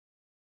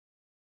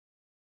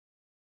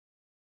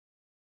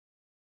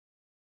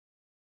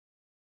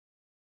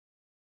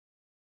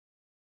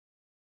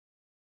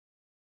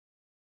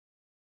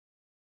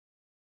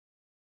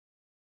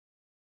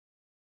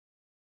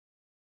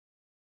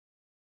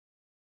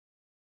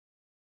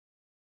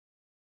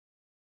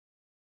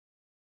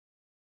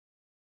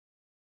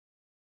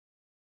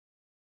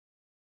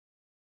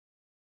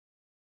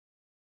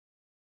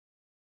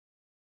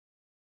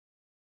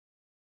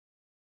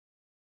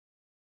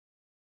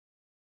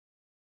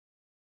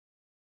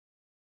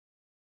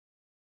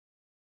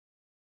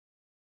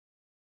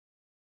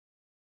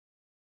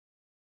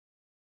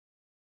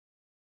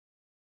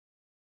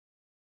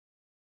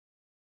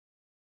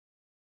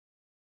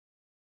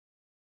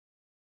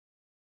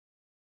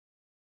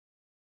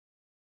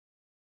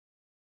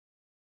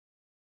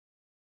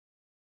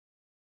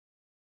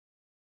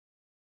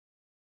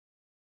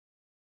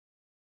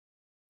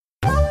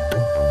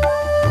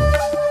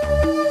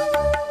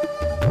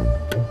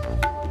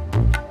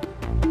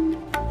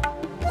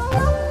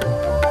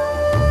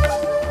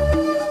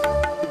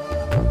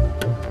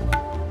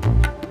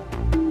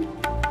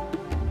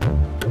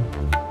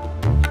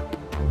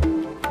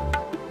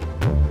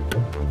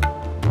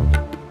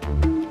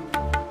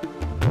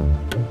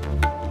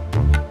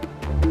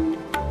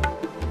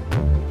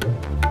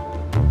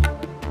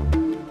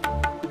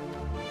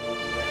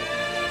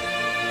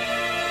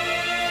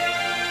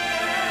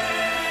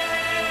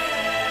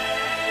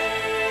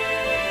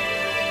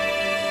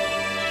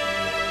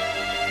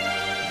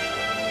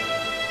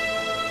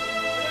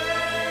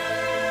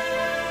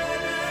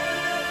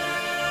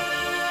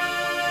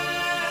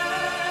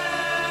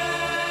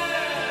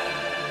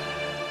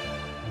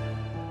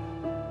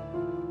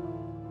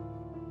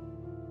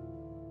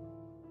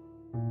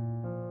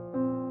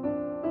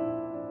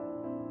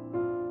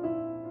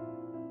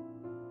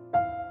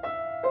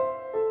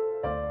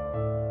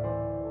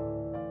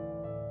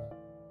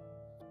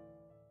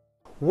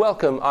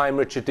Welcome, I'm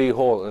Richard D.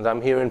 Hall and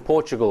I'm here in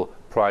Portugal,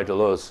 Praia de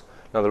Luz.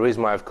 Now the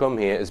reason why I've come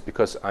here is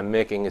because I'm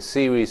making a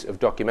series of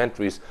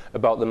documentaries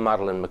about the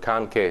Madeleine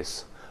McCann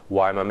case.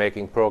 Why am I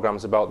making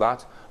programs about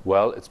that?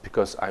 Well, it's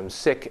because I'm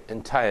sick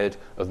and tired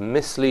of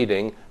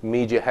misleading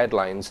media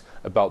headlines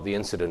about the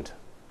incident.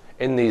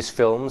 In these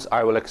films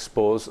I will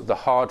expose the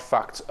hard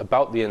facts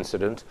about the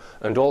incident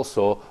and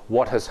also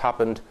what has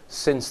happened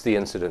since the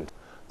incident.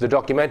 The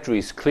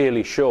documentaries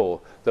clearly show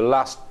the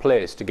last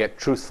place to get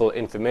truthful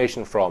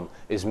information from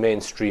is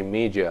mainstream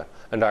media,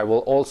 and I will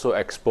also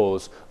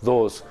expose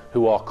those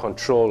who are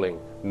controlling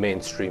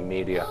mainstream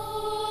media.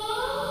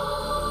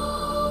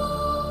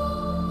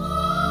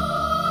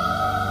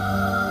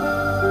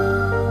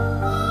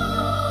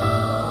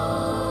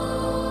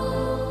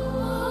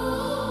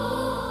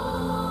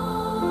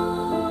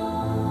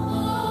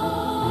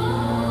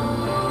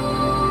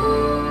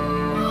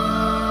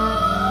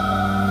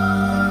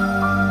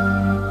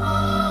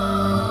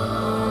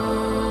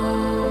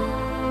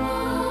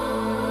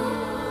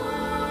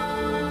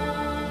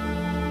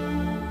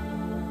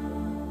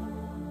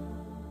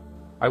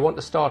 I want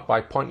to start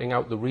by pointing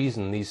out the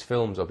reason these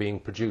films are being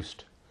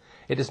produced.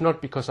 It is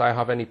not because I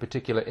have any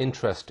particular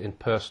interest in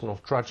personal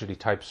tragedy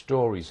type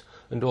stories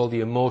and all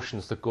the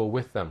emotions that go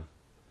with them.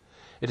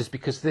 It is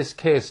because this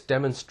case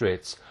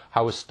demonstrates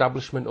how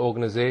establishment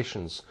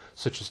organisations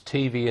such as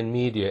TV and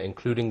media,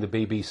 including the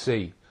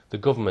BBC, the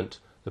government,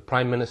 the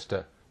Prime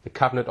Minister, the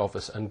Cabinet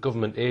Office and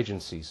government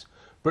agencies,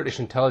 British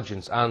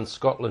intelligence and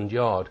Scotland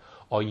Yard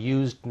are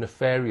used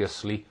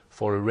nefariously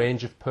for a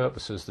range of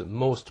purposes that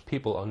most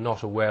people are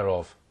not aware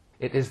of.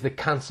 It is the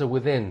cancer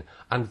within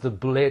and the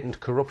blatant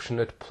corruption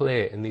at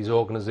play in these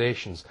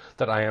organisations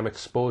that I am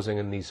exposing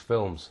in these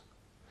films.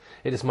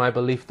 It is my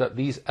belief that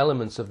these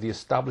elements of the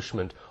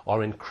establishment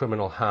are in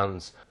criminal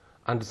hands,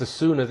 and the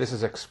sooner this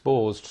is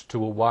exposed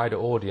to a wider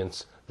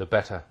audience, the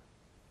better.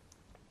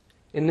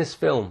 In this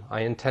film,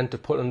 I intend to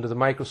put under the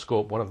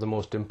microscope one of the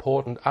most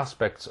important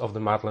aspects of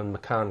the Madeleine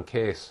McCann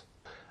case,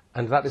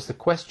 and that is the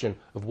question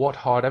of what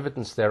hard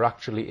evidence there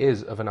actually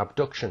is of an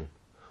abduction,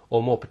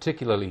 or more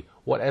particularly,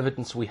 what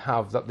evidence we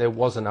have that there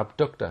was an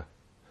abductor.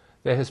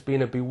 There has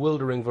been a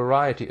bewildering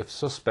variety of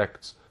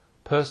suspects,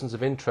 persons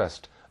of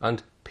interest,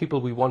 and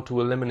people we want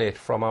to eliminate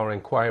from our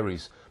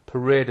inquiries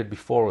paraded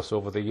before us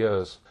over the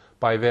years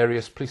by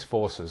various police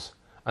forces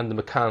and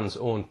the McCann's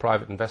own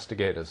private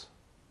investigators.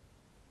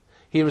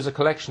 Here is a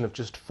collection of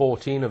just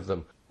 14 of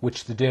them,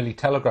 which the Daily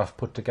Telegraph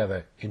put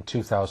together in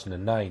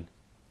 2009.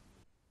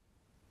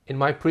 In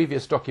my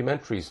previous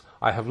documentaries,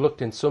 I have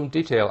looked in some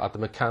detail at the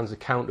McCann's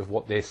account of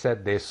what they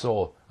said they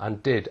saw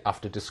and did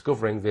after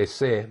discovering, they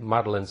say,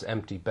 Madeleine's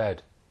empty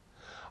bed.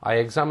 I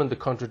examined the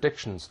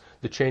contradictions,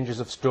 the changes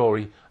of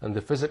story and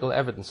the physical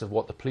evidence of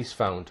what the police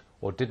found,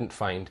 or didn't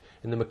find,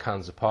 in the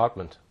McCann's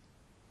apartment.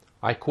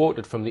 I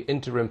quoted from the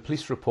interim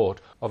police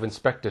report of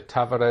Inspector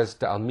Tavares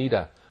de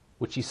Almeida,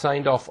 which he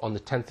signed off on the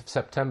 10th of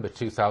September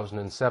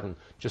 2007,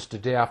 just a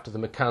day after the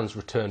McCanns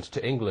returned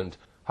to England,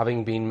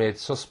 having been made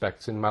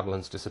suspects in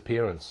Madeleine's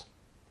disappearance.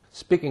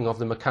 Speaking of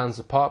the McCann's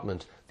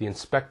apartment, the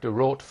inspector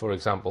wrote, for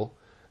example,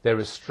 "There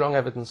is strong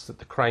evidence that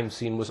the crime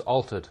scene was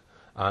altered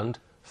and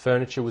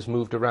furniture was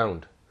moved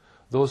around.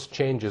 Those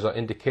changes are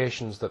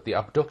indications that the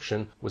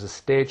abduction was a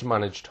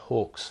stage-managed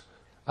hoax.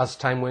 As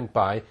time went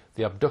by,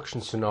 the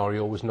abduction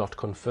scenario was not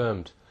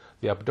confirmed.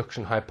 The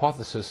abduction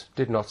hypothesis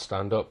did not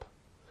stand up."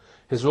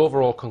 His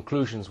overall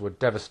conclusions were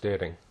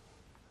devastating.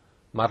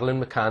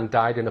 Madeleine McCann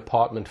died in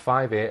apartment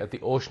 5A at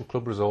the Ocean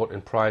Club Resort in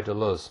Praia de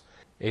Luz.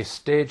 A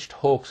staged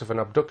hoax of an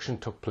abduction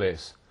took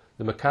place.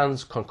 The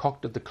McCanns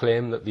concocted the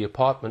claim that the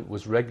apartment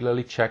was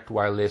regularly checked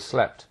while they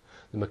slept.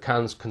 The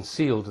McCanns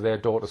concealed their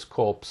daughter's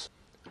corpse.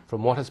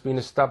 From what has been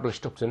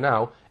established up to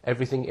now,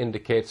 everything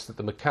indicates that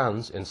the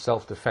McCanns, in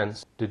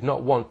self-defence, did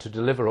not want to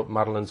deliver up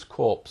Madeleine's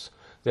corpse.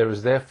 There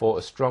is therefore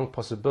a strong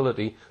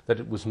possibility that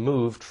it was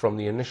moved from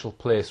the initial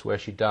place where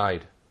she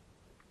died.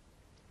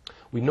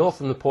 We know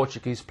from the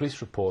Portuguese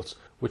police reports,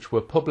 which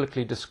were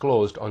publicly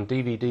disclosed on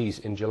DVDs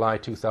in July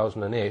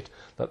 2008,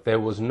 that there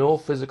was no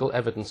physical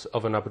evidence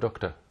of an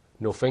abductor.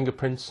 No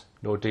fingerprints,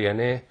 no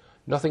DNA,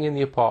 nothing in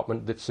the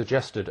apartment that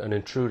suggested an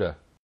intruder.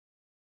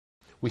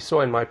 We saw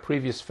in my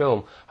previous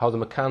film how the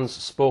McCanns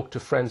spoke to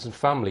friends and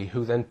family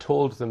who then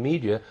told the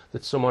media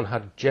that someone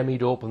had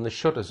jemmied open the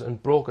shutters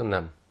and broken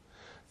them.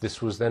 This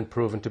was then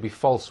proven to be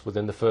false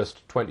within the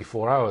first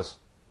 24 hours.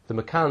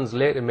 The McCanns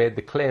later made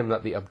the claim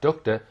that the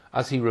abductor,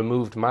 as he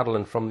removed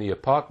Madeleine from the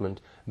apartment,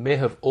 may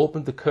have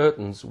opened the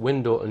curtains,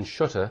 window and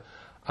shutter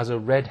as a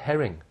red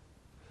herring.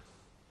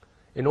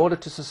 In order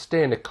to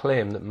sustain a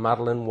claim that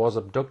Madeleine was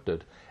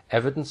abducted,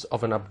 evidence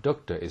of an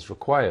abductor is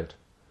required.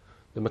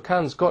 The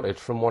McCanns got it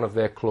from one of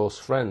their close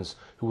friends,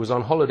 who was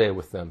on holiday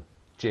with them,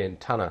 Jane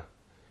Tanner.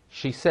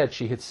 She said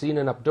she had seen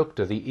an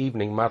abductor the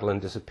evening Madeleine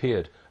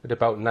disappeared, at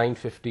about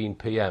 9:15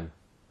 p.m.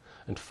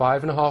 And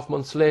 5.5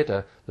 months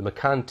later, the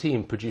McCann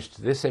team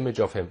produced this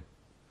image of him.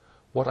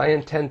 What I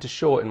intend to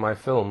show in my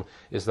film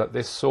is that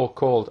this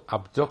so-called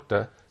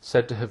abductor,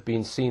 said to have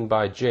been seen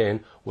by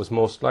Jane, was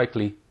most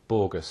likely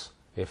bogus,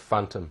 a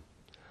phantom.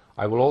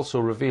 I will also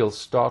reveal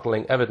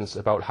startling evidence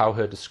about how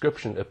her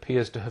description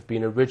appears to have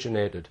been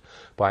originated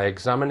by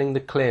examining the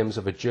claims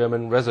of a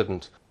German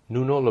resident,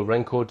 Nuno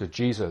Lourenço de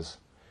Jesus,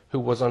 who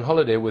was on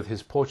holiday with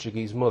his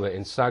Portuguese mother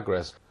in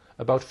Sagres,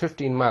 about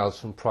 15 miles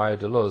from Praia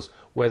de Luz,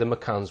 where the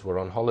McCanns were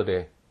on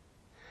holiday.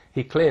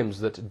 He claims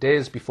that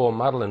days before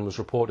Madeleine was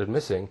reported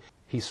missing,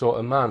 he saw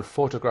a man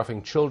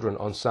photographing children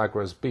on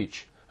Sagres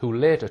beach, who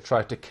later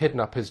tried to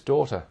kidnap his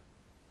daughter.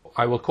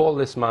 I will call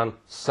this man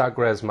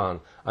Sagres Man,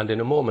 and in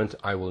a moment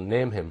I will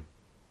name him.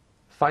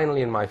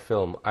 Finally, in my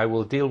film, I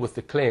will deal with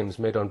the claims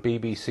made on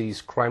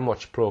BBC's Crime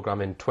Watch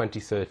programme in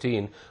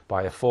 2013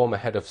 by a former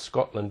head of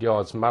Scotland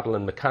Yard's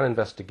Madeleine McCann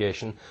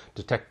investigation,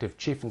 Detective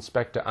Chief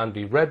Inspector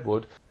Andy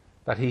Redwood,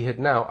 that he had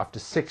now, after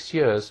 6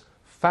 years,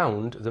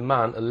 found the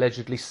man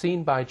allegedly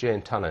seen by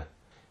Jane Tanner.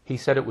 He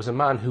said it was a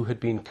man who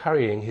had been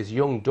carrying his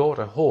young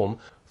daughter home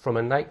from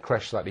a night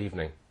crash that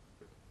evening.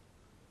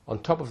 On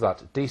top of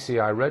that,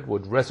 DCI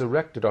Redwood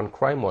resurrected on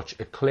Crime Watch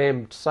a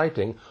claimed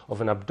sighting of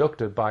an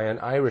abducted by an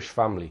Irish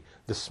family,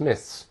 the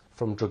Smiths,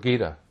 from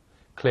Drogheda,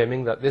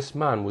 claiming that this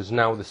man was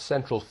now the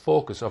central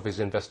focus of his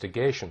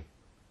investigation.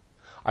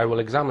 I will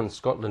examine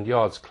Scotland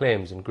Yard's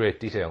claims in great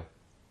detail.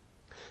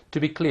 To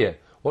be clear,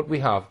 what we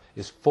have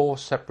is 4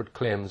 separate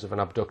claims of an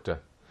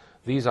abductor.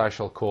 These I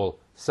shall call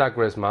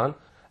Sagres Man,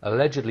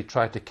 allegedly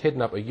tried to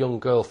kidnap a young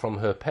girl from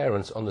her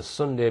parents on the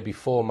Sunday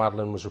before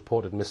Madeleine was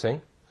reported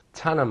missing;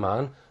 Tanner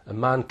Man, a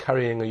man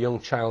carrying a young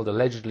child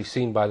allegedly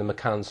seen by the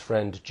McCann's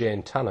friend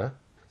Jane Tanner;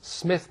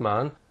 Smith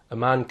Man, a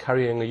man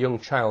carrying a young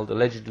child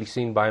allegedly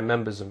seen by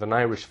members of an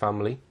Irish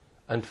family;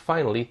 and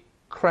finally,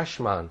 Crash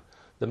Man,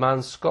 the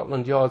man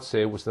Scotland Yard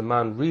say was the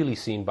man really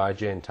seen by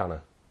Jane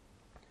Tanner.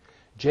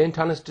 Jane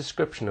Tanner's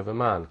description of a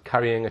man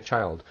carrying a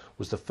child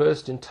was the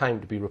first in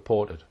time to be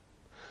reported.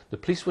 The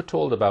police were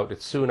told about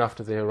it soon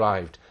after they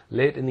arrived,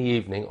 late in the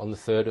evening on the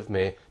 3rd of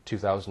May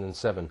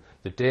 2007,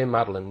 the day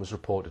Madeleine was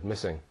reported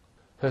missing.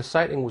 Her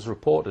sighting was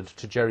reported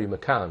to Jerry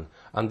McCann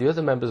and the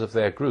other members of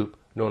their group,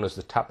 known as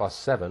the Tapas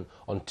 7,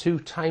 on 2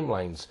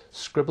 timelines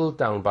scribbled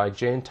down by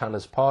Jane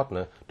Tanner's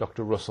partner,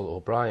 Dr. Russell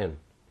O'Brien.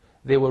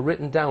 They were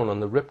written down on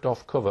the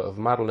ripped-off cover of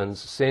Madeleine's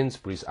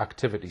Sainsbury's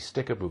activity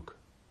sticker book.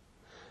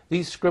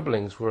 These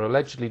scribblings were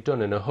allegedly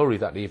done in a hurry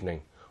that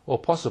evening, or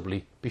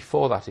possibly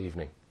before that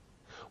evening.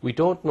 We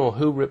don't know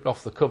who ripped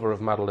off the cover of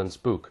Madeleine's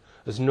book,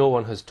 as no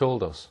one has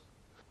told us.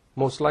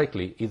 Most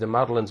likely either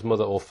Madeleine's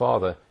mother or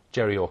father,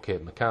 Jerry or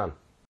Kate McCann.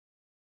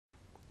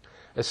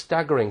 A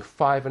staggering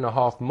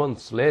 5.5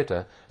 months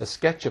later, a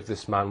sketch of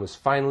this man was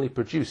finally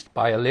produced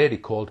by a lady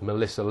called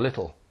Melissa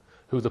Little,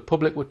 who the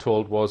public were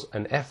told was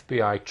an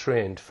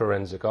FBI-trained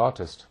forensic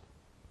artist.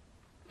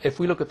 If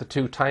we look at the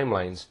 2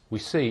 timelines, we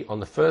see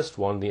on the first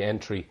one the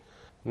entry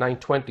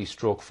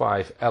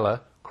 920/5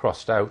 Ella,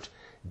 crossed out,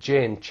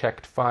 Jane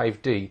checked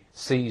 5D,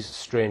 sees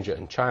stranger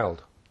and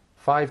child.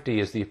 5D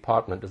is the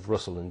apartment of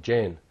Russell and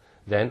Jane.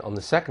 Then on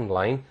the second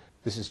line,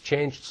 this is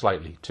changed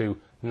slightly to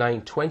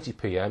 9:20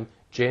 p.m,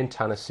 Jane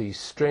Tanner sees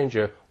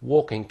stranger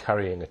walking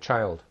carrying a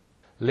child.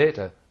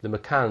 Later, the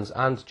McCanns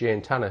and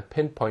Jane Tanner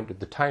pinpointed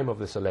the time of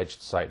this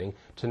alleged sighting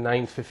to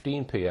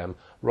 9:15 p.m.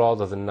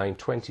 rather than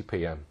 9:20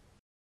 p.m.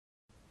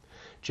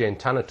 Jane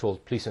Tanner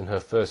told police in her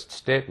first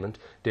statement,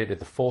 dated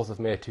the 4th of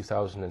May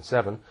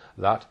 2007,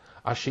 that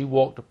as she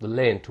walked up the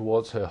lane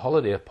towards her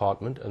holiday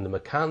apartment and the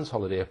McCann's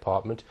holiday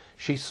apartment,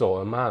 she saw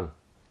a man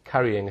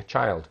carrying a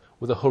child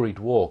with a hurried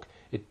walk,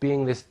 it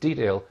being this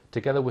detail,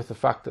 together with the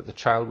fact that the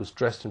child was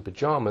dressed in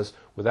pyjamas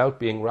without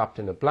being wrapped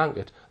in a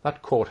blanket,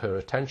 that caught her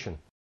attention.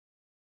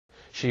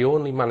 She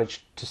only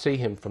managed to see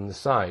him from the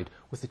side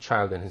with the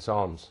child in his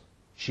arms.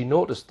 She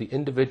noticed the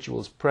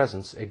individual's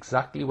presence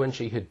exactly when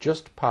she had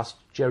just passed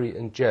Jerry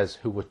and Jez,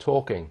 who were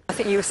talking. I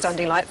think you were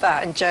standing like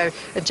that, and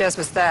Jez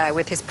was there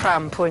with his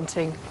pram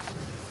pointing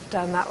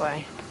down that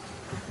way.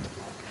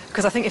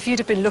 Because I think if you'd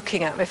have been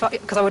looking at me,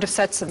 because I would have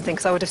said something,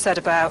 because I would have said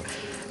about,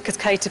 because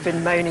Kate had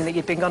been moaning that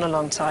you'd been gone a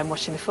long time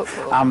watching the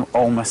football. I'm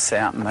almost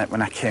certain that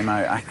when I came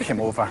out, I came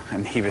over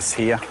and he was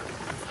here,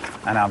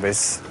 and I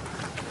was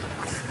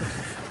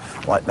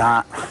like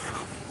that.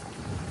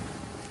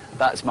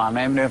 That's my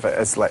memory of it,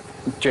 is like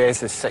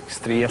Jez is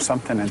 6'3" or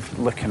something and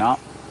looking up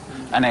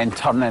and then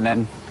turning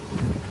in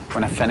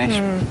when I finished.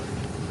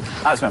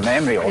 That's my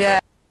memory of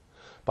it.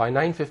 By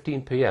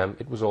 9:15 p.m.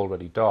 it was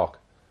already dark.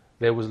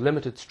 There was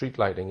limited street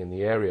lighting in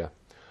the area.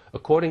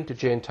 According to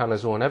Jane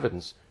Tanner's own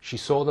evidence, she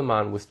saw the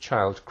man with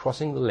child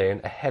crossing the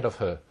lane ahead of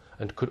her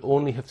and could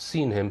only have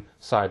seen him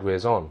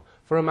sideways on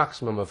for a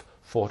maximum of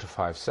 4 to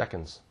 5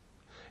 seconds.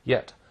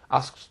 Yet,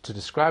 asked to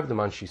describe the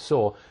man she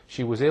saw,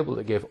 she was able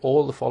to give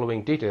all the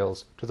following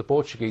details to the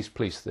Portuguese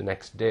police the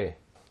next day.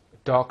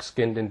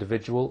 Dark-skinned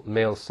individual,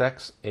 male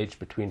sex, aged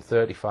between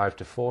 35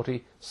 to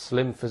 40,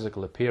 slim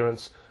physical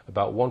appearance,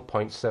 about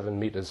 1.7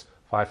 metres,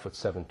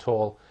 5'7"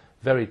 tall,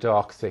 very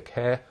dark thick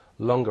hair,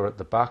 longer at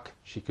the back,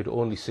 she could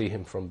only see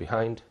him from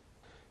behind.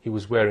 He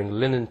was wearing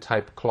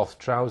linen-type cloth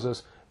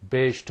trousers,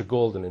 beige to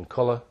golden in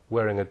colour,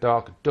 wearing a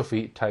dark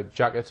Duffy-type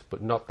jacket,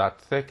 but not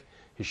that thick.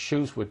 His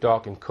shoes were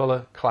dark in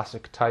colour,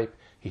 classic type.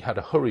 He had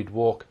a hurried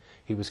walk.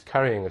 he was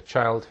carrying a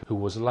child who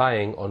was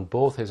lying on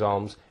both his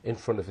arms in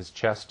front of his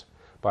chest.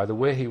 By the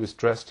way he was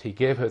dressed, he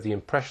gave her the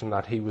impression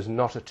that he was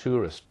not a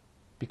tourist,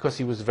 because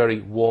he was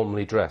very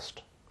warmly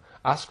dressed.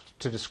 Asked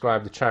to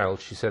describe the child,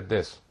 she said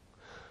this: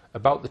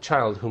 "About the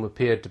child, whom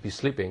appeared to be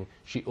sleeping,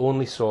 she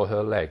only saw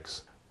her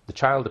legs. The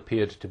child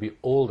appeared to be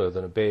older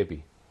than a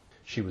baby.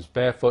 She was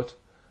barefoot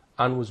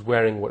and was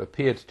wearing what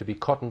appeared to be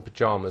cotton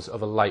pyjamas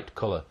of a light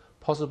colour,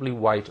 possibly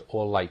white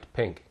or light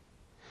pink.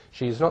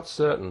 She is not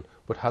certain,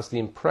 but has the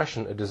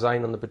impression a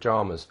design on the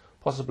pyjamas,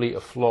 possibly a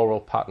floral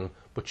pattern,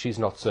 but she's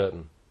not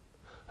certain."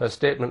 Her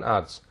statement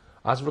adds,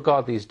 "As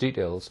regard these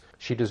details,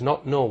 she does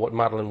not know what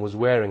Madeleine was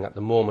wearing at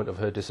the moment of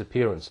her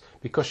disappearance,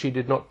 because she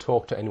did not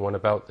talk to anyone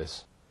about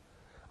this.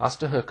 As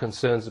to her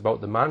concerns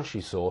about the man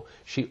she saw,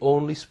 she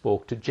only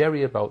spoke to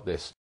Jerry about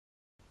this,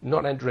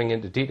 not entering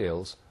into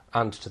details,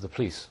 and to the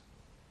police."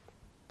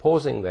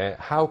 Pausing there,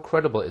 how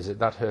credible is it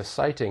that her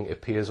sighting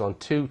appears on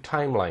two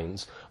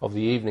timelines of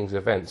the evening's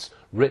events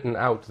written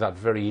out that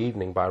very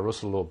evening by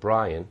Russell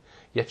O'Brien,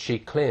 yet she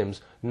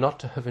claims not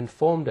to have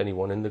informed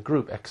anyone in the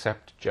group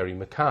except Jerry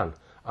McCann,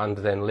 and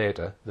then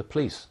later the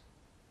police?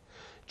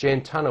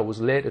 Jane Tanner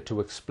was later to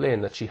explain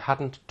that she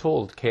hadn't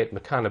told Kate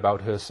McCann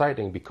about her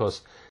sighting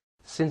because,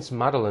 since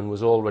Madeleine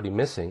was already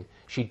missing,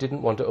 she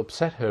didn't want to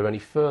upset her any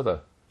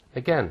further.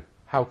 Again,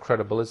 how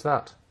credible is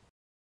that?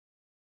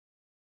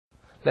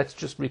 Let's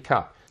just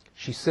recap.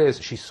 She says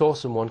she saw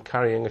someone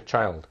carrying a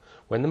child.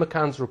 When the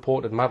McCanns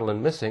reported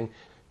Madeleine missing,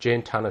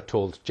 Jane Tanner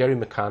told Jerry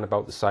McCann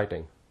about the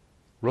sighting.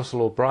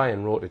 Russell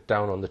O'Brien wrote it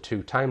down on the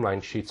two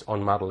timeline sheets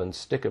on Madeleine's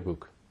sticker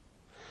book.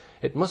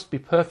 It must be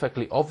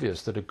perfectly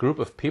obvious that a group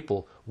of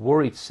people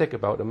worried sick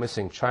about a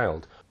missing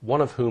child,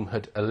 one of whom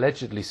had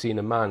allegedly seen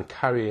a man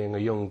carrying a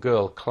young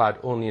girl clad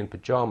only in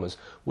pyjamas,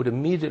 would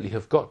immediately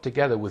have got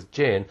together with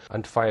Jane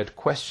and fired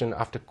question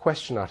after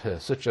question at her,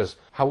 such as: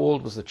 how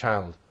old was the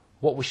child?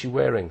 What was she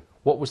wearing?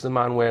 What was the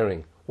man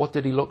wearing? What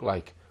did he look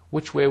like?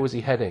 Which way was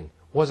he heading?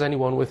 Was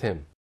anyone with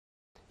him?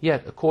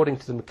 Yet, according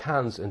to the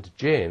McCanns and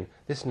Jane,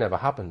 this never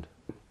happened.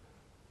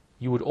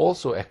 You would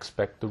also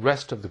expect the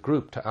rest of the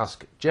group to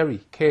ask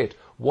Jerry, Kate,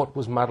 what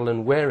was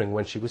Madeleine wearing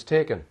when she was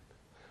taken?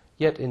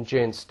 Yet in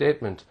Jane's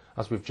statement,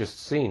 as we've just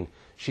seen,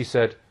 she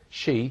said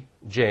she,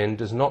 Jane,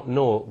 does not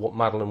know what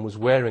Madeleine was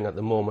wearing at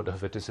the moment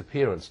of her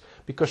disappearance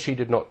because she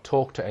did not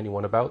talk to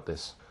anyone about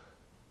this.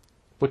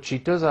 But she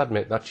does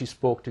admit that she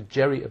spoke to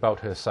Jerry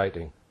about her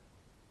sighting.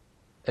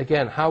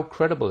 Again, how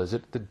credible is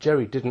it that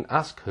Jerry didn't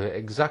ask her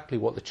exactly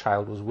what the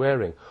child was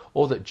wearing,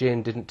 or that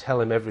Jane didn't tell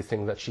him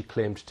everything that she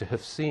claimed to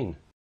have seen?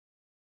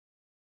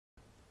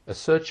 A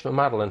search for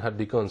Madeleine had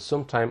begun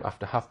sometime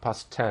after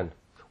 10:30,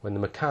 when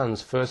the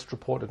McCanns first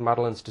reported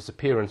Madeleine's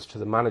disappearance to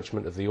the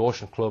management of the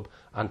Ocean Club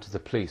and to the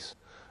police.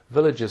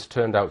 Villagers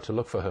turned out to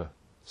look for her.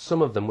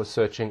 Some of them were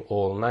searching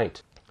all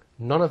night.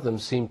 None of them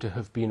seemed to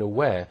have been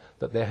aware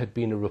that there had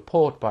been a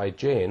report by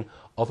Jane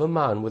of a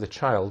man with a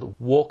child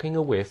walking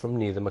away from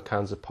near the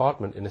McCann's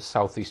apartment in a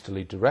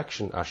southeasterly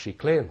direction, as she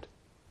claimed.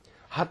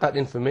 Had that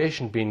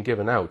information been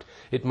given out,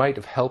 it might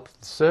have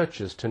helped the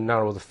searchers to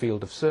narrow the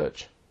field of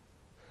search.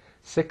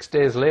 6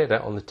 days later,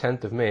 on the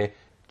 10th of May,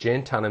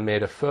 Jane Tanner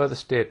made a further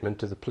statement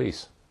to the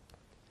police.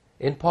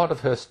 In part of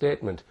her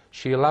statement,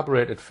 she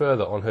elaborated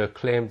further on her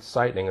claimed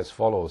sighting as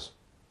follows.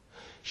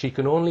 She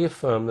can only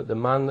affirm that the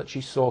man that she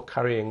saw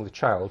carrying the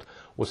child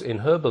was in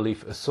her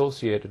belief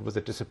associated with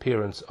the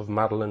disappearance of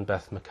Madeleine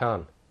Beth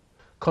McCann.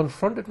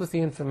 Confronted with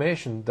the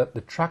information that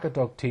the tracker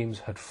dog teams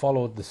had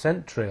followed the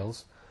scent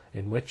trails,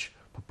 in which,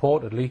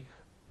 purportedly,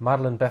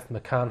 Madeleine Beth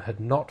McCann had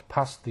not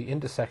passed the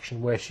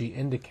intersection where she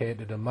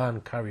indicated a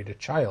man carried a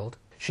child,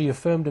 she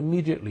affirmed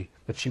immediately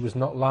that she was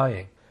not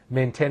lying,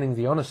 maintaining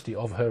the honesty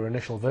of her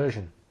initial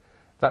version.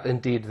 That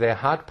indeed there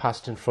had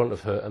passed in front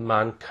of her a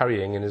man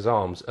carrying in his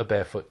arms a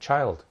barefoot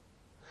child.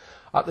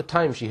 At the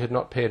time she had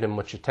not paid him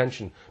much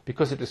attention,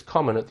 because it is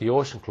common at the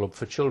Ocean Club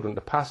for children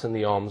to pass in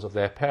the arms of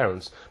their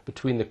parents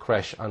between the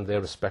creche and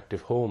their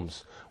respective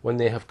homes, when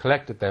they have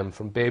collected them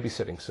from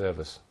babysitting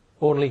service.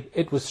 Only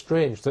it was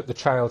strange that the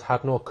child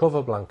had no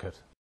cover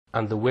blanket,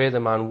 and the way the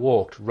man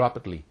walked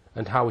rapidly,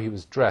 and how he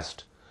was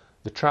dressed.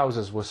 The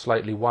trousers were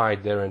slightly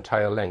wide, their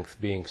entire length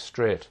being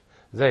straight.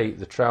 They,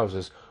 the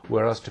trousers,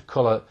 were as to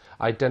colour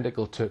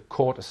identical to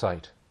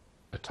courtesite,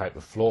 a type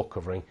of floor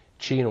covering,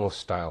 chino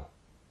style.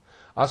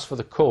 As for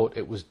the coat,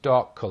 it was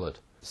dark coloured,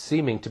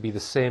 seeming to be the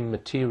same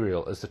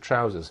material as the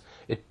trousers,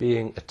 it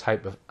being a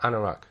type of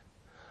anorak.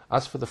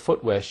 As for the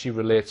footwear, she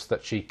relates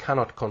that she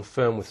cannot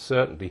confirm with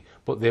certainty,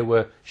 but they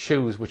were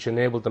shoes which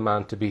enabled the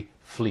man to be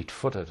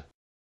fleet-footed.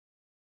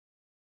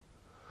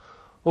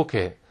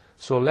 Okay,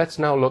 so let's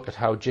now look at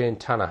how Jane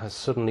Tanner has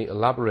suddenly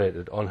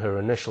elaborated on her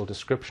initial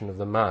description of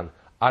the man,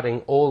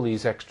 adding all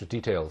these extra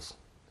details.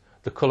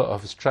 The colour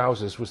of his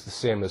trousers was the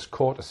same as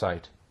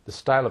courtesite. The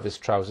style of his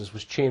trousers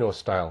was chino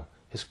style.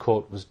 His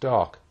coat was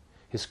dark.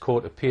 His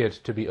coat appeared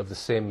to be of the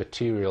same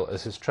material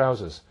as his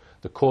trousers.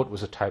 The coat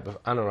was a type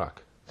of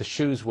anorak. The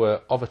shoes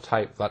were of a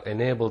type that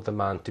enabled the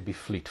man to be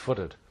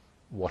fleet-footed,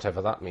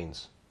 whatever that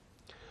means.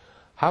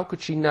 How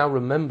could she now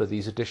remember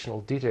these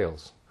additional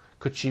details?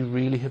 Could she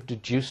really have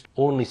deduced,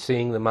 only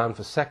seeing the man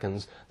for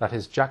seconds, that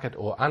his jacket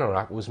or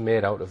anorak was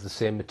made out of the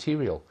same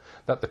material,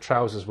 that the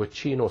trousers were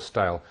chino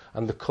style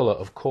and the colour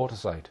of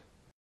quartzite?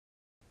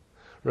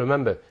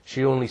 Remember,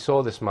 she only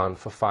saw this man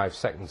for 5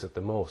 seconds at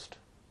the most.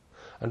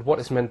 And what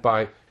is meant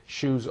by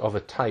shoes of a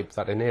type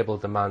that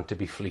enabled the man to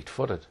be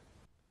fleet-footed?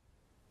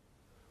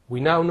 We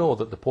now know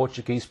that the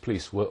Portuguese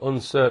police were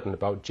uncertain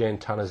about Jane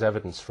Tanner's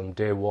evidence from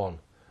day one,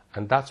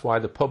 and that's why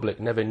the public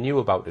never knew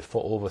about it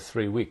for over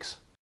 3 weeks.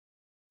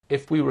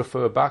 If we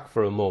refer back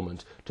for a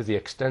moment to the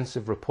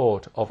extensive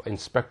report of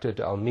Inspector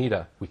de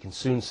Almeida, we can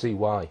soon see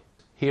why.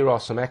 Here are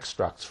some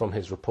extracts from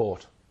his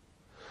report.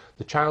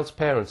 The child's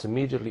parents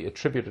immediately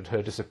attributed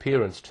her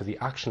disappearance to the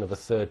action of a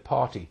third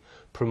party,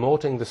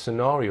 promoting the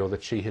scenario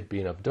that she had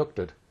been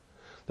abducted.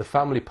 The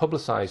family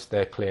publicised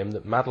their claim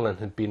that Madeleine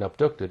had been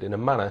abducted in a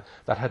manner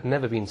that had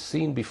never been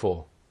seen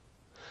before.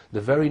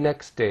 The very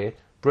next day,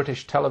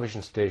 British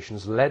television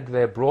stations led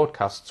their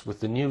broadcasts with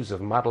the news of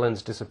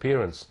Madeleine's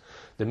disappearance.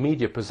 The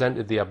media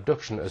presented the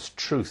abduction as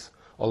truth,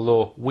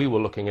 although we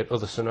were looking at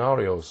other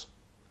scenarios.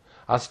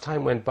 As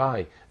time went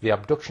by, the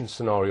abduction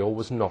scenario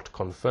was not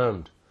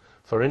confirmed.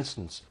 For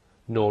instance,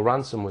 no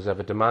ransom was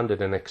ever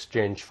demanded in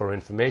exchange for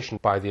information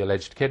by the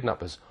alleged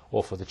kidnappers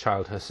or for the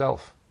child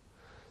herself.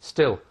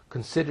 Still,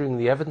 considering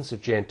the evidence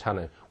of Jane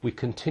Tanner, we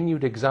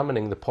continued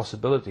examining the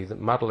possibility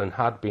that Madeleine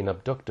had been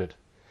abducted.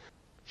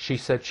 She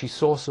said she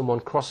saw someone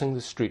crossing the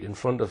street in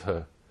front of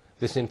her.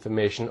 This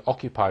information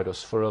occupied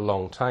us for a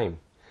long time.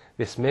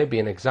 This may be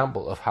an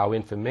example of how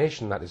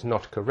information that is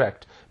not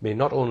correct may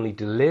not only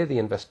delay the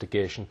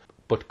investigation,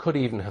 but could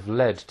even have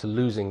led to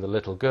losing the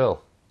little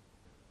girl.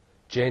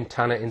 Jane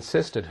Tanner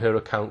insisted her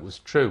account was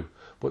true,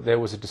 but there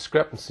was a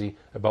discrepancy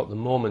about the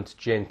moment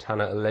Jane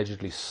Tanner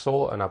allegedly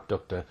saw an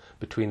abductor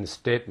between the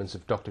statements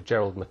of Dr.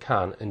 Gerald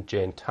McCann and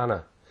Jane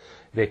Tanner.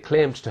 They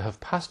claimed to have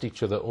passed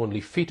each other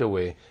only feet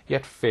away,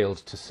 yet failed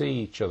to see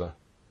each other.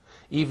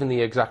 Even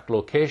the exact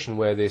location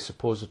where they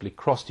supposedly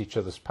crossed each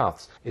other's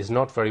paths is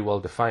not very well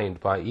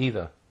defined by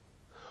either.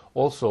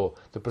 Also,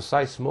 the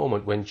precise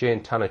moment when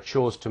Jane Tanner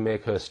chose to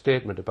make her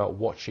statement about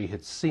what she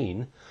had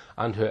seen,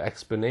 and her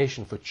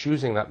explanation for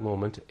choosing that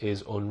moment,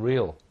 is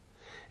unreal.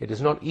 It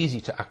is not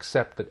easy to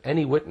accept that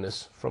any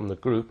witness from the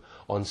group,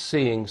 on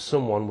seeing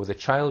someone with a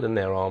child in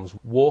their arms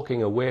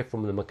walking away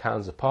from the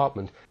McCann's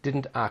apartment,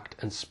 didn't act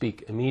and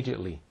speak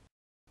immediately.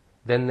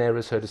 Then there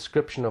is her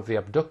description of the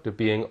abductor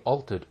being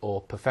altered or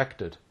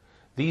perfected.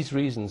 These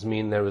reasons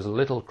mean there is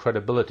little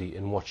credibility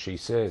in what she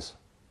says.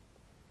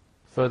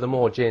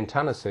 Furthermore, Jane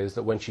Tanner says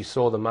that when she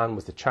saw the man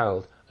with the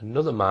child,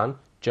 another man,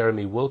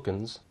 Jeremy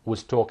Wilkins,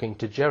 was talking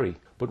to Jerry,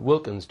 but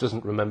Wilkins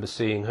doesn't remember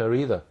seeing her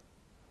either.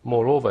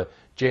 Moreover,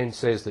 Jane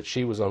says that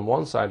she was on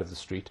one side of the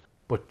street,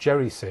 but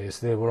Jerry says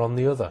they were on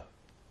the other.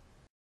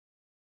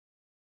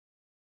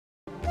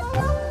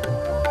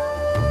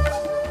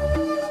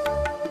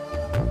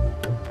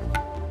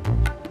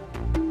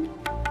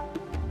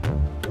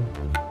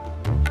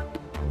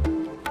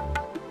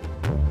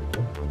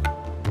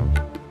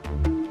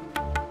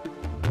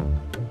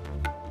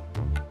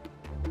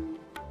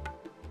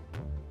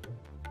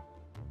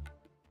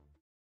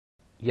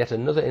 Yet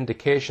another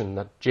indication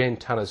that Jane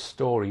Tanner's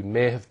story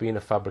may have been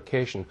a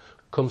fabrication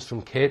comes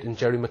from Kate and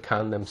Jerry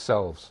McCann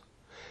themselves.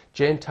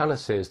 Jane Tanner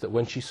says that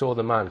when she saw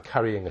the man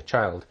carrying a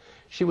child,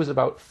 she was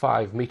about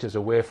 5 meters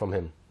away from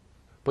him.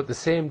 But the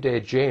same day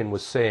Jane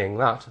was saying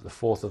that, the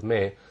 4th of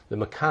May, the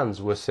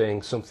McCanns were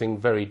saying something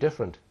very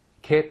different.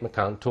 Kate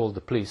McCann told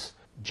the police,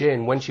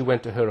 Jane, when she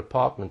went to her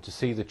apartment to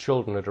see the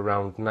children at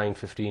around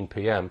 9:15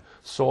 p.m,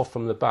 saw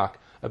from the back,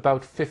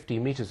 about 50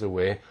 meters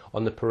away,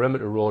 on the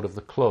perimeter road of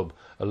the club,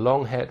 a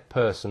long-haired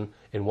person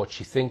in what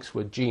she thinks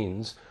were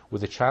jeans,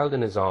 with a child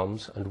in his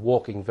arms and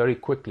walking very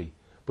quickly,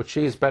 but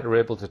she is better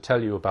able to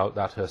tell you about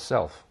that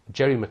herself.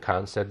 Jerry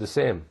McCann said the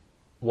same.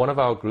 One of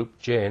our group,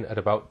 Jane, at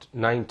about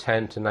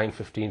 9:10 to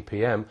 9:15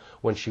 p.m,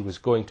 when she was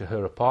going to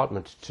her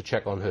apartment to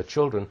check on her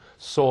children,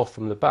 saw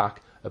from the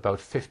back,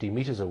 about 50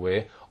 meters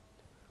away,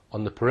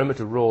 on the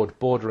perimeter road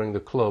bordering the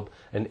club,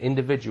 an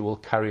individual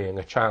carrying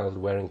a child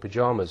wearing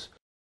pyjamas.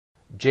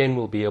 Jane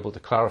will be able to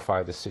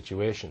clarify this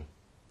situation.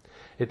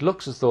 It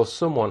looks as though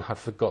someone had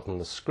forgotten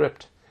the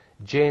script.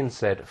 Jane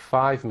said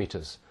 5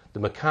 meters.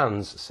 The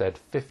McCanns said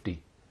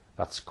 50.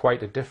 That's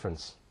quite a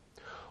difference.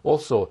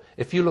 Also,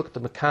 if you look at the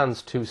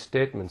McCanns' 2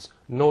 statements,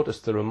 notice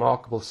the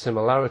remarkable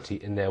similarity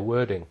in their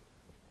wording.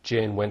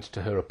 Jane went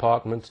to her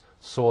apartment,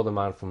 saw the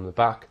man from the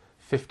back,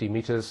 50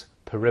 meters,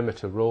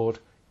 perimeter road,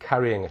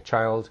 carrying a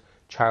child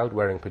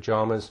wearing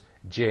pyjamas.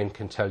 Jane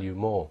can tell you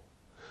more.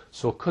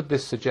 So could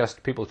this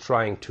suggest people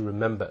trying to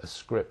remember a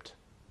script?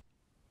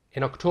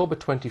 In October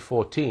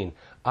 2014,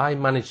 I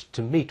managed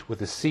to meet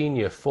with a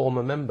senior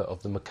former member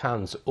of the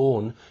McCann's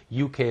own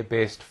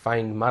UK-based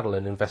Find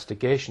Madeleine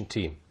investigation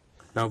team.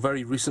 Now,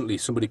 very recently,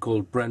 somebody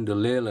called Brenda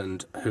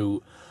Leyland,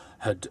 who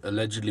had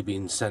allegedly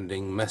been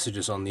sending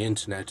messages on the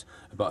internet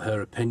about her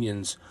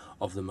opinions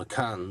of the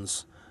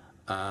McCanns,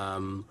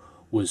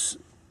 was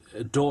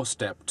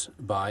doorstepped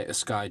by a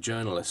Sky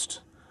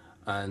journalist,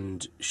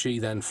 and she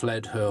then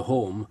fled her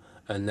home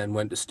and then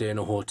went to stay in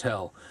a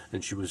hotel,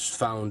 and she was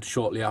found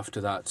shortly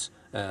after that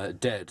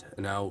dead.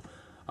 Now,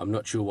 I'm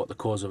not sure what the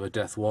cause of her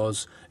death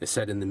was. It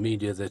said in the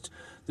media that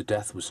the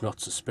death was not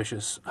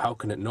suspicious. How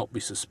can it not be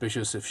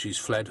suspicious if she's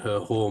fled her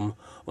home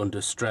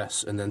under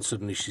stress and then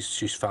suddenly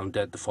she's found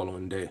dead the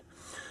following day?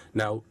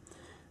 Now,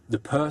 the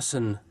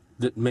person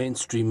that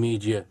mainstream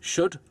media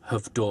should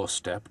have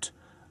doorstepped,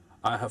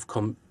 I have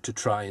come to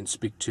try and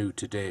speak to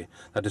today.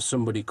 That is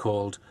somebody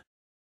called,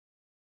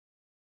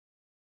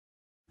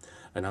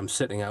 and I'm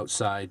sitting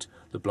outside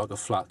the block of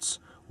flats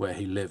where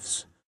he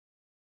lives.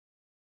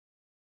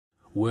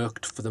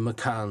 Worked for the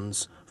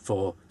McCanns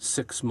for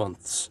 6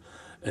 months,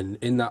 and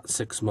in that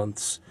 6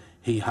 months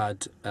he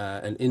had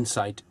an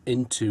insight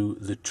into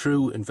the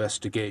true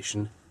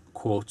investigation,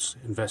 quotes,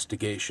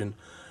 investigation,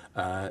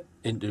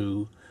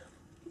 into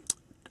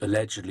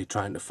allegedly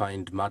trying to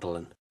find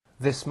Madeleine.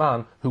 This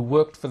man, who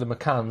worked for the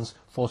McCanns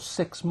for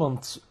 6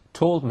 months,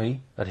 told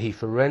me that he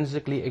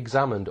forensically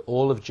examined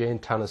all of Jane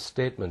Tanner's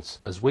statements,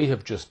 as we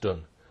have just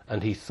done,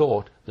 and he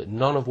thought that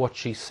none of what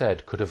she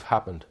said could have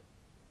happened.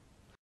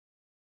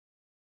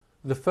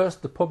 The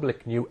first the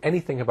public knew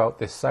anything about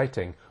this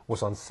sighting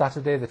was on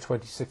Saturday the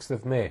 26th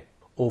of May,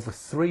 over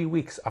 3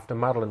 weeks after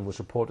Madeleine was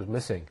reported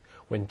missing,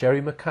 when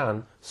Jerry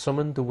McCann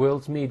summoned the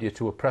world's media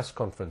to a press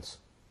conference.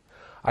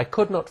 I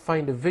could not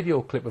find a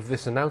video clip of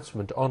this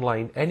announcement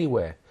online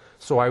anywhere,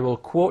 so I will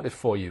quote it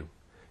for you.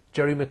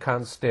 Jerry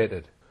McCann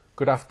stated,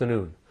 "Good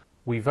afternoon.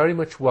 We very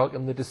much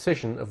welcome the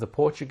decision of the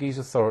Portuguese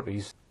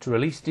authorities to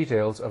release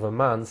details of a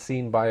man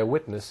seen by a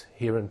witness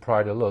here in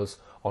Praia da Luz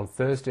on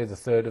Thursday the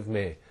 3rd of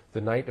May,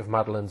 the night of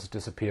Madeleine's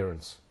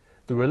disappearance.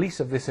 The release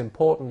of this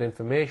important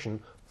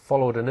information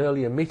followed an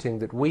earlier meeting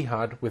that we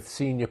had with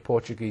senior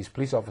Portuguese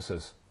police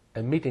officers,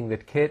 a meeting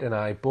that Kate and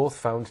I both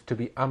found to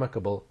be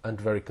amicable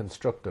and very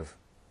constructive.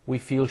 We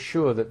feel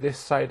sure that this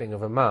sighting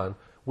of a man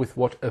with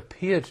what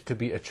appeared to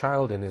be a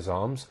child in his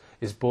arms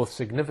is both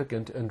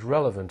significant and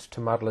relevant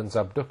to Madeleine's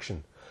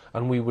abduction,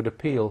 and we would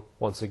appeal,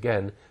 once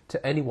again,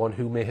 to anyone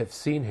who may have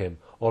seen him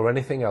or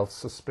anything else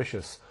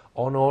suspicious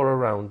on or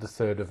around the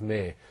 3rd of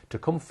May to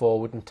come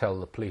forward and tell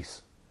the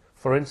police.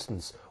 For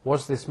instance,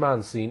 was this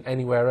man seen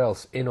anywhere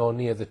else in or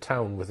near the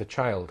town with a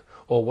child,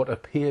 or what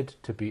appeared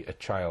to be a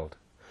child?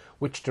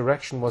 Which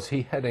direction was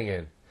he heading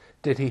in?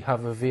 Did he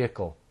have a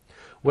vehicle?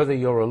 Whether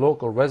you're a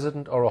local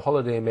resident or a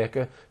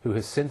holidaymaker who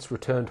has since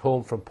returned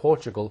home from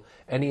Portugal,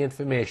 any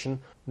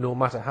information, no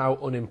matter how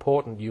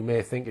unimportant you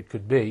may think it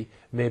could be,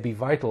 may be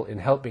vital in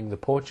helping the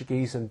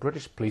Portuguese and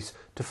British police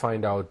to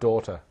find our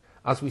daughter.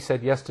 As we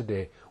said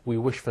yesterday, we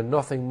wish for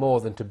nothing more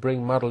than to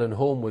bring Madeleine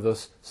home with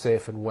us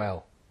safe and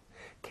well.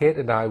 Kate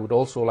and I would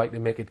also like to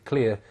make it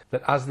clear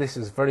that as this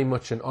is very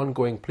much an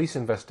ongoing police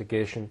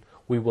investigation,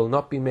 we will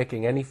not be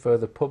making any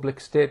further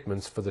public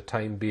statements for the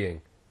time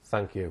being.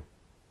 Thank you."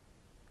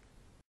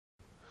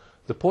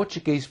 The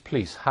Portuguese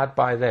police had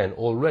by then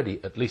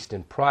already, at least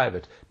in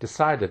private,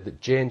 decided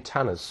that Jane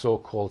Tanner's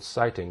so-called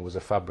sighting was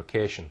a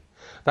fabrication.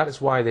 That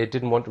is why they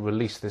didn't want to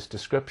release this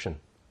description.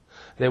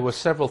 There were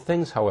several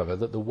things, however,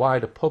 that the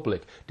wider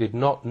public did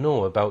not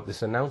know about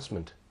this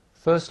announcement.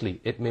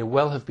 Firstly, it may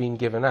well have been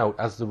given out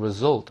as the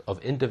result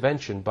of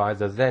intervention by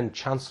the then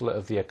Chancellor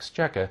of the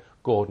Exchequer,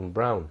 Gordon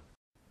Brown.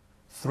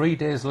 3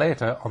 days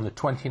later, on the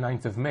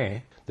 29th of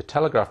May, the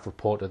Telegraph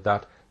reported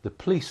that the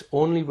police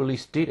only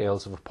released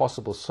details of a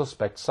possible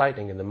suspect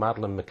sighting in the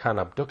Madeleine McCann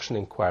abduction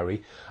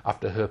inquiry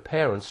after her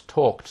parents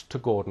talked to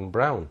Gordon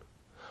Brown,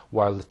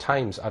 while the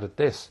Times added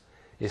this: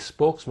 a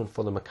spokesman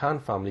for the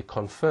McCann family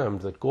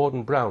confirmed that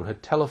Gordon Brown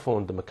had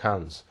telephoned the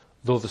McCanns,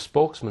 though the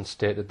spokesman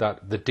stated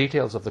that the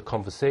details of the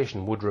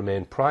conversation would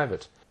remain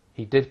private.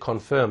 He did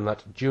confirm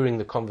that during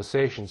the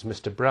conversations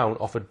Mr. Brown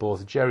offered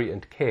both Jerry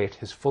and Kate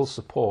his full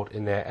support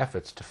in their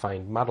efforts to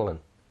find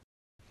Madeleine.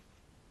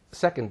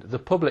 Second, the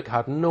public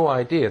had no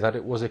idea that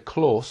it was a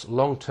close,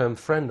 long-term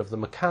friend of the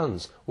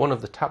McCanns, one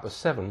of the Tapper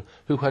 7,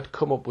 who had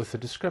come up with the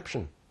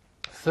description.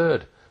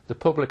 Third, the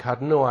public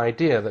had no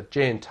idea that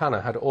Jane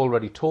Tanner had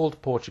already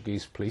told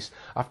Portuguese police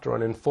after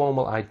an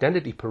informal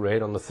identity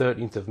parade on the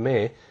 13th of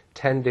May,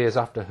 10 days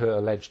after her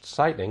alleged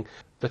sighting,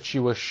 that she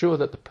was sure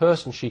that the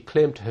person she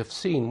claimed to have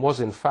seen was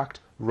in fact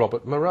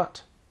Robert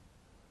Murat.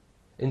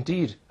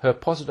 Indeed, her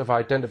positive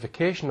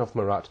identification of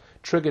Murat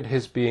triggered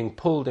his being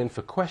pulled in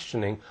for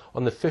questioning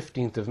on the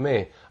 15th of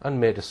May and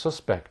made a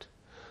suspect.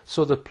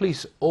 So the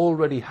police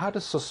already had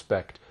a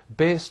suspect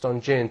based on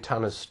Jane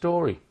Tanner's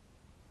story.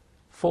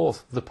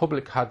 Fourth, the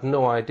public had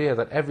no idea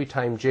that every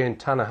time Jane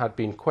Tanner had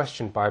been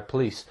questioned by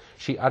police,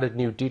 she added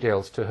new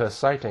details to her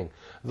sighting,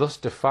 thus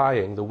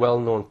defying the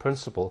well-known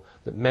principle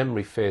that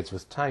memory fades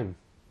with time.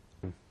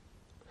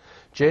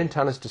 Jane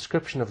Tanner's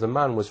description of the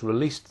man was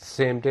released the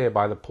same day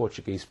by the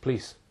Portuguese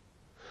police.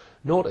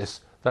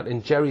 Notice that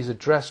in Jerry's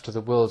address to the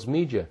world's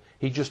media,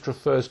 he just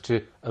refers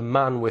to a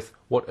man with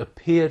what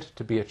appeared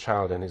to be a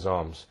child in his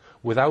arms,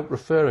 without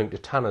referring to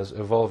Tanner's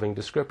evolving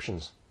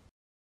descriptions.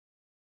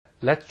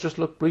 Let's just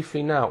look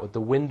briefly now at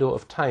the window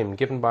of time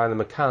given by the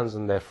McCanns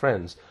and their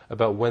friends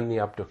about when the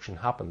abduction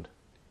happened.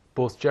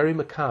 Both Jerry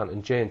McCann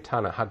and Jane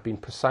Tanner had been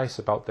precise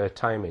about their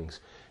timings.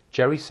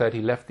 Jerry said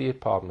he left the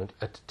apartment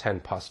at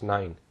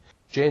 9:10.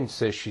 Jane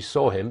says she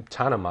saw him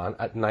tan a man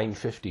at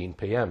 9:15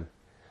 p.m.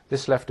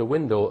 This left a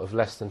window of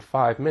less than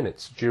 5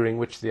 minutes during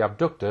which the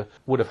abductor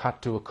would have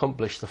had to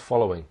accomplish the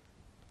following: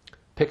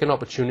 pick an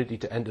opportunity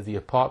to enter the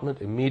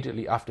apartment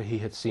immediately after he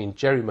had seen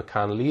Jerry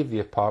McCann leave the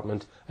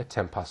apartment at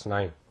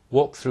 9:10,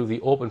 walk through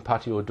the open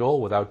patio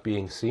door without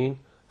being seen,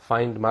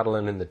 find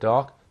Madeleine in the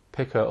dark,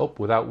 pick her up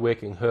without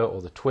waking her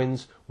or the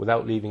twins,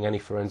 without leaving any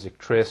forensic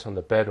trace on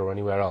the bed or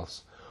anywhere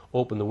else,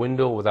 open the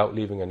window without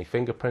leaving any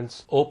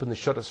fingerprints, open the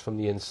shutters from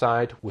the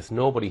inside with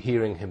nobody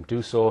hearing him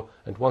do so,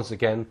 and once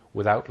again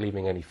without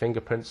leaving any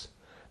fingerprints,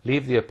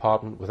 leave the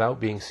apartment without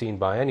being seen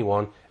by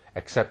anyone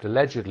except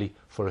allegedly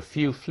for a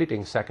few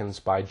fleeting seconds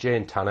by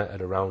Jane Tanner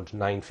at around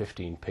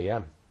 9:15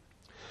 p.m.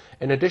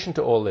 In addition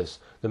to all this,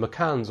 the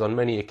McCanns on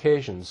many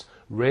occasions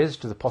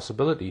raised the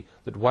possibility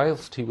that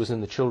whilst he was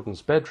in the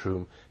children's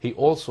bedroom, he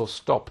also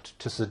stopped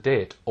to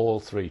sedate all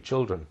 3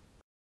 children.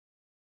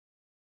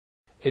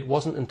 It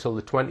wasn't until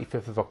the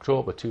 25th of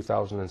October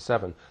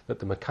 2007 that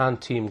the McCann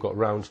team got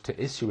round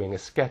to issuing a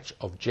sketch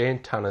of Jane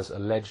Tanner's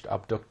alleged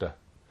abductor.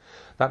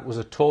 That was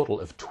a total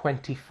of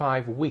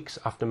 25 weeks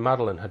after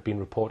Madeleine had been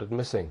reported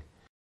missing.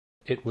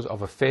 It was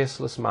of a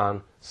faceless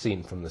man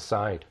seen from the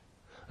side.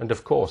 And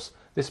of course,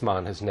 this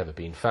man has never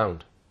been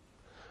found.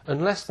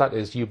 Unless, that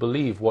is, you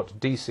believe what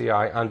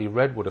DCI Andy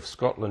Redwood of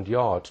Scotland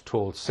Yard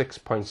told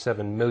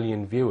 6.7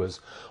 million viewers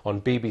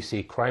on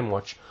BBC Crime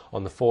Watch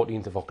on the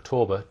 14th of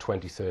October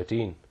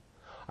 2013.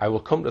 I will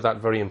come to that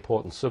very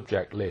important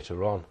subject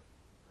later on.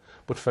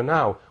 But for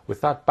now,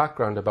 with that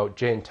background about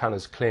Jane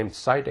Tanner's claimed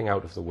sighting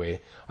out of the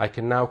way, I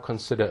can now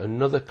consider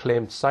another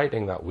claimed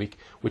sighting that week,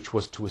 which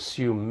was to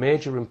assume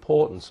major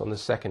importance on the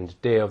second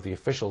day of the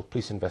official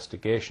police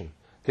investigation.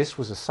 This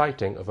was a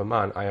sighting of a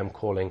man I am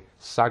calling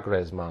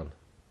Sagres Man.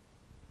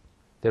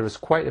 There is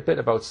quite a bit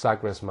about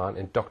Sagres Man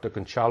in Dr.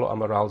 Gonçalo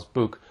Amaral's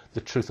book,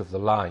 The Truth of the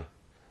Lie.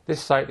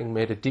 This sighting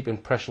made a deep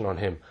impression on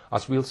him,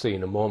 as we'll see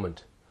in a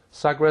moment.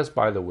 Sagres,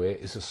 by the way,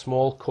 is a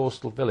small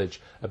coastal village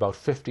about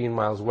 15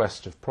 miles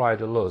west of Praia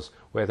de Luz,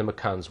 where the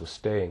McCanns were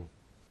staying.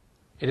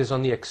 It is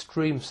on the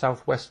extreme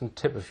southwestern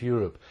tip of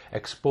Europe,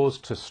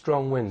 exposed to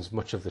strong winds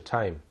much of the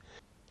time.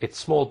 Its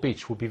small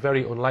beach would be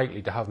very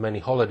unlikely to have many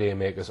holiday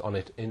makers on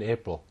it in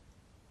April.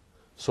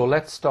 So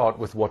let's start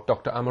with what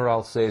Dr.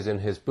 Amaral says in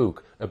his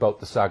book about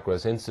the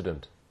Sagres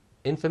incident.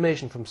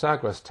 Information from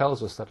Sagres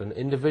tells us that an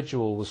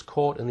individual was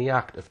caught in the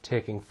act of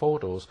taking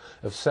photos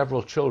of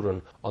several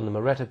children on the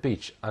Moretta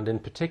beach, and in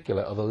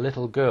particular of a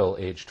little girl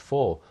aged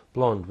 4,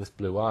 blonde with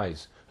blue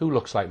eyes, who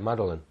looks like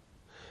Madeleine.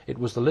 It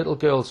was the little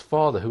girl's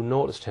father who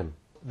noticed him.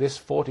 This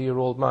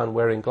 40-year-old man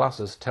wearing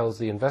glasses tells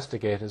the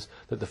investigators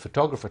that the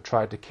photographer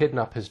tried to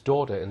kidnap his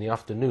daughter in the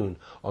afternoon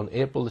on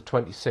April the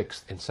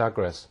 26th in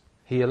Sagres.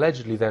 He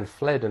allegedly then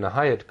fled in a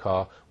hired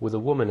car with a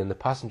woman in the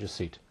passenger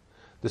seat.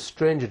 The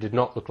stranger did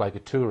not look like a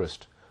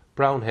tourist.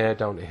 Brown hair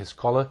down to his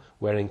collar,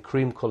 wearing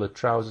cream-coloured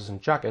trousers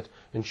and jacket,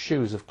 and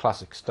shoes of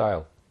classic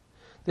style.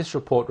 This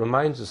report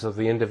reminds us of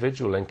the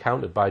individual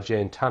encountered by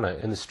Jane Tanner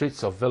in the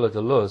streets of Villa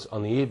de Luz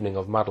on the evening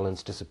of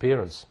Madeleine's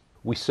disappearance.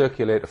 We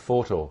circulate a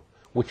photo,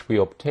 which we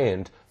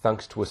obtained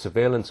thanks to a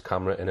surveillance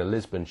camera in a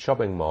Lisbon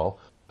shopping mall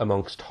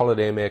amongst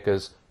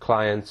holidaymakers,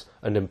 clients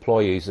and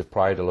employees of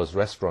Praia de Luz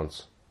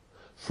restaurants.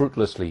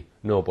 Fruitlessly,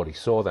 nobody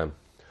saw them.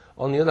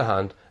 On the other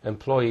hand,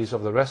 employees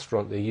of the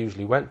restaurant they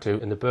usually went to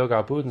in the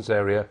Burgar Budens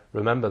area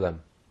remember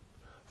them.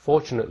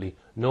 Fortunately,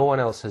 no one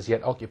else has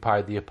yet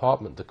occupied the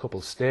apartment the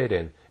couple stayed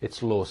in.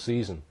 It's low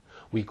season.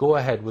 We go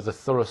ahead with a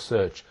thorough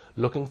search,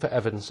 looking for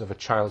evidence of a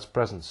child's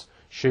presence.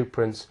 Shoe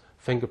prints,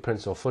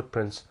 fingerprints or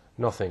footprints,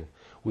 nothing.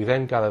 We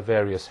then gather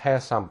various hair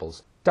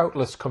samples,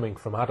 doubtless coming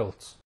from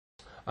adults,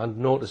 and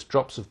notice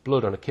drops of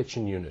blood on a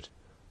kitchen unit.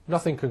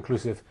 Nothing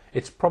conclusive.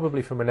 It's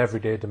probably from an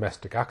everyday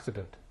domestic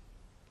accident.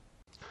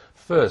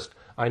 First,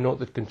 I note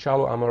that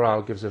Gonçalo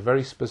Amaral gives a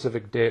very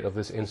specific date of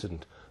this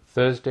incident,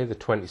 Thursday the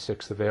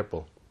 26th of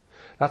April.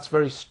 That's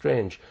very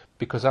strange,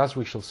 because as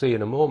we shall see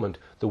in a moment,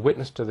 the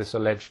witness to this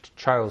alleged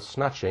child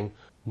snatching,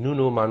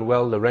 Nuno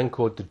Manuel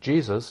Lourenço de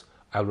Jesus,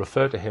 I'll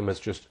refer to him as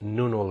just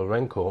Nuno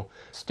Lourenço,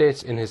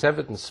 states in his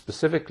evidence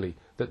specifically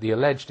that the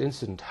alleged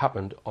incident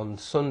happened on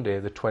Sunday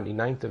the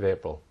 29th of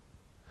April.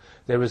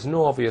 There is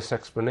no obvious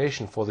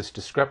explanation for this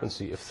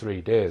discrepancy of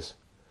 3 days.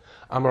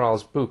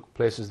 Amaral's book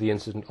places the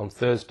incident on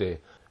Thursday.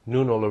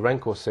 Nuno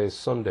Lourenço says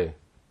Sunday.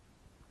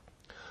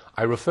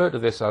 I refer to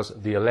this as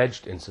the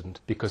alleged incident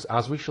because,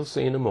 as we shall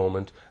see in a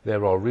moment,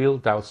 there are real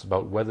doubts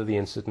about whether the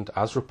incident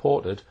as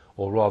reported,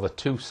 or rather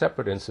 2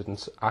 separate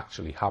incidents,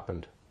 actually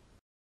happened.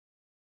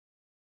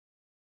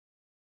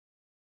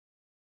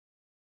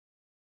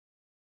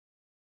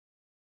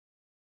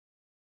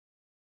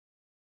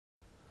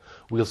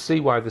 We'll see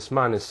why this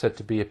man is said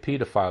to be a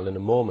paedophile in a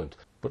moment,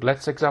 but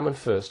let's examine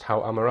first how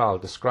Amaral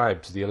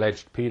describes the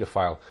alleged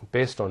paedophile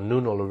based on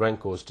Nuno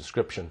Lourenço's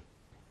description.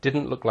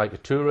 Didn't look like a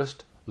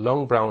tourist,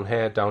 long brown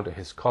hair down to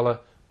his collar,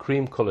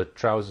 cream-coloured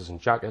trousers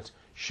and jacket,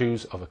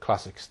 shoes of a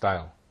classic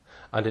style.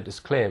 And it is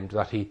claimed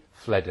that he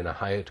fled in a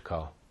hired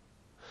car.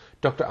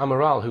 Dr.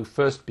 Amaral, who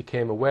first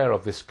became aware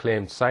of this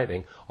claimed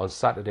sighting on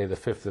Saturday the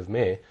 5th of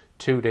May,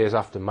 2 days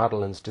after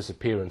Madeleine's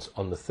disappearance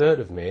on the 3rd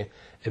of May,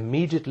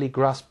 immediately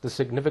grasped the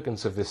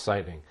significance of this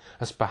sighting,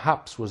 as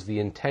perhaps was the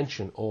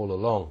intention all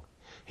along.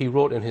 He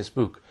wrote in his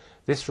book,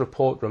 "This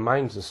report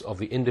reminds us of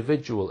the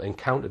individual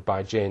encountered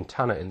by Jane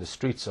Tanner in the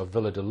streets of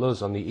Villa de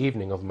Luz on the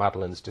evening of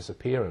Madeleine's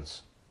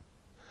disappearance."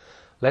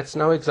 Let's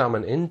now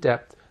examine in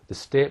depth the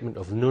statement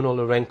of Nuno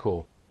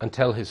Lourenço and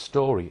tell his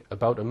story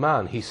about a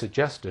man he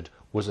suggested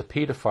was a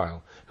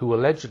paedophile who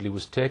allegedly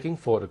was taking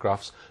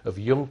photographs of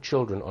young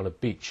children on a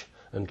beach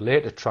and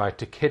later tried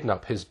to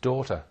kidnap his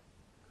daughter.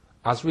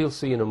 As we'll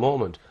see in a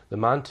moment, the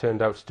man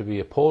turned out to be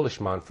a Polish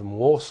man from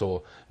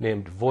Warsaw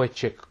named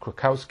Wojciech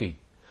Krakowski,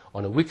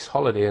 on a week's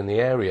holiday in the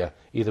area,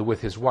 either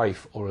with his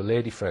wife or a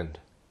lady friend.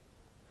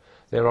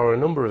 There are a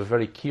number of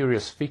very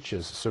curious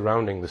features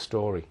surrounding the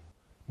story.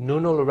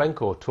 Nuno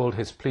Lourenço told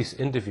his police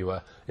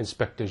interviewer,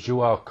 Inspector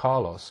João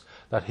Carlos,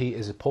 that he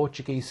is a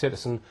Portuguese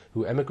citizen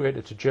who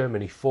emigrated to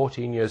Germany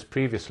 14 years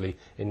previously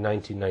in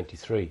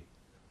 1993.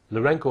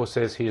 Lourenço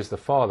says he is the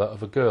father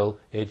of a girl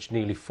aged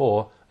nearly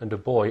 4 and a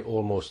boy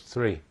almost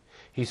 3.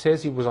 He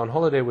says he was on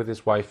holiday with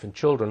his wife and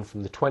children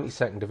from the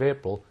 22nd of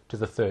April to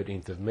the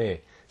 13th of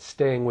May,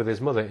 staying with his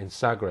mother in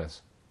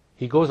Sagres.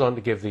 He goes on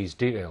to give these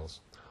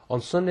details.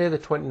 On Sunday the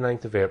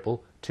 29th of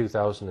April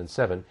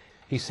 2007,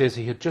 he says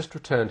he had just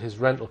returned his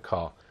rental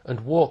car and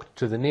walked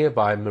to the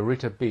nearby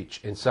Marita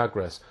Beach in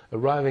Sagres,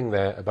 arriving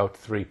there about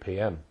 3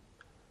 p.m.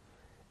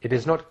 It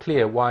is not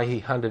clear why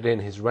he handed in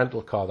his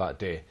rental car that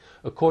day.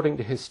 According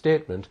to his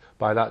statement,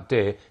 by that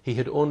day he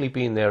had only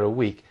been there a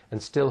week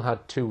and still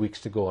had 2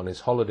 weeks to go on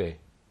his holiday.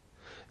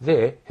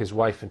 They, his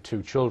wife and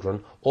 2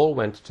 children, all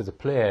went to the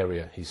play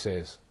area, he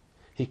says.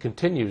 He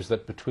continues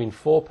that between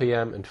 4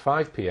 p.m. and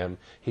 5 p.m.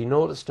 he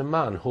noticed a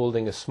man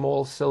holding a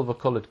small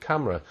silver-coloured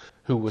camera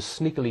who was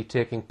sneakily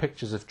taking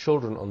pictures of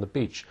children on the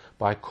beach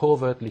by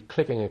covertly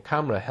clicking a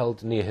camera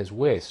held near his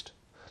waist.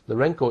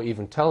 Lourenço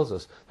even tells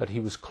us that he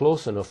was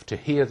close enough to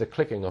hear the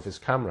clicking of his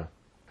camera.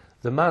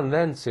 The man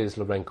then, says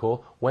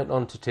Lourenço, went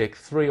on to take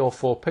 3 or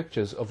 4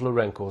 pictures of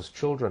Lourenço's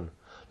children.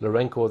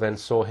 Lourenço then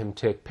saw him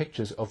take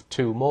pictures of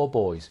 2 more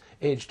boys,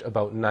 aged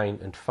about 9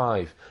 and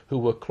 5, who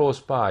were close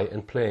by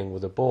and playing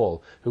with a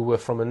ball, who were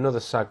from another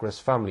Sagres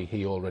family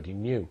he already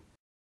knew.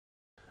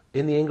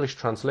 In the English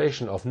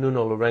translation of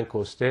Nuno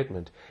Lourenço's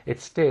statement, it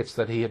states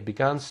that he had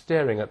begun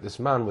staring at this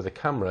man with a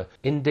camera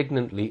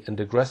indignantly and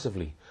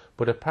aggressively,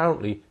 but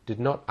apparently did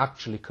not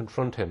actually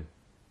confront him.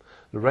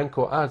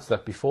 Lourenço adds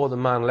that before the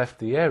man left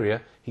the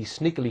area, he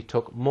sneakily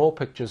took more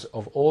pictures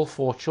of all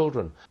 4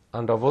 children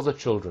and of other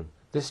children,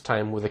 this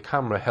time with a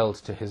camera held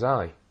to his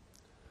eye.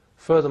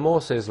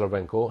 Furthermore, says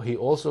Lourenço, he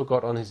also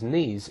got on his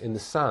knees in the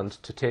sand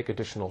to take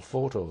additional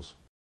photos.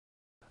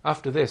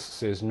 After this,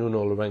 says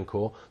Nuno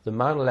Lourenço, the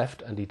man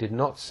left and he did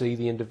not see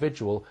the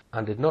individual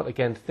and did not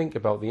again think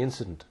about the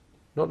incident.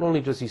 Not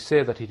only does he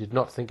say that he did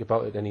not think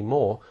about it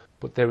anymore,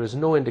 but there is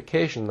no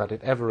indication that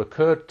it ever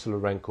occurred to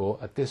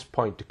Lourenço at this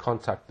point to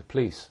contact the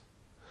police.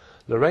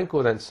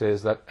 Lourenço then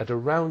says that at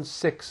around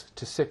 6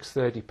 to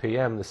 6:30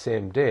 p.m. the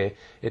same day,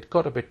 it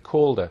got a bit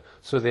colder,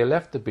 so they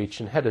left the beach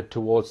and headed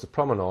towards the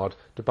promenade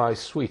to buy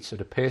sweets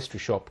at a pastry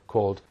shop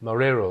called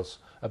Marreiros,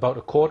 about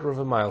a quarter of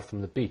a mile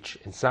from the beach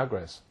in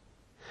Sagres.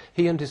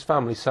 He and his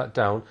family sat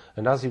down,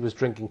 and as he was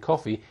drinking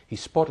coffee, he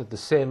spotted the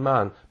same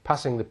man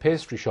passing the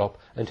pastry shop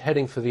and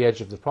heading for the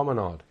edge of the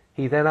promenade.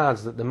 He then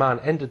adds that the man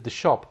entered the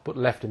shop but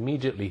left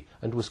immediately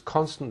and was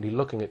constantly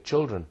looking at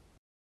children.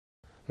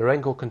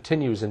 Lourenço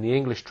continues in the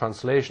English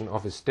translation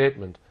of his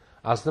statement.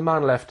 As the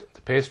man left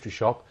the pastry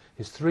shop,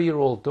 his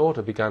 3-year-old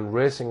daughter began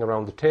racing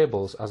around the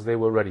tables as they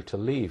were ready to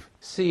leave.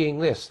 Seeing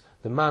this,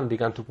 the man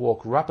began to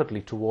walk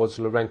rapidly towards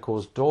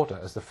Lourenço's daughter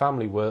as the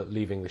family were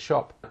leaving the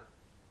shop.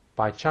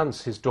 By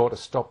chance, his daughter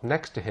stopped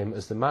next to him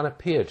as the man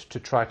appeared to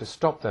try to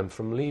stop them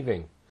from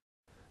leaving.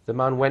 The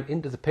man went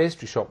into the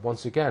pastry shop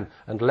once again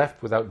and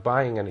left without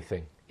buying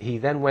anything. He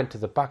then went to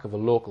the back of a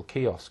local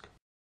kiosk.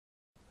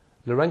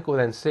 Lourenço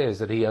then says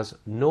that he has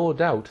no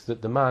doubt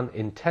that the man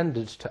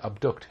intended to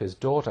abduct his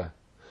daughter.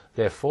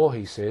 Therefore,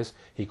 he says,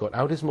 he got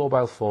out his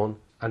mobile phone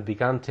and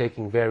began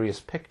taking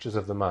various pictures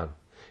of the man.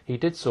 He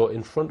did so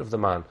in front of the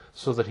man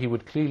so that he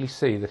would clearly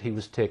see that he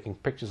was taking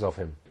pictures of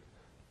him.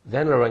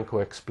 Then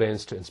Lourenço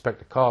explains to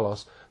Inspector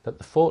Carlos that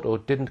the photo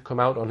didn't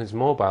come out on his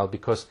mobile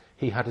because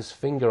he had his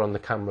finger on the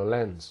camera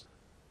lens.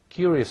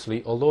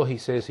 Curiously, although he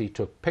says he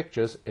took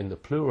pictures in the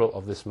plural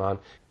of this man,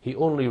 he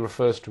only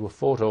refers to a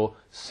photo,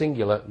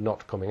 singular,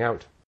 not coming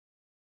out.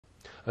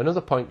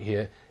 Another point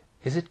here,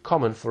 is it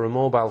common for a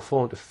mobile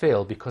phone to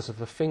fail because of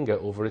a finger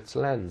over its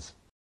lens?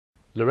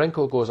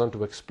 Lourenço goes on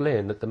to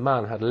explain that the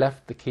man had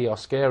left the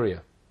kiosk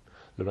area.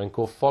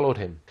 Lourenço followed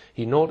him.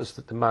 He noticed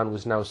that the man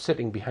was now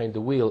sitting behind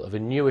the wheel of a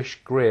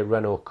newish grey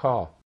Renault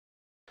car.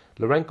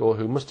 Lourenço,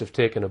 who must have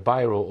taken a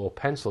biro or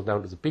pencil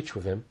down to the beach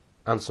with him,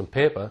 and some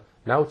paper,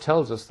 now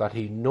tells us that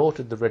he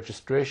noted the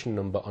registration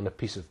number on a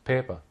piece of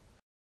paper.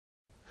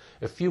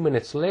 A few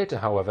minutes later,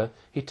 however,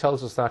 he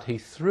tells us that he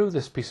threw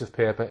this piece of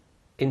paper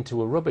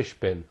into a rubbish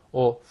bin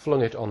or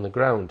flung it on the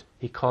ground,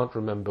 he can't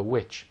remember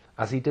which,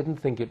 as he didn't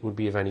think it would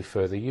be of any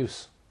further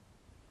use.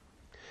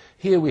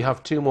 Here we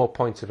have two more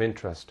points of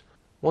interest.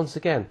 Once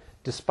again,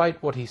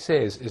 despite what he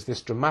says is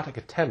this dramatic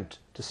attempt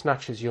to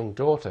snatch his young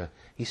daughter,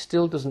 he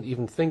still doesn't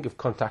even think of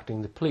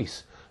contacting the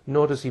police,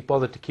 nor does he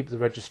bother to keep the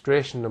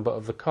registration number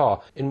of the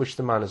car in which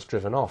the man has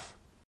driven off.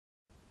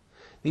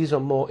 These are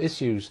more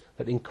issues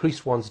that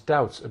increase one's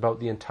doubts about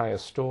the entire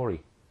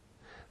story.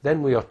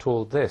 Then we are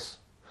told this.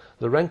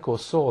 Lourenco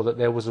saw that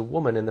there was a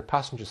woman in the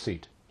passenger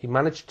seat. He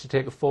managed to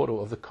take a photo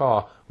of the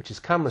car, which his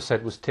camera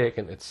said was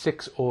taken at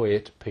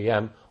 6:08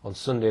 p.m. on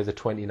Sunday the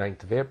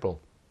 29th of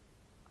April.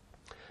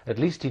 At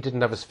least he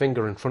didn't have his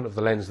finger in front of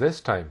the lens this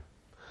time.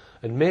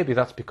 And maybe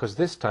that's because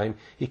this time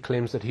he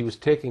claims that he was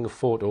taking a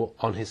photo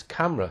on his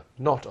camera,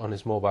 not on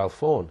his mobile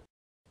phone.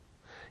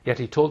 Yet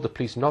he told the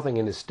police nothing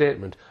in his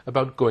statement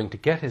about going to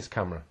get his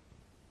camera.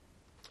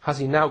 Has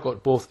he now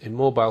got both a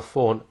mobile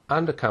phone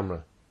and a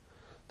camera?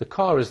 The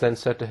car is then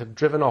said to have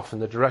driven off in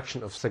the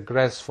direction of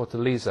Sagres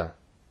Fortaleza.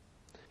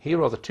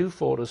 Here are the two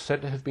photos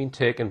said to have been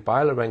taken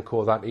by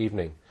Lourenco that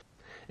evening.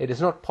 It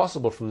is not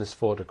possible from this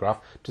photograph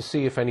to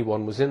see if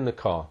anyone was in the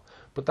car,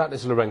 but that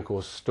is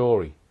Lourenco's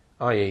story,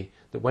 i.e.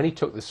 that when he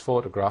took this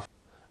photograph,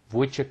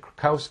 Wojciech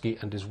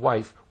Krakowski and his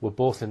wife were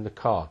both in the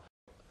car,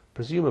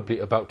 presumably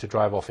about to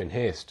drive off in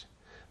haste.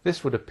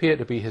 This would appear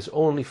to be his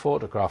only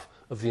photograph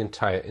of the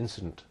entire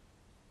incident.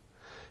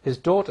 His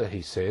daughter,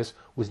 he says,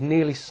 was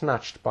nearly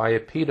snatched by a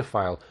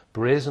paedophile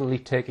brazenly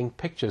taking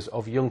pictures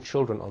of young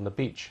children on the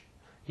beach.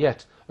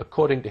 Yet,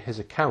 according to his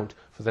account,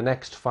 for the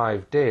next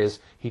 5 days,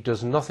 he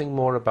does nothing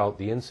more about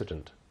the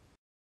incident.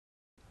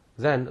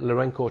 Then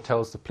Lourenco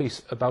tells the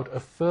police about a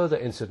further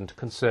incident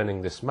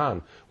concerning this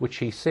man, which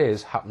he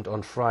says happened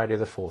on Friday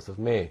the 4th of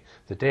May,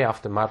 the day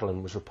after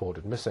Madeleine was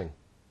reported missing.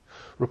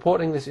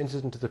 Reporting this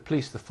incident to the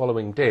police the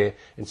following day,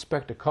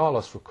 Inspector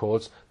Carlos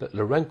records that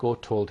Lourenco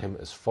told him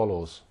as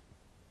follows.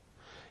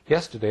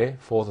 Yesterday,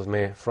 4th of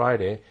May,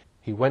 Friday,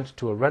 he went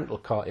to a rental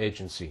car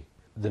agency.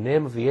 The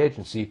name of the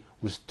agency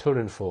was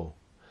Turinfo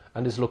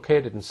and is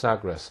located in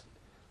Sagres.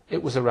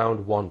 It was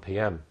around 1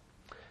 p.m.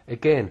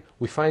 Again,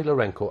 we find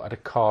Lourenco at a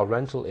car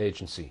rental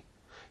agency.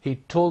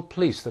 He'd told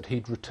police that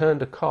he'd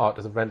returned a car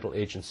to the rental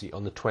agency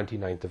on the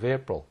 29th of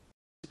April.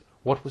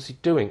 What was he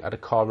doing at a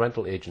car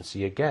rental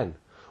agency again?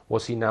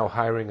 Was he now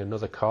hiring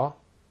another car?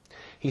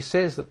 He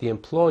says that the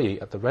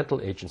employee at the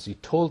rental agency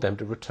told them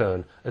to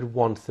return at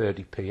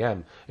 1:30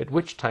 p.m, at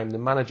which time the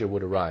manager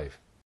would arrive.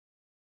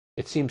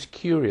 It seems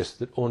curious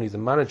that only the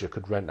manager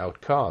could rent out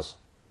cars.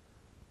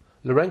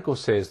 Lourenco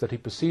says that he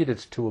proceeded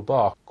to a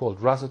bar called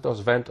Raza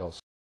dos Ventos,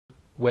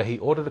 where he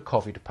ordered a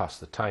coffee to pass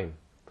the time.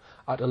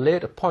 At a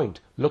later point,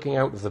 looking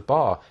out of the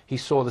bar, he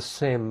saw the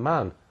same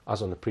man,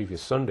 as on the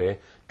previous Sunday,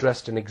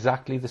 dressed in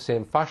exactly the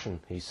same fashion,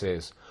 he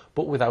says,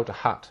 but without a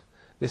hat.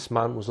 This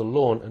man was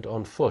alone and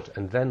on foot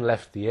and then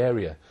left the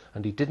area,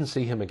 and he didn't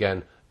see him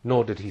again,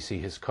 nor did he see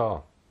his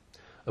car.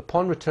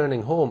 Upon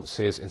returning home,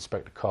 says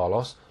Inspector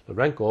Carlos,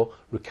 Lourenco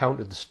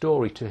recounted the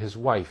story to his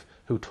wife,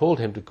 who told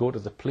him to go to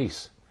the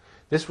police.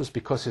 This was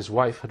because his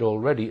wife had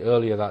already,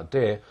 earlier that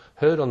day,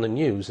 heard on the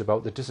news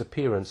about the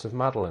disappearance of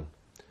Madeleine.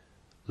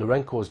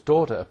 Lourenco's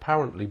daughter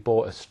apparently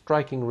bore a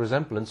striking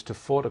resemblance to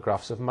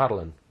photographs of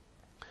Madeleine.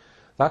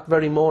 That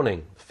very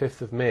morning,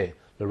 5th of May,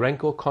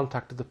 Lourenco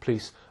contacted the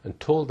police and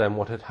told them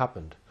what had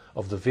happened.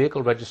 Of the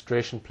vehicle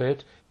registration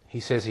plate, he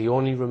says he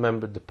only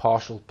remembered the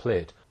partial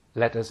plate,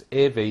 letters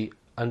AV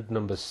and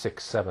numbers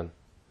 6-7.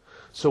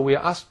 So we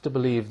are asked to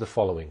believe the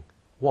following.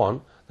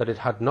 1. That it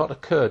had not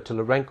occurred to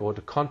Lourenco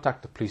to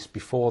contact the police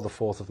before the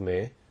 4th of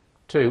May.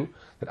 2.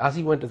 That as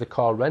he went to the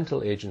car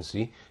rental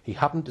agency, he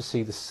happened to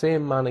see the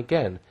same man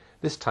again,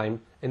 this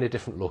time in a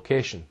different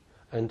location.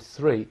 And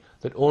 3,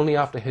 that only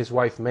after his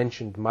wife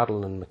mentioned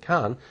Madeleine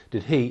McCann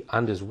did he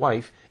and his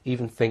wife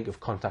even think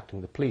of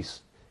contacting the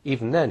police.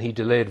 Even then he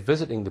delayed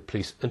visiting the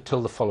police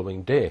until the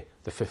following day,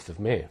 the 5th of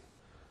May.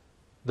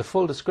 The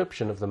full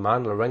description of the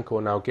man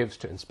Lourenco now gives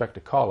to Inspector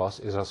Carlos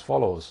is as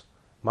follows.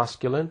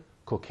 Masculine,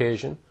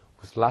 Caucasian,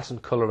 with Latin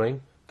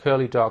colouring,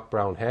 curly dark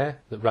brown hair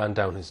that ran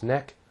down his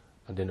neck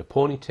and in a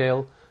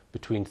ponytail,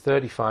 between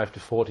 35 to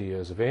 40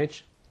 years of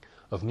age,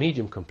 of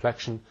medium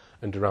complexion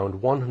and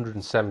around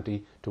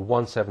 170 to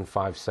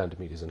 175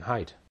 centimetres in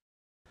height.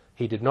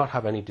 He did not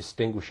have any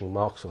distinguishing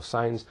marks or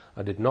signs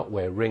and did not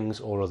wear rings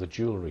or other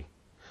jewellery.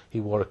 He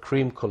wore a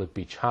cream-coloured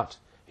beach hat.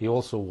 He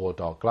also wore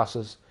dark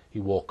glasses. He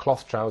wore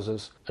cloth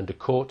trousers and a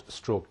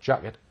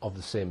coat/jacket of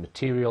the same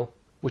material,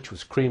 which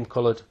was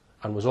cream-coloured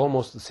and was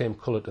almost the same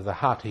colour to the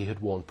hat he had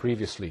worn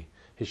previously.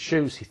 His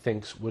shoes, he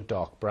thinks, were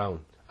dark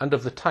brown and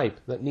of the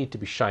type that need to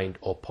be shined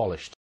or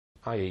polished,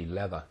 i.e.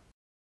 leather.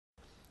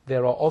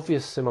 There are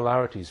obvious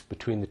similarities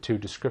between the two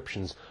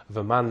descriptions of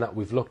a man that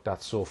we've looked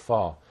at so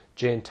far,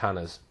 Jane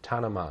Tanner's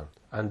Tanner Man,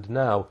 and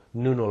now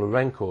Nuno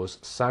Lourenco's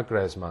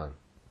Sagres Man.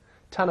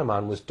 Tanner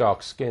Man was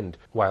dark-skinned,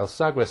 while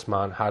Sagres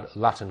Man had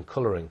Latin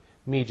colouring,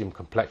 medium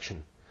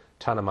complexion.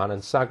 Tanner Man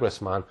and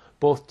Sagres Man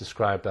both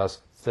described as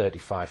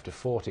 35 to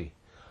 40.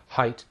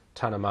 Height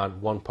Tanner man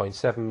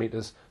 1.7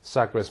 metres,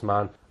 Sagres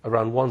man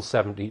around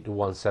 170 to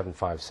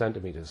 175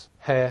 centimetres.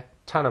 Hair,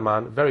 Tanner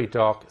man very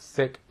dark,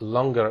 thick,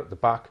 longer at the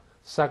back,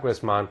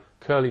 Sagres man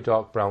curly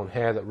dark brown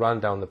hair that ran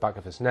down the back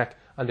of his neck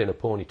and in a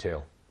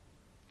ponytail.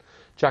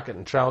 Jacket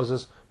and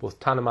trousers, both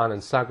Tanner man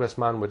and Sagres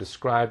man were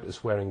described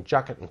as wearing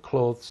jacket and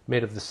clothes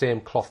made of the same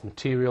cloth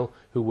material,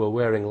 who were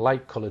wearing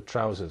light coloured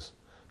trousers.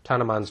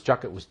 Tanner man's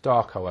jacket was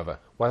dark, however,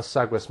 while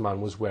Sagres man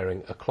was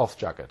wearing a cloth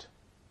jacket.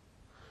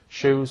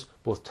 Shoes,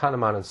 both Tanner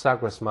man and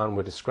Sagres man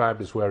were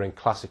described as wearing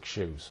classic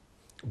shoes.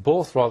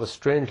 Both, rather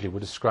strangely, were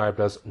described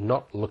as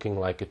not looking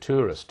like a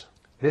tourist.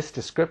 This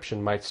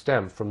description might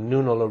stem from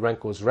Nuno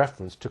Lourenco's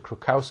reference to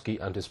Krukowski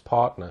and his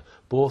partner,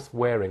 both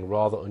wearing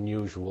rather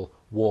unusual,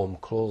 warm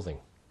clothing.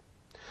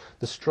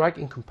 The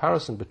striking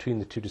comparison between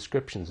the two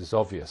descriptions is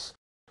obvious,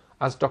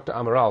 as Dr.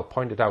 Amaral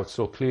pointed out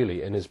so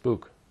clearly in his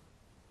book.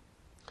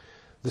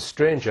 The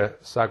stranger,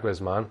 Sagres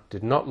man,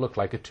 did not look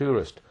like a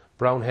tourist,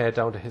 brown hair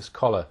down to his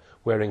collar,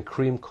 wearing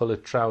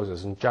cream-coloured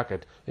trousers and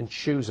jacket and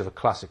shoes of a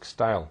classic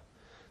style.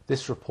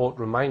 This report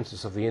reminds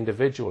us of the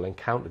individual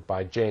encountered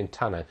by Jane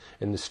Tanner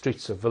in the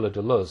streets of Villa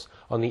de Luz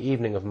on the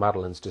evening of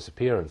Madeleine's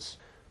disappearance.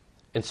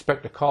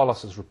 Inspector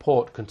Carlos's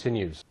report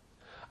continues.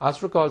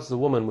 As regards the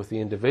woman with the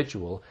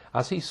individual,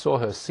 as he saw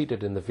her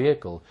seated in the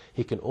vehicle,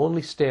 he can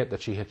only state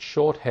that she had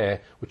short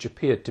hair which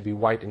appeared to be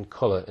white in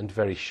colour and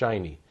very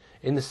shiny.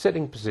 In the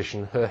sitting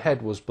position, her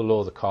head was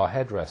below the car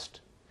headrest.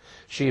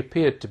 She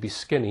appeared to be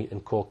skinny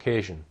and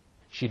Caucasian.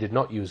 She did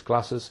not use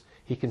glasses.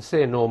 He can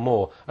say no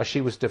more, as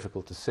she was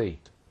difficult to see.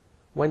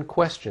 When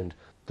questioned,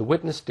 the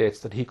witness states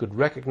that he could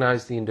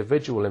recognise the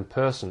individual in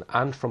person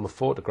and from a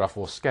photograph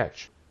or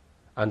sketch.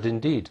 And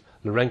indeed,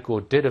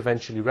 Lourenco did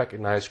eventually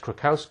recognise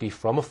Krukowski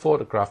from a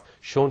photograph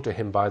shown to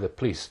him by the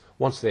police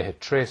once they had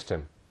traced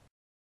him.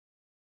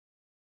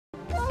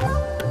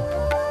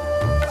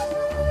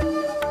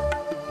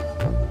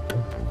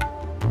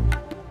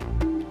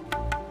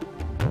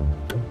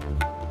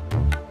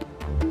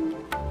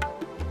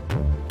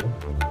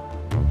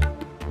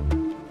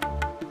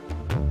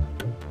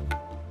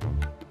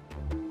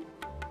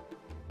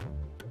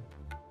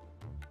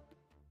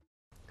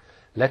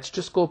 Let's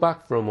just go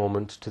back for a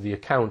moment to the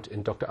account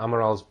in Dr.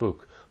 Amaral's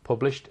book,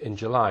 published in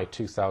July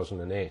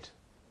 2008.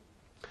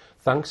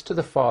 Thanks to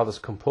the father's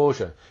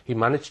composure, he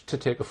managed to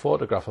take a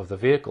photograph of the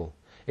vehicle.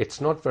 It's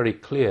not very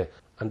clear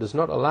and does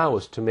not allow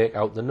us to make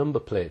out the number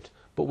plate,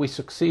 but we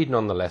succeed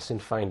nonetheless in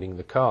finding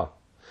the car.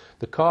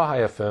 The car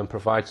hire firm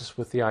provides us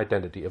with the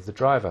identity of the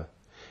driver.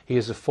 He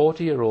is a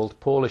 40-year-old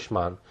Polish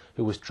man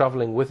who was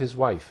travelling with his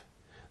wife.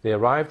 They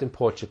arrived in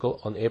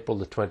Portugal on April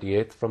the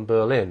 28th from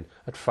Berlin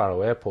at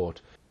Faro Airport.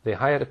 They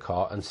hired a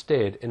car and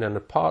stayed in an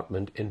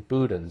apartment in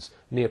Budens,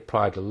 near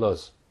Praia de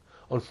Luz.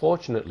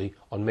 Unfortunately,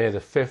 on May the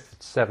 5th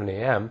at 7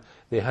 a.m,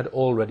 they had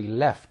already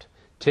left,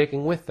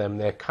 taking with them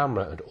their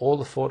camera and all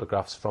the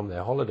photographs from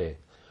their holiday.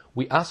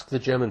 We asked the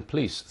German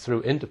police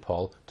through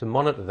Interpol to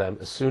monitor them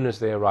as soon as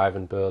they arrive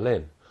in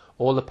Berlin.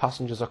 All the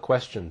passengers are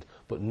questioned,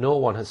 but no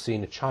one has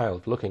seen a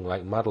child looking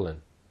like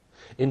Madeleine.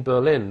 In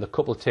Berlin, the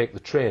couple take the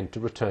train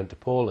to return to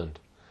Poland.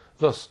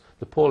 Thus,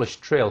 the Polish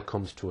trail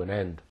comes to an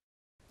end.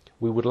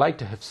 We would like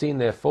to have seen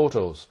their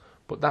photos,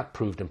 but that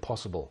proved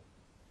impossible.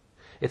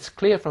 It's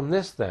clear from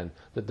this, then,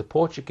 that the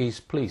Portuguese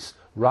police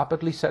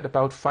rapidly set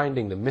about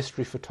finding the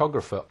mystery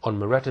photographer on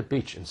Moreta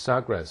Beach in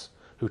Sagres,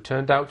 who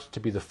turned out to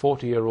be the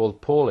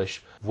 40-year-old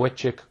Polish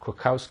Wojciech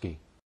Krukowski.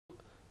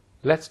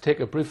 Let's take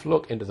a brief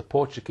look into the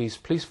Portuguese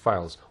police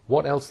files,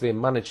 what else they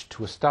managed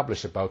to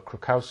establish about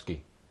Krukowski.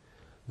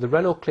 The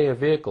Renault Clio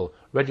vehicle,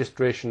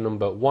 registration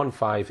number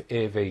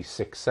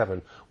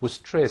 15AV67, was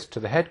traced to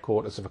the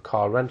headquarters of a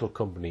car rental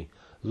company,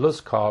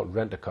 Luz Car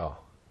Rent-A-Car.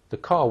 The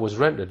car was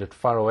rented at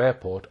Faro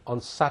Airport on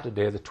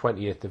Saturday the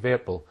 28th of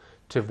April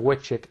to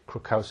Wojciech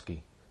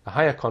Krukowski. A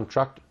hire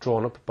contract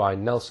drawn up by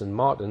Nelson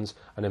Martins,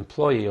 an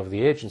employee of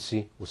the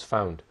agency, was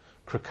found.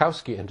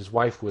 Krukowski and his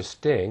wife were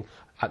staying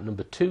at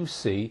number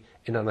 2C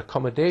in an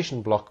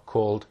accommodation block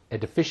called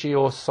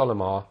Edificio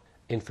Solomar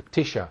in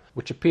Ficticia,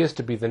 which appears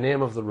to be the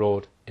name of the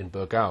road in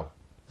Burgau.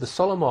 The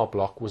Solomar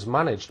block was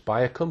managed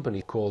by a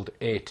company called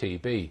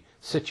ATB,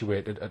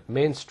 situated at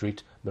Main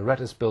Street,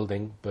 Moreta's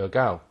Building,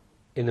 Burgau,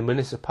 in the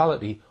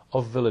municipality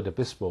of Villa de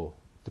Bispo.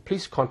 The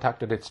police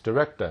contacted its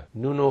director,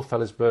 Nuno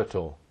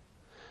Felisberto.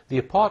 The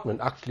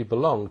apartment actually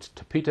belonged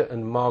to Peter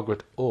and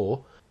Margaret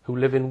O, who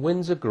live in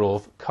Windsor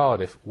Grove,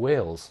 Cardiff,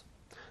 Wales.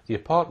 The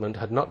apartment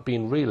had not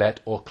been relet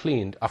or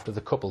cleaned after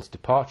the couple's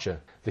departure.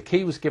 The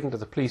key was given to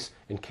the police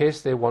in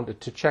case they wanted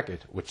to check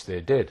it, which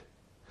they did.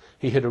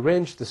 He had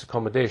arranged this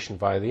accommodation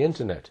via the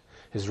internet.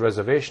 His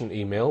reservation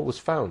email was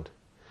found.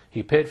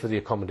 He paid for the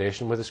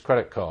accommodation with his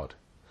credit card.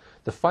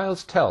 The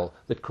files tell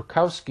that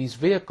Krukowski's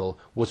vehicle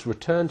was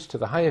returned to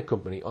the hire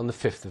company on the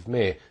 5th of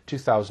May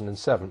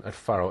 2007 at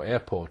Faro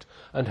Airport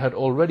and had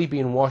already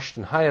been washed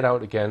and hired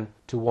out again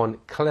to one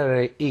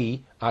Claire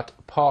E at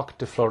Parc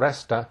de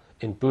Floresta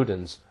in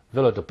Budens,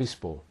 Villa de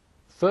Bispo.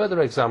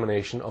 Further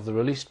examination of the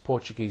released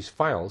Portuguese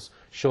files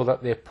show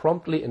that they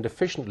promptly and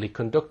efficiently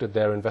conducted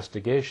their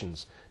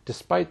investigations,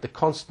 despite the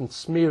constant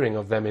smearing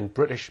of them in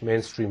British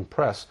mainstream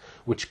press,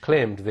 which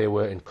claimed they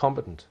were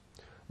incompetent.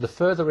 The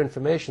further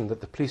information that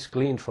the police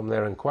gleaned from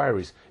their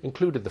inquiries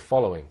included the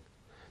following.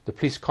 The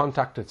police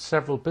contacted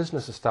several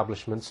business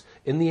establishments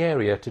in the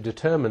area to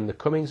determine the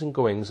comings and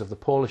goings of the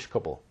Polish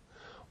couple.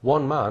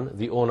 One man,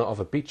 the owner of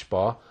a beach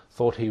bar,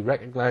 thought he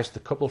recognised the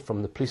couple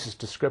from the police's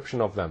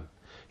description of them.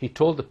 He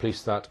told the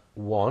police that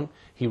 1.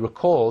 He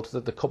recalled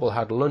that the couple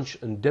had lunch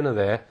and dinner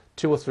there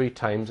 2 or 3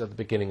 times at the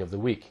beginning of the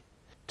week.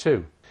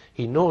 2.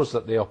 He knows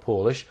that they are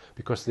Polish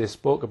because they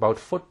spoke about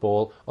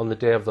football on the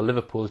day of the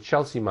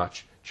Liverpool-Chelsea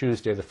match,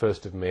 Tuesday the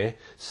 1st of May,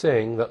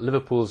 saying that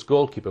Liverpool's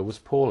goalkeeper was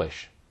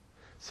Polish.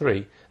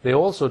 3. They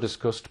also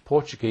discussed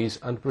Portuguese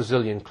and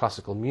Brazilian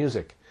classical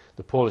music.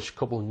 The Polish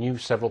couple knew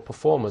several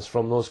performers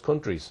from those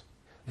countries.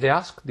 They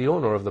asked the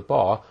owner of the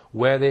bar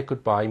where they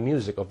could buy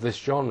music of this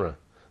genre.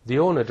 The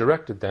owner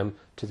directed them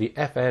to the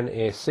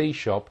FNAC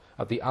shop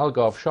at the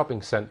Algarve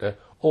shopping centre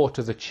or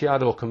to the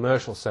Chiado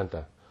commercial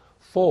centre.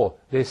 4.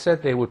 They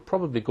said they would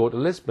probably go to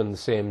Lisbon the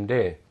same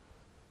day.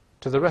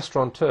 To the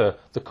restaurateur,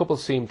 the couple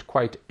seemed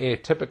quite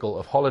atypical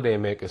of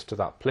holidaymakers to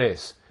that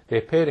place. They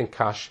paid in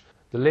cash,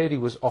 the lady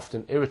was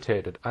often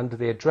irritated, and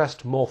they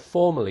dressed more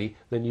formally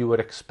than you would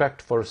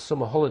expect for a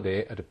summer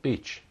holiday at a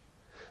beach.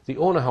 The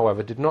owner,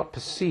 however, did not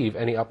perceive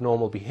any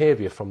abnormal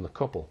behaviour from the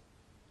couple.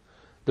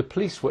 The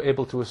police were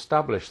able to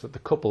establish that the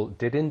couple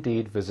did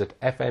indeed visit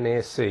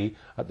FNAC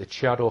at the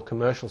Chiado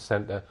Commercial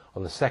Centre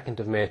on the 2nd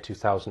of May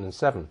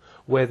 2007,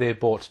 where they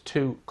bought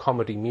 2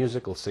 comedy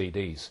musical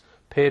CDs,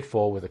 paid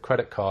for with a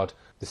credit card,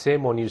 the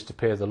same one used to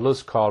pay the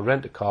Luz Car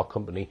Rent-A-Car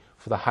company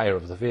for the hire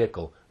of the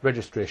vehicle,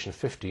 registration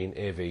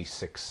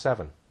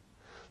 15AV67.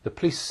 The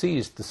police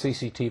seized the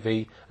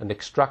CCTV and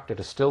extracted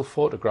a still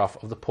photograph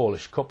of the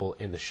Polish couple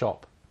in the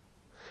shop.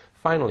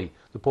 Finally,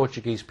 the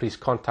Portuguese police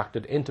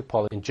contacted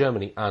Interpol in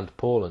Germany and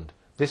Poland.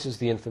 This is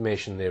the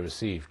information they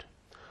received.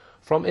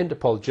 From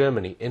Interpol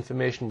Germany,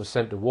 information was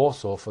sent to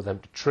Warsaw for them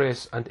to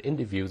trace and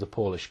interview the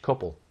Polish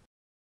couple.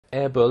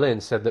 Air Berlin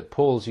said that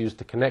Poles used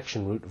the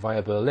connection route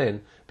via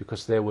Berlin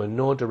because there were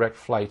no direct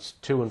flights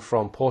to and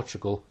from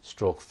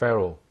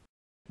Portugal/Faro.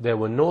 There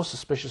were no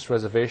suspicious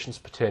reservations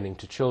pertaining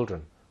to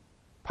children.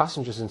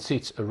 Passengers in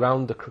seats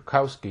around the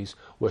Krakowskis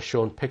were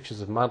shown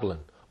pictures of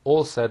Madeleine.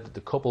 All said that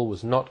the couple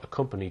was not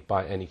accompanied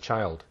by any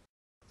child.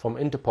 From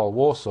Interpol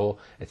Warsaw,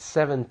 at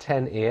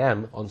 7:10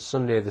 a.m. on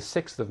Sunday the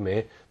 6th of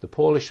May, the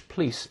Polish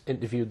police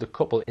interviewed the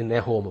couple in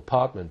their home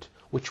apartment,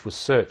 which was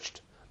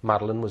searched.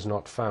 Madeleine was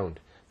not found.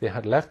 They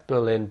had left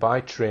Berlin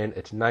by train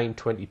at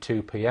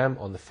 9:22 p.m.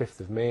 on the 5th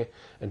of May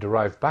and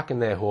arrived back in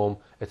their home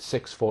at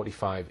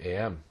 6:45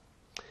 a.m.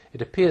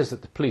 It appears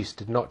that the police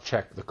did not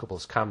check the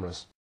couple's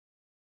cameras.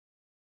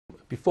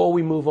 Before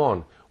we move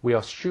on, we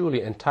are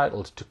surely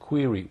entitled to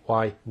query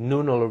why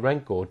Nuno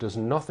Lourenço does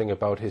nothing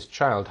about his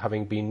child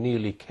having been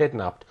nearly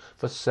kidnapped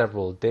for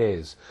several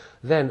days,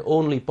 then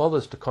only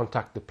bothers to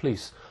contact the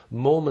police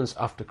moments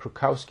after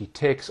Krakowski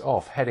takes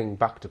off heading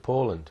back to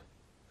Poland.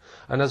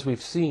 And as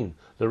we've seen,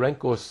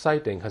 Lourenço's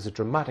sighting has a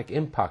dramatic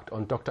impact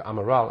on Dr.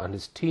 Amaral and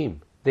his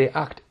team. They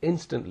act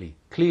instantly,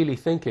 clearly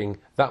thinking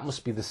that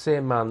must be the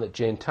same man that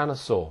Jane Tanner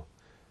saw.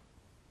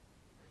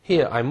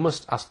 Here I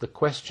must ask the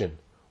question,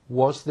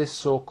 was this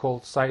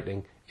so-called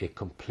sighting a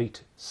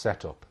complete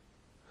setup?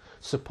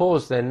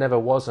 Suppose there never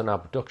was an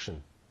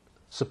abduction.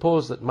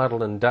 Suppose that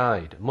Madeleine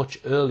died much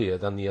earlier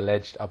than the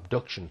alleged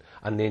abduction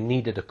and they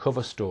needed a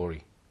cover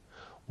story.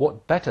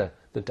 What better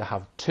than to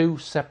have 2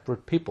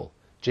 separate people,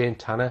 Jane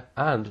Tanner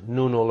and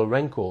Nuno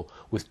Lourenço,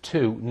 with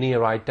 2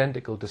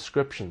 near-identical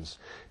descriptions,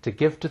 to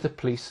give to the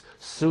police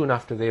soon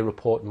after they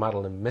report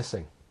Madeleine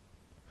missing?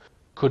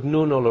 Could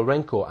Nuno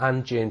Lourenço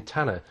and Jane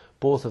Tanner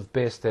both have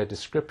based their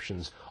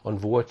descriptions on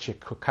Wojciech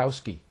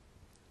Krakowski?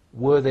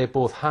 Were they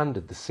both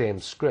handed the same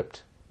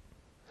script?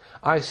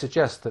 I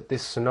suggest that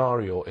this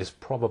scenario is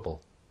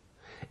probable.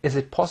 Is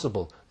it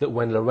possible that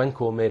when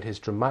Lourenço made his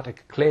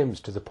dramatic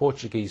claims to the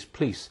Portuguese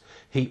police,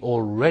 he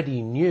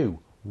already knew,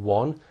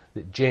 1,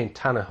 that Jane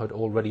Tanner had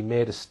already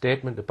made a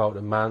statement about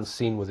a man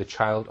seen with a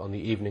child on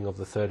the evening of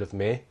the 3rd of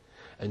May,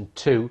 and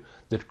 2,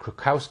 that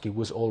Krakowski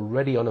was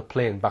already on a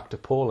plane back to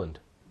Poland?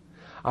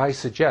 I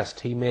suggest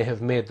he may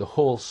have made the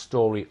whole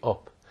story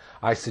up.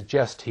 I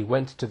suggest he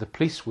went to the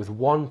police with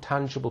one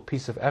tangible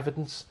piece of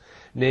evidence,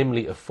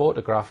 namely a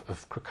photograph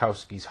of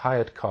Krakowski's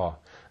hired car,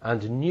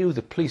 and knew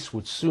the police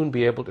would soon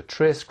be able to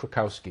trace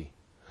Krakowski.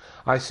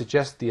 I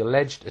suggest the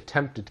alleged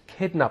attempted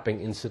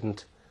kidnapping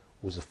incident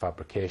was a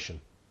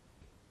fabrication.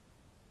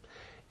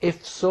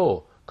 If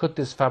so, could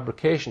this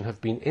fabrication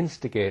have been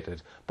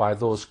instigated by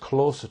those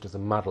closer to the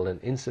Madeleine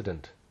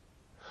incident?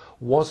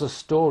 Was a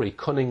story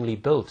cunningly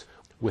built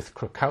with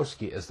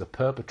Krakowski as the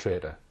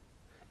perpetrator?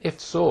 If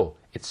so,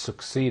 it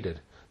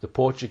succeeded. The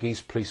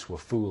Portuguese police were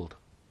fooled.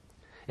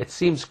 It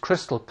seems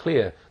crystal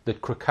clear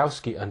that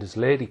Krakowski and his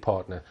lady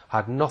partner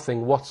had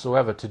nothing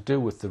whatsoever to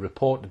do with the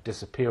reported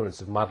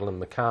disappearance of Madeleine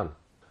McCann.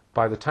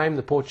 By the time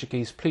the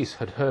Portuguese police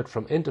had heard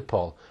from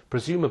Interpol,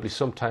 presumably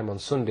sometime on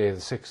Sunday the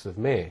 6th of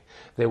May,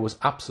 there was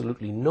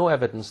absolutely no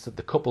evidence that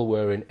the couple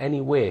were in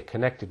any way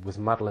connected with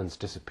Madeleine's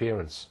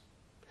disappearance.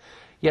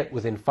 Yet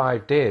within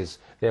 5 days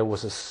there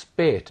was a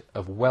spate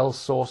of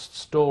well-sourced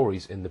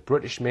stories in the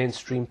British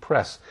mainstream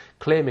press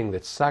claiming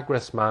that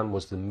Sagres man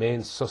was the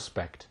main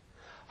suspect.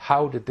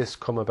 How did this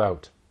come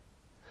about?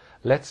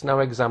 Let's now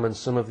examine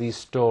some of these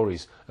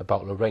stories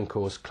about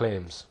Lourenco's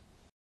claims.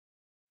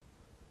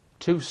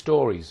 2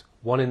 stories,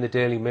 one in the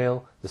Daily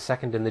Mail, the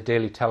second in the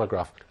Daily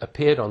Telegraph,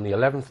 appeared on the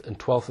 11th and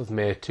 12th of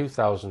May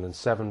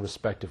 2007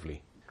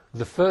 respectively.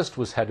 The first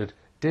was headed,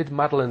 "Did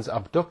Madeleine's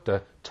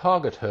abductor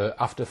target her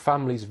after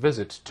family's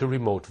visit to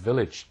remote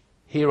village?"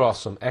 Here are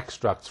some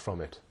extracts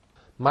from it.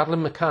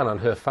 Madeleine McCann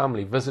and her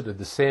family visited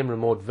the same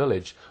remote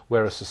village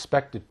where a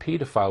suspected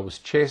paedophile was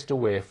chased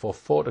away for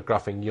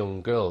photographing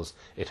young girls,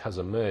 it has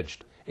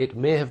emerged. It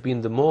may have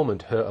been the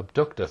moment her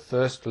abductor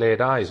first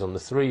laid eyes on the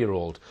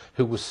 3-year-old,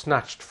 who was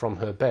snatched from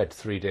her bed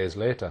 3 days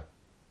later.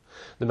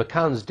 The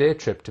McCann's day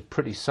trip to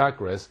pretty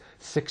Sagres,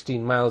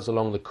 16 miles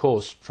along the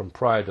coast from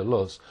Praia de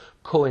Luz,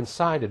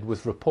 coincided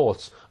with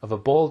reports of a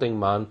balding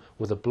man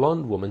with a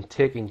blonde woman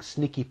taking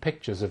sneaky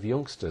pictures of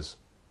youngsters.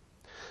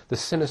 The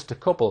sinister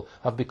couple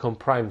have become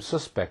prime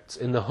suspects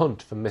in the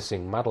hunt for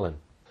missing Madeleine.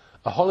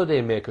 A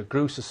holidaymaker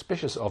grew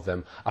suspicious of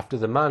them after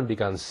the man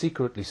began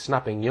secretly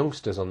snapping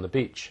youngsters on the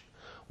beach.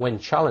 When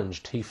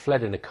challenged, he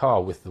fled in a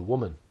car with the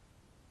woman.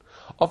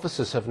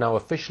 Officers have now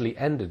officially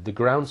ended the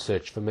ground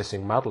search for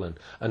missing Madeleine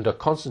and are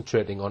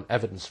concentrating on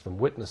evidence from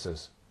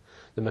witnesses.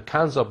 The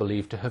McCanns are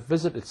believed to have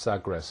visited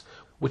Sagres,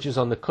 which is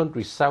on the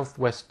country's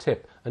southwest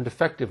tip and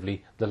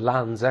effectively the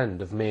Land's End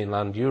of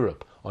mainland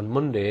Europe, on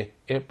Monday,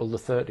 April the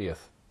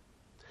 30th.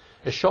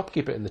 A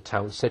shopkeeper in the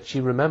town said she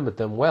remembered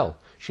them well.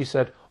 She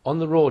said, "On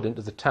the road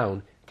into the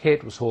town,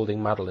 Kate was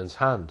holding Madeleine's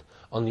hand.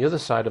 On the other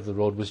side of the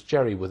road was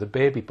Jerry with a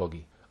baby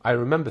buggy. I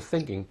remember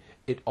thinking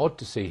it odd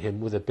to see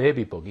him with a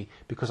baby buggy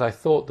because I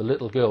thought the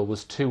little girl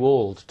was too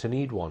old to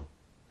need one."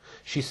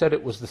 She said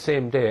it was the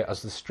same day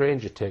as the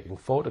stranger taking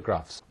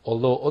photographs,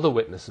 although other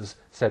witnesses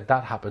said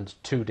that happened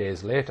 2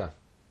 days later.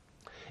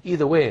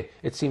 Either way,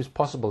 it seems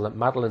possible that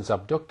Madeleine's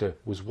abductor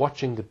was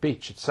watching the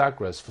beach at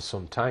Sagres for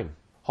some time.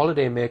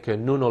 Holidaymaker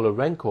Nuno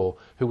Lourenco,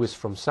 who is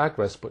from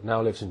Sagres but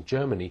now lives in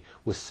Germany,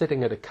 was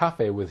sitting at a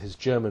cafe with his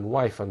German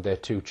wife and their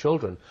 2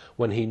 children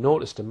when he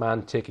noticed a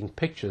man taking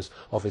pictures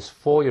of his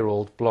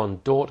 4-year-old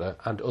blonde daughter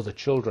and other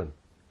children.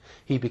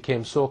 He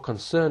became so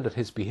concerned at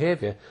his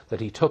behaviour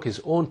that he took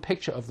his own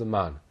picture of the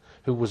man,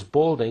 who was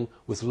balding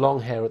with long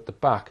hair at the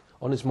back,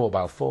 on his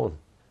mobile phone.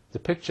 The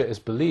picture is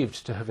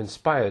believed to have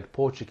inspired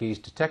Portuguese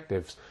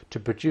detectives to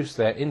produce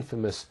their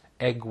infamous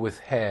egg with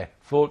hair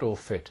photo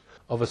fit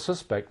of a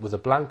suspect with a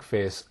blank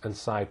face and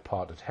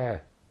side-parted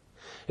hair.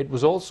 It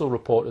was also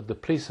reported the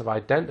police have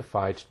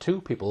identified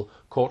 2 people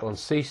caught on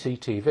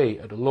CCTV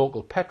at a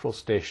local petrol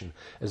station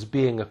as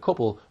being a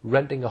couple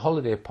renting a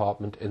holiday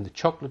apartment in the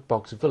chocolate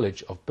box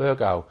village of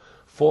Burgau,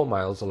 4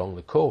 miles along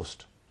the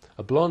coast.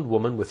 A blonde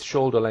woman with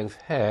shoulder-length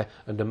hair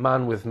and a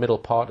man with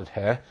middle-parted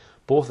hair,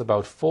 both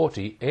about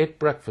 40, ate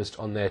breakfast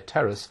on their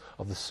terrace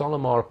of the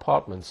Solomar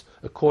apartments,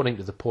 according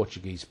to the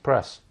Portuguese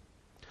press.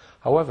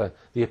 However,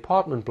 the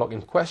apartment block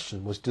in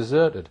question was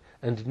deserted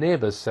and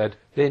neighbours said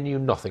they knew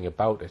nothing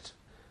about it.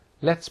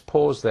 Let's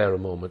pause there a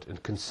moment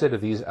and consider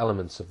these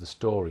elements of the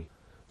story.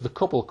 The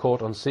couple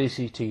caught on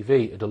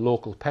CCTV at a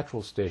local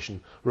petrol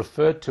station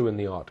referred to in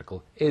the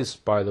article is,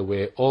 by the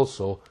way,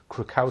 also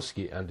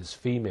Krakowski and is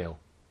female.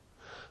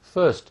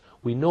 First,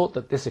 we note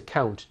that this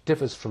account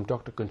differs from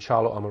Dr.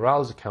 Gonçalo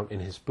Amaral's account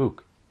in his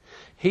book.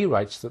 He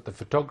writes that the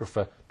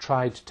photographer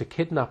tried to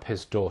kidnap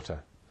his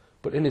daughter.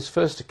 But in his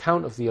first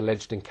account of the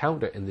alleged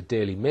encounter in the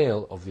Daily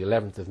Mail of the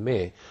 11th of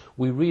May,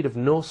 we read of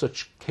no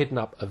such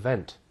kidnap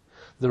event.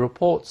 The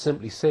report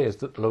simply says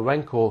that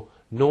Lourenco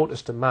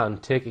noticed a man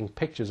taking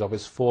pictures of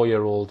his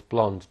 4-year-old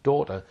blonde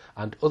daughter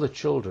and other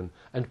children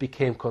and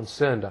became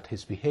concerned at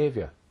his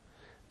behaviour.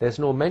 There's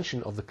no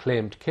mention of the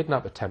claimed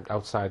kidnap attempt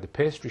outside the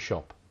pastry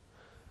shop.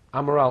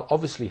 Amaral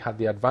obviously had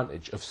the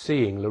advantage of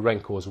seeing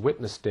Lourenco's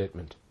witness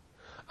statement.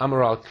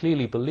 Amaral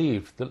clearly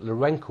believed that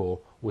Lourenco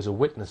was a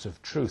witness of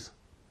truth.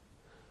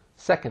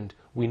 Second,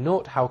 we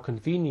note how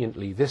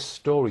conveniently this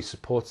story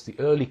supports the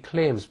early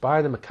claims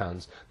by the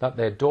McCanns that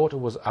their daughter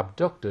was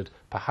abducted,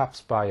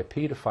 perhaps by a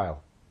paedophile.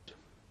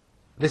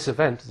 This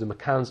event, the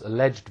McCanns'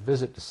 alleged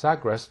visit to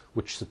Sagres,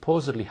 which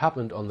supposedly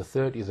happened on the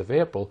 30th of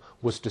April,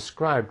 was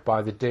described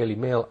by the Daily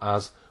Mail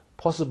as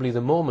possibly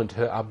the moment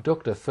her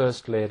abductor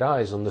first laid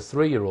eyes on the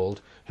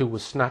 3-year-old who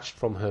was snatched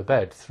from her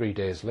bed 3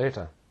 days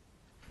later.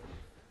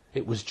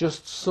 It was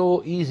just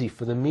so easy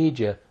for the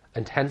media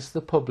and hence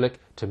the public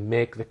to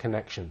make the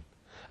connection.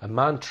 A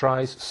man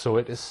tries, so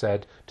it is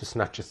said, to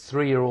snatch a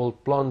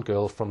 3-year-old blonde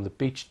girl from the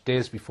beach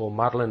days before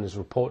Madeleine is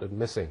reported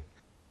missing.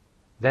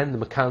 Then the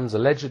McCanns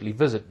allegedly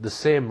visit the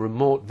same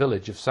remote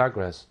village of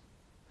Sagres.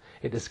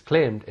 It is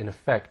claimed, in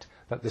effect,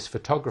 that this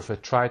photographer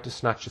tried to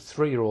snatch a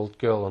 3-year-old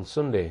girl on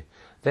Sunday,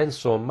 then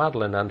saw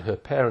Madeleine and her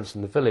parents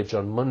in the village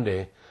on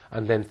Monday,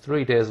 and then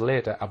 3 days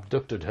later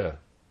abducted her.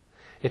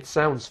 It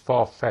sounds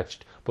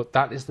far-fetched, but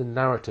that is the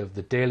narrative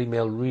the Daily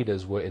Mail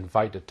readers were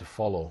invited to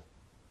follow.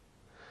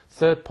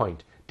 Third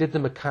point, did the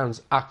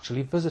McCanns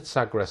actually visit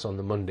Sagres on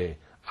the Monday,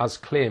 as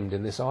claimed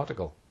in this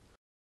article?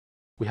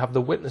 We have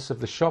the witness of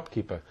the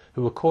shopkeeper,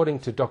 who according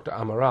to Dr.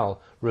 Amaral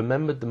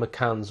remembered the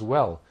McCanns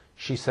well.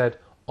 She said,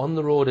 on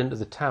the road into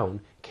the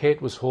town,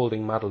 Kate was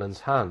holding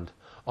Madeleine's hand.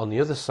 On the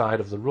other side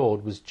of the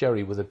road was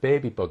Jerry with a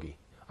baby buggy.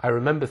 I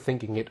remember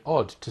thinking it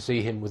odd to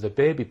see him with a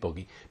baby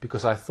buggy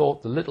because I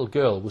thought the little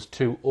girl was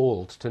too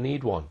old to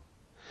need one.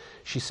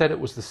 She said it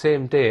was the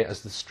same day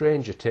as the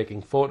stranger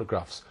taking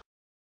photographs,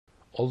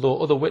 although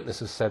other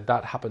witnesses said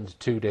that happened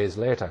 2 days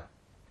later.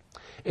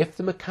 If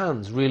the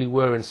McCanns really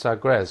were in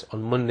Sagres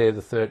on Monday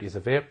the 30th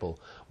of April,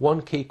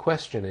 one key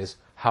question is,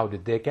 how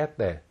did they get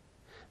there?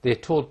 They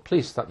told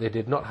police that they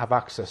did not have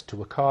access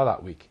to a car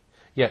that week,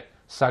 yet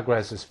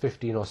Sagres is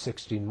 15 or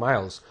 16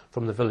 miles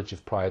from the village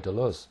of Praia de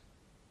Luz.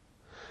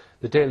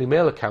 The Daily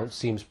Mail account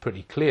seems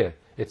pretty clear.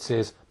 It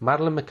says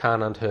Madeleine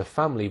McCann and her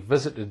family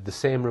visited the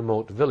same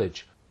remote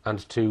village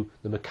and to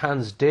the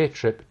McCann's day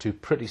trip to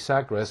Pretty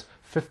Sagres,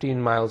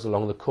 15 miles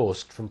along the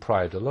coast from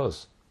Praia de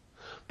Luz.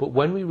 But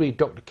when we read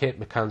Dr. Kate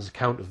McCann's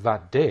account of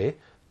that day,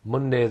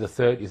 Monday the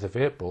 30th of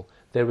April,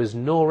 there is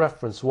no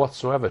reference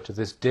whatsoever to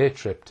this day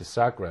trip to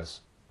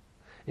Sagres.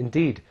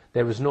 Indeed,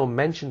 there is no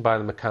mention by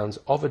the McCanns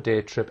of a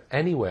day trip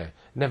anywhere,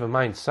 never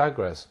mind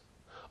Sagres.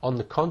 On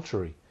the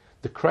contrary,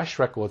 the creche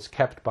records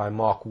kept by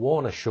Mark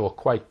Warner show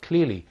quite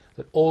clearly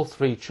that all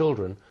 3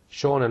 children,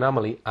 Sean and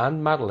Amelie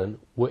and Madeleine,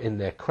 were in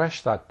their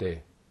creche that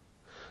day.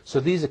 So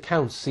these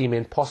accounts seem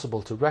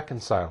impossible to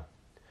reconcile.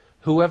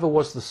 Whoever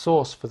was the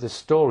source for this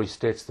story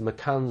states the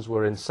McCanns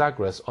were in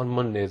Sagres on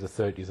Monday the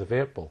 30th of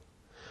April.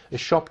 A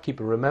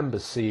shopkeeper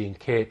remembers seeing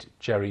Kate,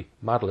 Jerry,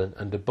 Madeleine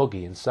and a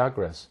buggy in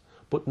Sagres,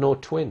 but no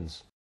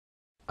twins.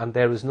 And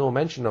there is no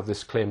mention of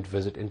this claimed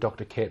visit in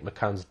Dr. Kate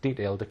McCann's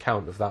detailed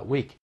account of that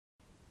week.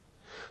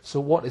 So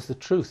what is the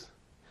truth?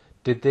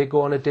 Did they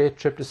go on a day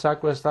trip to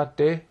Sagres that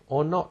day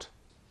or not?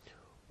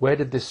 Where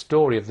did this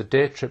story of the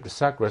day trip to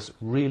Sagres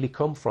really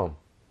come from?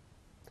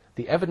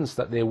 The evidence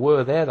that they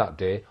were there that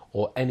day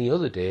or any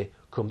other day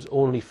comes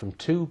only from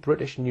 2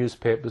 British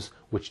newspapers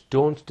which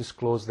don't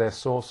disclose their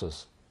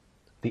sources.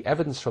 The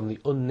evidence from the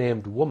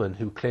unnamed woman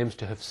who claims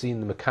to have seen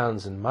the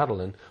McCanns and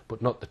Madeleine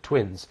but not the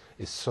twins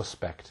is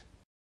suspect.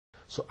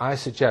 So I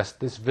suggest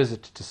this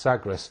visit to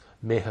Sagres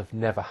may have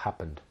never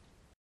happened.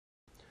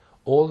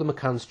 All the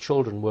McCann's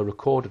children were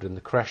recorded in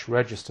the creche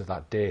register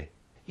that day.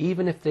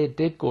 Even if they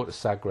did go to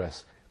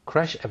Sagres,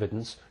 creche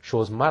evidence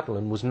shows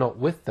Madeleine was not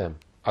with them,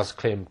 as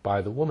claimed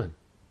by the woman.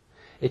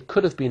 It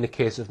could have been a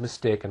case of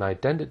mistaken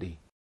identity.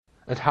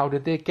 And how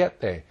did they get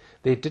there?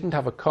 They didn't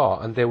have a car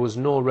and there was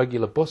no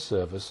regular bus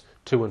service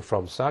to and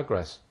from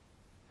Sagres.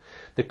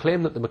 The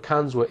claim that the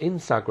McCanns were in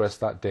Sagres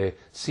that day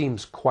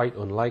seems quite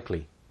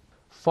unlikely.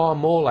 Far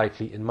more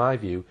likely, in my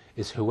view,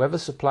 is whoever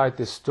supplied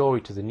this story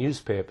to the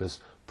newspapers,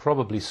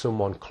 probably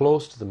someone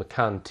close to the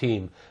McCann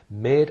team,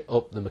 made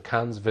up the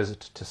McCann's visit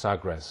to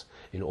Sagres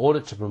in order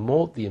to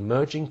promote the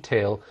emerging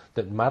tale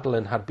that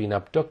Madeleine had been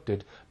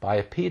abducted by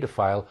a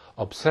paedophile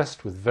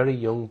obsessed with very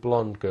young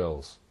blonde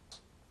girls.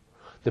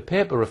 The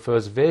paper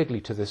refers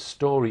vaguely to this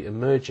story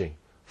emerging.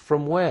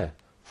 From where?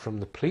 From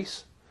the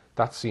police?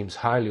 That seems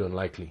highly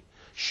unlikely.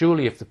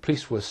 Surely if the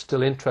police were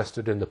still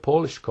interested in the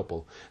Polish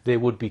couple, they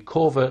would be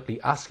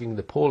covertly asking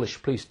the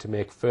Polish police to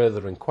make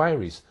further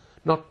inquiries,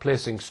 not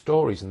placing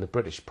stories in the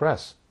British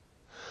press.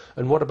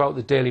 And what about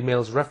the Daily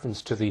Mail's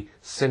reference to the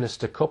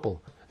sinister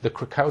couple, the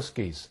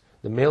Krakowskis?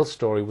 The Mail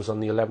story was on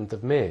the 11th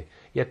of May,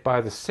 yet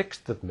by the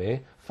 6th of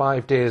May,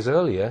 5 days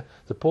earlier,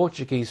 the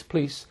Portuguese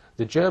police,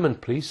 the German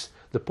police,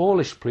 the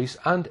Polish police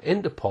and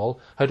Interpol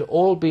had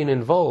all been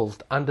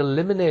involved and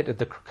eliminated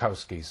the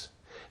Krakowskis.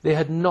 They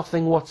had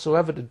nothing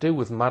whatsoever to do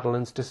with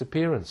Madeleine's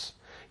disappearance,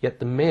 yet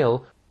the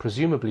Mail,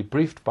 presumably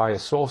briefed by a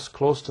source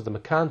close to the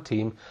McCann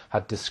team,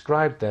 had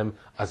described them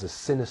as a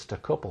sinister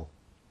couple.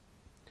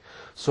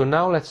 So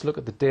now let's look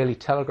at the Daily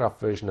Telegraph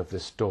version of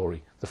this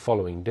story, the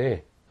following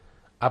day.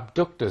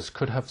 Abductors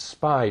could have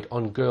spied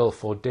on girl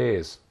for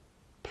days.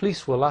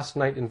 Police were last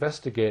night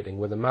investigating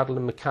whether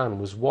Madeleine McCann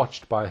was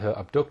watched by her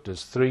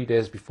abductors 3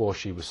 days before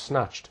she was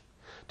snatched.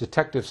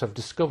 Detectives have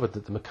discovered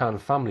that the McCann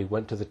family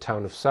went to the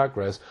town of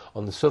Sagres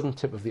on the southern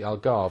tip of the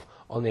Algarve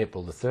on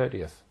April the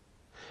 30th.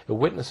 A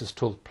witness has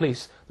told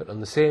police that on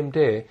the same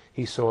day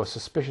he saw a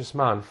suspicious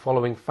man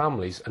following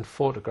families and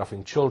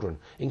photographing children,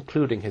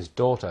 including his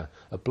daughter,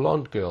 a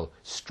blonde girl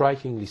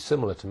strikingly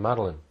similar to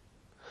Madeleine.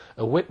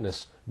 A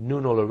witness,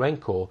 Nuno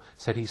Lourenço,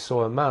 said he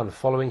saw a man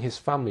following his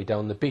family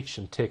down the beach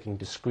and taking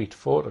discreet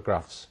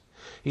photographs.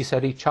 He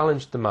said he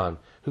challenged the man,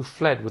 who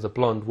fled with a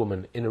blonde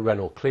woman in a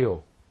Renault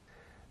Clio.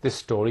 This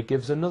story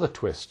gives another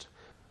twist.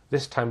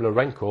 This time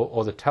Lourenço,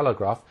 or the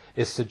Telegraph,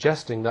 is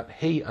suggesting that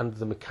he and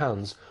the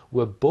McCanns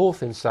were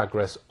both in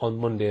Sagres on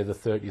Monday the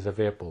 30th of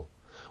April,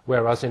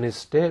 whereas in his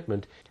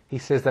statement he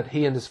says that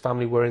he and his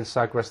family were in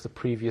Sagres the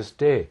previous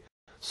day,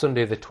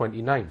 Sunday the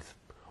 29th.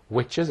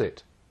 Which is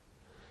it?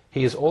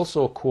 He is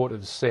also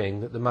quoted as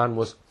saying that the man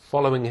was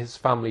following his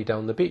family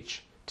down the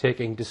beach,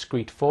 taking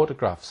discreet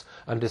photographs,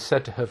 and is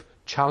said to have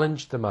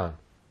challenged the man.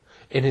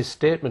 In his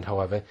statement,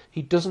 however,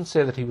 he doesn't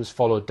say that he was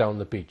followed down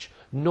the beach,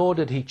 nor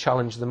did he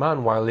challenge the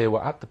man while they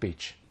were at the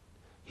beach.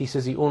 He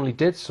says he only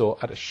did so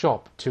at a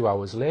shop 2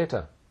 hours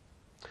later.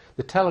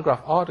 The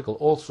Telegraph article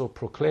also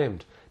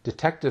proclaimed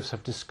detectives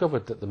have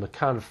discovered that the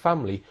McCann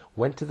family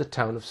went to the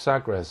town of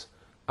Sagres.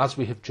 As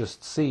we have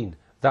just seen,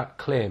 that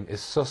claim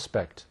is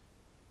suspect.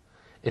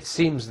 It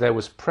seems there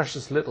was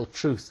precious little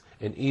truth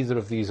in either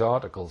of these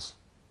articles.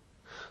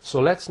 So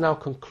let's now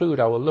conclude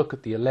our look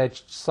at the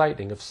alleged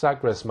sighting of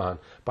Sagres man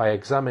by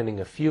examining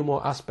a few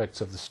more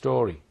aspects of the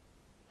story.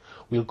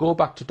 We'll go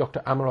back to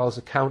Dr. Amaral's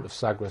account of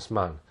Sagres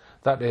man,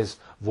 that is,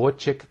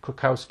 Wojciech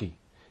Krukowski.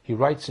 He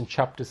writes in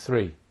chapter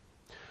 3,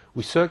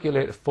 "We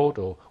circulate a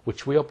photo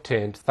which we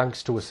obtained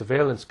thanks to a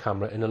surveillance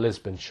camera in a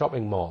Lisbon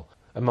shopping mall,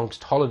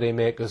 amongst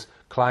holidaymakers,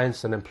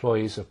 clients and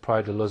employees of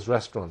Praia de Luz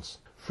restaurants.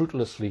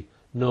 Fruitlessly,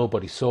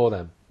 nobody saw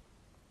them.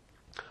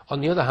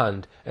 On the other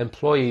hand,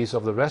 employees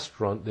of the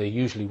restaurant they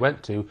usually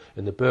went to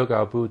in the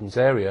Burgau Budens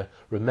area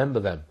remember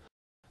them.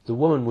 The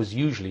woman was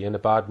usually in a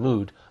bad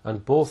mood,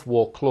 and both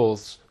wore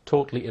clothes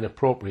totally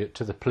inappropriate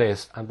to the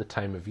place and the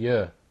time of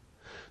year.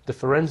 The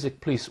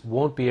forensic police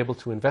won't be able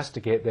to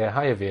investigate their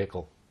hire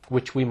vehicle,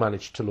 which we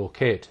managed to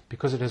locate,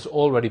 because it has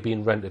already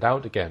been rented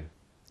out again.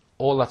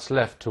 All that's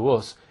left to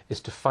us is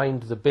to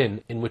find the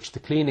bin in which the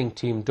cleaning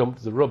team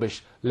dumped the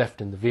rubbish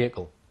left in the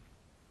vehicle.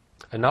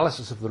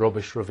 Analysis of the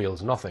rubbish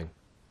reveals nothing.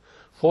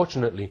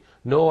 Fortunately,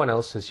 no one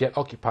else has yet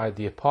occupied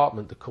the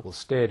apartment the couple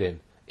stayed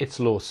in. It's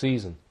low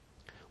season.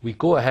 We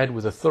go ahead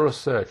with a thorough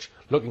search,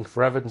 looking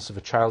for evidence of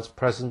a child's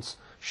presence,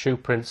 shoe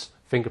prints,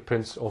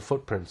 fingerprints or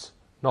footprints.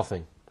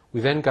 Nothing.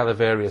 We then gather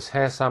various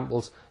hair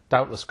samples,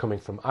 doubtless coming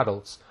from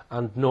adults,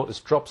 and notice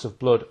drops of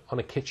blood on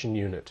a kitchen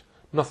unit.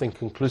 Nothing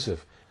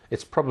conclusive.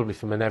 It's probably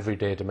from an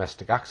everyday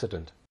domestic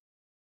accident.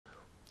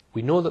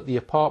 We know that the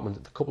apartment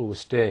that the couple was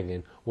staying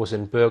in was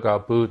in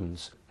Burgau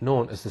Budens,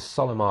 known as the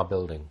Solomar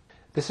building.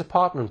 This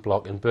apartment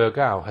block in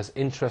Burgau has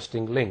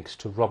interesting links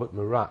to Robert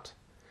Murat.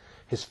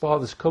 His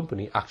father's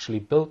company actually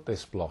built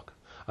this block,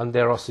 and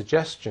there are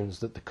suggestions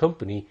that the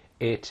company,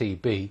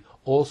 ATB,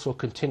 also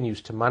continues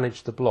to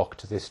manage the block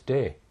to this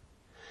day.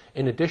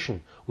 In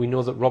addition, we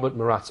know that Robert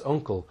Murat's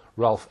uncle,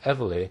 Ralph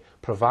Everley,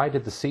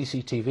 provided the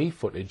CCTV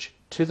footage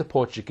to the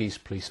Portuguese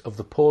police of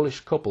the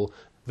Polish couple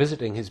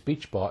visiting his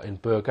beach bar in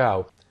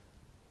Burgau.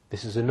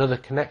 This is another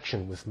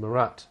connection with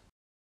Murat.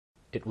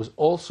 It was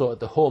also at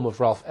the home of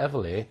Ralph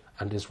Everley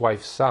and his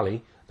wife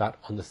Sally that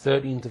on the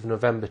 13th of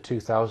November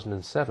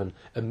 2007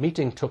 a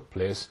meeting took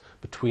place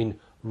between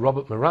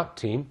Robert Murat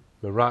team,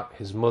 Murat,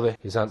 his mother,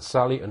 his Aunt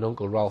Sally and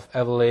Uncle Ralph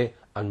Everley,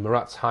 and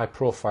Murat's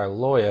high-profile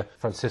lawyer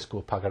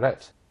Francisco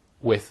Pagaret,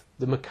 with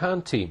the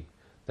McCann team,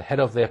 the head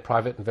of their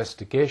private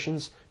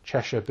investigations,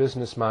 Cheshire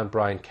businessman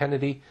Brian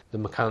Kennedy, the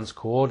McCann's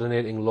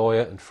coordinating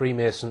lawyer and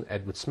Freemason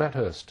Edward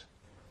Smethurst.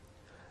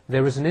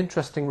 There is an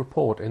interesting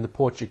report in the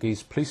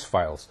Portuguese police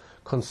files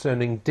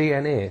concerning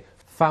DNA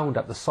found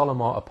at the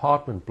Solomar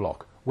apartment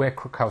block where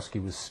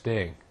Krukowski was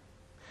staying.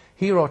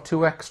 Here are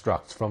two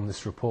extracts from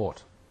this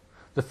report.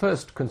 The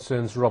first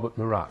concerns Robert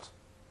Murat.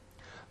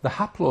 The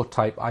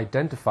haplotype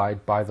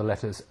identified by the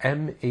letters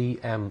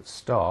MEM*,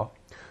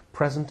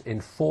 present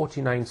in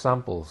 49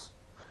 samples,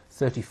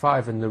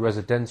 35 in the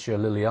Residencia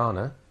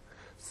Liliana,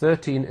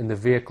 13 in the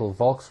vehicle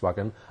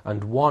Volkswagen,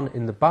 and 1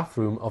 in the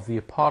bathroom of the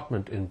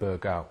apartment in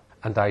Burgau,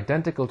 and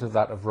identical to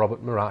that of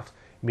Robert Murat,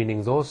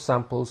 meaning those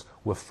samples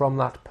were from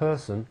that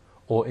person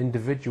or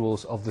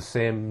individuals of the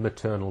same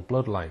maternal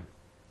bloodline.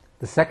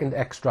 The second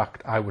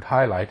extract I would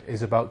highlight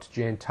is about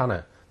Jane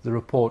Tanner. The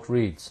report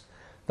reads,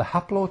 "The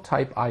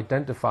haplotype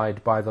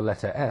identified by the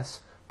letter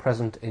S,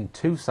 present in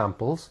 2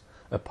 samples,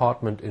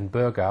 apartment in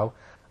Burgau,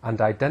 and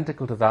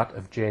identical to that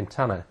of Jane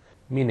Tanner,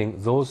 meaning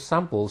those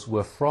samples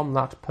were from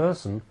that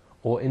person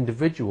or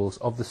individuals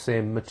of the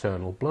same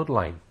maternal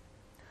bloodline."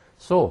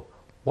 So,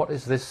 what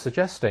is this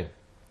suggesting?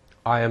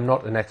 I am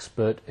not an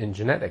expert in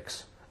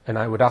genetics, and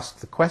I would ask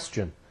the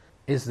question,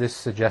 is this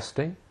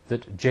suggesting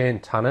that Jane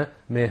Tanner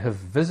may have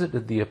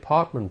visited the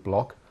apartment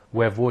block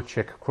where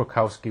Wojciech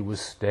Krukowski was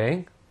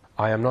staying?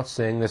 I am not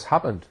saying this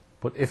happened,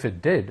 but if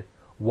it did,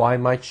 why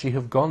might she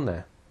have gone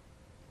there?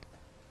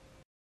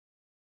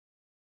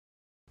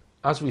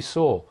 As we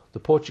saw, the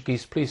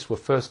Portuguese police were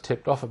first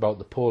tipped off about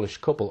the Polish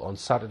couple on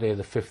Saturday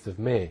the 5th of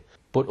May,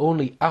 but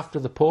only after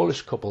the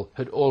Polish couple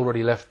had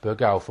already left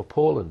Burgau for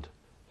Poland.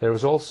 There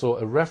is also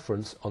a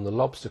reference on the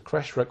Lobster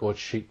Crash record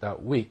sheet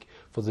that week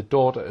for the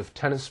daughter of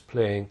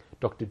tennis-playing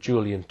Dr.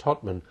 Julian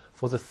Totman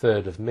for the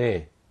 3rd of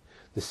May,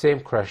 the same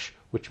crash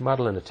which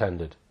Madeleine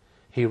attended.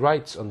 He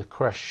writes on the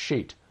crash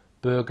sheet,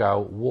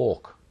 Burgau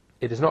Walk.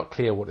 It is not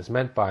clear what is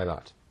meant by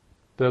that.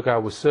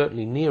 Burgau was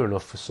certainly near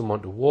enough for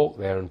someone to walk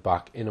there and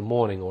back in a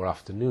morning or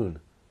afternoon.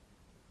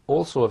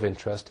 Also of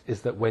interest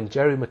is that when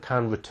Jerry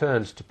McCann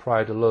returned to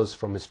Praia de Luz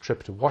from his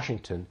trip to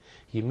Washington,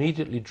 he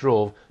immediately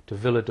drove to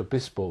Vila do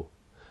Bispo.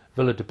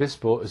 Vila do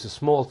Bispo is a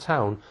small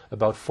town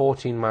about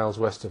 14 miles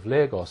west of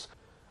Lagos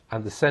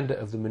and the centre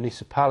of the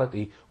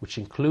municipality, which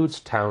includes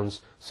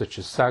towns such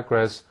as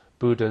Sagres,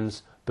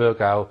 Budens,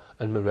 Burgau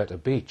and Moretta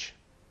Beach.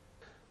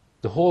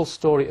 The whole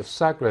story of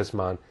Sagres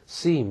man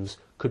seems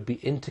could be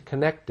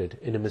interconnected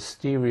in a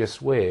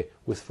mysterious way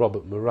with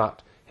Robert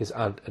Murat, his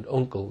aunt and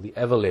uncle, the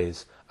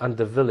Everleys, and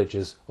the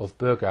villages of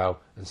Burgau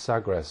and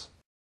Sagres.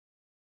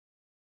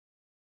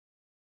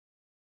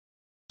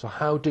 So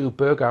how do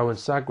Burgau and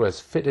Sagres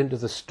fit into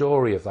the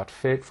story of that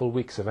fateful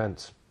week's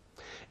events?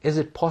 Is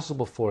it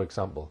possible, for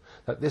example,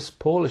 that this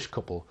Polish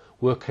couple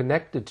were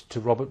connected to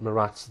Robert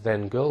Murat's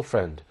then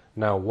girlfriend,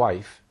 now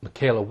wife,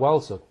 Michaela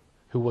Walczuk,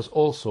 who was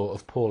also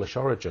of Polish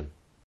origin?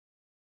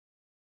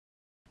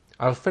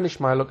 I'll finish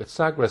my look at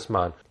Sagres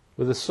man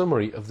with a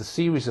summary of the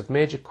series of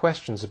major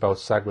questions about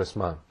Sagres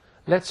man.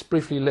 Let's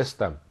briefly list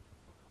them.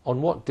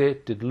 On what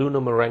date did Luna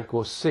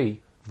Marenko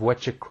see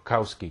Wojciech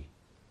Krakowski?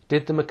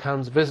 Did the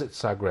McCanns visit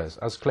Sagres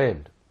as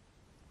claimed?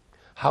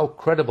 How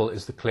credible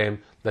is the claim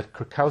that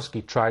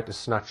Krakowski tried to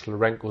snatch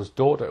Larenko's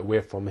daughter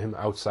away from him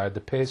outside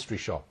the pastry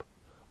shop?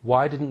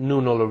 Why didn't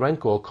Nuno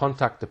Larenko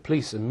contact the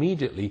police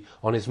immediately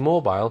on his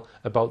mobile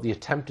about the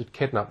attempted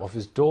kidnap of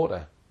his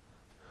daughter?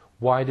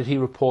 Why did he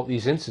report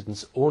these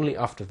incidents only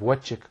after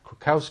Wojciech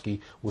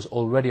Krakowski was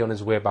already on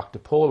his way back to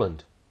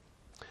Poland?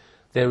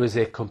 There is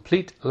a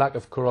complete lack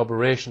of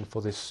corroboration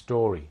for this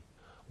story.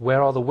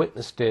 Where are the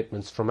witness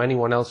statements from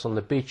anyone else on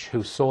the beach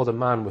who saw the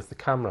man with the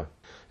camera,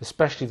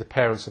 especially the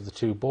parents of the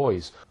two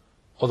boys,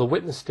 or the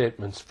witness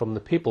statements from the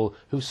people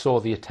who saw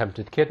the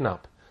attempted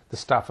kidnap, the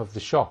staff of the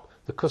shop,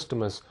 the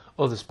customers,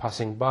 others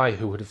passing by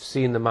who would have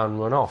seen the man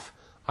run off?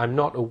 I'm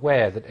not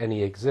aware that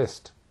any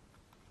exist.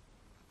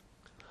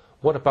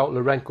 What about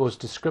Larenko's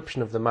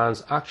description of the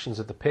man's actions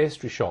at the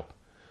pastry shop?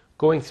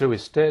 Going through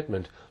his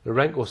statement,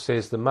 Larenko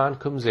says the man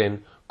comes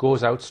in,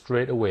 goes out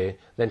straight away,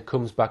 then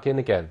comes back in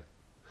again.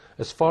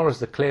 As far as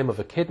the claim of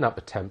a kidnap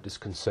attempt is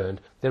concerned,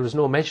 there is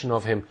no mention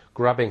of him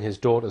grabbing his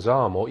daughter's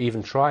arm or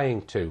even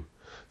trying to.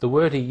 The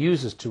word he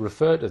uses to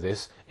refer to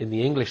this in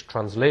the English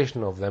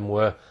translation of them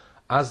were,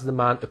 as the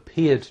man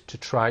appeared to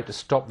try to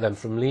stop them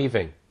from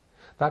leaving.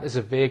 That is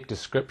a vague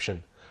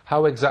description.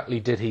 How exactly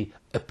did he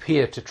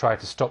appear to try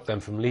to stop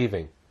them from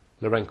leaving?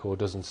 Larenko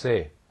doesn't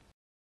say.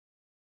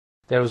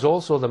 There is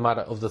also the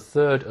matter of the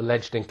third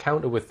alleged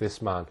encounter with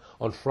this man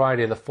on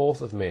Friday the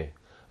 4th of May.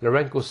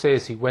 Larenko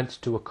says he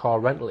went to a car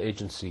rental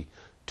agency,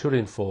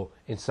 Turinfo,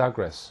 in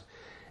Sagres.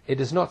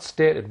 It is not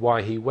stated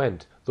why he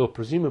went, though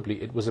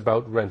presumably it was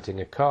about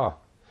renting a car.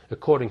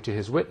 According to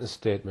his witness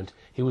statement,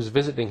 he was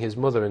visiting his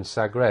mother in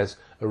Sagres,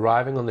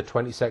 arriving on the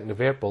 22nd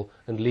of April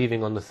and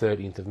leaving on the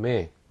 13th of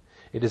May.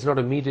 It is not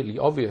immediately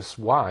obvious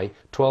why,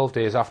 12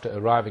 days after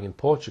arriving in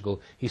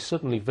Portugal, he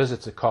suddenly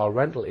visits a car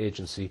rental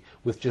agency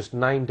with just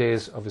 9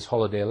 days of his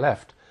holiday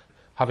left,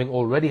 having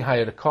already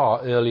hired a car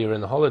earlier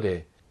in the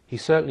holiday. He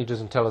certainly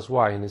doesn't tell us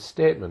why in his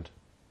statement.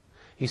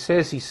 He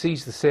says he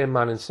sees the same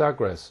man in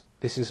Sagres.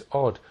 This is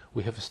odd.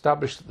 We have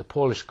established that the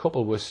Polish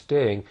couple were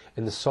staying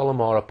in the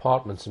Solomar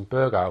apartments in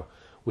Burgau,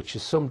 which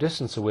is some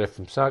distance away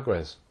from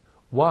Sagres.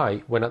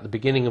 Why, when at the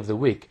beginning of the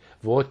week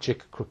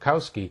Wojciech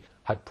Krakowski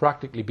had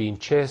practically been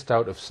chased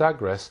out of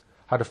Sagres,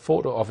 had a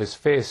photo of his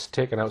face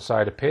taken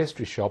outside a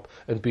pastry shop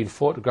and been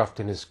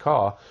photographed in his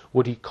car,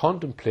 would he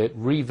contemplate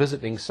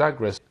revisiting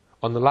Sagres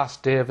on the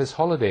last day of his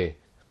holiday?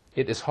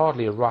 It is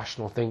hardly a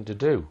rational thing to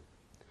do.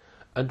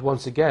 And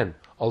once again,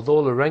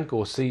 although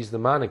Larenko sees the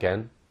man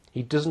again,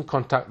 he doesn't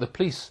contact the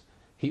police.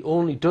 He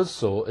only does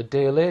so a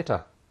day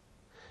later.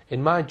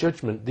 In my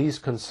judgment, these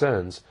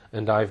concerns,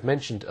 and I've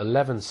mentioned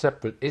 11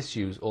 separate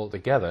issues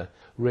altogether,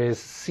 raise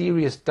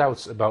serious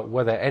doubts about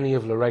whether any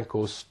of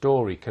Larenko's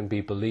story can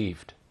be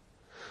believed.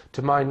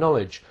 To my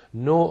knowledge,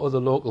 no other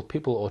local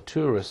people or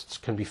tourists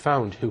can be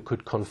found who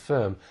could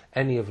confirm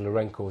any of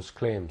Larenko's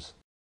claims.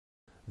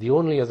 The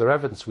only other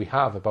evidence we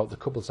have about the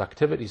couple's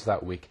activities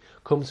that week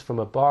comes from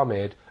a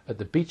barmaid at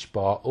the beach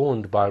bar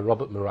owned by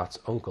Robert Murat's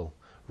uncle,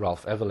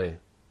 Ralph Everley.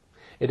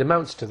 It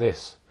amounts to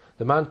this.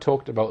 The man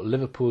talked about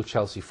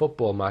Liverpool-Chelsea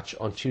football match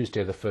on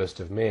Tuesday the 1st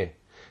of May.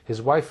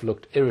 His wife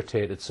looked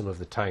irritated some of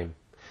the time.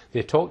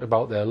 They talked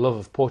about their love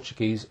of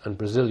Portuguese and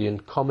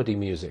Brazilian comedy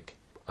music.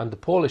 And the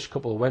Polish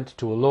couple went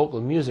to a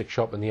local music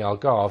shop in the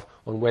Algarve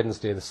on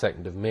Wednesday the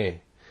 2nd of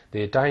May.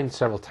 They dined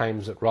several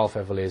times at Ralph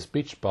Everley's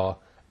beach bar,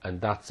 and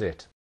that's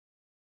it.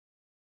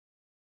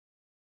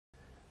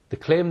 The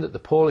claim that the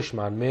Polish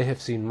man may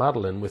have seen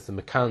Madeleine with the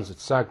McCanns at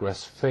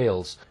Sagres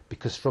fails,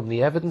 because from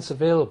the evidence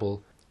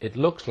available, it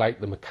looks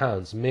like the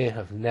McCanns may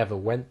have never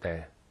went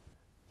there.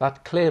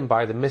 That claim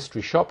by the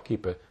mystery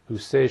shopkeeper, who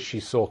says she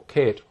saw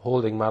Kate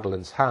holding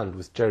Madeleine's hand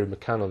with Jerry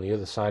McCann on the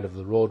other side of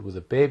the road with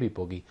a baby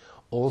buggy,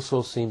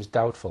 also seems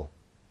doubtful.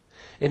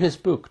 In his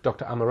book,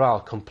 Dr.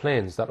 Amaral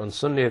complains that on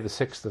Sunday the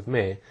 6th of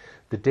May,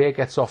 the day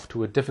gets off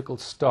to a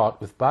difficult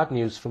start with bad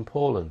news from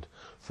Poland.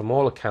 From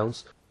all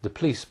accounts, the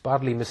police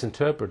badly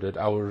misinterpreted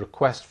our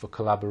request for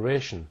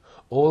collaboration.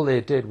 All they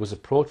did was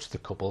approach the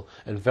couple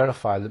and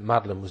verify that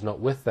Madeleine was not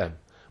with them,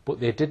 but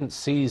they didn't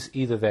seize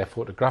either their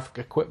photographic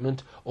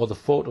equipment or the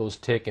photos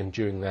taken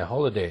during their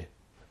holiday.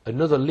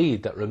 Another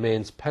lead that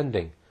remains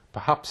pending.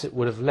 Perhaps it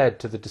would have led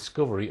to the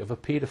discovery of a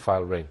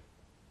paedophile ring.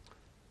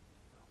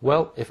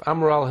 Well, if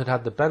Amaral had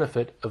had the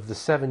benefit of the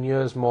 7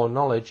 years more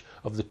knowledge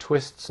of the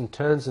twists and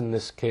turns in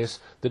this case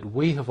that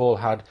we have all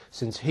had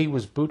since he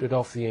was booted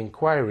off the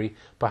inquiry,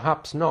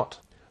 perhaps not.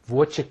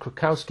 Wojciech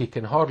Krakowski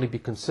can hardly be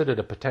considered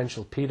a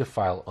potential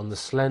paedophile on the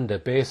slender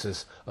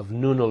basis of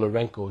Nuno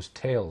Lourenco's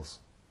tales.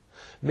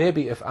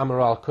 Maybe if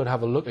Amaral could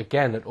have a look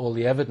again at all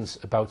the evidence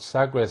about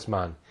Sagres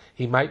man,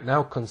 he might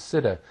now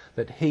consider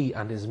that he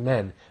and his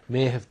men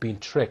may have been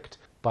tricked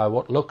by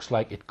what looks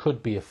like it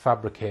could be a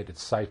fabricated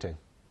sighting.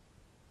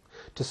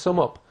 To sum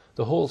up,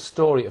 the whole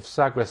story of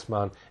Sagres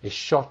man is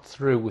shot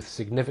through with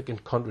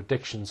significant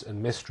contradictions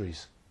and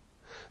mysteries.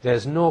 There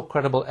is no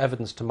credible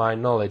evidence to my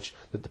knowledge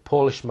that the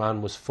Polish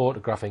man was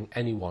photographing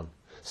anyone,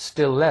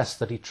 still less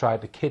that he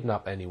tried to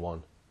kidnap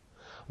anyone.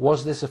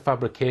 Was this a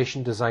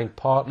fabrication designed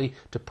partly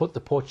to put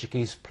the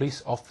Portuguese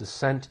police off the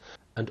scent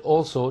and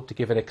also to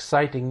give an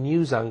exciting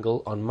news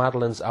angle on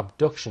Madeleine's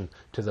abduction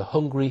to the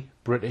hungry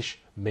British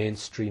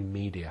mainstream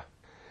media?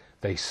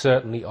 They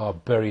certainly are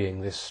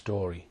burying this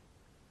story.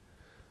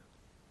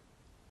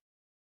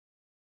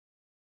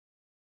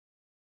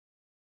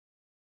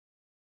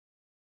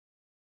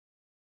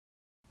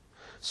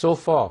 So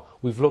far,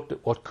 we've looked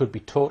at what could be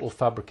total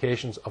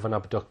fabrications of an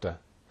abductor.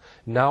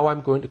 Now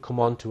I'm going to come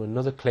on to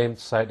another claimed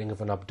sighting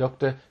of an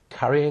abductor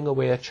carrying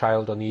away a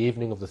child on the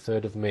evening of the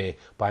 3rd of May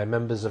by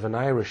members of an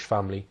Irish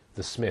family,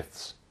 the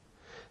Smiths.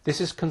 This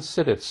is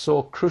considered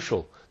so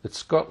crucial that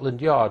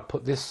Scotland Yard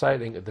put this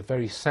sighting at the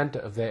very centre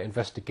of their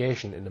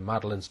investigation into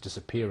Madeleine's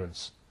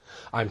disappearance.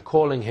 I'm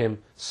calling him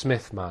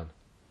Smith Man.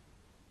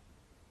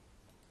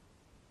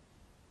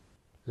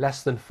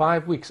 Less than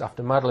 5 weeks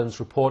after Madeleine's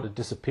reported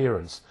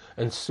disappearance,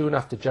 and soon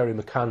after Gerry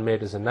McCann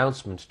made his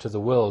announcement to the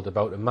world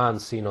about a man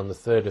seen on the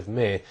 3rd of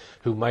May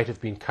who might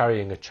have been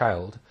carrying a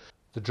child,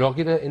 the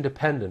Drogheda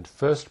Independent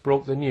first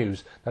broke the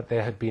news that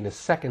there had been a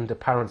second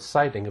apparent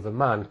sighting of a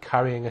man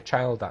carrying a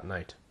child that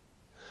night.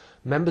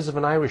 Members of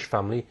an Irish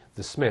family,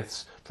 the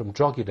Smiths, from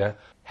Drogheda,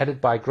 headed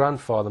by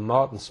grandfather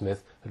Martin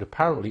Smith, had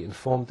apparently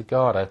informed the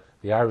Garda,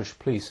 the Irish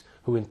police,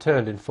 who in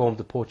turn informed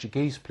the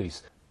Portuguese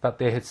police, that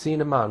they had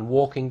seen a man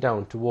walking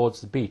down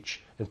towards the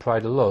beach in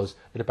Praia da Luz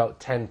at about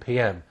 10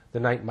 p.m. the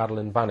night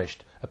Madeleine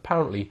vanished,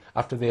 apparently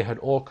after they had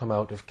all come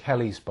out of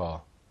Kelly's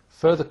bar.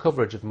 Further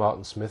coverage of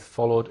Martin Smith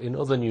followed in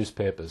other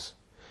newspapers.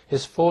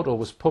 His photo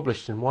was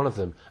published in one of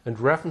them, and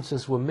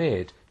references were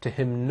made to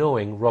him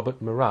knowing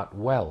Robert Murat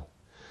well.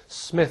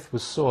 Smith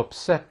was so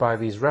upset by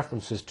these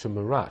references to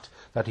Murat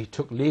that he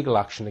took legal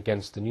action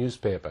against the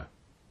newspaper.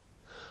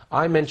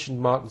 I mentioned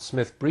Martin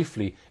Smith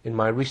briefly in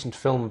my recent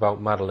film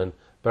about Madeleine,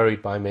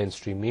 buried by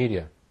mainstream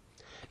media.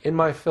 In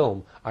my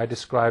film, I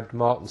described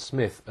Martin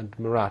Smith and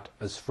Murat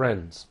as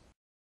friends.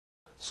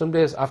 Some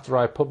days after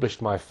I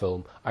published my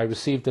film, I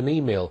received an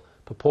email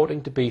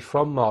purporting to be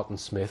from Martin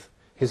Smith.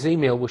 His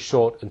email was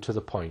short and to the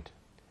point.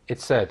 It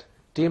said,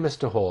 "Dear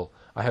Mr. Hall,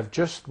 I have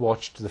just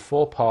watched the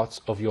 4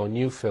 parts of your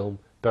new film,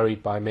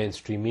 Buried by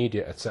Mainstream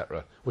Media,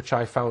 etc., which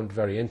I found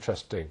very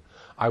interesting.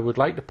 I would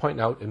like to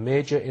point out a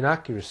major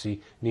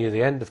inaccuracy near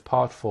the end of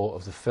part 4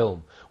 of the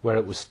film, where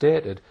it was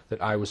stated that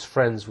I was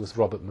friends with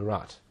Robert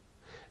Murat.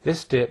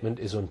 This statement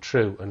is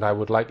untrue and I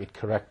would like it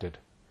corrected.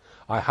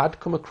 I had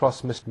come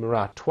across Mr.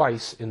 Murat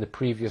twice in the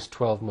previous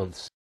 12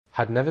 months,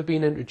 had never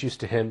been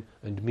introduced to him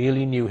and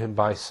merely knew him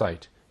by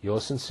sight.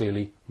 Yours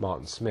sincerely,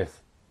 Martin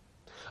Smith."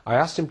 I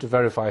asked him to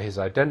verify his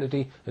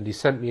identity and he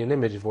sent me an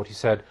image of what he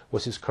said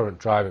was his current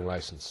driving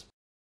licence.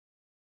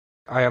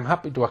 I am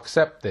happy to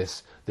accept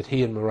this, that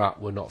he and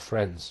Murat were not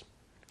friends.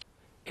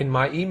 In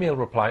my email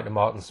reply to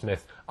Martin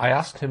Smith, I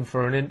asked him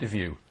for an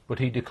interview, but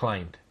he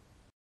declined.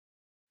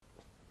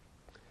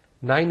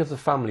 9 of the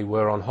family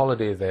were on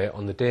holiday there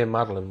on the day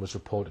Madeleine was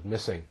reported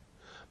missing.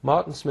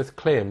 Martin Smith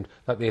claimed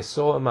that they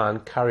saw a man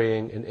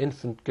carrying an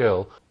infant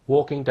girl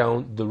walking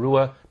down the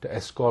Rua de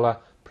Escola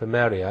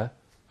Primaria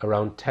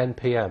around 10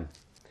 p.m.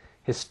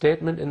 His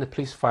statement in the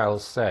police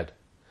files said,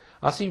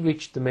 "As he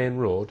reached the main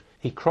road,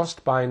 he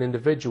crossed by an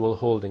individual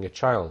holding a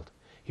child.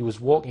 He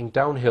was walking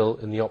downhill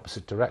in the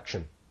opposite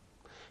direction.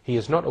 He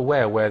is not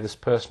aware where this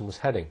person was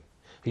heading.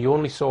 He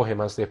only saw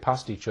him as they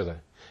passed each other.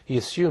 He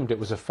assumed it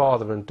was a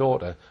father and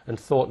daughter and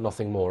thought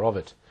nothing more of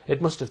it.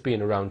 It must have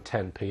been around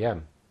 10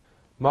 p.m.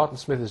 Martin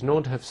Smith is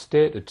known to have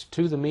stated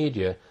to the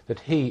media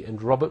that he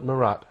and Robert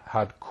Murat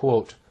had,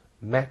 quote,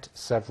 "met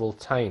several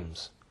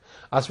times."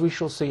 As we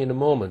shall see in a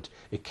moment,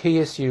 a key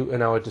issue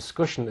in our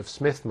discussion of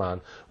Smith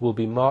Man will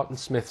be Martin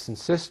Smith's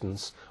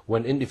insistence,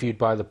 when interviewed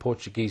by the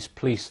Portuguese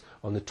police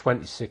on the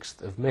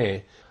 26th of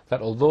May,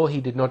 that although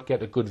he did not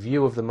get a good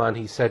view of the man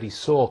he said he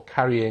saw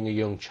carrying a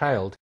young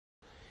child,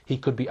 he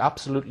could be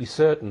absolutely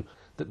certain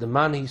that the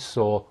man he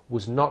saw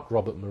was not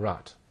Robert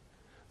Murat.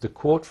 The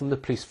quote from the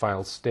police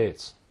files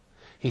states,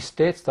 he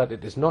states that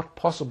it is not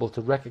possible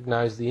to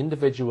recognise the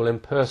individual in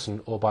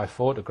person or by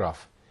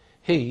photograph.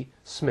 He,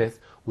 Smith,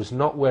 was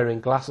not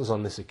wearing glasses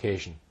on this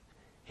occasion.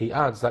 He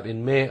adds that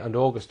in May and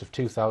August of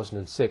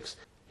 2006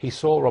 he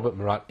saw Robert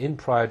Murat in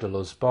Praia da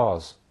Luz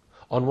bars.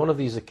 On one of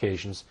these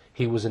occasions,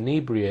 he was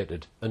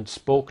inebriated and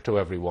spoke to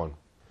everyone.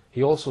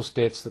 He also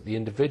states that the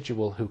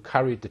individual who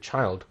carried the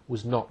child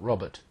was not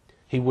Robert.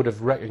 He would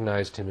have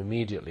recognised him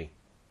immediately.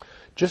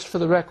 Just for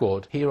the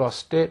record, here are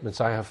statements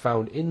I have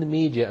found in the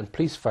media and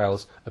police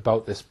files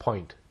about this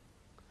point.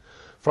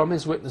 From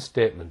his witness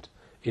statement,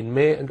 in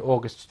May and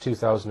August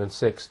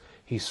 2006,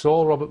 he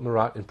saw Robert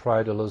Murat in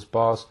Praia de Luz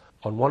bars.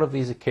 On one of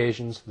these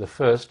occasions, the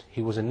first,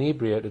 he was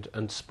inebriated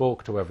and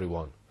spoke to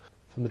everyone.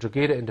 From the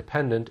Drogheda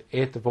Independent,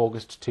 8th of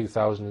August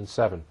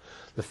 2007.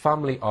 The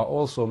family are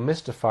also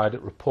mystified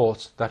at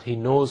reports that he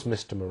knows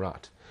Mr.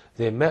 Murat.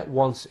 They met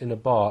once in a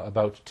bar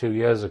about 2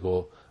 years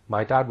ago.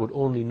 My dad would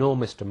only know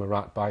Mr.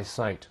 Murat by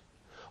sight.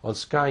 On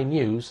Sky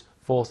News,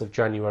 4th of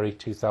January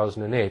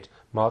 2008,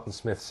 Martin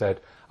Smith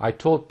said, "I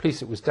told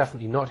police it was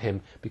definitely not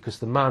him because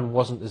the man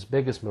wasn't as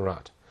big as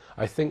Murat.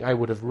 I think I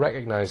would have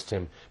recognised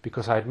him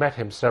because I had met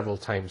him several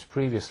times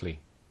previously."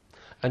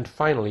 And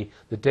finally,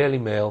 the Daily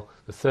Mail,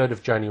 the 3rd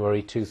of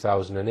January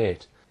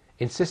 2008.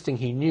 Insisting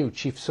he knew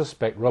chief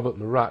suspect Robert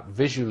Murat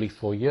visually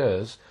for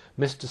years,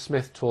 Mr.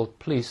 Smith told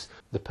police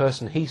the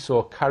person he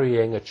saw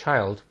carrying a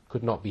child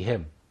could not be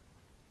him.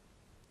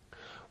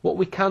 What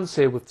we can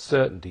say with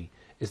certainty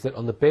is that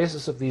on the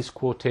basis of these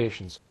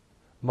quotations,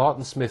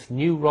 Martin Smith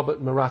knew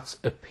Robert Murat's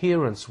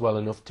appearance well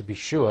enough to be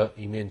sure,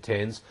 he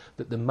maintains,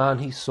 that the man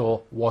he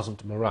saw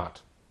wasn't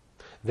Murat.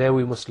 There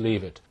we must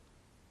leave it.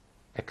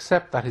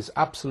 Except that his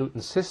absolute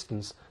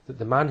insistence that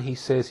the man he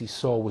says he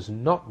saw was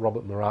not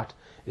Robert Murat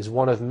is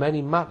one of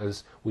many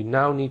matters we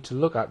now need to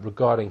look at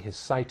regarding his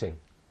sighting.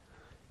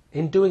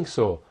 In doing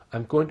so,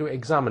 I'm going to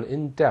examine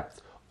in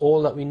depth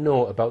all that we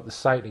know about the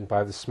sighting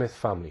by the Smith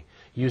family,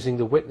 using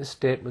the witness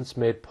statements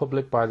made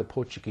public by the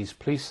Portuguese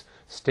police,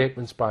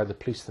 statements by the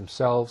police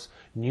themselves,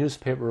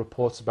 newspaper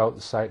reports about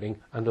the sighting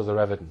and other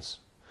evidence.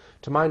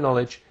 To my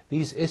knowledge,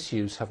 these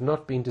issues have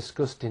not been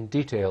discussed in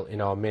detail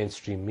in our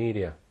mainstream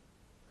media.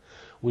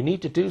 We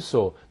need to do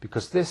so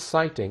because this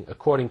sighting,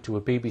 according to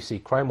a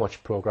BBC Crime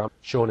Watch programme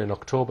shown in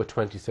October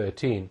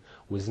 2013,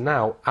 was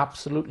now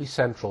absolutely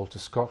central to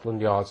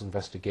Scotland Yard's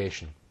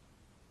investigation.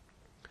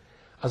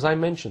 As I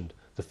mentioned,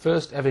 the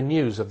first ever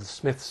news of the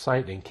Smith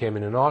sighting came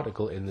in an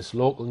article in this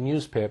local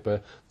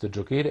newspaper, the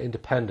Drogheda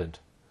Independent,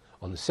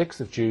 on the 6th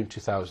of June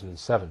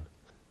 2007,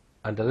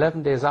 and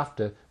 11 days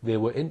after they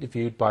were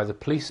interviewed by the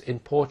police in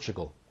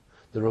Portugal.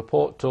 The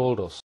report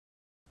told us,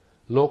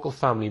 local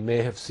family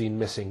may have seen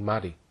missing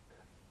Maddie.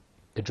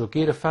 The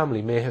Drogheda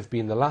family may have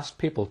been the last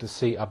people to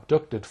see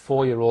abducted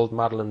 4-year-old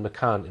Madeleine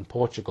McCann in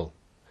Portugal.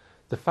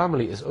 The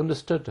family is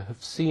understood to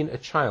have seen a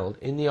child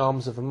in the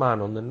arms of a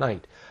man on the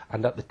night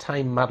and at the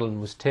time Madeleine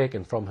was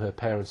taken from her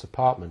parents'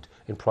 apartment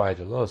in Praia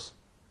de Luz.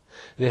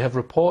 They have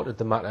reported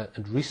the matter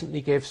and recently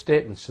gave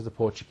statements to the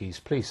Portuguese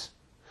police.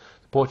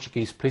 The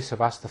Portuguese police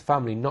have asked the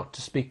family not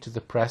to speak to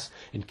the press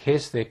in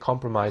case they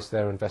compromise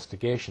their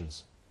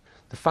investigations.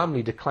 The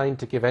family declined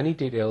to give any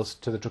details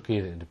to the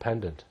Drogheda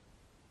Independent.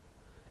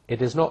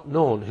 It is not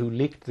known who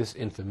leaked this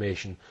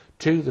information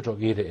to the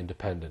Drogheda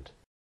Independent.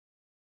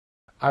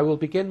 I will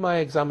begin my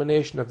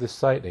examination of this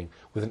sighting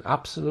with an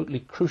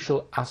absolutely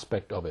crucial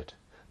aspect of it.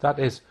 That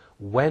is,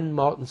 when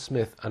Martin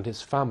Smith and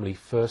his family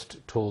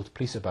first told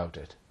police about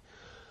it.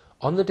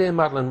 On the day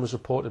Madeleine was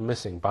reported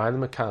missing by the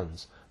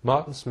McCanns,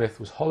 Martin Smith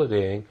was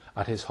holidaying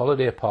at his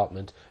holiday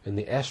apartment in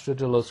the Estra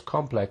de Luz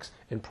complex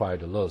in Praia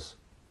de Luz.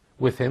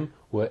 With him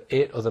were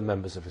 8 other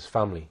members of his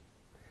family.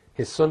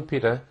 His son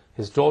Peter,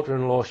 his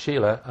daughter-in-law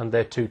Sheila and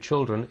their 2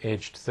 children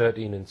aged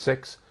 13 and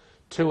 6,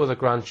 2 other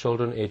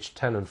grandchildren aged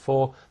 10 and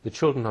 4, the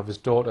children of his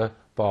daughter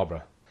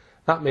Barbara.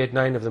 That made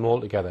 9 of them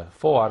altogether,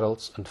 4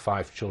 adults and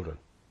 5 children.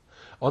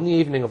 On the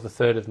evening of the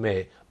 3rd of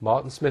May,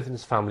 Martin Smith and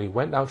his family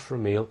went out for a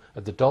meal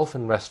at the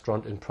Dolphin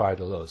restaurant in Praia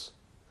de Luz.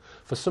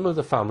 For some of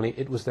the family,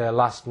 it was their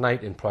last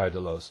night in Praia de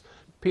Luz.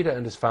 Peter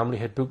and his family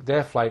had booked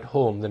their flight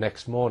home the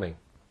next morning.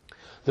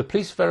 The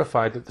police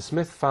verified that the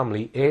Smith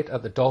family ate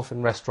at the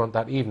Dolphin restaurant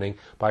that evening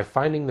by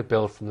finding the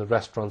bill from the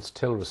restaurant's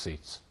till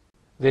receipts.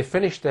 They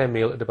finished their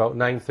meal at about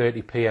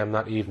 9:30 p.m.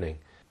 that evening.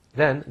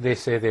 Then they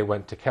say they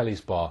went to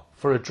Kelly's bar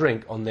for a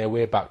drink on their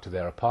way back to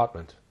their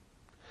apartment.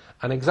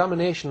 An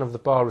examination of the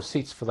bar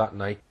receipts for that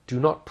night do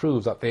not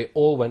prove that they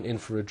all went in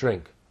for a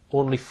drink.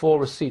 Only 4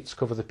 receipts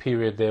cover the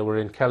period they were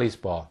in Kelly's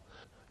bar.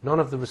 None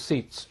of the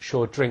receipts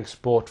show drinks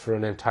bought for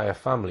an entire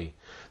family.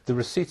 The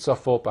receipts are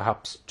for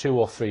perhaps 2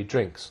 or 3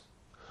 drinks.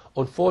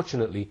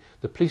 Unfortunately,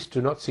 the police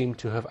do not seem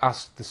to have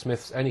asked the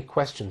Smiths any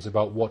questions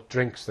about what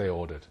drinks they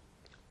ordered.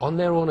 On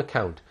their own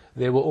account,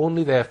 they were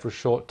only there for a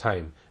short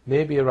time,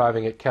 maybe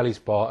arriving at Kelly's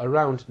bar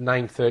around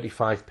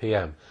 9:35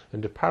 p.m.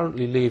 and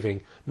apparently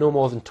leaving no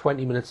more than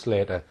 20 minutes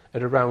later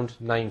at around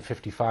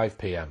 9:55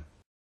 p.m.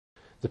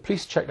 The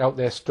police checked out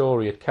their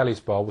story at Kelly's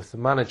bar with the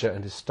manager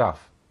and his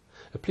staff.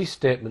 A police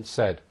statement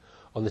said,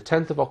 "On the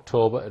 10th of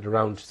October at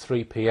around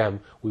 3 p.m.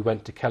 we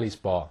went to Kelly's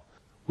bar.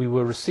 We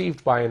were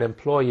received by an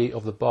employee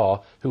of the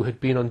bar who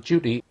had been on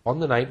duty on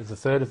the night of the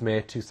 3rd of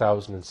May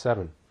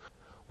 2007.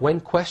 When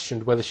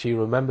questioned whether she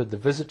remembered the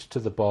visit to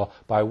the bar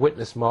by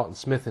witness Martin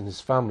Smith and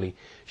his family,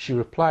 she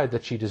replied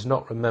that she does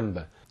not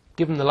remember.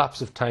 Given the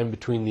lapse of time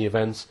between the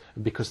events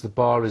and because the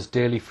bar is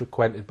daily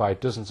frequented by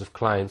dozens of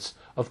clients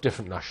of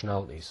different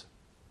nationalities.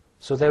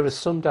 So there is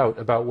some doubt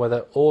about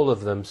whether all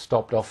of them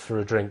stopped off for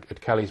a drink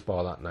at Kelly's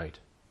bar that night.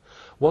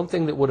 One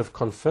thing that would have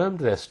confirmed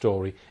their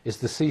story is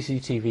the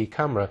CCTV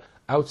camera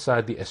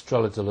outside the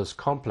Estrella de Luz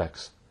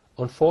complex.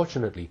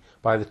 Unfortunately,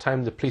 by the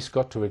time the police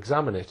got to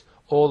examine it,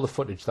 all the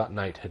footage that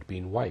night had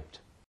been wiped.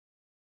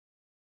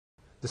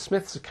 The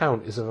Smiths'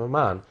 account is of a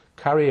man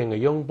carrying a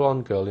young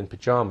blonde girl in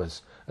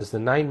pyjamas as the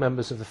 9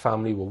 members of the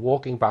family were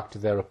walking back to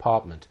their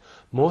apartment.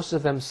 Most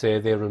of them say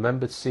they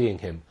remembered seeing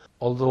him,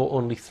 although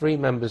only 3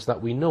 members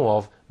that we know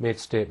of made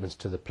statements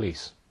to the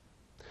police.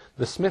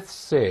 The Smiths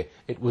say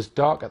it was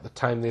dark at the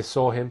time they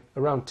saw him,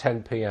 around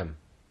 10 p.m.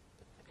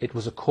 It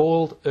was a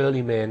cold,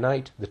 early May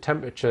night, the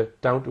temperature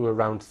down to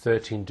around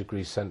 13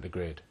 degrees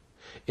centigrade.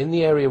 In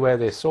the area where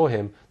they saw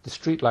him, the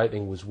street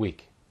lighting was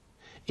weak.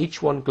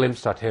 Each one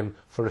glimpsed at him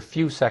for a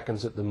few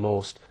seconds at the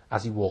most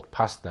as he walked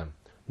past them.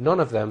 None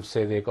of them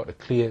say they got a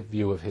clear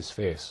view of his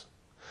face.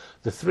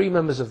 The 3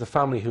 members of the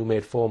family who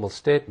made formal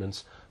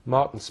statements,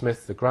 Martin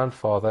Smith, the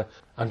grandfather,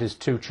 and his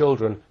 2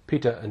 children,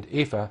 Peter and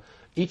Eva,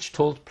 each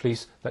told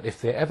police that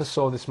if they ever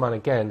saw this man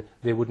again,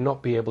 they would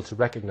not be able to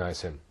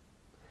recognize him.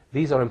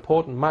 These are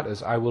important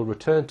matters I will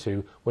return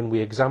to when we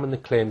examine the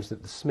claims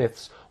that the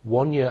Smiths,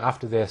 1 year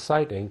after their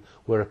sighting,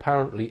 were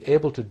apparently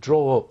able to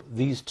draw up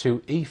these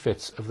 2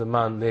 e-fits of the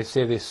man they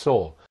say they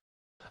saw,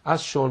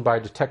 as shown by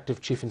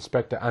Detective Chief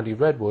Inspector Andy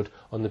Redwood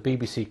on the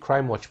BBC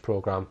Crime Watch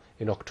programme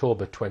in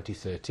October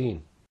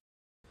 2013.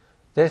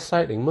 Their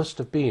sighting must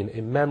have been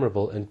a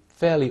memorable and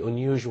fairly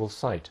unusual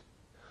sight.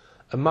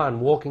 A man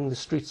walking the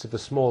streets of a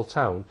small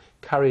town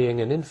carrying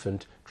an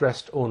infant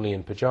dressed only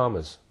in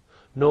pyjamas.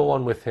 No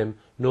one with him,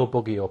 no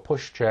buggy or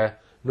pushchair,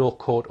 no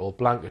coat or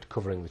blanket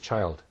covering the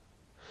child.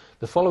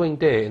 The following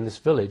day in this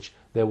village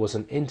there was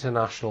an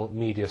international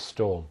media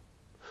storm.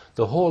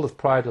 The whole of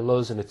Praia de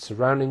Luz and its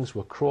surroundings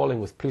were crawling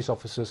with police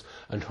officers,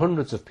 and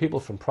hundreds of people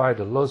from Praia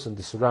de Luz and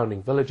the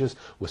surrounding villages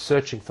were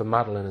searching for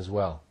Madeleine as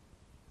well.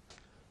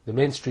 The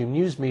mainstream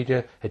news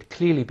media had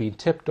clearly been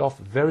tipped off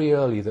very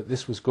early that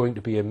this was going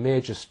to be a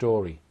major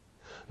story.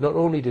 Not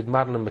only did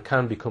Madeleine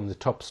McCann become the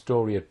top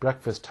story at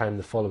breakfast time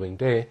the following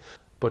day,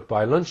 but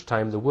by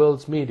lunchtime the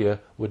world's media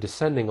were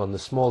descending on the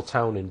small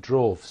town in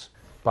droves.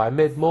 By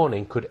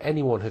mid-morning could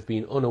anyone have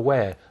been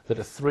unaware that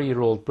a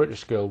 3-year-old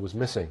British girl was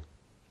missing?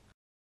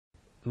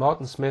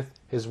 Martin Smith,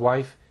 his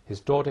wife,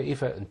 his daughter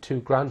Eva and 2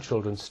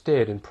 grandchildren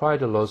stayed in Praia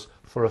de Luz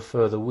for a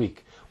further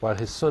week, while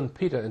his son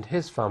Peter and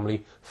his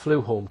family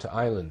flew home to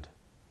Ireland.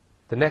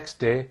 The next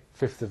day,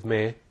 5th of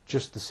May,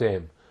 just the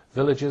same.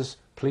 Villagers,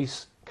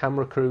 police,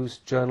 camera crews,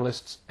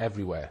 journalists,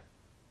 everywhere.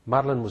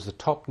 Madeleine was the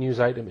top news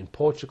item in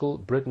Portugal,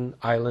 Britain,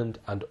 Ireland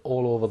and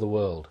all over the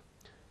world.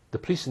 The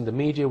police and the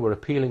media were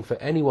appealing for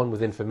anyone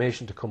with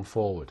information to come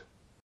forward.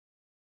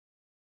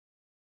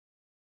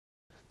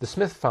 The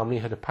Smith family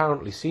had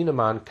apparently seen a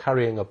man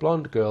carrying a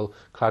blonde girl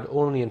clad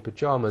only in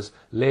pyjamas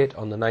late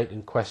on the night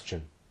in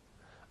question.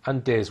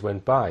 And days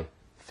went by,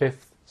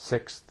 5th,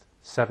 6th,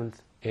 7th,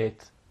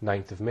 8th,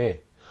 9th of May.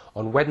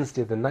 On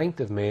Wednesday the 9th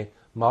of May,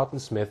 Martin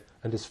Smith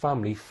and his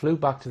family flew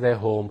back to their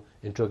home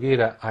in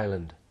Drogheda,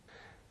 Ireland.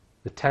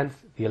 The 10th,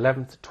 the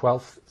 11th,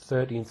 12th,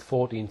 13th,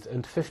 14th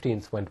and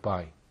 15th went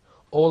by.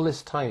 All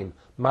this time,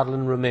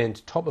 Madeleine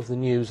remained top of the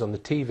news on the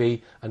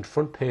TV and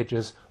front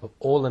pages of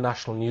all the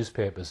national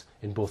newspapers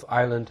in both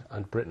Ireland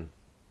and Britain.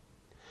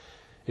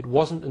 It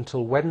wasn't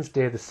until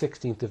Wednesday the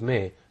 16th of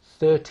May,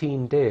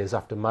 13 days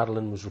after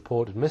Madeleine was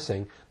reported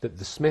missing, that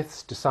the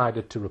Smiths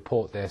decided to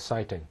report their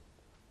sighting.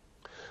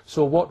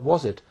 So what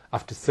was it,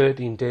 after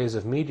 13 days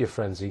of media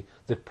frenzy,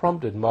 that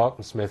prompted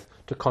Martin Smith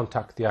to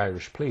contact the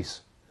Irish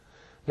police?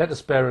 Let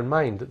us bear in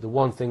mind that the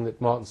one thing that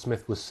Martin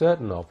Smith was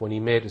certain of when he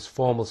made his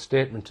formal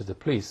statement to the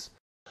police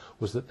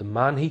was that the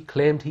man he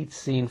claimed he'd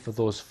seen for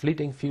those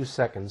fleeting few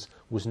seconds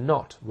was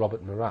not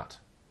Robert Murat.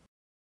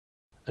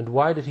 And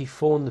why did he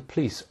phone the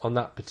police on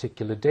that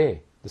particular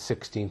day, the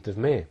 16th of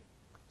May?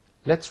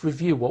 Let's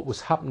review what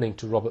was happening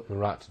to Robert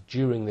Murat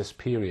during this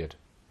period.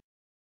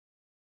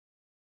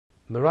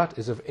 Murat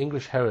is of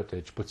English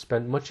heritage but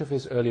spent much of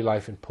his early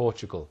life in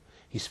Portugal.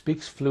 He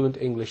speaks fluent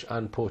English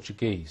and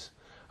Portuguese.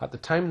 At the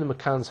time the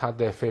McCanns had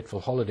their fateful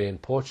holiday in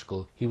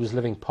Portugal, he was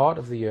living part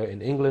of the year in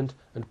England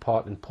and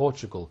part in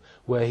Portugal,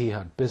 where he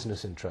had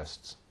business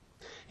interests.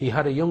 He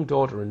had a young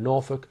daughter in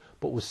Norfolk,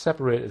 but was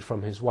separated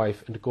from his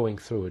wife and going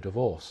through a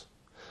divorce.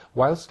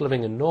 Whilst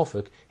living in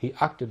Norfolk, he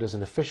acted as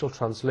an official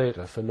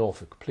translator for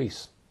Norfolk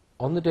police.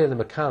 On the day the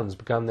McCanns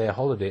began their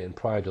holiday in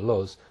Praia de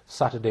Luz,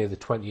 Saturday the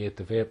 28th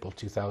of April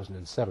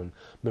 2007,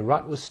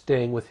 Murat was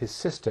staying with his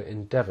sister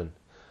in Devon,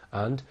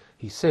 and,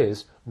 he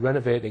says,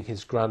 renovating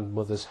his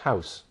grandmother's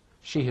house.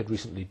 She had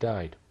recently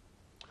died.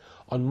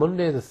 On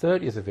Monday the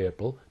 30th of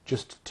April,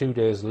 just 2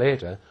 days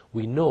later,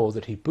 we know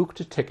that he booked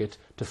a ticket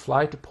to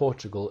fly to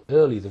Portugal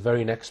early the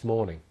very next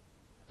morning.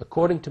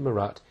 According to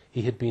Murat,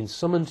 he had been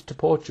summoned to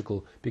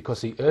Portugal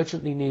because he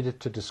urgently needed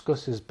to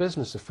discuss his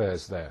business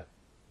affairs there.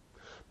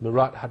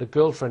 Murat had a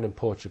girlfriend in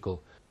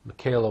Portugal,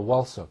 Michaela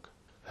Walsuk.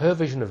 Her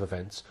vision of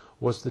events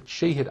was that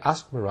she had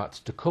asked Murat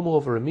to come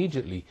over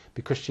immediately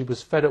because she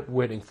was fed up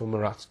waiting for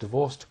Murat's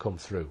divorce to come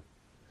through.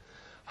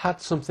 Had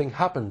something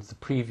happened the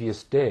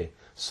previous day,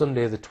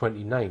 Sunday the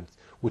 29th,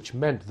 which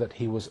meant that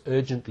he was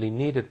urgently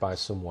needed by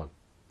someone?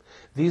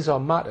 These are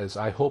matters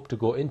I hope to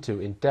go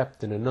into in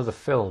depth in another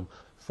film,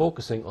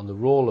 focusing on the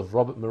role of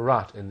Robert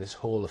Murat in this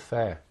whole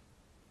affair.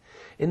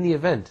 In the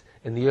event,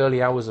 in the early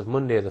hours of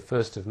Monday the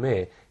 1st of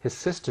May, his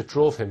sister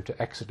drove him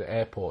to Exeter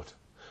Airport.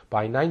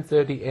 By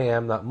 9:30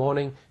 a.m. that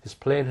morning, his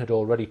plane had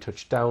already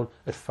touched down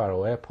at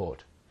Faro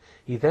Airport.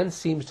 He then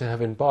seems to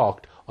have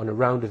embarked on a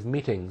round of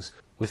meetings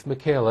with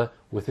Michaela,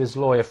 with his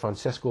lawyer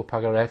Francesco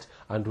Pagaret,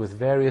 and with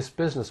various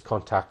business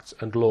contacts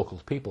and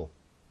local people.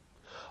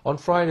 On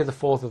Friday the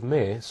 4th of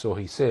May, so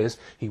he says,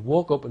 he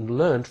woke up and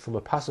learned from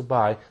a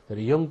passerby that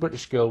a young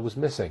British girl was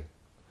missing.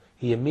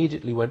 He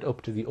immediately went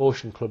up to the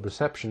Ocean Club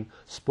reception,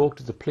 spoke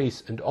to the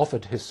police and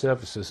offered his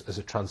services as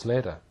a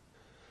translator.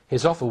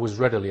 His offer was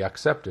readily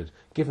accepted,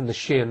 given the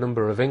sheer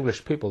number of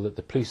English people that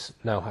the police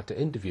now had to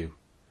interview.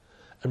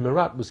 And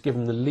Murat was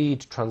given the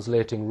lead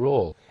translating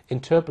role,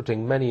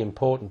 interpreting many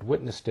important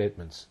witness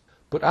statements.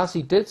 But as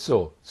he did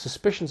so,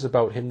 suspicions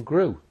about him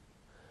grew.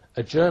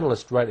 A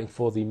journalist writing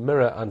for the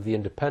Mirror and the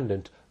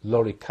Independent,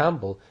 Laurie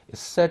Campbell, is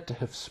said to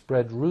have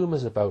spread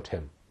rumours about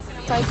him.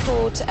 I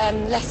called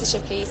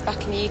Leicestershire Police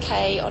back in the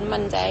UK on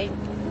Monday.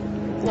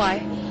 Why?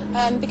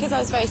 Because I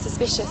was very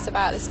suspicious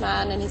about this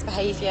man and his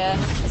behaviour.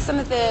 Some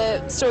of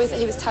the stories that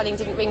he was telling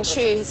didn't ring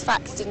true, his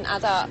facts didn't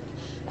add up.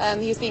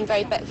 He was being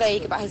very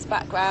vague about his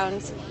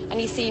background, and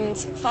he seemed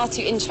far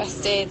too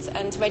interested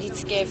and ready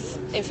to give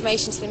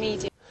information to the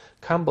media.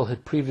 Campbell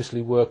had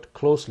previously worked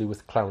closely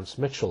with Clarence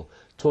Mitchell,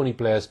 Tony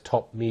Blair's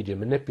top media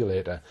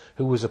manipulator,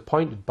 who was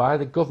appointed by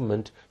the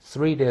government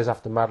 3 days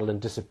after Madeleine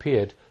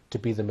disappeared to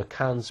be the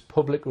McCann's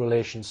public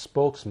relations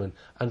spokesman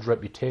and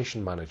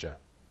reputation manager.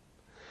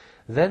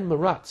 Then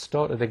Murat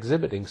started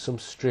exhibiting some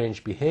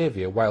strange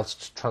behaviour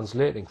whilst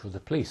translating for the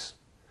police.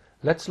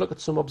 Let's look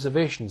at some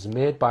observations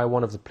made by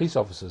one of the police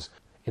officers,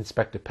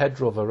 Inspector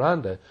Pedro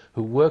Veranda,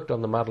 who worked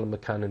on the Madeleine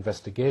McCann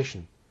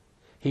investigation.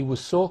 He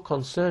was so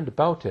concerned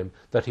about him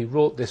that he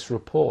wrote this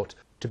report,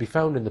 to be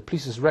found in the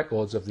police's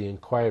records of the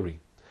inquiry.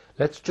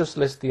 Let's just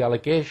list the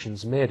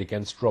allegations made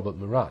against Robert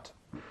Murat.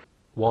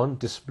 1.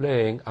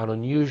 Displaying an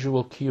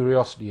unusual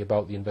curiosity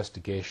about the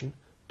investigation.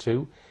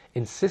 2.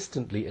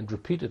 Insistently and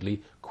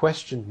repeatedly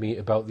questioned me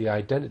about the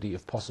identity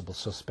of possible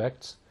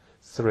suspects.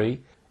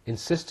 3.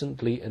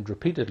 Insistently and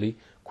repeatedly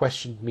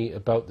questioned me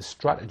about the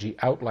strategy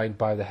outlined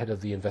by the head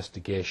of the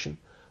investigation.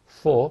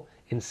 4.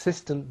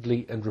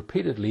 Insistently and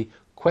repeatedly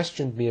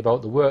questioned me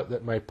about the work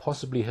that might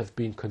possibly have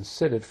been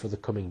considered for the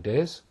coming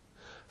days.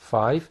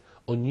 5.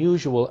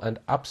 Unusual and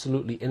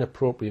absolutely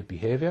inappropriate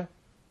behaviour.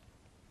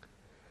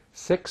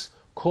 6.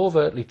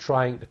 Covertly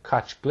trying to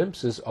catch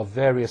glimpses of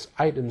various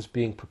items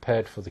being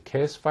prepared for the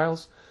case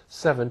files.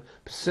 7.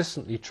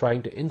 Persistently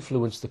trying to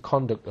influence the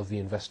conduct of the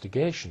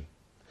investigation.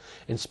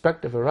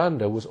 Inspector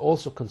Veranda was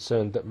also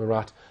concerned that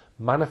Murat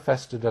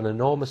manifested an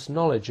enormous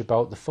knowledge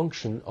about the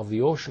function of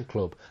the Ocean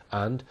Club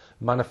and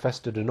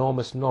manifested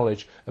enormous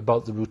knowledge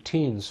about the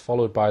routines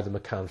followed by the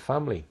McCann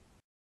family.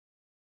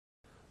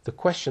 The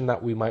question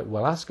that we might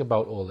well ask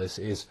about all this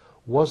is,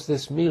 was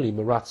this merely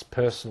Murat's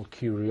personal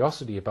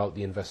curiosity about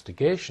the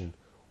investigation,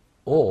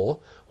 or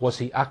was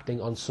he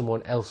acting on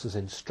someone else's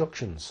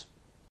instructions?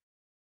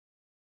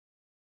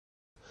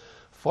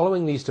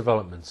 Following these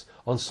developments,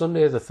 on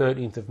Sunday the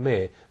 13th of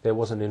May, there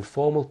was an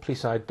informal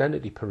police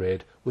identity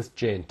parade with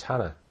Jane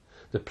Tanner.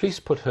 The police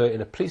put her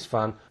in a police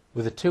van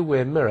with a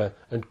two-way mirror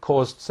and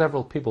caused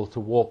several people to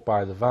walk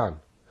by the van.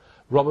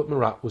 Robert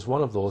Murat was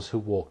one of those who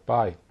walked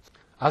by.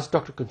 As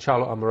Dr.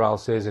 Gonçalo Amaral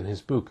says in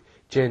his book,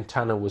 Jane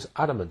Tanner was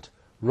adamant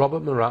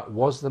Robert Murat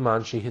was the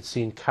man she had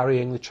seen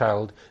carrying the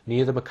child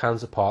near the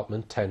McCann's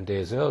apartment 10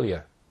 days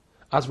earlier.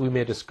 As we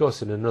may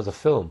discuss in another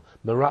film,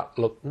 Murat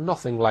looked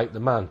nothing like the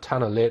man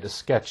Tanner later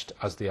sketched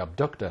as the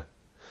abductor.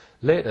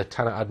 Later,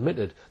 Tanner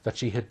admitted that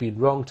she had been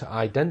wrong to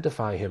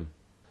identify him.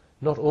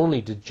 Not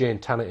only did Jane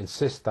Tanner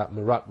insist that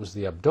Murat was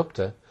the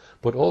abductor,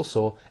 but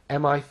also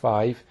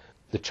MI5,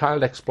 the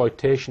Child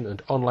Exploitation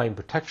and Online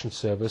Protection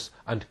Service,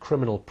 and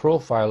criminal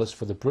profilers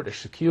for the British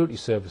Security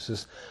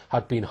Services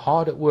had been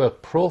hard at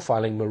work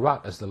profiling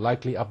Murat as the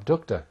likely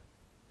abductor.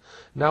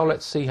 Now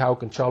let's see how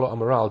Gonçalo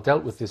Amaral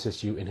dealt with this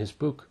issue in his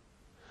book.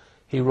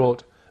 He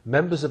wrote,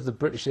 members of the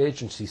British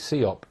agency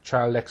CEOP,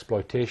 Child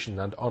Exploitation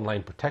and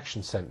Online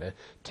Protection Centre,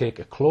 take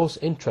a close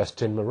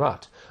interest in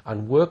Murat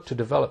and work to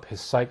develop his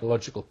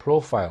psychological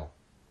profile.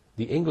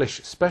 The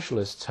English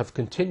specialists have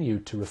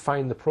continued to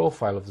refine the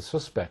profile of the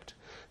suspect.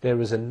 There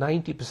is a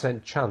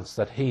 90% chance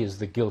that he is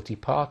the guilty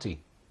party.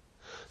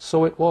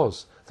 So it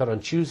was that on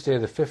Tuesday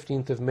the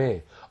 15th of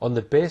May, on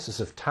the basis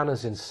of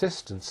Tanner's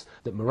insistence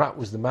that Murat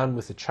was the man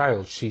with the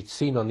child she'd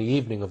seen on the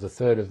evening of the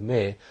 3rd of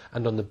May,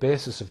 and on the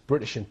basis of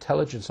British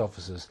intelligence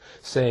officers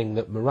saying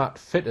that Murat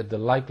fitted the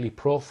likely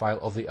profile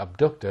of the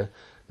abductor,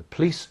 the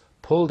police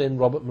pulled in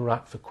Robert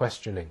Murat for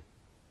questioning.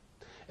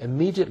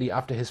 Immediately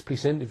after his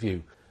police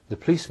interview, the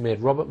police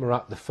made Robert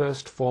Murat the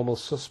first formal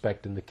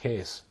suspect in the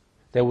case.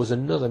 There was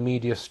another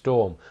media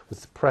storm,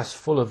 with the press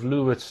full of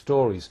lurid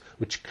stories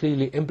which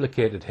clearly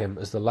implicated him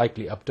as the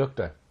likely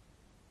abductor.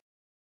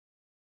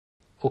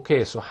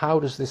 Okay, so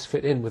how does this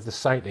fit in with the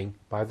sighting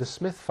by the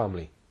Smith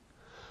family?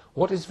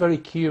 What is very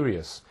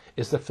curious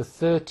is that for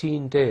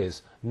 13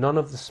 days none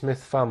of the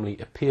Smith family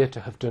appear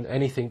to have done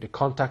anything to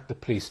contact the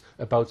police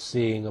about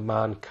seeing a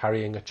man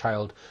carrying a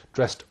child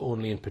dressed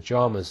only in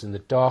pyjamas in the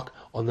dark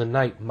on the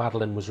night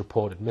Madeleine was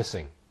reported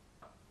missing.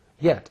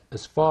 Yet,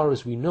 as far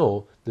as we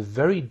know, the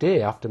very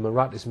day after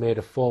Murat is made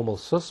a formal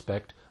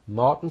suspect,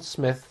 Martin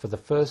Smith for the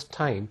first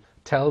time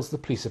tells the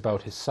police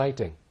about his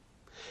sighting.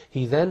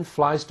 He then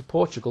flies to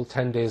Portugal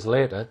 10 days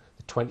later,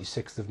 the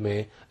 26th of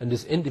May, and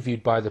is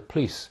interviewed by the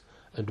police,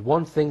 and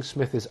one thing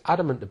Smith is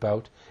adamant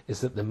about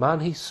is that the man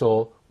he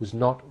saw was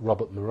not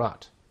Robert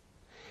Murat.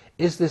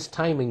 Is this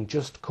timing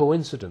just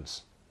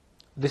coincidence?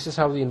 This is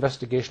how the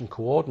investigation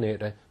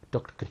coordinator,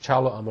 Dr.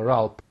 Cachalo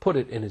Amaral, put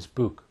it in his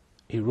book.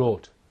 He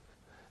wrote,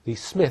 "The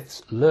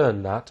Smiths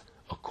learn that,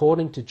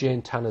 according to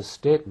Jane Tanner's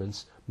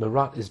statements,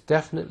 Murat is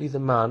definitely the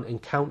man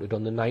encountered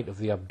on the night of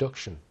the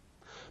abduction.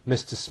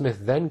 Mr.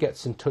 Smith then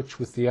gets in touch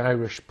with the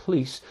Irish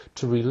police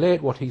to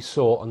relate what he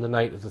saw on the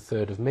night of the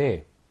 3rd of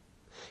May.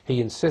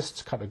 He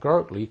insists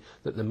categorically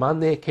that the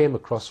man they came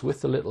across with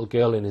the little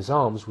girl in his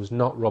arms was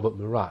not Robert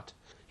Murat.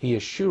 He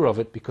is sure of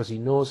it because he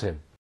knows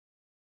him."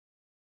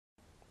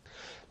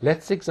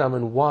 Let's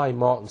examine why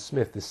Martin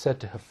Smith is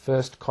said to have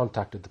first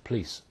contacted the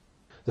police.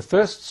 The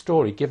first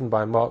story given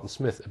by Martin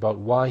Smith about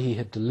why he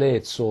had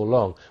delayed so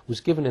long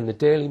was given in the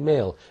Daily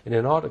Mail in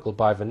an article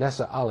by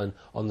Vanessa Allen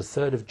on the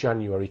 3rd of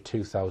January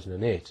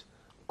 2008.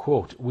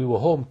 Quote, "We were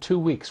home 2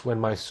 weeks when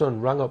my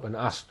son rang up and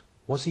asked,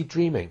 was he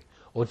dreaming?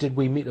 Or did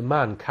we meet a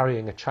man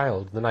carrying a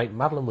child the night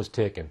Madeleine was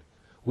taken?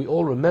 We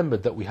all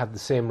remembered that we had the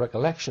same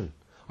recollection.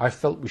 I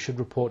felt we should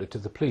report it to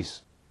the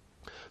police."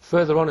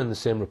 Further on in the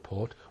same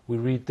report, we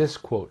read this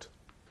quote,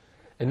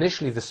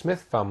 "Initially the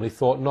Smith family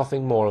thought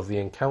nothing more of the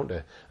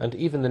encounter, and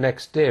even the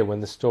next day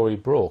when the story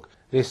broke,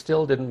 they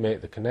still didn't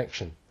make the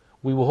connection.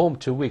 We were home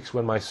 2 weeks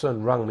when my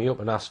son rang me up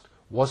and asked,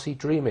 was he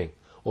dreaming?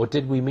 Or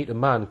did we meet a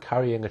man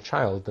carrying a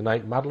child the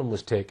night Madeleine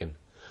was taken?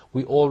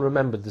 We all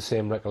remembered the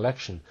same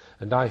recollection,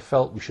 and I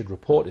felt we should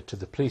report it to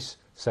the police,"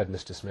 said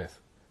Mr.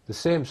 Smith. The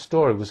same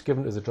story was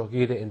given to the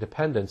Drogheda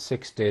Independent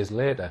 6 days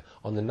later,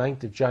 on the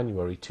 9th of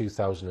January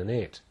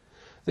 2008.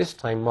 This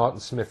time Martin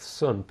Smith's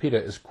son, Peter,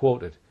 is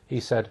quoted. He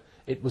said,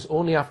 "It was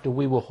only after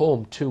we were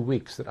home 2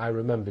 weeks that I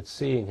remembered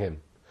seeing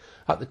him.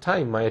 At the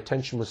time my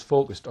attention was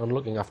focused on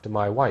looking after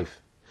my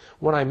wife.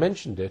 When I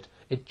mentioned it,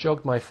 it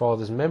jogged my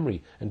father's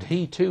memory, and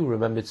he too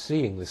remembered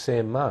seeing the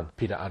same man,"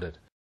 Peter added.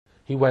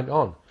 He went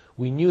on,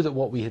 "We knew that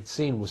what we had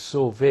seen was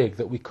so vague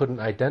that we couldn't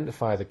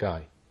identify the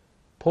guy."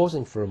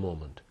 Pausing for a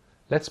moment,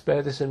 let's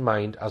bear this in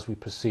mind as we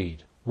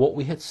proceed. What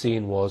we had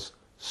seen was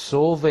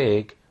so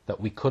vague that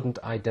we couldn't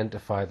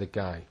identify the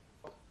guy.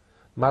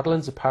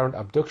 Madeleine's apparent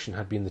abduction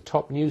had been the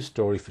top news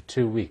story for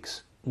 2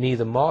 weeks.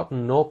 Neither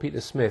Martin nor Peter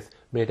Smith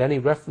made any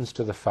reference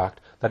to the fact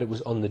that it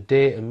was on the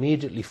day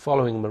immediately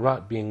following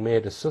Murat being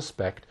made a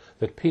suspect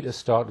that Peter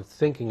started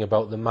thinking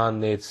about the man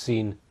they had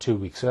seen 2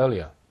 weeks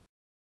earlier.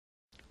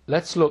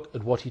 Let's look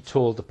at what he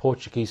told the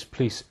Portuguese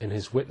police in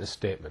his witness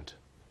statement.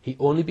 He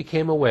only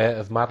became aware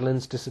of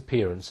Madeleine's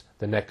disappearance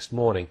the next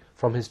morning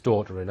from his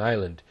daughter in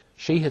Ireland.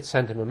 She had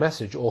sent him a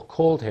message or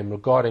called him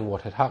regarding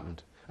what had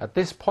happened. At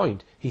this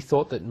point, he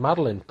thought that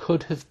Madeleine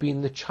could have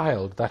been the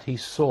child that he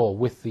saw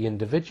with the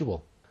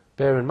individual.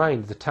 Bear in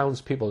mind, the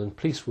townspeople and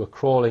police were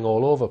crawling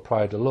all over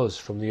Praia de Luz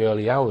from the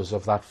early hours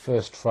of that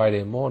first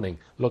Friday morning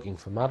looking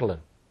for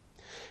Madeleine.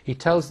 He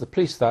tells the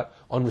police that,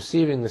 on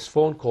receiving this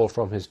phone call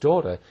from his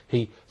daughter,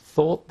 he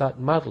thought that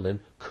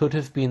Madeleine could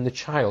have been the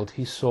child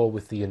he saw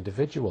with the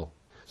individual.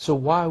 So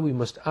why, we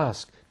must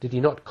ask, did he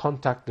not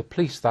contact the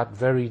police that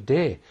very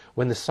day,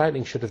 when the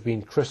sighting should have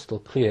been crystal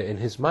clear in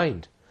his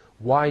mind?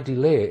 Why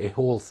delay a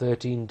whole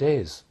 13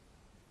 days?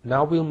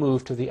 Now we'll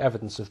move to the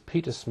evidence of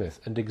Peter Smith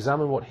and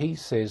examine what he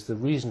says the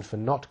reason for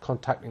not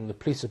contacting the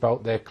police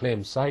about their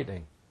claimed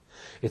sighting.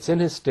 It's in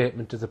his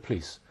statement to the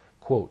police,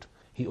 quote,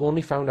 "He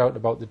only found out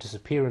about the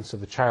disappearance of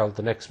the child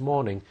the next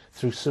morning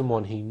through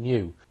someone he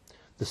knew,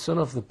 the son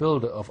of the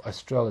builder of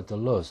Estrela de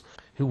Luz,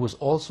 who was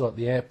also at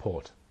the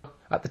airport.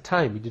 At the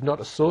time, he did not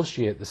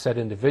associate the said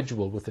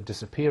individual with the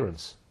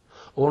disappearance.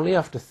 Only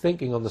after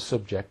thinking on the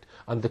subject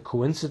and the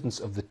coincidence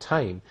of the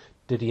time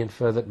did he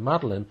infer that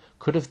Madeleine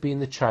could have been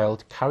the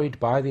child carried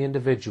by the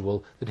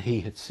individual that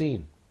he had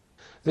seen."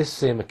 This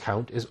same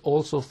account is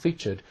also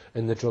featured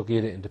in the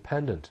Drogheda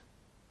Independent.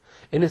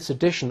 In its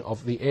edition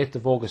of the 8th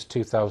of August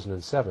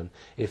 2007,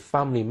 a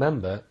family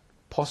member,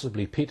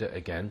 possibly Peter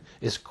again,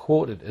 is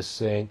quoted as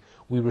saying,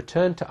 "We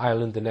returned to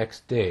Ireland the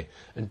next day,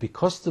 and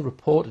because the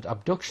reported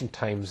abduction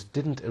times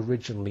didn't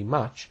originally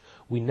match,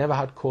 we never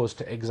had cause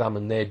to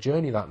examine their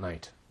journey that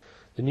night."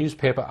 The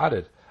newspaper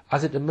added,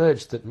 "As it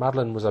emerged that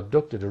Madeleine was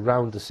abducted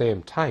around the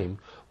same time,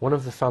 one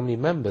of the family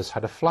members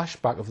had a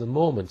flashback of the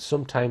moment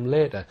some time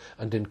later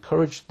and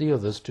encouraged the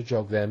others to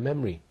jog their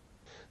memory.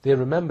 They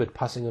remembered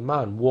passing a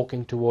man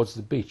walking towards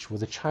the beach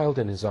with a child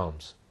in his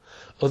arms.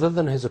 Other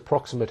than his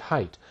approximate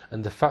height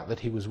and the fact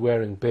that he was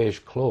wearing beige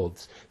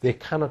clothes, they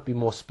cannot be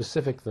more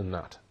specific than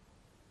that.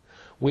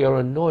 "We are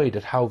annoyed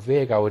at how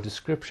vague our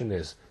description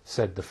is,"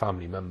 said the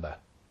family member.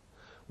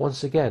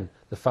 Once again,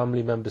 the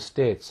family member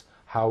states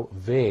how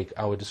vague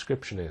our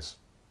description is.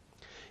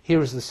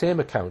 Here is the same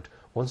account,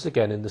 once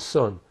again in the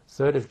Sun,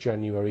 3rd of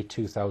January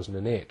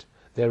 2008.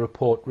 Their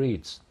report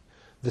reads,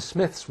 "The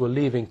Smiths were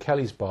leaving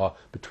Kelly's Bar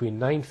between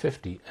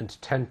 9:50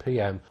 and 10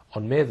 p.m.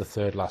 on May the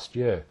 3rd last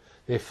year.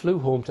 They flew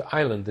home to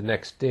Ireland the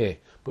next day,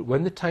 but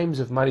when the times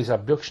of Maddie's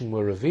abduction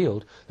were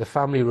revealed, the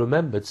family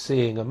remembered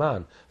seeing a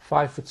man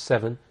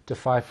 5'7" to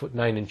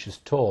 5'9"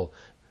 tall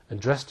and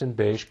dressed in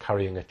beige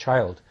carrying a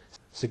child.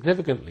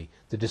 Significantly,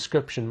 the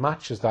description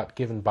matches that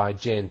given by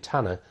Jane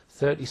Tanner,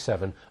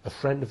 37, a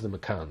friend of the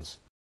McCanns."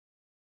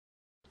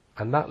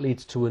 And that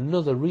leads to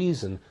another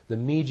reason the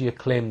media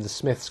claimed the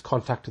Smiths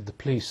contacted the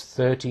police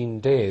 13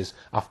 days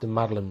after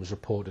Madeleine was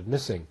reported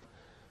missing.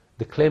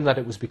 They claim that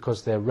it was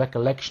because their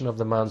recollection of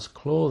the man's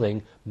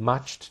clothing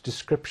matched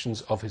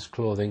descriptions of his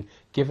clothing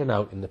given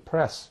out in the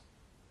press.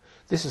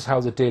 This is how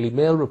the Daily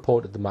Mail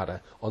reported the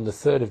matter on the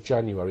 3rd of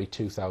January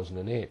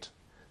 2008.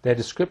 Their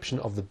description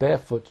of the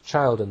barefoot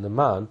child and the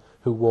man,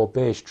 who wore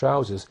beige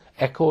trousers,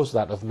 echoes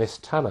that of Miss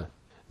Tanner.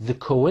 The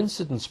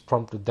coincidence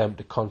prompted them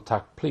to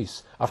contact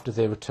police after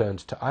they returned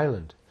to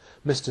Ireland.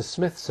 Mr.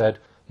 Smith said,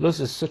 "Luz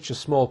is such a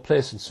small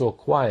place and so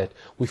quiet,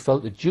 we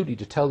felt a duty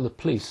to tell the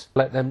police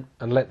let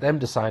them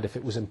decide if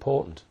it was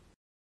important."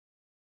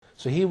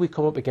 So here we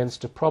come up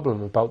against a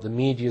problem about the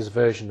media's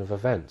version of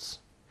events.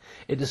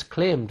 It is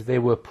claimed they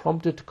were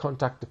prompted to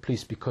contact the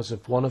police because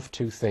of one of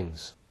two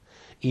things.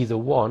 Either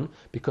one,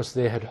 because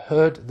they had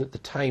heard that the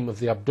time of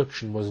the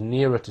abduction was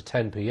nearer to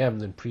 10 p.m.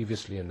 than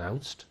previously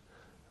announced,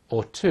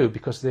 or two,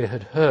 because they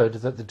had heard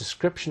that the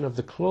description of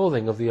the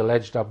clothing of the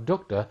alleged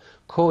abductor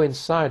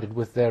coincided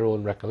with their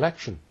own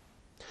recollection.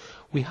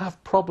 We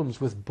have problems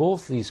with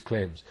both these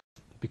claims,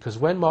 because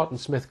when Martin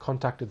Smith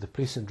contacted the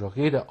police in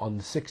Drogheda on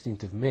the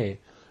 16th of May,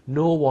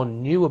 no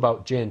one knew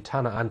about Jane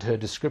Tanner and her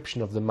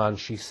description of the man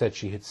she said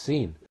she had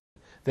seen.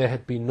 There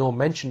had been no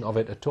mention of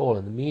it at all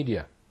in the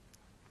media.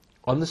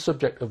 On the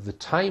subject of the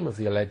time of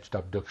the alleged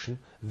abduction,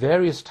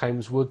 various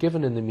times were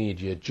given in the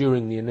media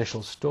during the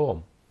initial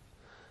storm.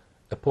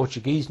 A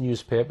Portuguese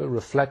newspaper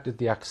reflected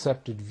the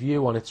accepted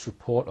view on its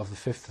report of the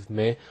 5th of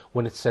May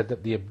when it said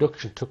that the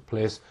abduction took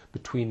place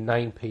between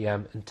 9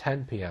 p.m. and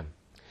 10 p.m.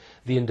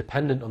 The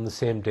Independent on the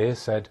same day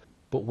said,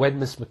 "But when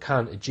Miss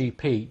McCann, a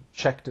GP,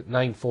 checked at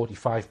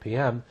 9:45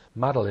 p.m,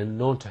 Madeleine,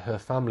 known to her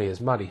family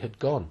as Maddie, had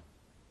gone."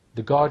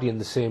 The Guardian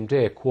the same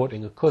day,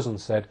 quoting a cousin,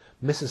 said,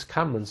 "Mrs.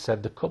 Cameron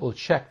said the couple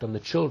checked on the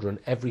children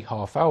every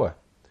half hour.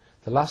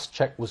 The last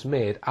check was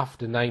made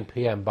after 9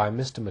 p.m. by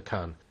Mr.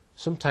 McCann,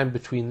 sometime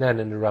between then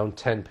and around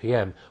 10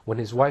 p.m, when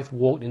his wife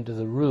walked into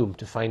the room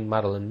to find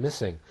Madeleine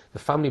missing. The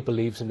family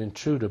believes an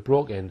intruder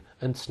broke in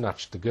and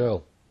snatched the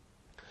girl."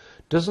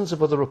 Dozens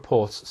of other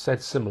reports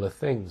said similar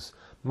things.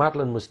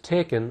 Madeleine was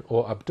taken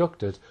or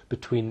abducted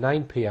between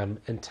 9 p.m.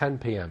 and 10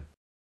 p.m.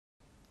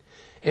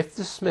 If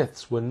the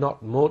Smiths were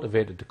not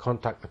motivated to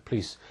contact the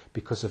police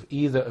because of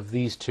either of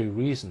these two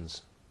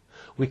reasons,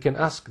 we can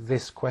ask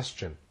this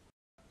question.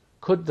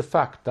 Could the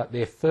fact that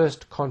they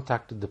first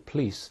contacted the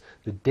police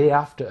the day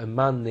after a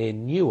man they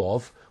knew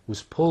of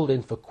was pulled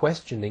in for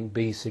questioning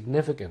be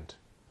significant?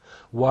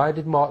 Why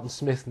did Martin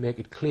Smith make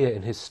it clear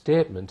in his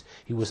statement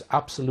he was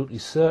absolutely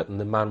certain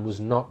the man was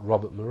not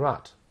Robert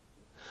Murat?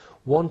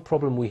 One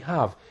problem we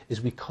have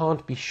is we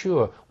can't be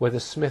sure whether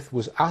Smith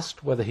was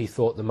asked whether he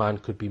thought the man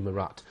could be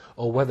Murat,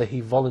 or whether he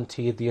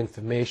volunteered the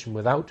information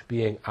without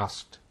being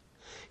asked.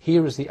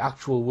 Here is the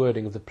actual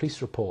wording of the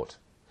police report.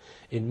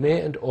 In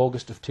May and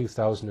August of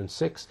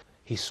 2006,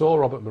 he saw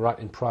Robert Murat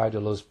in Praia de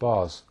Luz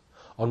bars.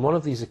 On one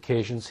of these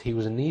occasions, he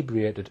was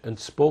inebriated and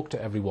spoke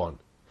to everyone.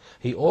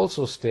 He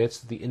also states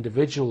that the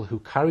individual who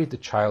carried the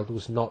child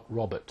was not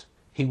Robert.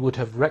 He would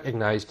have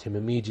recognized him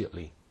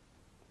immediately.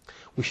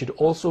 We should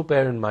also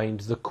bear in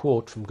mind the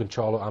quote from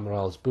Gonçalo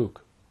Amaral's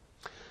book.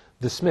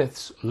 The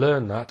Smiths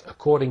learn that,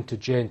 according to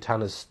Jane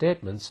Tanner's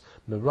statements,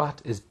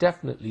 Murat is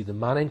definitely the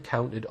man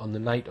encountered on the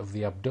night of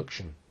the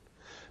abduction.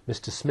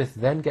 Mr. Smith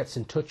then gets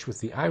in touch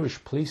with the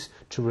Irish police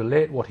to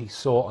relate what he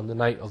saw on the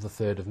night of the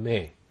 3rd of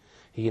May.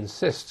 He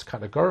insists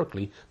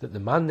categorically that the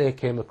man they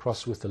came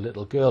across with the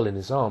little girl in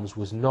his arms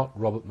was not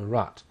Robert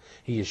Murat.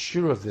 He is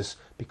sure of this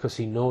because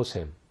he knows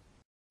him.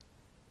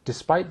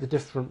 Despite the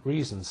different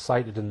reasons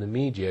cited in the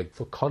media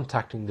for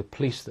contacting the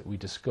police that we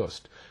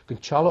discussed,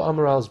 Gonçalo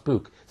Amaral's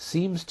book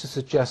seems to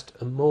suggest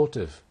a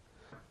motive.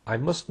 I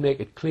must make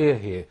it clear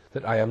here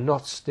that I am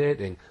not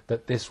stating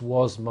that this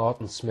was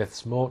Martin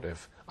Smith's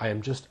motive. I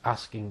am just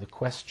asking the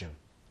question.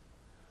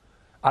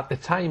 At the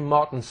time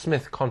Martin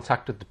Smith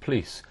contacted the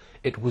police,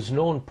 it was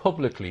known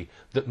publicly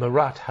that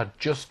Murat had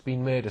just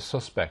been made a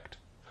suspect.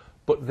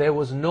 But there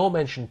was no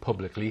mention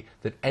publicly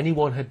that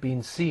anyone had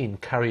been seen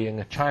carrying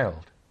a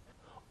child.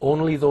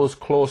 Only those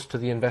close to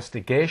the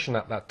investigation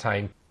at that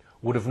time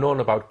would have known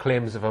about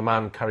claims of a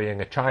man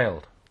carrying a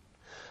child.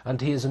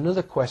 And here's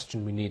another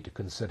question we need to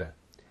consider.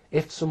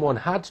 If someone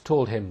had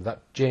told him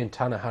that Jane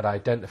Tanner had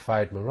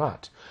identified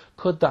Murat,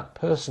 could that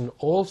person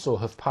also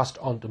have passed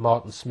on to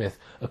Martin Smith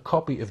a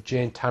copy of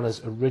Jane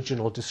Tanner's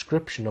original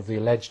description of the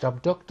alleged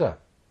abductor?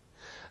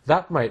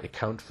 That might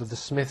account for the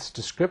Smiths'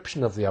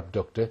 description of the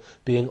abductor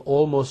being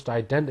almost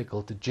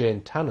identical to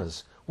Jane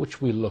Tanner's,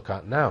 which we'll look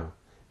at now.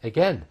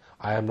 Again,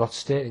 I am not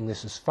stating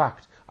this as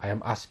fact, I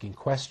am asking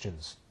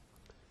questions.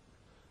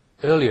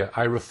 Earlier,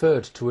 I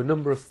referred to a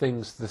number of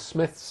things the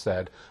Smiths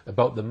said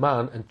about the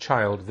man and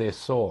child they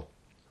saw.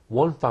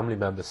 One family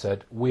member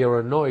said, "We are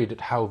annoyed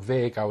at how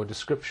vague our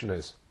description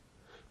is."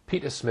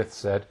 Peter Smith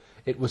said,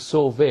 "It was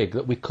so vague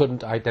that we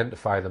couldn't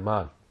identify the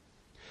man."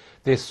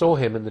 They saw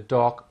him in the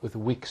dark with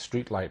weak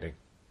street lighting.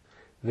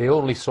 They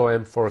only saw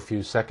him for a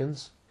few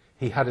seconds.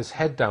 He had his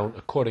head down,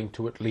 according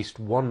to at least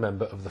one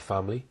member of the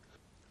family.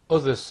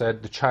 Others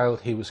said the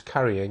child he was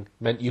carrying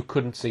meant you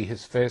couldn't see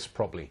his face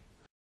properly.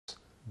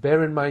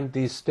 Bear in mind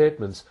these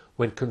statements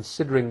when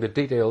considering the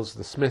details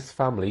the Smith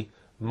family,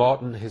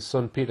 Martin, his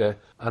son Peter,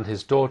 and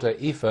his daughter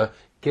Aoife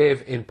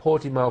gave in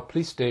Portimao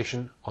Police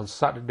Station on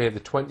Saturday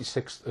the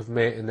 26th of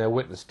May in their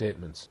witness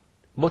statements.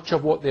 Much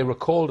of what they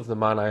recalled of the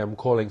man I am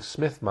calling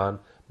Smith Man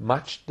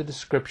matched the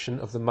description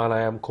of the man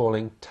I am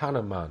calling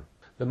Tanner Man,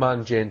 the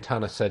man Jane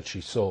Tanner said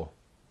she saw.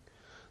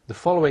 The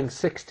following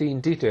 16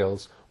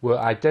 details were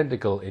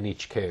identical in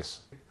each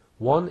case.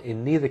 1.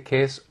 In neither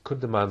case could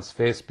the man's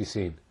face be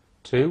seen.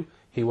 2.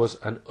 He was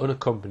an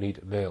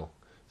unaccompanied male.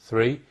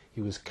 3.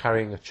 He was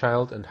carrying a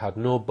child and had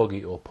no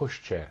buggy or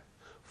pushchair.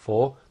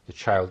 4. The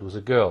child was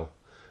a girl.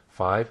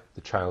 5.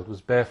 The child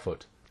was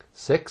barefoot.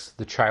 6.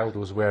 The child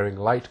was wearing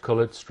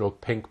light-coloured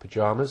pink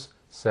pyjamas.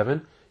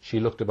 7. She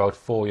looked about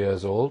 4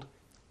 years old.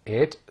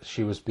 8.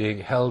 She was being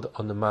held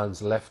on the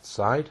man's left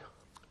side.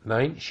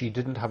 9. She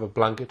didn't have a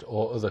blanket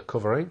or other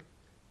covering.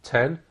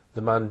 10.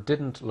 The man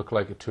didn't look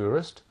like a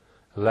tourist.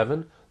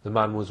 11. The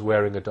man was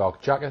wearing a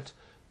dark jacket.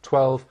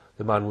 12.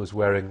 The man was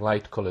wearing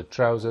light-coloured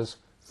trousers.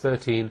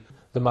 13.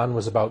 The man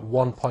was about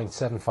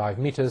 1.75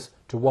 metres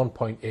to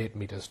 1.8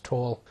 metres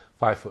tall,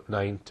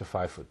 5'9" to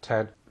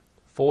 5'10".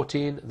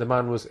 14. The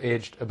man was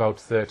aged about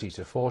 30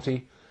 to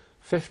 40.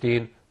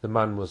 15. The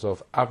man was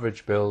of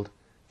average build.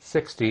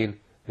 16.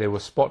 They were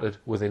spotted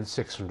within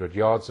 600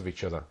 yards of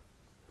each other.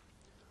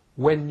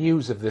 When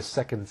news of this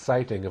second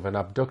sighting of an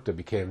abductor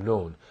became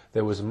known,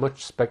 there was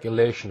much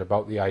speculation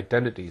about the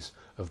identities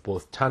of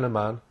both Tanner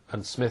Man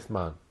and Smith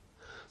Man.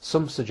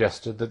 Some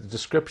suggested that the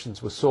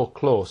descriptions were so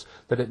close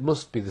that it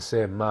must be the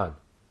same man.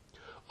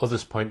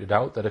 Others pointed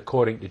out that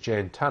according to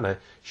Jane Tanner,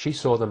 she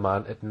saw the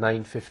man at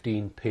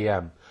 9:15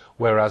 p.m,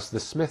 whereas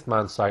the Smith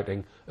Man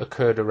sighting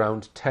occurred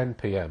around 10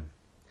 p.m.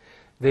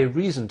 They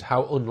reasoned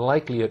how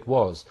unlikely it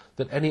was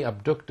that any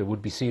abductor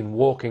would be seen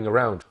walking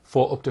around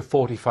for up to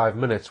 45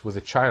 minutes with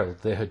a child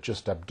they had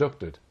just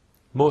abducted.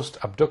 Most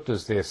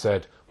abductors, they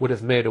said, would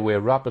have made away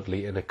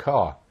rapidly in a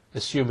car,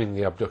 assuming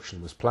the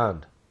abduction was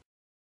planned.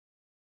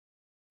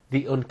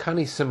 The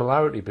uncanny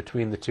similarity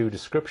between the two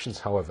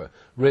descriptions, however,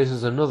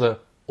 raises another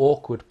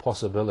awkward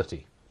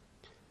possibility.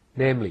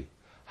 Namely,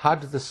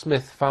 had the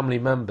Smith family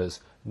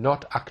members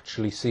not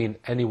actually seen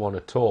anyone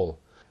at all,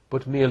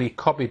 but merely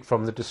copied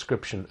from the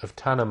description of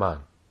Tanner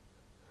Man?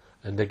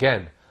 And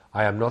again,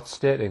 I am not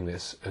stating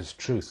this as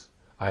truth.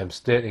 I am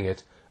stating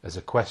it as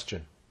a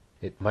question.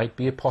 It might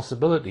be a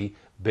possibility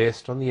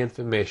based on the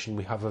information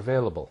we have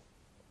available.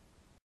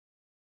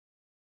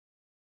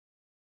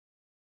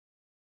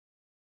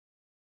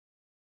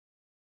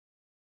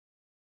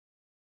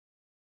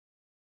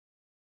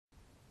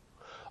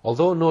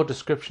 Although no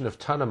description of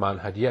Tanner Man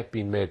had yet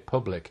been made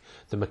public,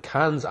 the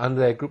McCanns and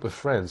their group of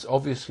friends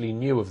obviously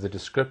knew of the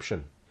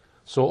description.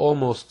 So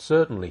almost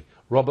certainly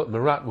Robert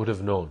Murat would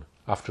have known.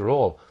 After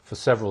all, for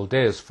several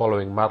days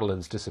following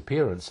Madeleine's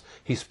disappearance,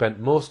 he spent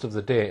most of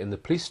the day in the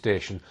police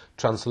station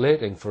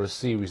translating for a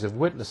series of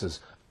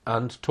witnesses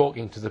and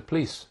talking to the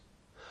police.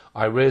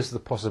 I raise the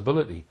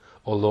possibility,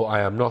 although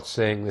I am not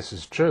saying this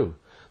is true,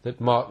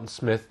 that Martin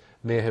Smith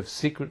may have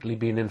secretly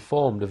been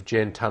informed of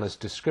Jane Tanner's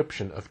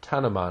description of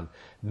Tanner Man,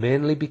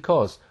 mainly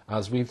because,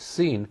 as we've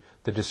seen,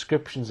 the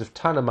descriptions of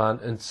Tanner Man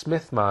and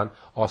Smith Man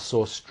are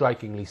so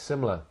strikingly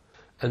similar.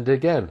 And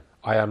again,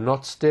 I am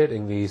not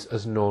stating these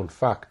as known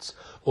facts,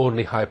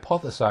 only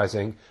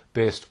hypothesizing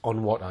based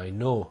on what I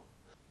know.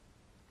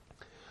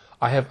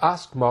 I have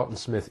asked Martin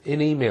Smith in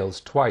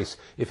emails twice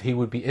if he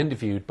would be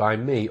interviewed by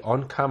me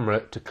on camera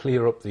to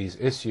clear up these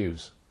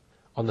issues.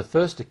 On the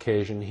first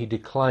occasion he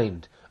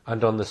declined,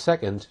 and on the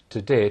second,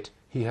 to date,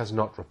 he has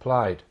not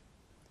replied.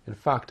 In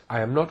fact,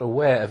 I am not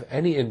aware of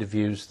any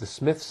interviews the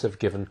Smiths have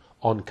given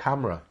on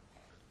camera.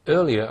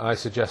 Earlier I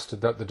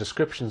suggested that the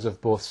descriptions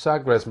of both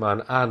Sagres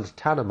Man and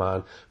Tanner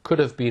Man could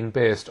have been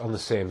based on the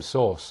same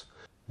source,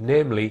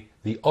 namely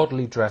the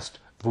oddly dressed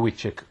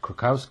Wojciech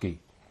Krakowski.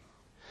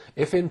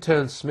 If in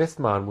turn Smith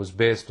Man was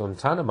based on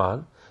Tanner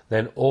Man,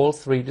 then all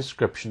three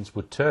descriptions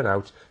would turn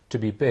out to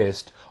be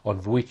based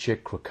on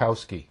Wojciech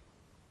Krakowski.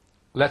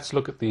 Let's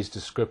look at these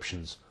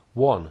descriptions.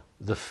 1.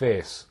 The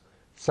face.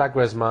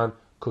 Sagres Man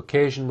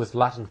Caucasian with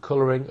Latin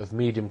colouring of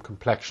medium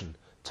complexion.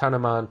 Tanner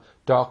man,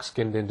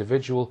 dark-skinned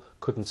individual,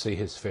 couldn't see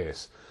his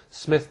face.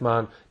 Smith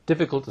man,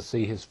 difficult to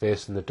see his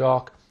face in the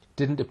dark,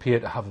 didn't appear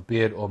to have a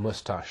beard or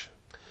moustache.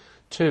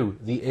 2.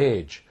 The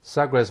age.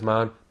 Sagres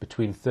man,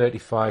 between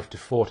 35 to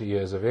 40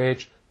 years of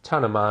age.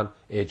 Tanner man,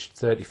 aged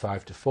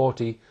 35 to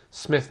 40.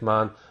 Smith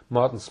man,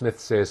 Martin Smith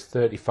says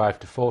 35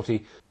 to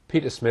 40.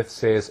 Peter Smith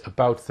says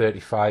about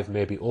 35,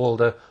 maybe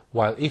older,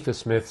 while Aoife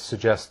Smith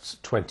suggests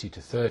 20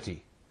 to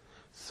 30.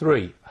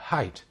 3.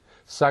 Height.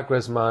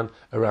 Sagres man,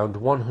 around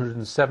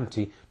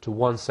 170 to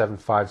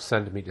 175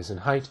 centimetres in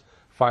height,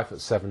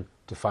 5'7"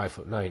 to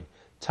 5'9".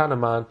 Tanner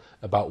man,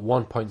 about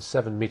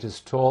 1.7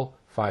 metres tall,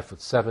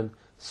 5'7".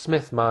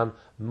 Smith man,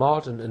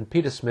 Martin and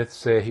Peter Smith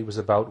say he was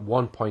about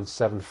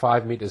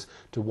 1.75 metres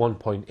to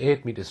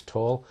 1.8 metres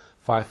tall,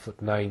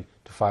 5'9"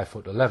 to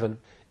 5'11".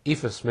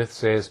 Aoife Smith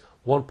says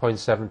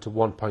 1.7 to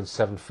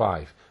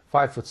 1.75,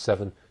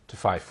 5'7" to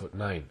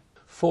 5'9".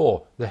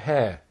 4. The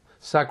hair.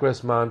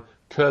 Sagres man,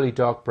 curly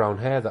dark brown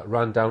hair that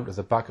ran down to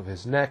the back of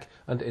his neck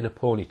and in a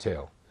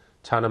ponytail.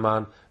 Tanner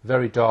man,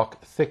 very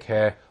dark, thick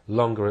hair,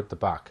 longer at the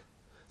back.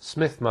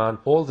 Smith man,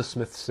 all the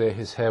Smiths say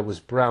his hair was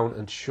brown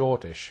and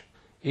shortish.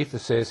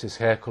 Aoife says his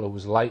hair colour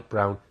was light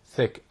brown,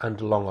 thick and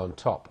long on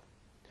top.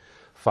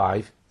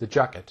 5. The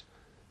jacket.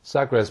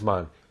 Sagres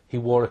man, he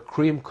wore a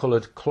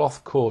cream-coloured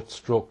cloth coat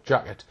stroke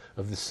jacket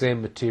of the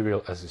same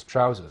material as his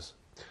trousers.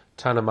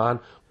 Tanner man,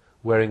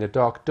 wearing a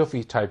dark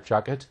Duffy type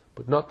jacket,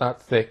 but not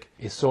that thick,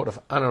 a sort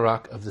of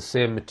anorak of the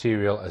same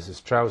material as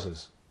his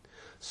trousers.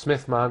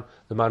 Smith man,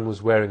 the man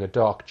was wearing a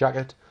dark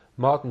jacket.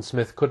 Martin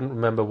Smith couldn't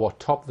remember what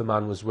top the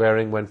man was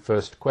wearing when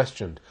first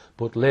questioned,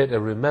 but later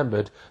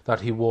remembered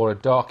that he wore a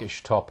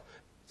darkish top.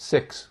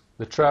 6.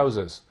 The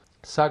trousers.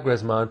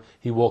 Sagres man,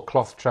 he wore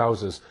cloth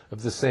trousers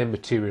of the same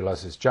material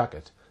as his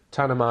jacket.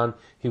 Tanner man,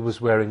 he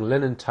was wearing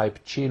linen-type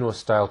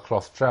chino-style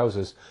cloth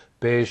trousers,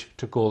 beige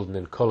to golden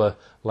in colour,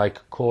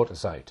 like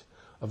quartzite,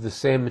 of the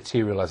same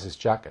material as his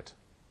jacket.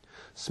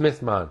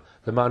 Smith man,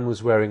 the man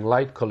was wearing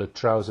light-coloured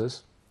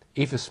trousers.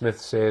 Aoife Smith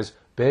says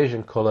beige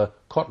in colour,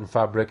 cotton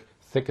fabric,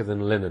 thicker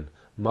than linen.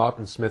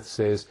 Martin Smith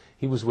says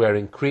he was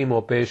wearing cream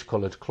or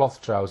beige-coloured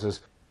cloth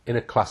trousers in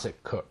a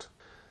classic cut.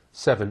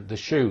 7. The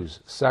shoes.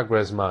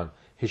 Sagres man,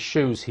 his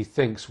shoes he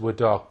thinks were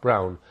dark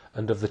brown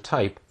and of the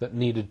type that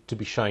needed to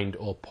be shined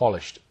or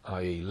polished,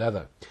 i.e.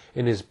 leather.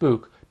 In his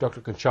book,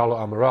 Dr. Conchalo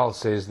Amaral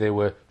says they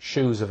were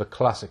shoes of a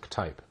classic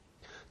type.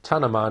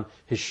 Tanner man,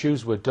 his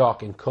shoes were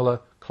dark in colour,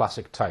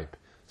 classic type.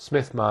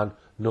 Smith man,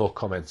 no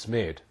comments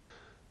made.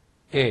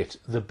 8.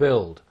 The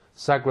build.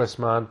 Sagres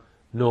man,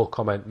 no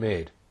comment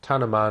made.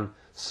 Tanner man,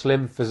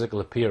 slim physical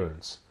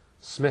appearance.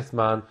 Smith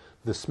man,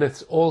 the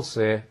Smiths all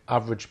say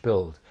average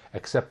build,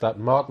 except that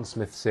Martin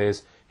Smith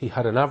says he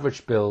had an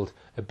average build,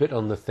 a bit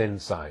on the thin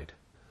side.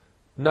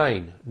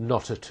 9.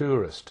 Not a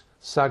tourist.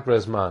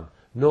 Sagres man,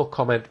 no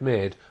comment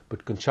made,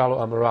 but Conchalo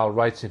Amaral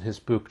writes in his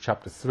book,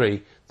 Chapter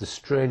 3, the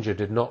stranger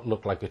did not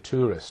look like a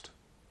tourist.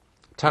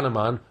 Tanner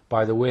man,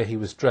 by the way he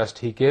was dressed,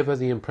 he gave her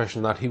the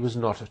impression that he was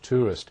not a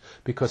tourist,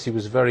 because he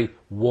was very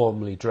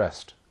warmly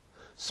dressed.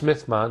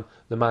 Smith man,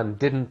 the man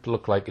didn't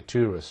look like a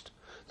tourist.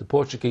 The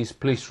Portuguese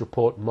police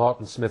report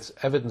Martin Smith's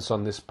evidence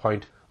on this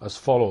point as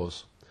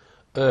follows.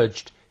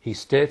 Urged, he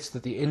states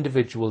that the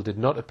individual did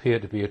not appear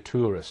to be a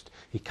tourist.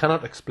 He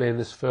cannot explain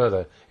this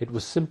further. It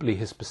was simply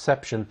his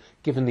perception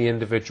given the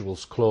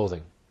individual's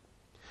clothing.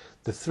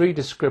 The three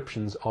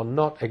descriptions are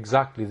not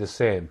exactly the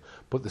same,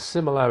 but the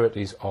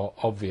similarities are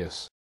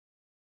obvious.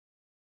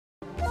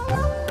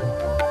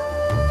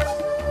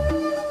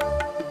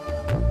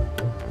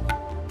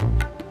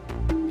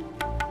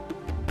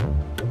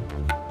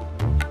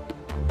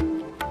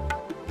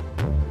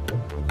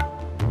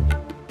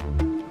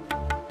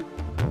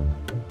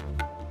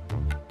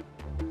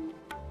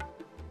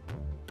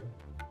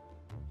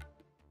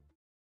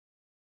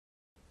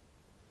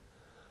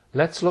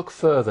 Let's look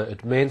further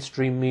at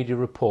mainstream media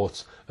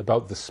reports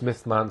about the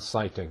Smith man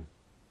sighting.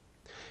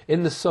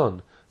 In The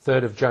Sun,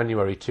 3rd of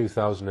January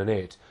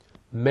 2008,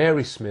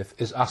 Mary Smith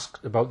is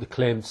asked about the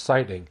claimed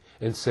sighting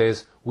and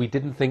says, "We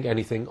didn't think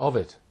anything of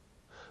it."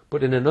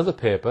 But in another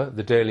paper,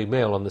 the Daily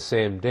Mail, on the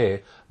same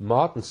day,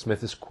 Martin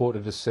Smith is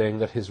quoted as saying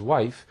that his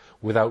wife,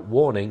 without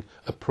warning,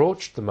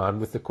 approached the man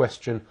with the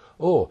question,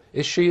 "Oh,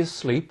 is she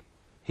asleep?"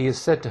 He is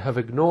said to have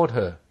ignored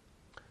her.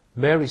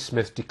 Mary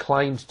Smith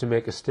declined to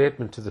make a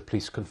statement to the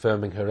police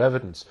confirming her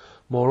evidence.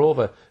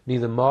 Moreover,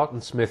 neither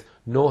Martin Smith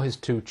nor his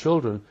two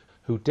children,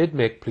 who did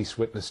make police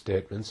witness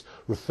statements,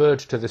 referred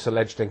to this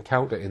alleged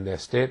encounter in their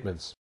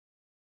statements.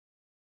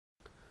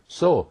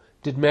 So,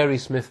 did Mary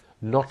Smith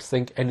not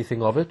think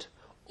anything of it?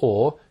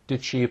 Or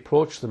did she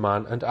approach the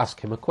man and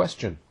ask him a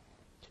question?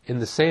 In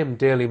the same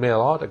Daily Mail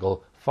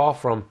article, far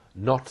from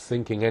not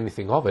thinking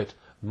anything of it,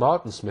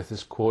 Martin Smith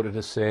is quoted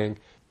as saying,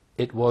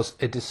 "It was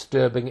a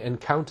disturbing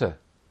encounter."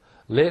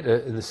 Later,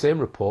 in the same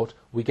report,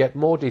 we get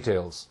more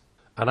details.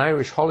 An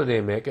Irish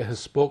holidaymaker has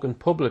spoken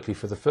publicly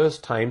for the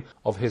first time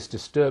of his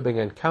disturbing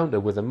encounter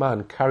with a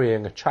man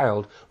carrying a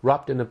child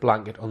wrapped in a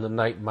blanket on the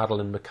night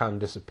Madeleine McCann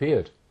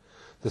disappeared.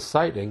 The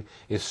sighting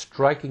is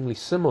strikingly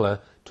similar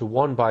to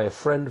one by a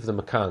friend of the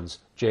McCanns,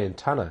 Jane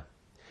Tanner.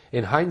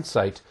 In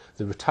hindsight,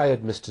 the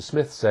retired Mr.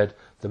 Smith said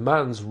the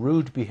man's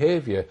rude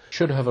behaviour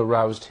should have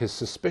aroused his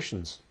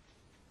suspicions.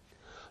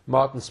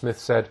 Martin Smith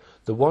said,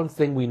 "The one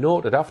thing we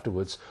noted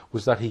afterwards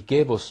was that he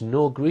gave us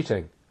no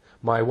greeting.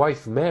 My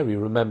wife Mary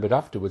remembered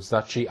afterwards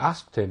that she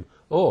asked him,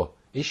 'Oh,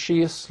 is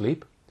she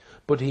asleep?'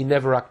 But he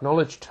never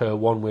acknowledged her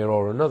one way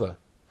or another.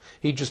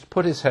 He just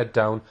put his head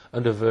down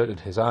and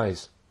averted his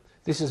eyes.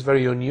 This is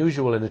very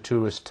unusual in a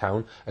tourist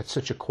town at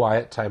such a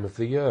quiet time of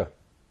the year."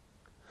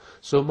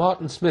 So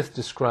Martin Smith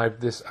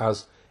described this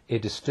as a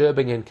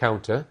disturbing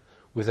encounter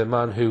with a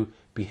man who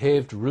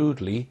behaved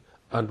rudely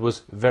and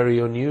was very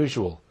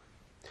unusual.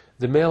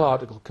 The Mail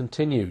article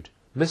continued,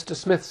 "Mr.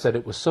 Smith said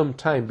it was some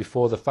time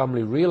before the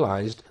family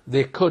realised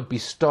they could be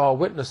star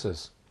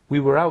witnesses. We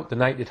were out the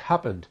night it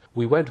happened.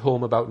 We went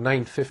home about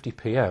 9:50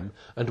 p.m.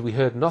 and we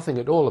heard nothing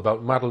at all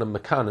about Madeleine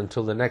McCann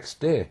until the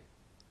next day.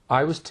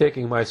 I was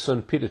taking my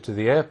son Peter to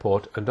the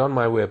airport, and on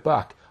my way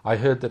back I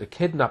heard that a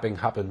kidnapping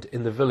happened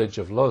in the village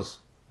of Luz.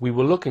 We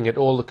were looking at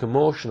all the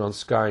commotion on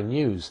Sky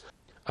News,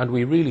 and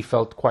we really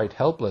felt quite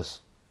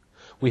helpless.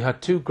 We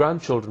had 2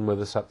 grandchildren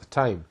with us at the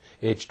time,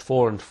 aged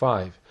 4 and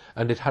 5,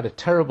 and it had a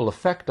terrible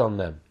effect on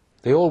them.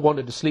 They all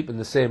wanted to sleep in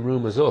the same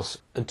room as us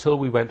until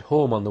we went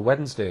home on the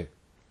Wednesday."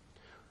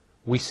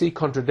 We see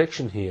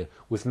contradiction here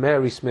with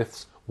Mary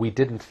Smith's "we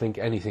didn't think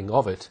anything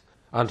of it"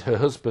 and her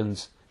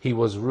husband's "he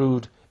was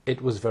rude,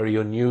 it was very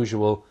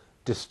unusual,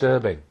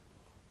 disturbing."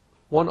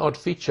 One odd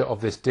feature of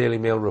this Daily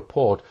Mail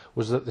report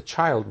was that the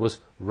child was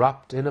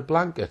wrapped in a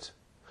blanket.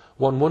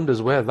 One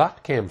wonders where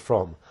that came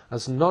from,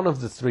 as none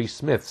of the 3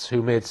 Smiths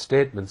who made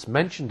statements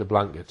mentioned a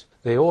blanket.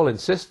 They all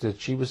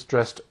insisted she was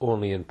dressed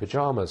only in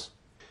pyjamas.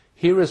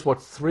 Here is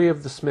what 3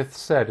 of the Smiths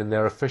said in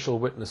their official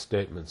witness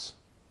statements.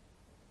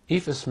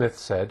 Aoife Smith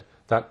said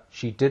that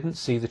she didn't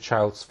see the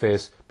child's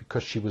face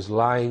because she was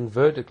lying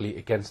vertically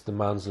against the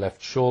man's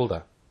left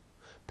shoulder.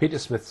 Peter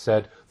Smith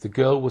said the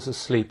girl was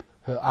asleep,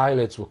 her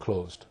eyelids were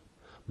closed.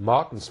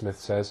 Martin Smith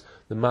says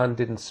the man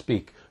didn't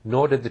speak,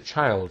 nor did the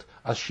child,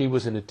 as she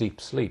was in a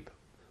deep sleep.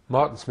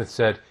 Martin Smith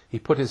said he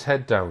put his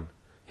head down.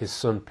 His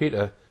son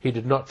Peter, he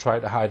did not try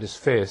to hide his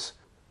face,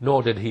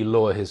 nor did he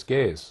lower his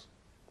gaze.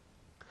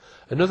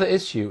 Another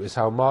issue is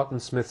how Martin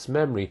Smith's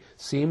memory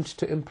seemed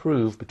to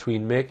improve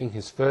between making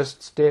his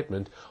first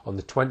statement on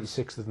the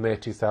 26th of May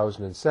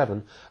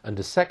 2007 and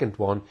a second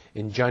one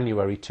in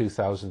January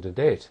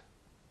 2008.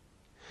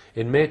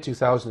 In May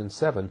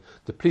 2007,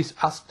 the police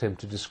asked him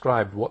to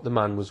describe what the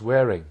man was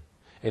wearing.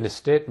 In a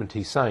statement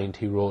he signed,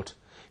 he wrote,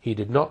 "He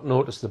did not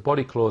notice the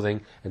body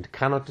clothing and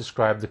cannot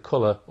describe the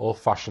colour or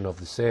fashion of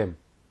the same."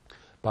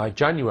 By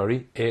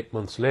January, 8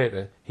 months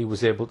later, he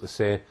was able to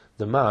say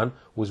the man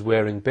was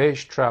wearing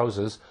beige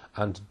trousers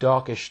and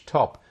darkish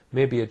top,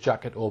 maybe a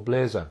jacket or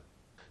blazer.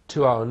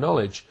 To our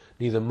knowledge,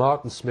 neither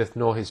Martin Smith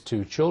nor his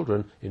 2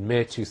 children in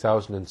May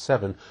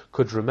 2007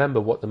 could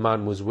remember what the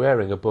man was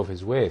wearing above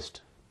his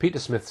waist. Peter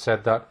Smith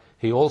said that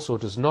he also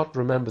does not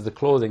remember the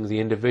clothing the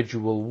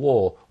individual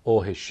wore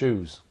or his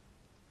shoes.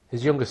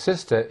 His younger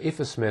sister,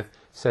 Aoife Smith,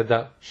 said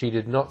that she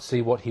did not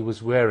see what he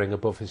was wearing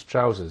above his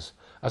trousers,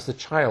 as the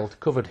child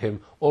covered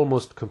him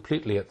almost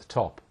completely at the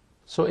top.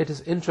 So it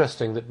is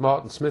interesting that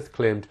Martin Smith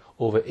claimed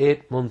over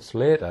 8 months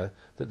later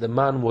that the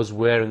man was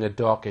wearing a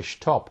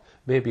darkish top,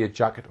 maybe a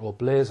jacket or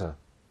blazer.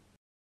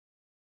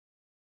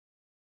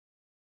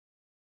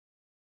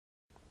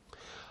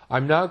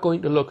 I'm now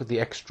going to look at the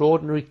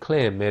extraordinary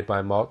claim made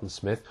by Martin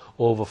Smith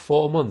over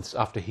 4 months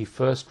after he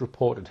first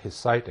reported his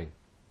sighting.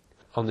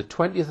 On the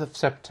 20th of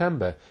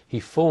September,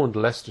 he phoned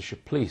Leicestershire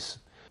Police.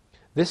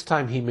 This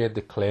time he made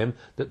the claim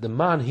that the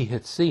man he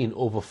had seen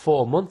over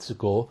 4 months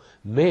ago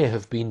may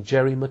have been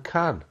Jerry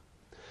McCann.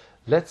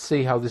 Let's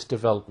see how this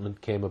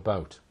development came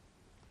about.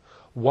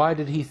 Why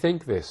did he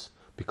think this?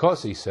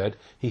 Because, he said,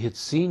 he had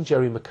seen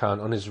Jerry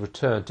McCann on his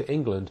return to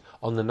England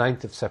on the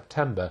 9th of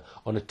September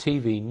on a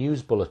TV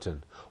news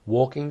bulletin,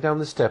 walking down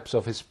the steps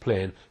of his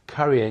plane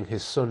carrying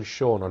his son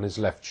Sean on his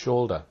left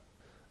shoulder.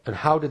 And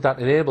how did that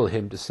enable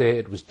him to say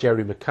it was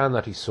Jerry McCann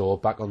that he saw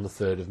back on the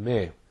 3rd of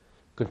May?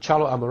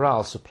 Gonçalo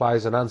Amaral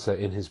supplies an answer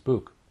in his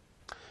book.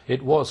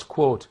 It was,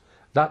 quote,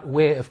 "that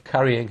way of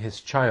carrying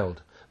his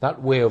child,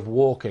 that way of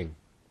walking."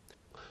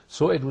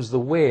 So it was the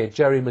way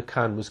Jerry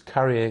McCann was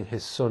carrying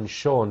his son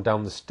Sean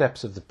down the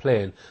steps of the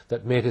plane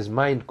that made his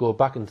mind go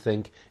back and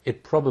think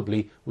it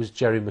probably was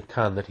Jerry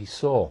McCann that he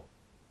saw.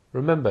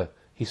 Remember,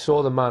 he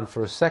saw the man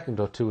for a second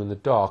or two in the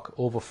dark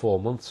over 4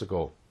 months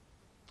ago.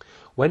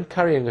 When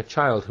carrying a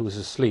child who is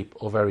asleep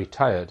or very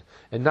tired,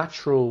 a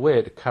natural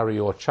way to carry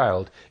your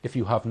child, if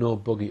you have no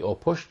buggy or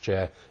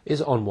pushchair, is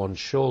on one's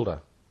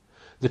shoulder.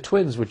 The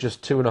twins were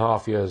just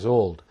 2.5 years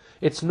old.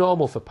 It's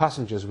normal for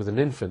passengers with an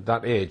infant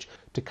that age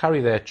to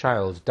carry their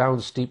child down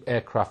steep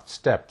aircraft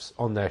steps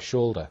on their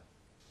shoulder.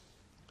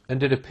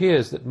 And it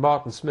appears that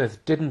Martin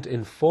Smith didn't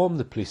inform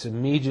the police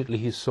immediately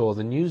he saw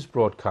the news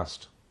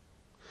broadcast.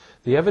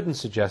 The evidence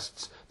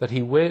suggests that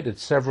he waited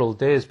several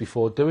days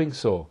before doing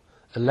so,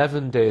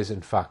 11 days in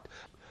fact,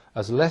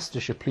 as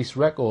Leicestershire police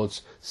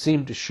records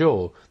seem to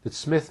show that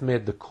Smith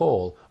made the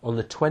call on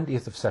the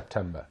 20th of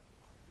September.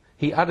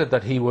 He added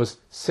that he was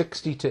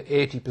 60 to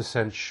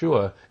 80%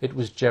 sure it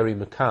was Jerry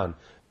McCann,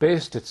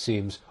 based, it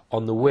seems,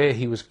 on the way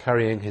he was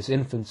carrying his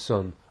infant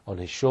son on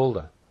his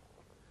shoulder.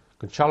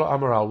 Gonçalo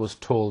Amaral was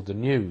told the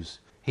news.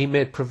 He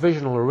made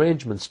provisional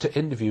arrangements to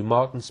interview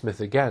Martin Smith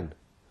again,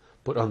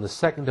 but on the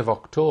 2nd of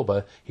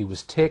October he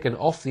was taken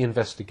off the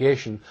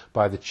investigation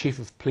by the Chief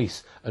of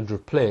Police and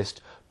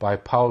replaced by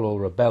Paolo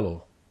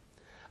Rebello.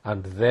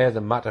 And there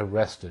the matter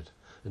rested,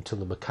 until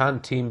the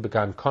McCann team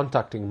began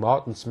contacting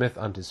Martin Smith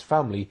and his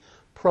family,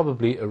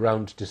 probably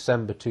around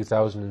December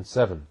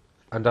 2007.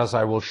 And as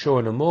I will show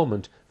in a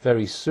moment,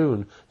 very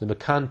soon the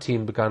McCann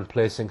team began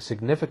placing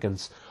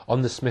significance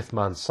on the Smith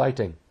man's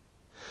sighting.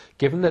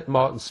 Given that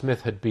Martin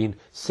Smith had been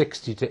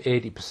 60 to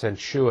 80%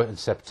 sure in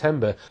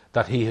September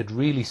that he had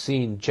really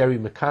seen Jerry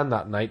McCann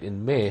that night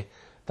in May,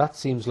 that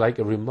seems like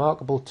a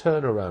remarkable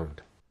turnaround.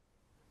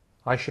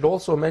 I should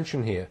also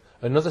mention here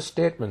another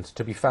statement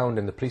to be found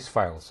in the police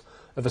files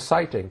of a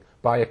sighting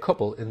by a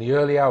couple in the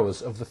early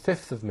hours of the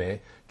 5th of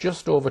May,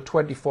 just over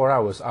 24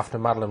 hours after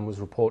Madeleine was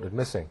reported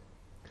missing.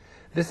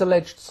 This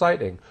alleged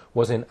sighting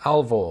was in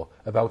Alvor,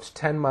 about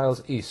 10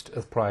 miles east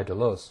of Praia de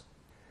Luz.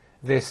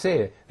 They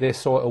say they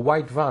saw a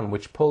white van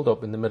which pulled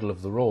up in the middle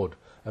of the road.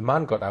 A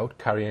man got out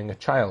carrying a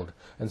child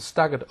and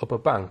staggered up a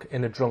bank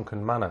in a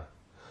drunken manner.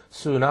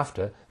 Soon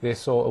after, they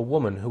saw a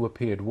woman who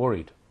appeared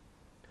worried.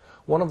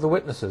 One of the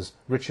witnesses,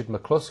 Richard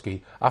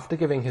McCluskey, after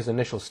giving his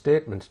initial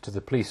statement to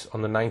the police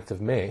on the 9th of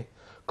May,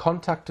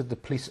 contacted the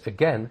police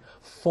again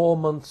 4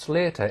 months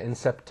later in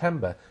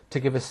September to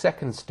give a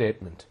second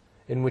statement,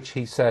 in which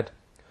he said,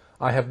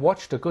 "I have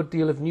watched a good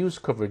deal of news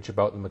coverage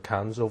about the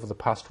McCanns over the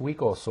past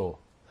week or so.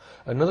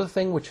 Another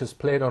thing which has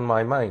played on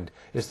my mind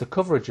is the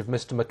coverage of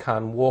Mr.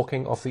 McCann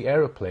walking off the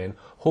aeroplane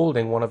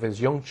holding one of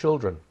his young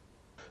children.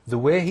 The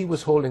way he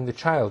was holding the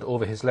child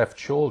over his left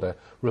shoulder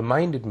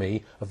reminded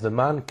me of the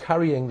man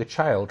carrying the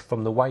child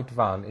from the white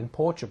van in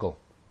Portugal."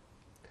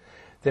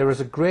 There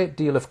is a great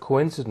deal of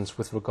coincidence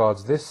with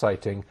regards this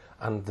sighting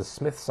and the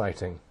Smith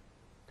sighting.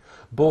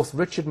 Both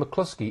Richard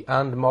McCluskey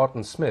and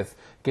Martin Smith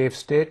gave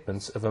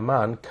statements of a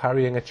man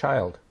carrying a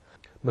child.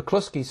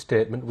 McCluskey's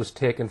statement was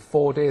taken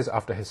 4 days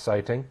after his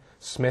sighting.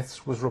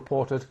 Smith's was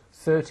reported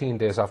 13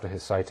 days after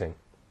his sighting.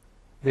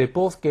 They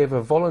both gave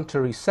a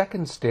voluntary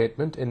second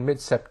statement in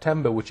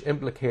mid-September which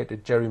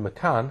implicated Jerry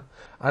McCann,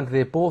 and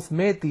they both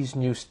made these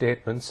new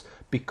statements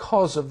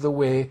because of the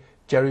way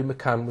Jerry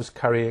McCann was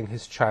carrying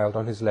his child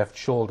on his left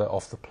shoulder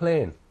off the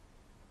plane.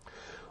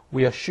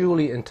 We are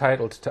surely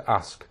entitled to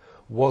ask,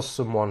 was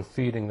someone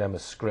feeding them a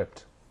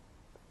script?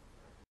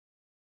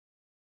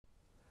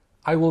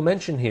 I will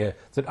mention here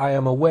that I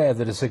am aware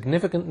that a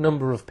significant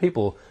number of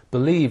people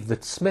believe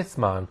that Smith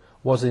man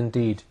was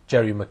indeed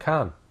Jerry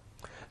McCann,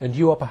 and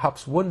you are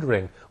perhaps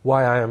wondering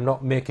why I am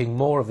not making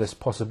more of this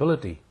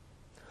possibility.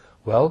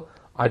 Well,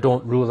 I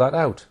don't rule that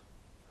out.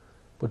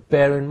 But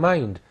bear in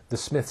mind the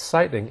Smith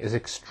sighting is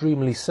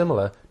extremely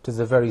similar to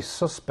the very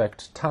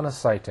suspect Tanner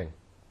sighting.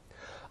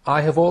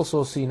 I have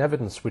also seen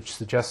evidence which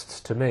suggests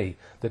to me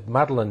that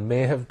Madeleine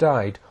may have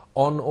died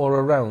on or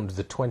around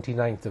the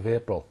 29th of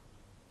April.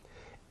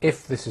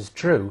 If this is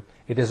true,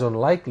 it is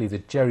unlikely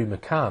that Jerry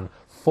McCann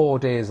 4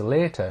 days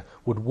later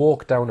would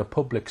walk down a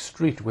public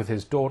street with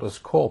his daughter's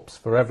corpse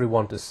for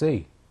everyone to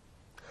see.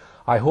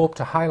 I hope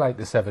to highlight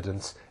this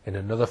evidence in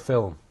another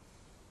film.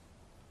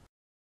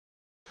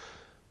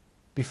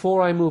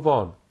 Before I move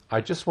on,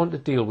 I just want to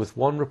deal with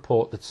one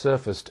report that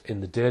surfaced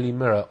in the Daily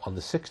Mirror on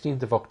the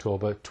 16th of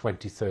October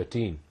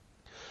 2013.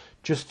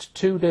 Just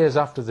 2 days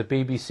after the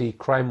BBC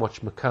Crime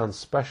Watch McCann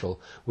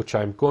special, which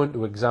I am going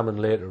to examine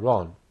later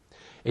on,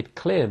 it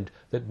claimed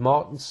that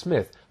Martin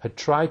Smith had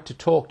tried to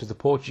talk to the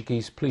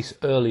Portuguese police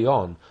early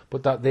on,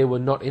 but that they were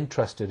not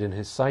interested in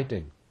his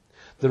sighting.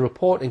 The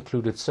report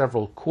included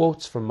several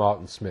quotes from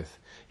Martin Smith.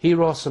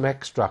 Here are some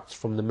extracts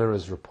from the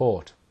Mirror's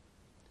report.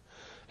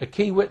 A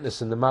key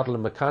witness in the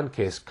Madeleine McCann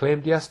case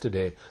claimed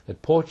yesterday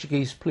that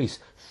Portuguese police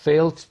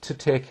failed to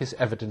take his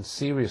evidence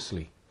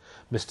seriously.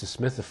 Mr.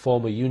 Smith, a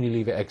former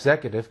Unilever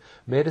executive,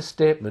 made a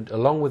statement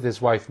along with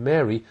his wife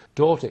Mary,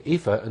 daughter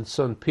Aoife and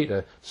son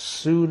Peter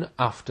soon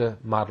after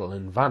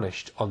Madeleine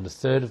vanished on the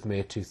 3rd of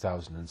May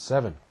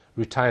 2007.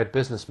 Retired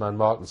businessman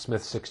Martin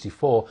Smith,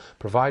 64,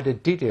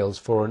 provided details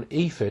for an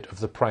e-fit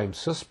of the prime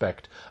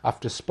suspect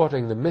after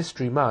spotting the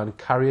mystery man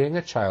carrying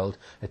a child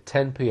at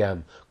 10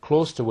 p.m,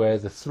 close to where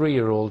the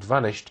 3-year-old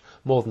vanished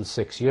more than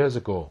 6 years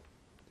ago.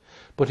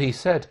 But he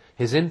said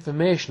his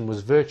information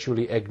was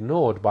virtually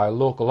ignored by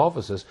local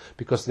officers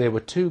because they were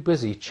too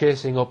busy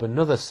chasing up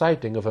another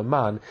sighting of a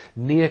man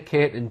near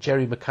Kate and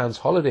Jerry McCann's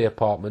holiday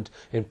apartment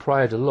in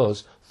Praia de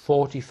Luz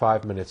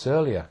 45 minutes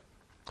earlier.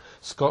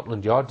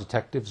 Scotland Yard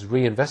detectives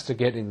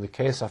reinvestigating the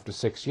case after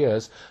 6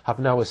 years have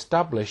now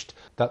established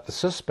that the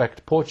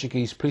suspect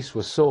Portuguese police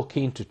were so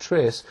keen to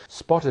trace,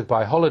 spotted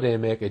by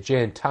holidaymaker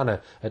Jane Tanner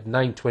at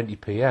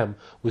 9:20 p.m,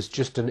 was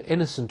just an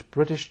innocent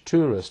British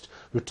tourist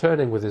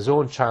returning with his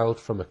own child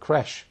from a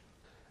creche.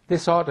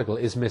 This article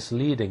is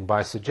misleading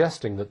by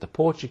suggesting that the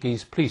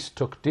Portuguese police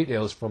took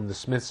details from the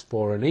Smiths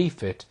for an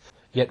e-fit,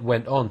 yet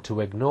went on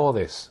to ignore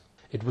this.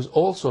 It was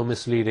also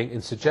misleading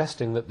in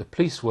suggesting that the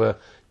police were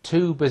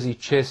too busy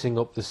chasing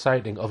up the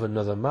sighting of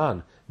another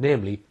man,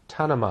 namely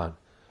Tannerman.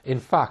 In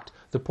fact,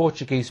 the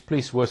Portuguese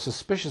police were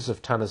suspicious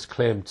of Tanner's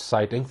claimed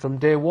sighting from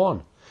day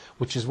one,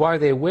 which is why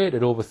they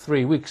waited over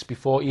 3 weeks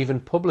before even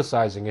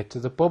publicising it to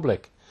the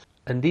public.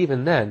 And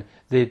even then,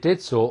 they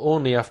did so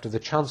only after the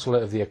Chancellor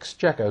of the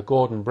Exchequer,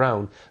 Gordon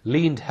Brown,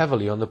 leaned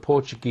heavily on the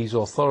Portuguese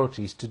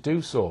authorities to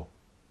do so.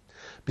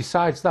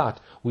 Besides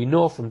that, we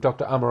know from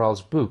Dr.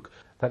 Amaral's book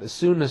that as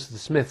soon as the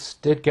Smiths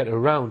did get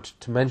around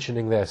to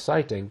mentioning their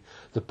sighting,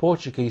 the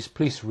Portuguese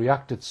police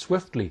reacted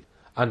swiftly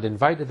and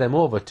invited them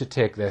over to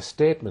take their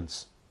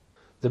statements.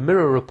 The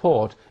Mirror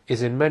report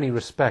is in many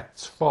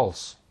respects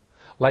false.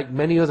 Like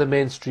many other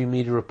mainstream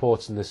media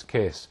reports in this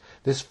case,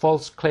 this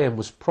false claim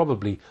was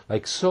probably,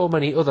 like so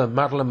many other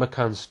Madeleine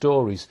McCann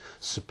stories,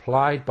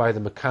 supplied by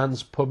the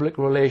McCann's public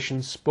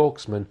relations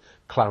spokesman,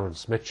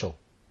 Clarence Mitchell.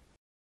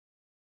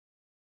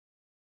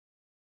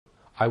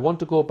 I want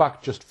to go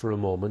back just for a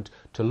moment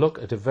to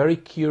look at a very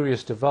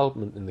curious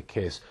development in the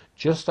case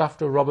just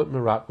after Robert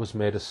Murat was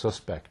made a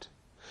suspect.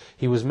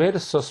 He was made a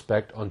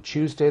suspect on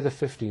Tuesday the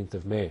 15th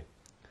of May.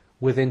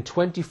 Within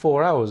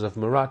 24 hours of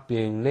Murat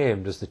being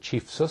named as the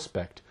chief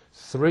suspect,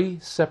 3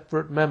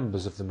 separate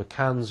members of the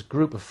McCann's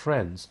group of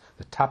friends,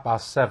 the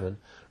Tapas Seven,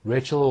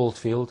 Rachel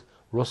Oldfield,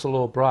 Russell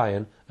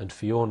O'Brien and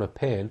Fiona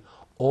Payne,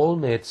 all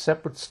made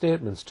separate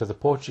statements to the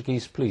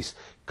Portuguese police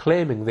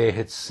claiming they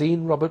had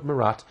seen Robert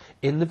Murat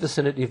in the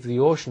vicinity of the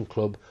Ocean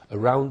Club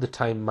around the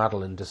time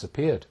Madeleine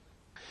disappeared.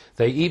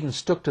 They even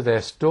stuck to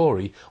their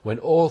story when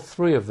all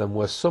 3 of them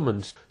were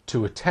summoned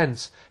to a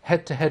tense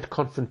head-to-head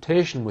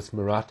confrontation with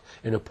Murat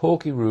in a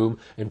poky room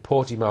in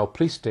Portimao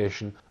police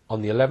station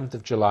on the 11th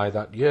of July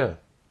that year.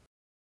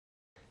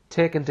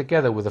 Taken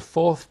together with a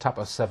 4th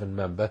Tapas 7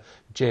 member,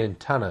 Jane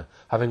Tanner,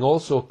 having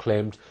also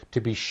claimed to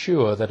be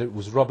sure that it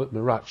was Robert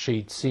Murat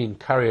she'd seen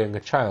carrying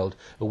a child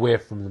away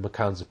from the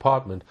McCann's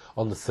apartment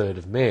on the 3rd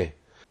of May.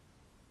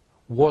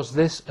 Was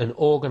this an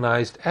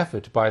organised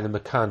effort by the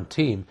McCann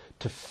team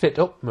to fit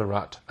up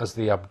Murat as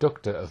the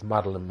abductor of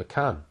Madeleine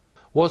McCann?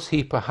 Was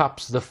he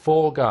perhaps the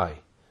fall guy,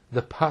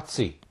 the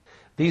patsy?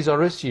 These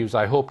are issues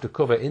I hope to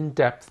cover in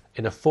depth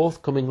in a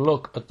forthcoming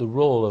look at the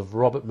role of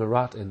Robert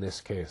Murat in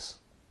this case.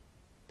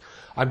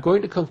 I'm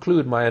going to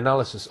conclude my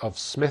analysis of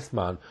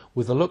Smithman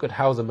with a look at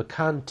how the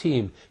McCann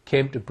team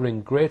came to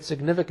bring great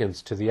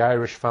significance to the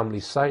Irish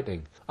family's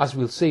sighting, as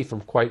we'll see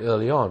from quite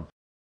early on.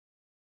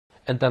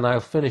 And then I'll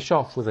finish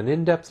off with an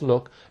in-depth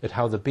look at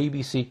how the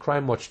BBC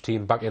Crime Watch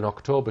team back in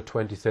October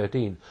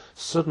 2013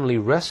 suddenly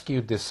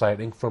rescued this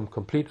sighting from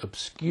complete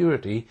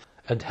obscurity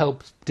and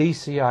helped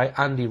DCI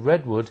Andy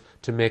Redwood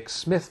to make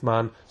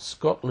Smithman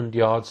Scotland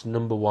Yard's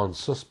 #1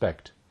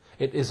 suspect.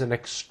 It is an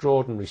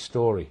extraordinary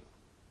story.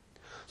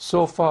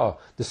 So far,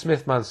 the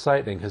Smithman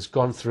sighting has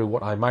gone through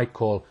what I might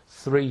call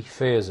 3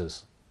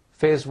 phases.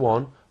 Phase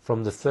 1,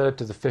 from the 3rd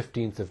to the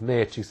 15th of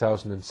May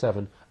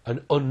 2007,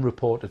 an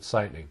unreported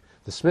sighting.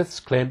 The Smiths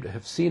claimed to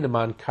have seen a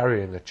man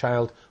carrying a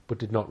child, but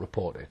did not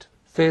report it.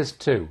 Phase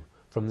 2,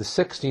 from the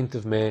 16th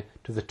of May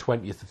to the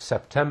 20th of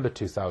September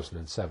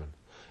 2007.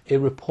 A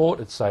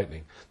reported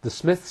sighting. The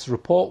Smiths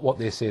report what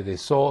they say they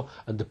saw,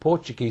 and the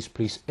Portuguese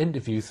police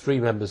interview 3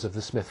 members of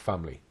the Smith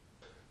family.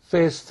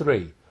 Phase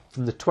 3,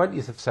 from the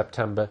 20th of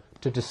September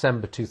to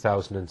December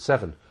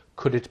 2007.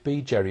 Could it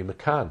be Jerry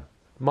McCann?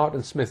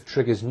 Martin Smith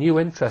triggers new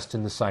interest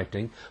in the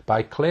sighting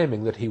by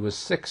claiming that he was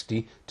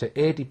 60 to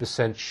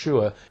 80%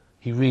 sure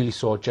he really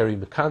saw Jerry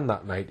McCann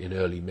that night in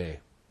early May.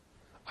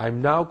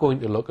 I'm now going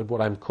to look at what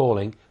I'm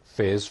calling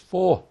Phase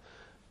 4,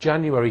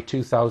 January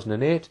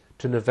 2008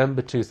 to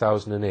November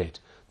 2008.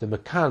 The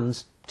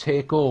McCanns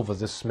take over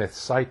the Smith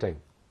sighting.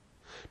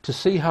 To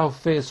see how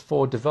Phase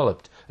 4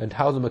 developed and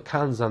how the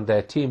McCanns and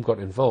their team got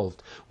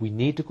involved, we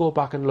need to go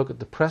back and look at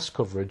the press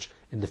coverage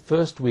in the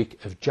first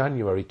week of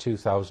January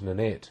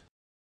 2008.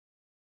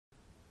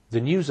 The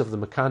news of the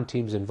McCann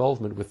team's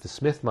involvement with the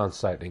Smithman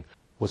sighting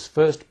was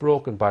first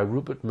broken by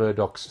Rupert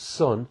Murdoch's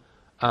son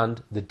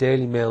and the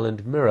Daily Mail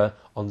and Mirror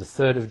on the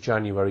 3rd of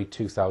January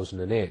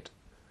 2008.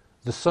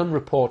 The Sun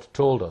report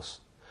told us,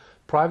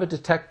 private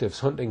detectives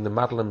hunting the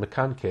Madeleine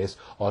McCann case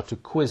are to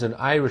quiz an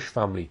Irish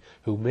family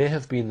who may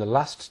have been the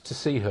last to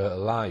see her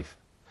alive.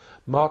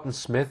 Martin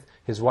Smith,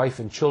 his wife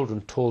and children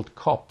told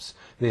cops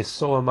they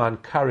saw a man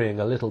carrying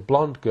a little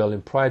blonde girl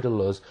in Praia da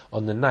Luz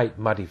on the night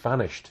Maddie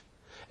vanished.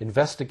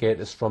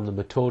 Investigators from the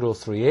Metodo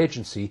 3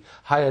 agency,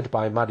 hired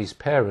by Maddie's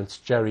parents,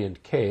 Jerry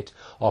and Kate,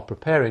 are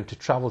preparing to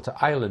travel to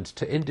Ireland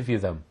to interview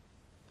them.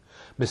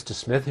 Mr.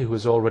 Smith, who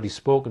has already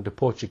spoken to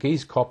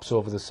Portuguese cops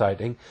over the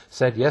sighting,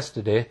 said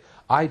yesterday,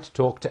 "I'd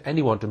talk to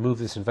anyone to move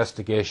this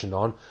investigation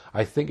on.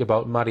 I think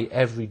about Maddie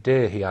every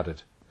day," he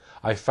added.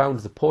 "I found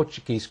the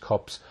Portuguese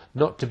cops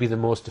not to be the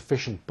most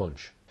efficient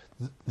bunch."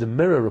 The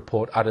Mirror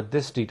report added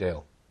this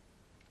detail.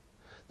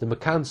 The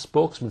McCann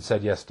spokesman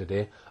said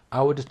yesterday,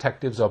 "Our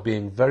detectives are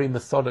being very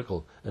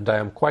methodical and I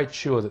am quite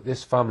sure that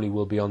this family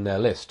will be on their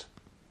list."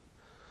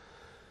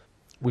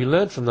 We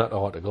learned from that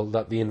article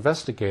that the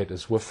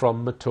investigators were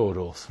from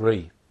Metodo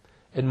 3.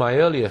 In my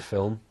earlier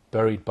film,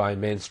 Buried by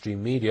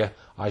Mainstream Media,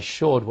 I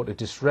showed what a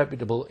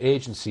disreputable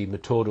agency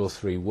Metodo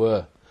 3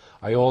 were.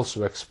 I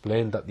also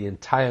explained that the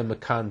entire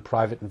McCann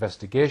private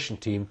investigation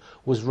team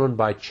was run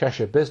by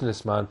Cheshire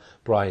businessman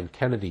Brian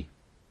Kennedy.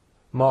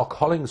 Mark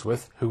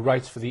Hollingsworth, who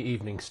writes for the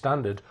Evening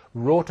Standard,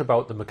 wrote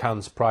about the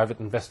McCann's private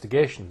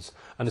investigations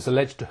and is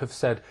alleged to have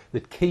said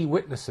that key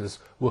witnesses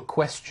were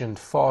questioned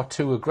far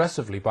too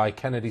aggressively by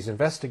Kennedy's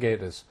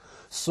investigators,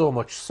 so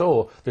much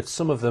so that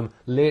some of them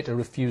later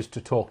refused to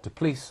talk to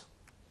police.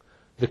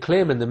 The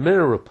claim in the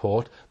Mirror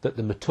report that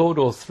the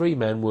Metodo 3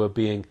 men were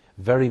being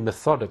very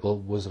methodical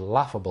was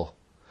laughable.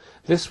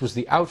 This was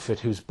the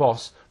outfit whose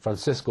boss,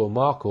 Francisco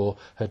Marco,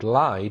 had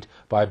lied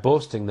by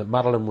boasting that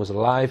Madeleine was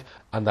alive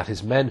and that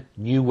his men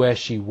knew where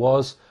she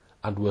was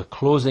and were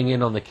closing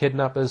in on the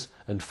kidnappers,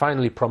 and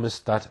finally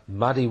promised that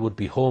Maddie would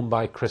be home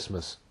by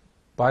Christmas.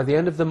 By the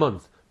end of the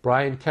month,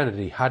 Brian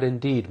Kennedy had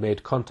indeed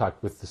made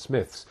contact with the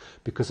Smiths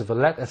because of a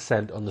letter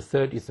sent on the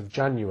 30th of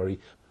January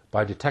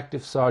by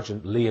Detective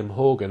Sergeant Liam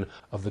Hogan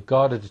of the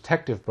Garda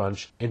Detective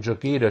Branch in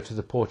Drogheda to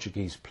the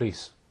Portuguese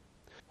police.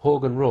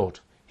 Hogan wrote,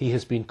 "He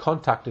has been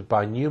contacted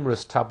by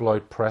numerous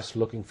tabloid press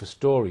looking for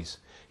stories.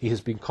 He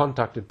has been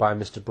contacted by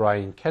Mr.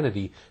 Brian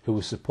Kennedy, who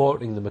is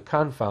supporting the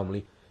McCann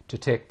family, to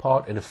take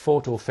part in a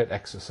photo fit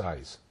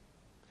exercise."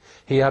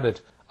 He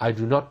added, "I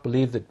do not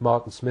believe that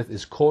Martin Smith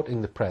is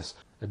courting the press.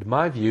 In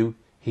my view,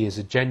 he is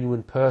a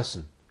genuine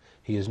person.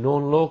 He is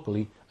known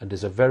locally and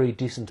is a very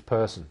decent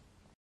person."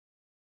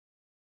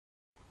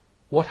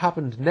 What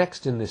happened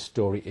next in this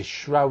story is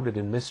shrouded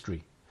in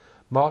mystery.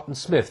 Martin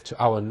Smith,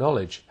 to our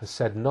knowledge, has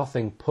said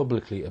nothing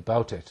publicly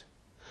about it.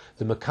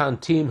 The McCann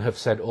team have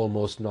said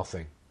almost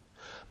nothing.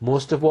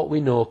 Most of what we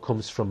know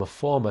comes from a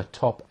former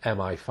top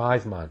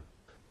MI5 man.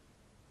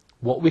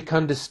 What we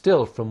can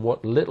distill from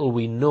what little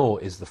we know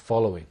is the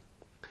following.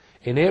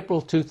 In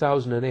April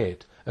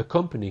 2008, a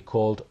company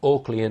called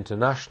Oakley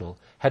International,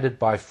 headed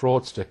by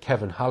fraudster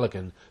Kevin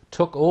Halligan,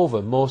 took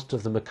over most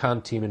of the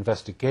McCann team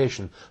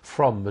investigation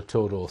from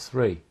Metodo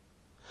 3.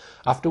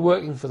 After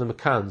working for the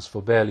McCanns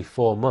for barely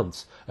 4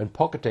 months and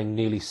pocketing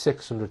nearly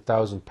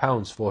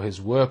 £600,000 for his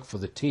work for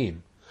the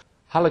team,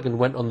 Halligan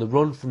went on the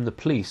run from the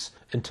police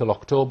until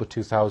October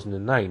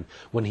 2009,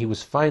 when he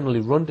was finally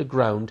run to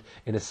ground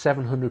in a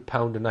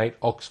 £700 a night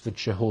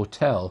Oxfordshire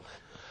hotel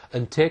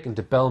and taken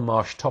to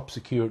Belmarsh top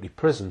security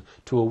prison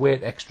to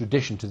await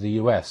extradition to the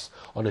US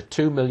on a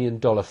 $2 million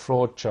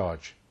fraud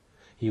charge.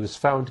 He was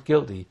found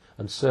guilty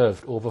and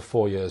served over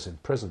 4 years in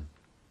prison.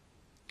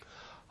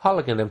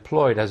 Halligan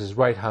employed as his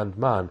right-hand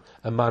man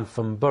a man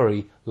from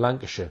Bury,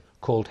 Lancashire,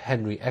 called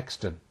Henry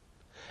Exton.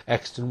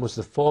 Exton was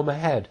the former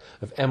head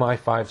of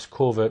MI5's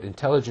covert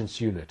intelligence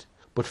unit,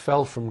 but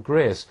fell from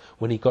grace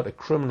when he got a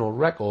criminal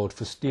record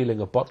for stealing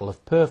a bottle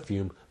of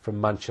perfume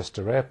from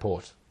Manchester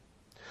Airport.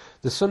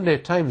 The Sunday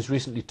Times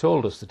recently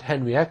told us that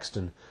Henry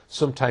Exton,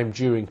 sometime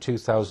during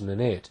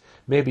 2008,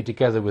 maybe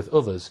together with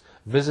others,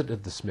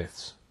 visited the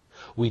Smiths.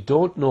 We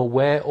don't know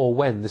where or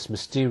when this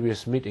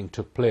mysterious meeting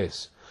took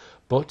place,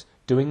 but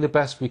doing the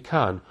best we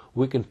can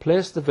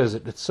place the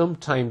visit at some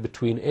time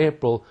between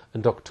April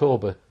and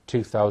October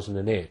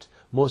 2008,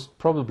 most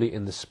probably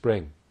in the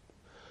spring.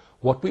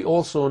 What we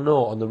also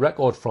know on the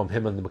record from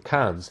him and the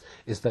McCanns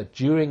is that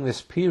during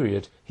this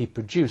period he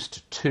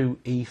produced 2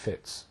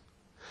 e-fits.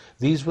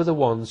 These were the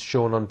ones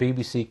shown on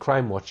BBC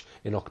Crime Watch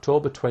in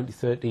October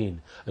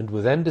 2013 and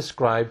were then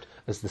described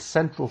as the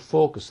central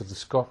focus of the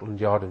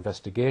Scotland Yard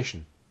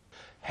investigation.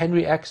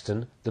 Henry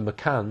Exton, the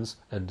McCanns,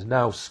 and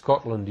now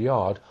Scotland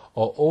Yard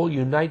are all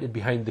united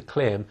behind the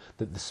claim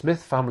that the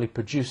Smith family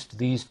produced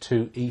these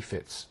 2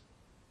 e-fits.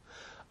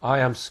 I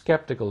am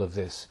sceptical of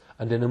this,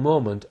 and in a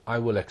moment I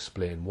will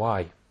explain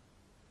why.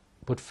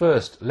 But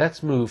first,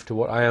 let's move to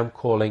what I am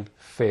calling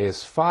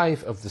Phase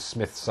 5 of the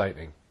Smith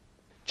sighting.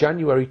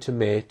 January to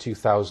May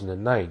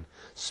 2009,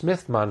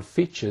 Smithman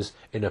features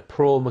in a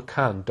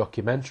pro-McCann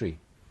documentary.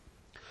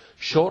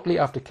 Shortly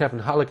after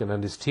Kevin Halligan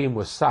and his team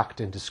were sacked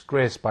in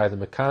disgrace by the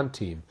McCann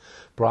team,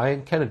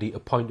 Brian Kennedy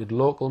appointed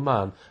local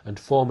man and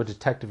former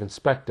detective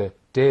inspector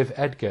Dave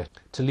Edgar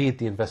to lead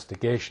the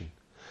investigation.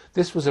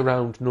 This was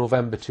around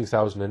November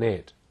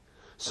 2008.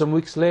 Some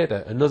weeks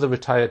later, another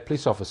retired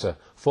police officer,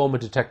 former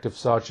Detective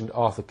Sergeant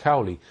Arthur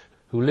Cowley,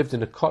 who lived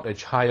in a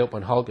cottage high up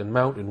on Halgan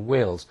Mount in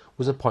Wales,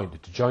 was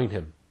appointed to join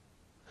him.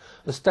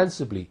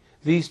 Ostensibly,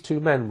 these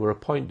 2 men were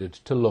appointed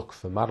to look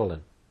for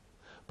Madeleine.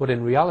 But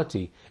in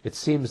reality, it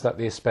seems that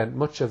they spent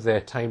much of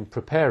their time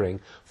preparing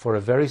for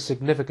a very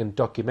significant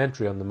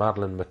documentary on the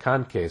Madeleine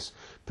McCann case,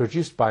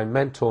 produced by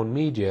Mentone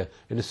Media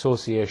in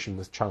association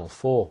with Channel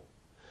 4.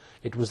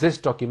 It was this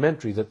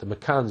documentary that the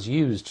McCanns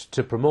used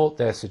to promote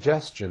their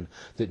suggestion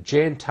that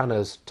Jane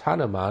Tanner's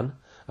Tanner Man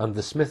and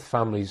the Smith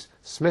family's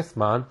Smith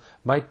Man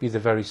might be the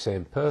very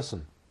same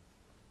person.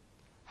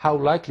 How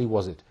likely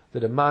was it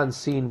that a man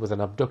seen with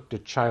an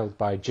abducted child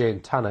by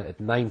Jane Tanner at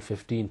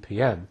 9:15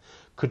 p.m.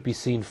 could be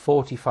seen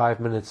 45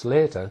 minutes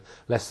later,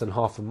 less than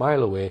half a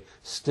mile away,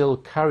 still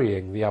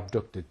carrying the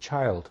abducted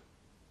child?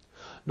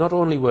 Not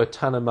only were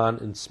Tanner Man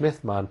and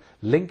Smith Man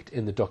linked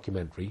in the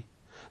documentary,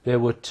 there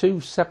were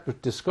two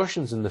separate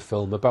discussions in the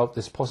film about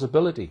this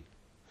possibility.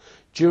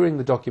 During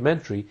the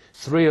documentary,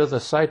 3 other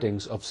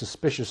sightings of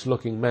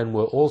suspicious-looking men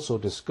were also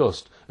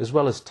discussed, as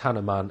well as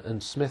Tanner Man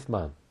and Smith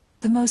Man.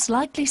 The most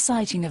likely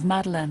sighting of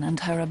Madeleine and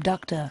her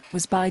abductor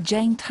was by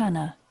Jane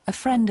Tanner, a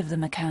friend of the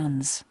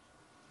McCanns.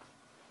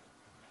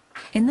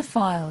 In the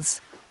files,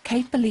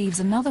 Kate believes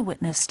another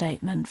witness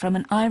statement from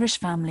an Irish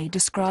family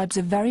describes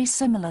a very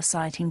similar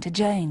sighting to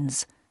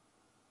Jane's,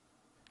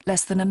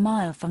 less than a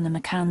mile from the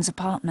McCann's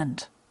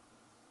apartment.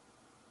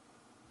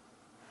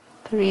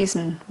 The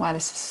reason why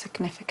this is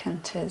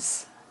significant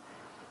is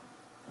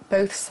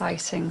both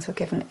sightings were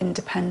given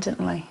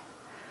independently.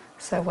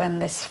 So when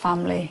this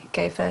family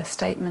gave their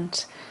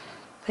statement,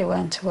 they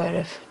weren't aware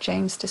of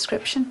Jane's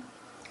description,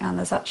 and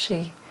there's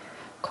actually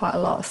quite a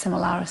lot of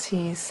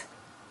similarities.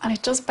 And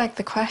it does beg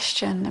the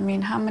question, I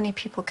mean, how many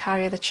people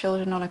carry their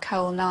children on a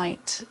cold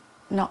night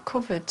not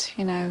covered,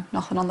 you know,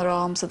 nothing on their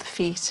arms or their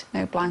feet,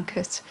 no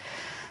blanket.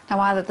 Now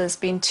either there's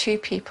been 2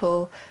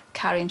 people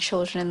carrying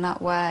children in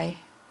that way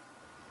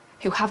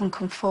who haven't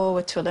come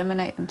forward to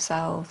eliminate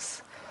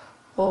themselves,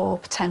 or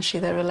potentially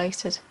they're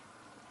related.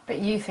 But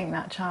you think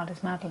that child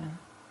is Madeleine?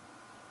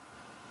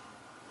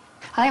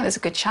 I think there's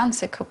a good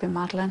chance it could be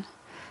Madeleine.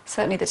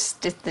 Certainly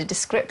the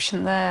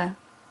description there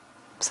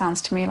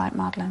sounds to me like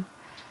Madeleine.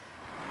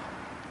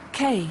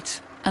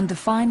 Kate and the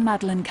Find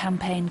Madeleine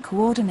campaign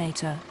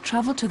coordinator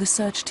travel to the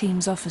search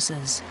team's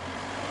offices.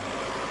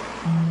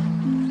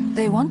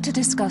 They want to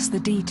discuss the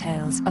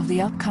details of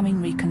the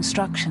upcoming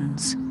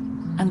reconstructions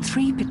and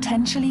 3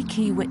 potentially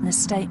key witness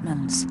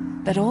statements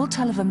that all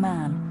tell of a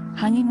man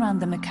hanging around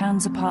the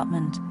McCann's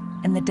apartment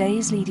in the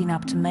days leading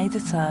up to May the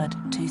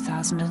 3rd,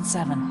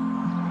 2007.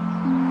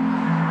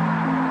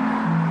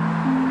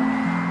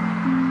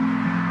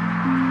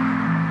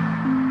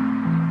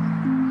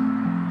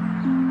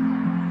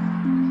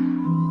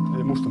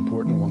 The most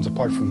important ones,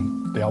 apart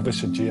from the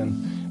obvious of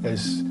Jane,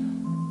 is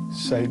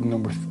sighting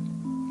number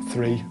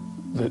 3,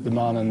 the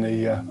man in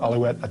the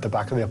Alouette at the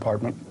back of the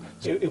apartment.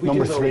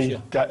 Number 3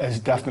 is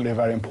definitely a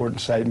very important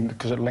sighting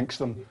because it links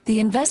them. The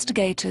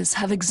investigators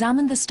have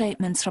examined the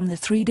statements from the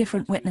 3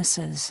 different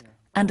witnesses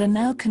and are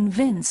now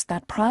convinced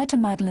that prior to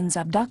Madeleine's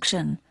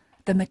abduction,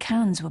 the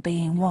McCanns were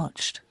being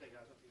watched.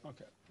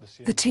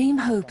 The team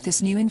hope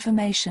this new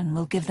information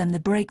will give them the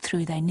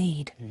breakthrough they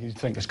need. You'd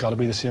think it's got to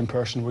be the same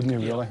person, wouldn't you,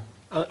 really?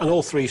 And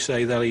all 3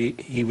 say that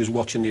he was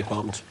watching the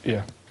apartment.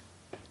 Yeah.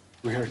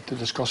 We're here to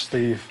discuss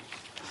the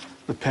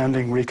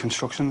pending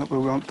reconstruction that we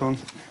want done.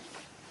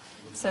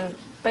 So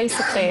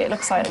basically it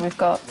looks like we've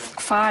got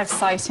 5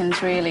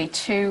 sightings really,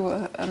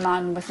 2 a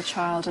man with a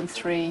child and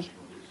 3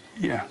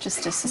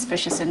 just a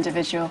suspicious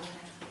individual.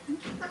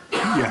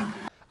 Yeah.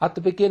 At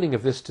the beginning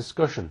of this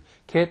discussion,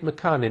 Kate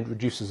McCann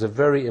introduces a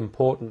very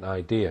important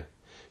idea.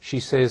 She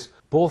says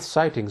both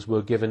sightings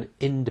were given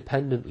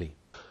independently.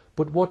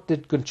 But what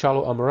did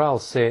Gonçalo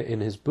Amaral say in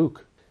his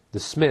book? The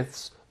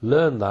Smiths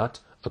learned that,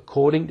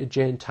 according to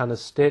Jane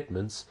Tanner's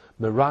statements,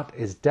 Murat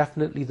is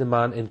definitely the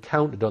man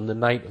encountered on the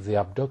night of the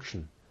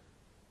abduction.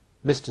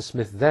 Mr.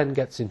 Smith then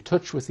gets in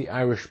touch with the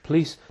Irish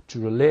police to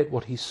relate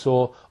what he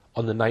saw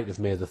on the night of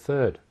May the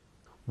 3rd.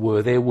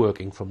 Were they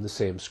working from the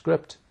same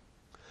script?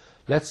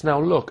 Let's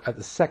now look at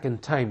the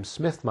second time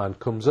Smith Man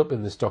comes up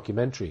in this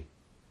documentary.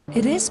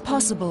 It is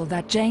possible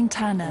that Jane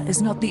Tanner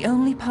is not the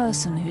only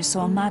person who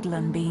saw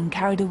Madeleine being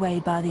carried away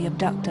by the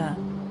abductor.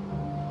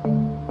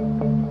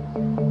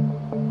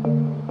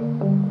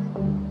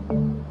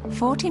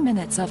 40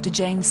 minutes after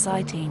Jane's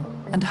sighting,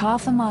 and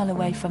half a mile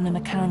away from the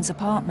McCann's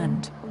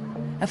apartment,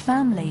 a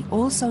family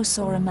also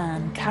saw a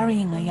man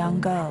carrying a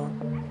young girl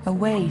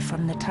away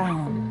from the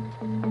town.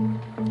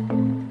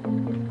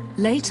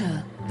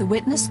 Later, the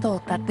witness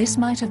thought that this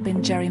might have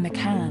been Jerry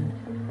McCann,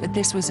 but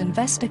this was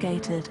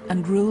investigated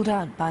and ruled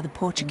out by the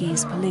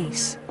Portuguese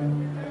police.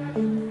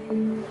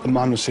 The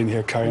man was seen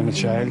here carrying a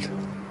child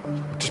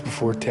just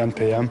before 10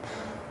 p.m.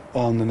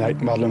 on the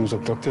night Madeleine was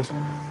abducted.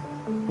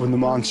 When the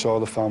man saw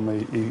the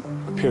family, he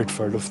appeared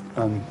furtive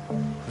and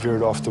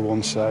veered off to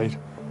one side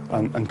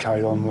and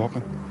carried on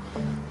walking.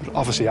 But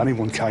obviously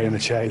anyone carrying a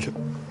child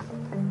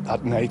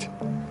at night,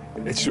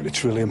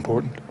 it's really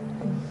important.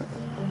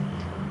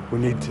 We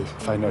need to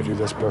find out who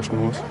this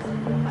person was.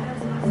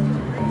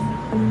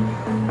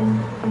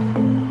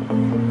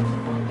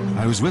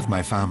 I was with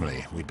my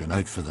family. We'd been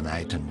out for the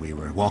night and we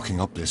were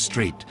walking up this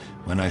street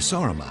when I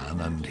saw a man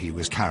and he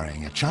was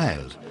carrying a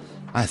child.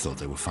 I thought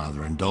they were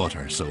father and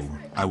daughter, so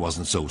I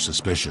wasn't so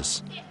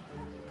suspicious.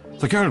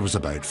 The girl was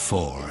about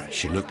 4.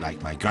 She looked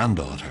like my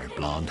granddaughter,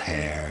 blonde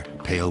hair,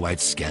 pale white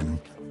skin,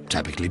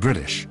 typically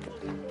British.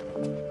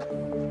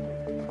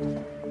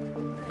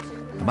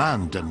 The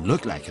man didn't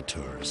look like a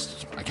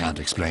tourist. I can't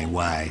explain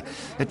why.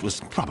 It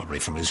was probably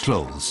from his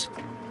clothes.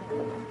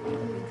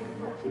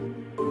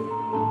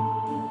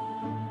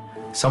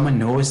 Someone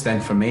knows the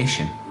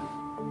information,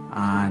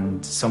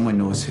 and someone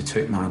knows who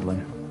took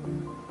Madeleine,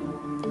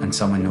 and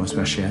someone knows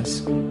where she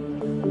is.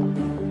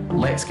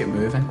 Let's get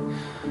moving.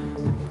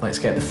 Let's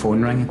get the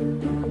phone ringing.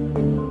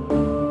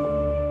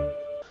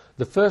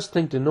 The first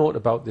thing to note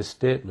about this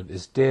statement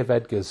is Dave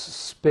Edgar's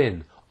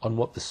spin on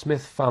what the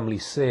Smith family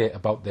say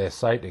about their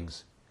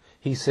sightings.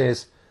 He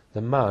says,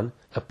 the man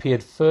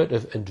appeared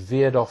furtive and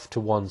veered off to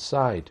one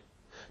side.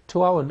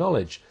 To our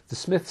knowledge, the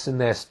Smiths in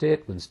their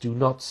statements do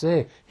not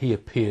say he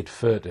appeared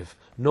furtive,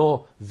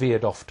 nor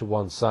veered off to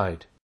one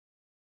side.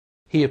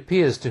 He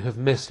appears to have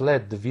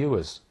misled the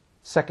viewers.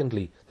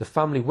 Secondly, the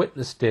family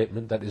witness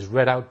statement that is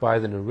read out by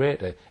the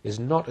narrator is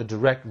not a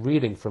direct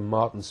reading from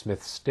Martin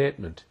Smith's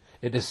statement.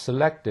 It is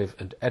selective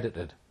and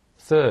edited.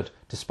 Third,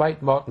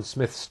 despite Martin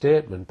Smith's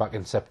statement back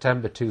in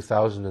September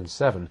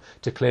 2007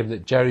 to claim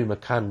that Jerry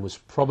McCann was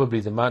probably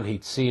the man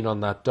he'd seen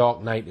on that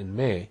dark night in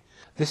May,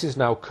 this is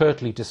now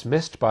curtly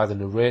dismissed by the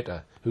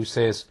narrator, who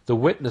says the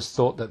witness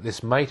thought that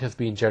this might have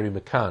been Jerry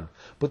McCann,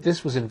 but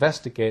this was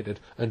investigated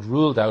and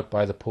ruled out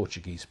by the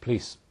Portuguese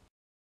police.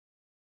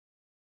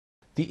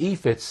 The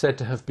EFITs said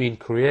to have been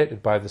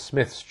created by the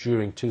Smiths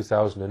during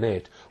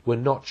 2008 were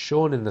not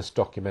shown in this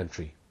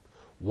documentary.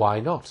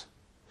 Why not?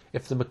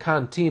 If the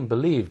McCann team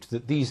believed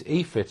that these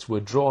EFITs were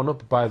drawn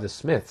up by the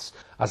Smiths,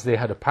 as they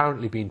had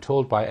apparently been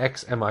told by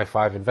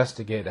ex-MI5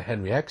 investigator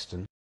Henry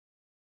Exton,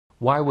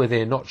 why were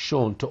they not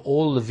shown to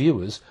all the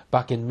viewers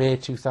back in May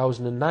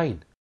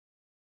 2009?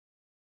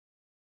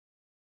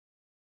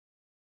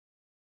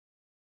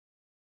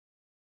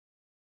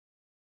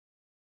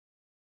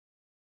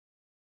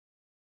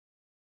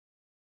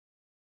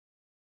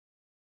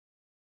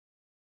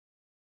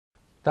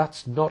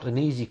 That's not an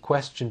easy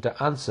question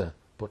to answer,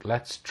 but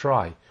let's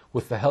try,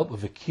 with the help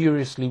of a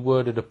curiously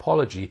worded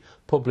apology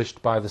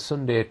published by the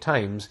Sunday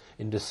Times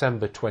in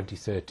December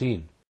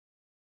 2013.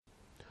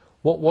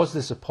 What was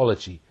this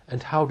apology,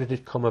 and how did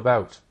it come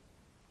about?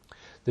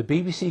 The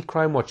BBC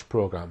Crime Watch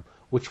programme,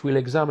 which we'll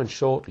examine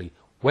shortly,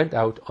 went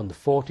out on the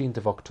 14th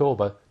of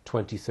October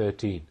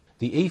 2013.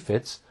 The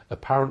EFITs,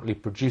 apparently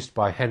produced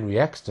by Henry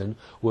Exton,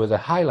 were the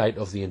highlight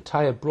of the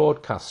entire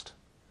broadcast.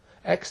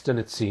 Exton,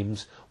 it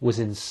seems, was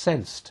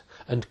incensed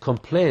and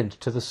complained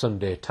to the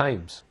Sunday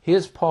Times.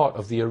 Here's part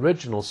of the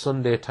original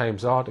Sunday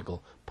Times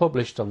article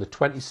published on the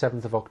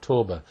 27th of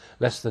October,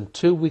 less than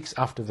 2 weeks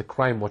after the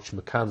Crime Watch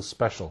McCann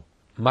special.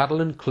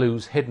 Madeleine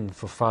clues hidden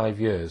for 5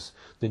 years.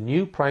 The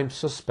new prime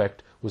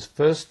suspect was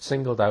first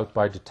singled out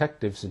by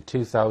detectives in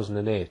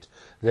 2008.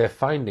 Their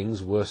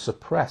findings were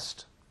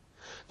suppressed.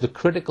 The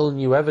critical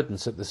new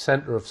evidence at the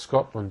centre of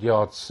Scotland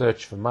Yard's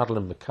search for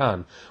Madeleine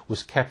McCann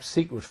was kept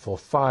secret for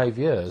 5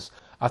 years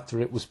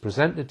after it was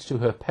presented to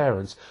her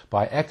parents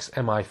by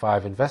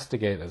ex-MI5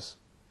 investigators.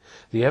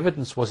 The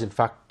evidence was in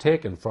fact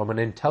taken from an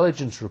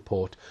intelligence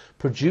report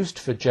produced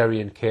for Jerry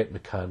and Kate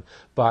McCann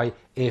by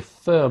a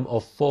firm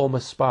of former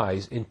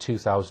spies in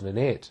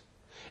 2008.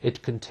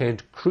 It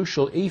contained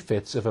crucial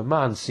EFITs of a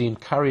man seen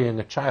carrying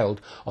a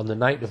child on the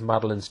night of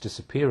Madeleine's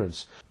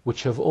disappearance,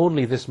 which have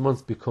only this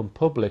month become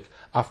public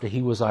after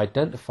he was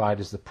identified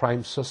as the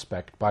prime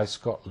suspect by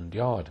Scotland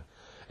Yard.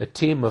 A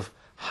team of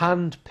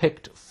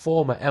hand-picked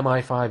former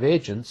MI5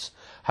 agents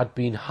had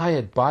been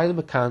hired by the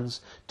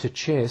McCanns to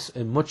chase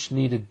a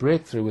much-needed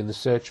breakthrough in the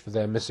search for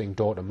their missing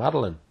daughter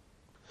Madeleine.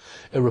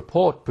 A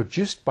report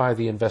produced by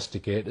the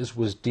investigators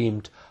was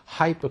deemed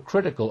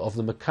hypercritical of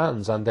the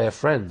McCanns and their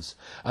friends,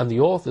 and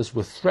the authors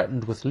were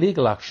threatened with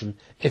legal action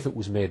if it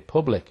was made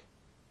public.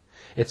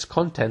 Its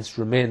contents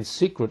remained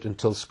secret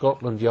until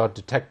Scotland Yard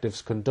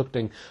detectives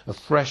conducting a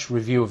fresh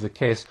review of the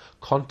case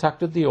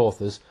contacted the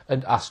authors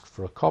and asked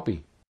for a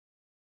copy.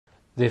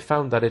 They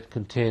found that it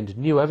contained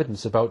new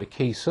evidence about a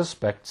key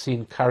suspect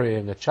seen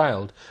carrying a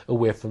child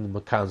away from the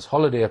McCann's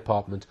holiday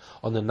apartment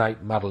on the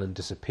night Madeleine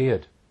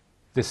disappeared.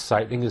 This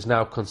sighting is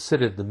now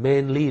considered the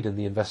main lead in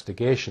the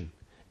investigation.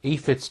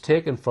 EFITs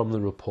taken from the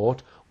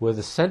report were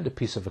the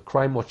centrepiece of a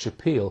Crime Watch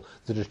appeal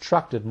that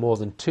attracted more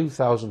than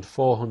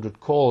 2,400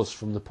 calls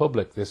from the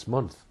public this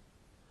month.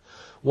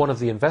 One of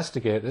the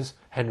investigators,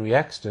 Henry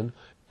Exton,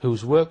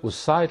 whose work was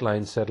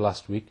sidelined, said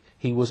last week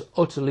he was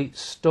utterly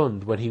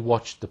stunned when he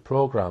watched the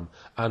programme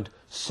and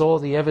saw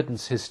the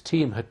evidence his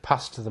team had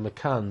passed to the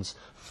McCanns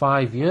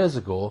 5 years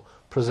ago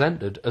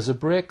presented as a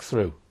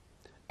breakthrough.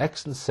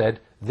 Exton said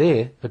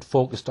they had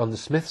focused on the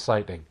Smith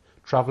sighting,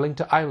 travelling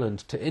to Ireland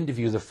to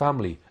interview the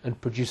family and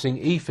producing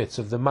EFITs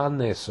of the man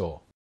they saw.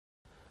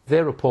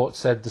 Their report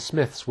said the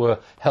Smiths were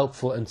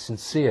helpful and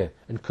sincere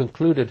and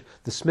concluded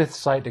the Smith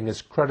sighting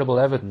as credible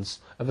evidence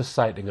of a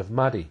sighting of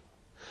Maddie.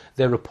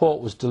 Their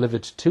report was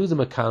delivered to the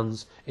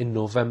McCanns in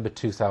November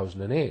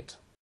 2008.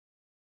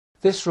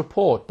 This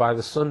report by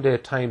the Sunday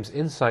Times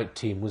Insight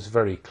team was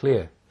very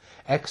clear.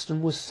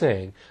 Exton was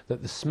saying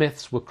that the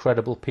Smiths were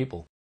credible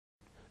people.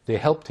 They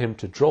helped him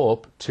to draw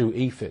up 2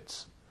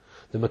 EFITs.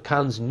 The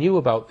McCanns knew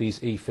about these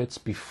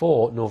EFITs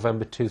before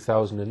November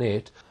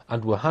 2008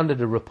 and were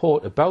handed a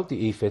report about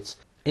the EFITs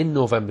in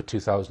November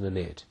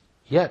 2008.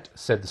 Yet,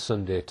 said the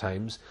Sunday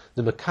Times,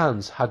 the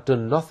McCanns had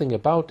done nothing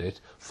about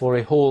it for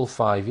a whole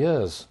 5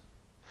 years.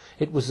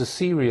 It was a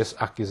serious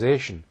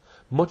accusation,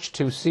 much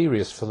too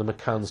serious for the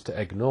McCanns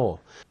to ignore.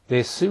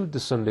 They sued the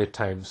Sunday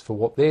Times for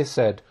what they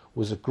said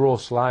was a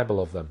gross libel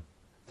of them.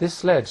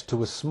 This led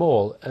to a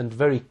small and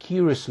very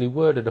curiously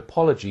worded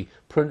apology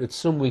printed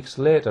some weeks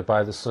later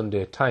by the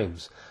Sunday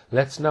Times.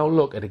 Let's now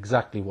look at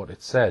exactly what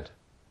it said.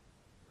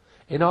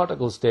 In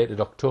articles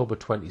dated October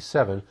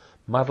 27,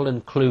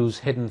 Madeleine clues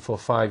hidden for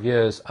 5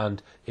 years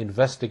and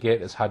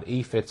investigators had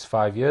EFITs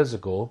 5 years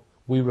ago,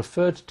 we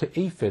referred to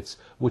EFITs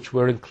which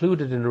were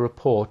included in a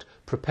report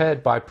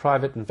prepared by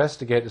private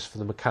investigators for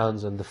the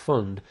McCanns and the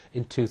Fund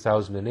in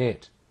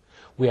 2008.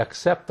 We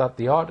accept that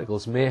the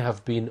articles may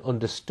have been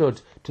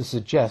understood to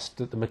suggest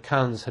that the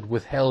McCanns had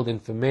withheld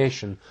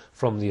information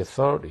from the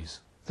authorities.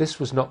 This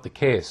was not the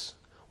case.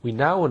 We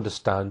now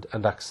understand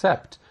and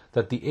accept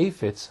that the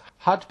EFITs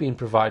had been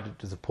provided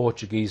to the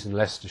Portuguese and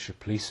Leicestershire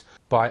police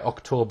by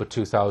October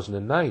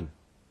 2009.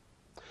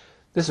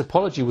 This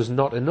apology was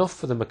not enough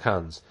for the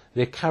McCanns.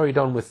 They carried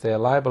on with their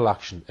libel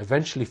action,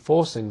 eventually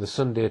forcing the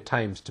Sunday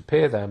Times to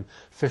pay them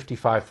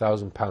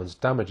 £55,000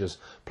 damages,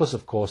 plus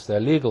of course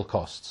their legal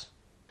costs.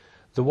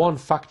 The one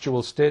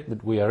factual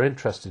statement we are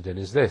interested in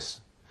is this.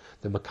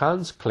 The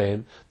McCanns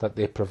claim that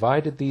they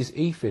provided these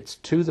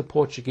EFITs to the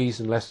Portuguese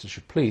and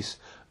Leicestershire police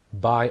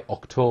by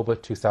October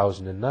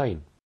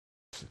 2009.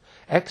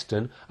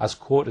 Exton, as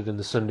quoted in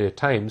the Sunday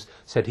Times,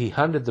 said he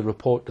handed the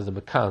report to the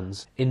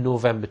McCanns in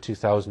November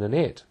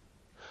 2008.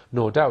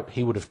 No doubt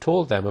he would have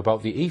told them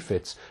about the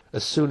EFITs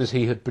as soon as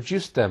he had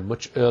produced them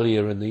much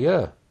earlier in the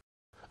year.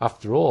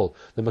 After all,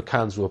 the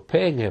McCanns were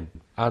paying him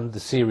and the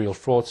serial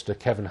fraudster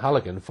Kevin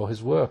Halligan for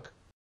his work.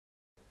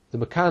 The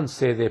McCanns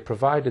say they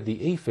provided the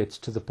EFITs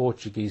to the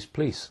Portuguese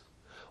police.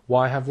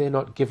 Why have they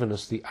not given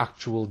us the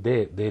actual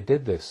date they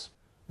did this?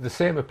 The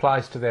same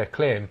applies to their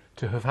claim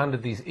to have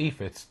handed these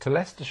EFITs to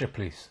Leicestershire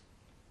police.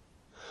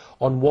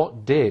 On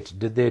what date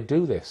did they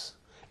do this?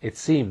 It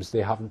seems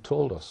they haven't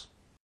told us.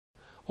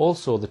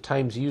 Also, the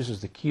Times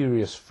uses the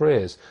curious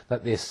phrase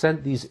that they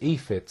sent these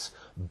EFITs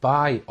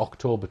by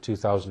October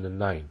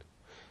 2009.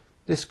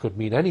 This could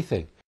mean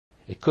anything.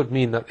 It could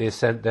mean that they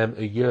sent them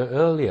a year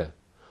earlier,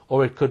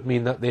 or it could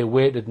mean that they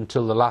waited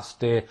until the last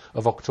day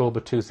of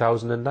October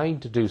 2009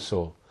 to do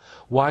so.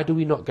 Why do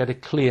we not get a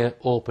clear,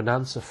 open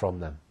answer from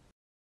them?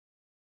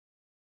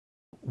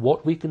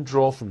 What we can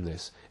draw from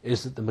this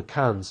is that the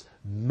McCanns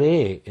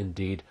may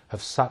indeed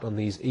have sat on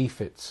these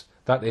EFITs,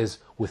 that is,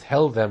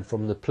 withheld them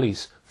from the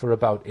police for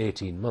about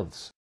 18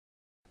 months.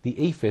 The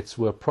EFITs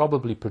were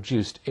probably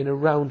produced in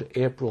around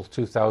April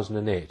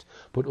 2008,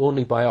 but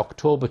only by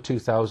October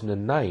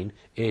 2009,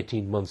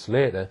 18 months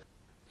later,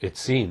 it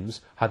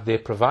seems, had they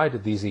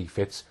provided these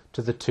EFITs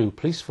to the two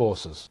police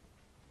forces.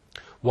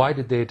 Why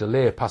did they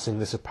delay passing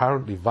this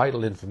apparently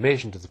vital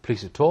information to the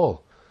police at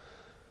all?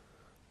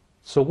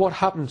 So what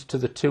happened to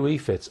the two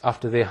EFITs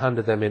after they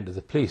handed them in to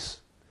the police?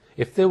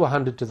 If they were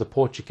handed to the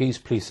Portuguese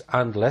police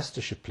and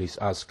Leicestershire police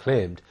as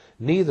claimed,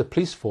 neither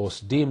police force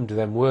deemed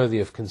them worthy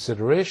of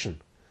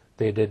consideration.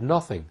 They did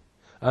nothing,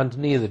 and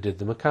neither did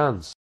the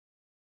McCanns.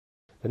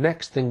 The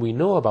next thing we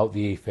know about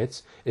the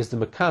EFITs is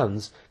the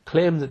McCanns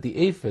claim that the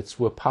EFITs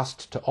were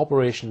passed to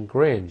Operation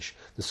Grange,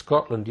 the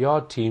Scotland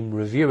Yard team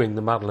reviewing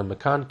the Madeleine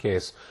McCann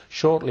case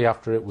shortly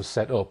after it was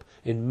set up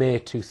in May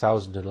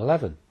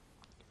 2011.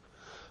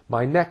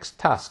 My next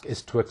task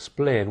is to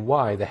explain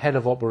why the head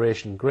of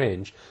Operation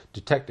Grange,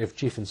 Detective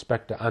Chief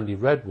Inspector Andy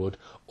Redwood,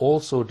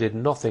 also did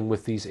nothing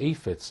with these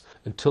EFITs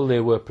until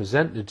they were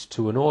presented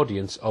to an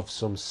audience of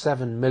some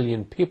 7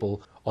 million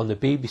people on the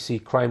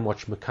BBC Crime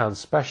Watch McCann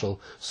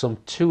special some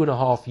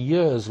 2.5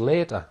 years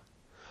later.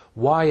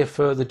 Why a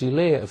further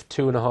delay of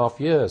 2.5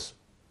 years?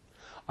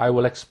 I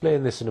will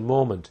explain this in a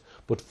moment,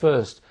 but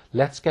first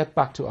let's get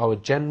back to our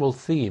general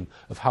theme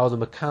of how the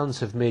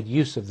McCanns have made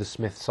use of the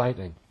Smith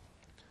sighting.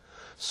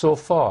 So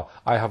far,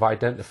 I have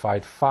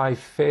identified 5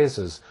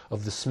 phases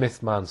of the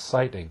Smith man's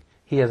sighting.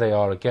 Here they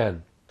are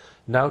again.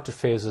 Now to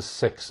phases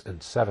 6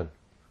 and 7.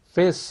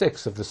 Phase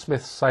 6 of the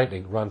Smith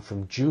sighting ran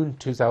from June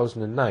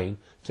 2009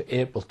 to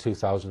April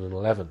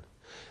 2011.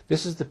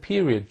 This is the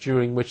period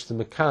during which the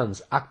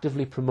McCanns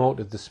actively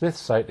promoted the Smith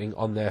sighting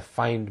on their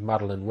Find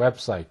Madeleine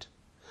website.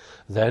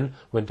 Then,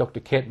 when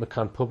Dr. Kate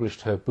McCann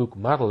published her book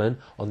Madeleine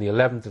on the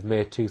 11th of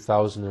May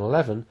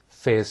 2011,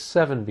 Phase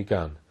 7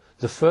 began.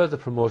 The further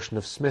promotion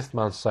of Smith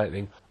man's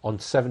sighting on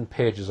 7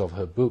 pages of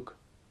her book.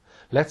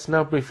 Let's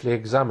now briefly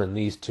examine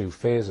these 2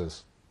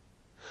 phases.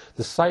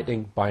 The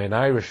sighting by an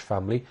Irish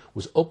family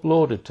was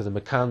uploaded to the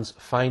McCann's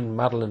Find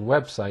Madeleine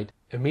website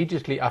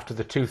immediately after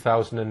the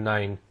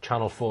 2009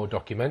 Channel 4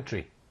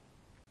 documentary.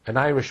 An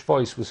Irish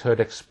voice was heard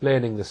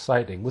explaining the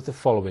sighting with the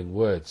following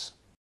words.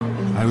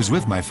 I was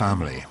with my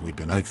family. We'd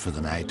been out for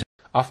the night.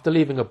 After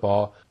leaving a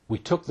bar, we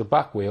took the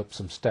back way up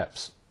some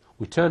steps.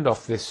 We turned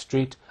off this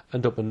street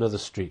and up another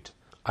street.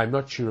 I'm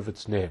not sure of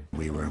its name.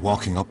 We were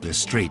walking up this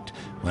street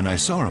when I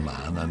saw a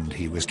man and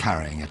he was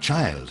carrying a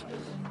child.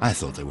 I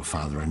thought they were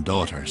father and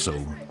daughter,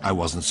 so I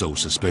wasn't so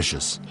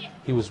suspicious.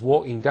 He was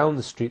walking down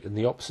the street in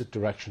the opposite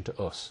direction to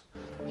us.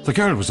 The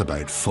girl was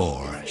about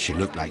 4. She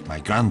looked like my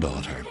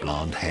granddaughter.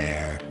 Blonde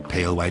hair,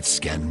 pale white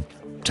skin,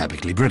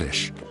 typically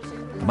British.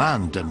 The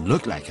man didn't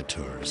look like a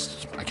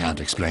tourist. I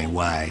can't explain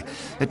why.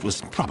 It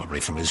was probably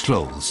from his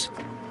clothes.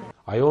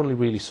 I only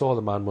really saw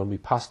the man when we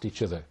passed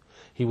each other.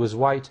 He was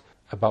white,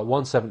 about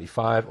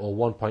 175 or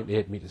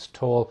 1.8 metres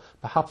tall,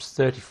 perhaps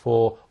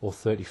 34 or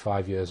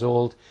 35 years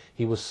old.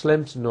 He was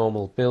slim to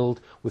normal build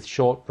with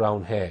short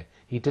brown hair.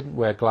 He didn't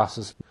wear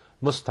glasses,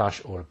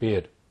 moustache or a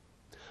beard.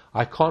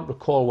 I can't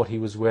recall what he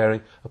was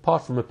wearing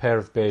apart from a pair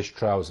of beige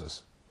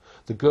trousers.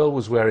 The girl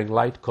was wearing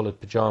light-coloured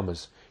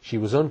pyjamas. She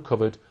was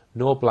uncovered,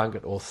 no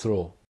blanket or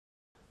throw.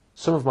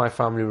 Some of my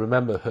family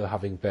remember her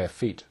having bare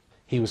feet.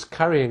 He was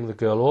carrying the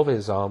girl over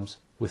his arms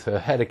with her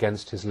head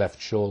against his left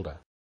shoulder.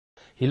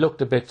 He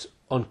looked a bit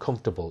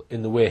uncomfortable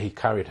in the way he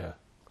carried her.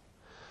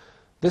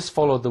 This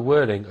followed the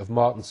wording of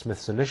Martin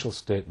Smith's initial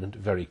statement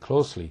very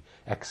closely,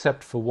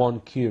 except for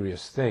one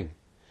curious thing.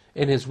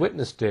 In his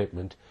witness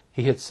statement,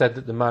 he had said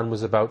that the man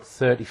was about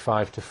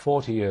 35 to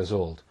 40 years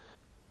old.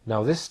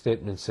 Now this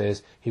statement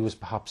says he was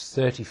perhaps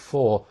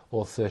 34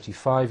 or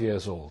 35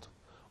 years old.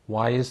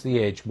 Why is the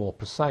age more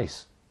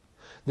precise?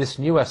 This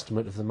new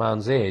estimate of the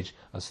man's age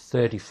as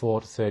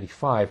 34 to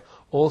 35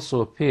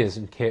 also appears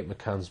in Kate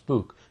McCann's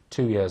book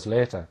 2 years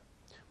later.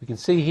 We can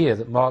see here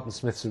that Martin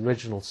Smith's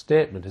original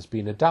statement has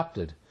been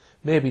adapted,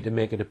 maybe to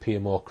make it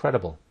appear more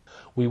credible.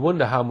 We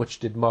wonder how much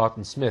did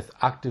Martin Smith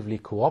actively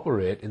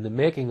cooperate in the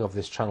making of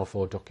this Channel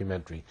 4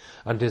 documentary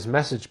and his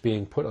message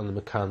being put on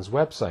the McCann's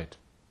website.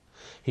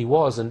 He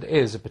was and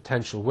is a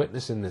potential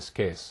witness in this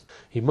case.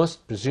 He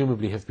must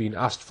presumably have been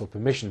asked for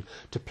permission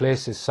to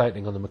place his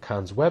sighting on the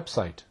McCann's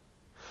website.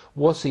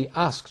 Was he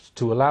asked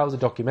to allow the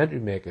documentary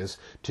makers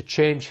to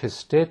change his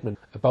statement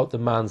about the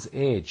man's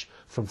age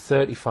from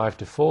 35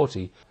 to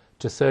 40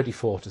 to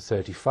 34 to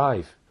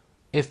 35?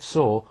 If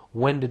so,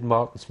 when did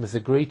Martin Smith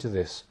agree to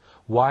this?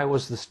 Why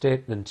was the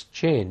statement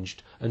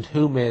changed, and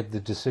who made the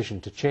decision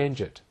to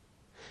change it?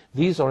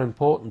 These are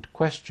important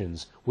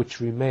questions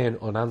which remain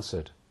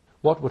unanswered.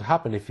 What would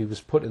happen if he was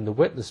put in the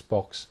witness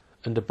box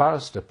and a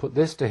barrister put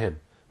this to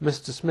him?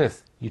 Mr.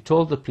 Smith, you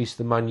told the police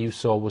the man you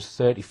saw was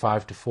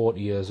 35 to 40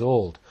 years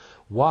old.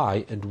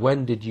 Why and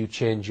when did you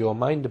change your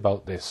mind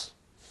about this?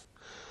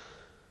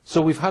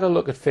 So we've had a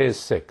look at Phase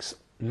 6.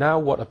 Now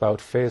what about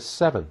Phase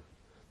 7?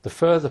 The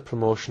further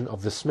promotion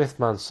of the Smith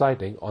man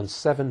sighting on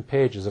 7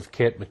 pages of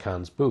Kate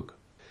McCann's book.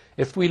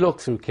 If we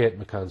look through Kate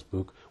McCann's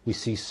book, we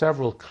see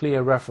several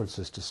clear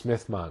references to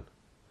Smith man.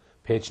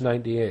 Page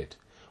 98.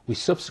 We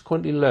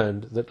subsequently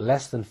learned that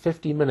less than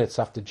 50 minutes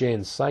after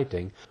Jane's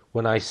sighting,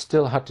 when I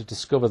still had to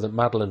discover that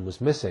Madeleine was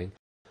missing,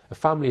 a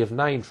family of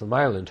 9 from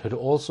Ireland had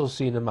also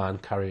seen a man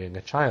carrying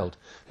a child,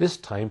 this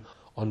time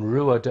on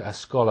Rua de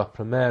Escola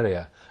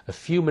Primaria, a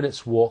few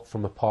minutes' walk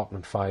from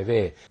apartment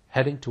 5A,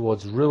 heading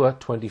towards Rua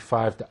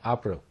 25 de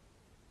Abreu.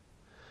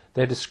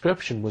 Their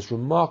description was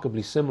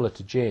remarkably similar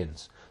to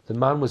Jane's. The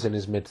man was in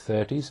his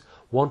mid-30s,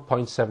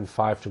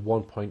 1.75 to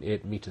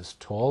 1.8 metres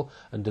tall,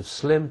 and of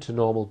slim to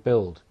normal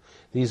build.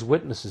 These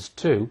witnesses,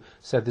 too,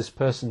 said this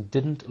person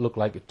didn't look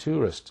like a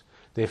tourist.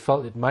 They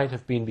felt it might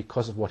have been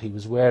because of what he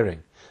was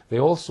wearing. They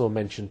also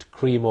mentioned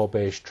cream or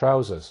beige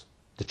trousers.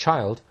 The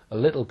child, a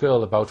little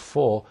girl about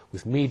 4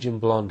 with medium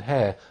blonde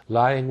hair,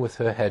 lying with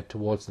her head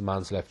towards the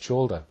man's left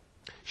shoulder.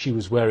 She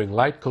was wearing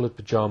light-coloured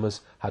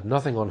pyjamas, had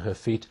nothing on her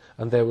feet,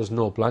 and there was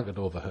no blanket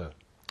over her.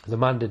 The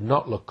man did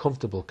not look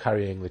comfortable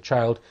carrying the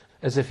child,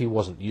 as if he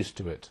wasn't used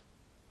to it.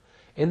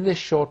 In this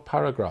short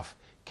paragraph,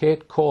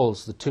 Kate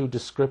calls the 2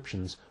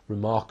 descriptions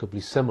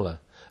remarkably similar,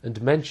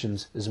 and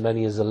mentions as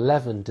many as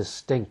 11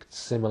 distinct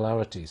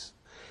similarities.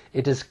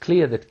 It is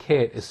clear that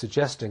Kate is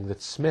suggesting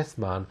that Smith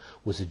man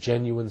was a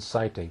genuine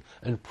sighting,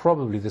 and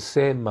probably the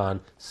same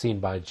man seen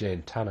by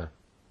Jane Tanner.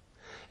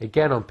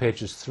 Again on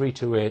pages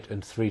 328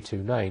 and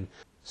 329,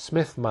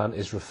 Smith man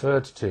is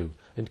referred to,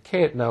 and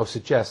Kate now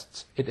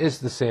suggests it is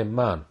the same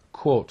man.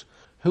 Quote,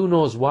 "Who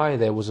knows why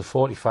there was a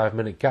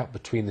 45-minute gap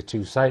between the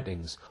 2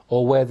 sightings,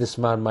 or where this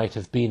man might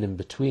have been in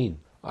between?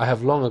 I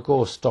have long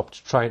ago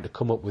stopped trying to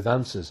come up with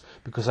answers,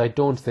 because I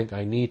don't think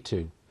I need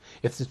to.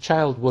 If the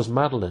child was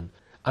Madeleine,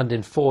 and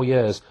in 4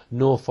 years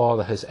no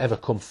father has ever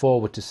come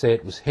forward to say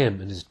it was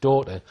him and his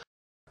daughter,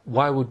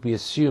 why would we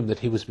assume that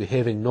he was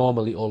behaving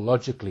normally or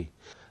logically?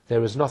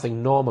 There is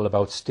nothing normal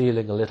about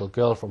stealing a little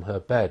girl from her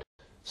bed,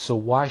 so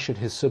why should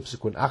his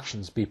subsequent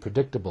actions be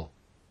predictable?"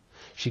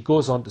 She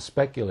goes on to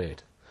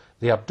speculate.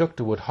 The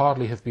abductor would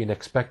hardly have been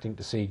expecting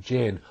to see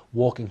Jane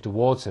walking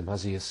towards him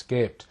as he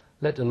escaped,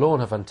 let alone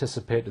have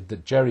anticipated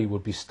that Jerry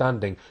would be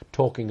standing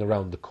talking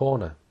around the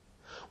corner.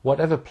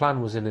 Whatever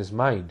plan was in his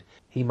mind,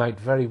 he might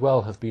very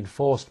well have been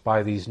forced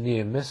by these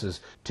near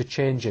misses to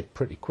change it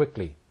pretty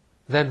quickly.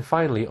 Then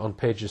finally, on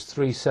pages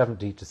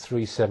 370 to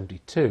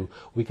 372,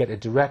 we get a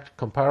direct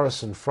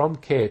comparison from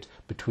Kate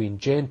between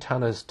Jane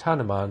Tanner's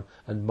Tanner man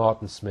and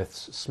Martin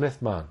Smith's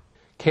Smith man.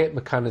 Kate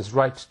McCann is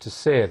right to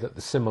say that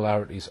the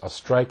similarities are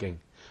striking.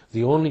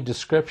 The only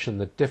description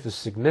that differs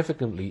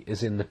significantly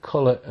is in the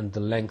colour and the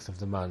length of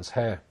the man's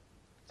hair.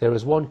 There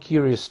is one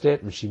curious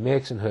statement she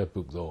makes in her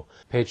book, though,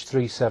 page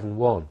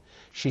 371.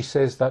 She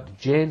says that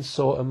Jane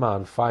saw a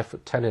man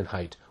 5'10" in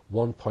height,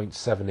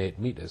 1.78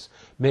 metres,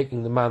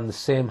 making the man the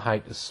same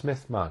height as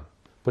Smith man.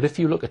 But if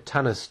you look at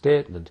Tanner's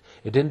statement,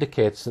 it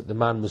indicates that the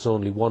man was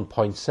only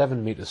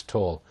 1.7 metres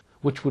tall,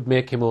 which would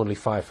make him only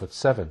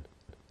 5'7".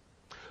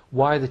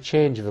 Why the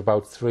change of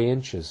about 3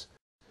 inches?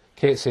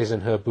 Kate says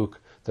in her book,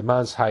 the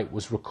man's height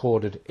was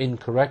recorded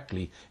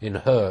incorrectly in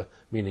her,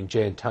 meaning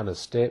Jane Tanner's,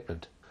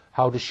 statement.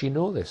 How does she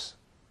know this?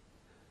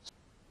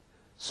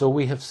 So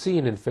we have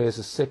seen in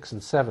phases 6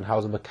 and 7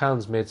 how the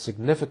McCanns made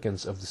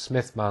significance of the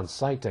Smith man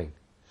sighting.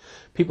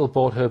 People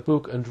bought her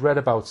book and read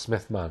about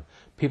Smith man.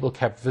 People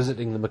kept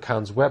visiting the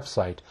McCanns'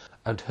 website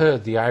and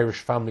heard the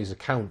Irish family's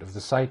account of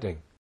the sighting.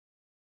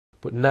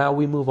 But now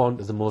we move on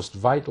to the most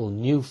vital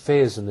new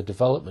phase in the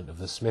development of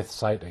the Smith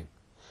sighting.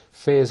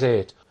 Phase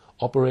 8.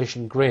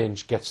 Operation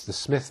Grange gets the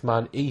Smith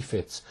man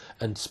EFITs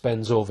and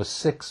spends over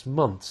 6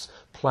 months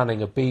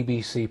planning a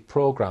BBC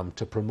programme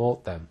to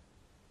promote them.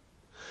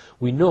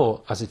 We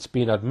know, as it's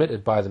been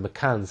admitted by the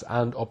McCanns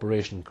and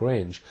Operation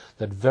Grange,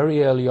 that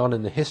very early on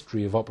in the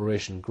history of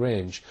Operation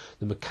Grange,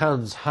 the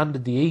McCanns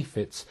handed the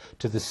EFITs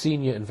to the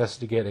Senior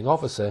Investigating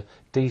Officer,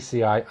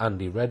 DCI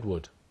Andy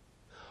Redwood.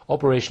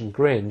 Operation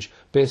Grange,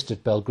 based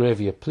at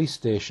Belgravia Police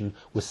Station,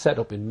 was set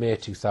up in May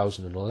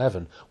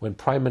 2011 when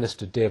Prime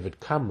Minister David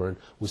Cameron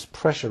was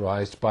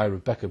pressurised by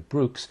Rebecca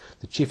Brooks,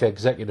 the Chief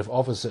Executive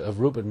Officer of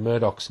Rupert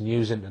Murdoch's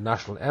News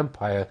International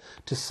empire,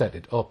 to set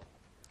it up.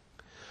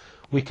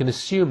 We can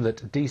assume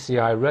that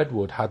DCI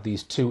Redwood had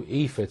these 2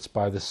 EFITs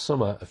by the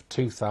summer of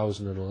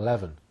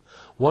 2011.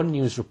 One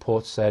news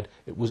report said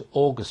it was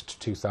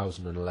August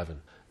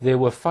 2011. They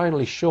were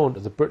finally shown to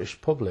the British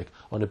public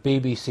on a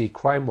BBC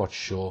Crime Watch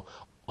show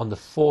on the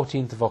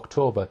 14th of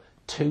October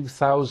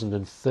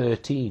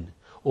 2013.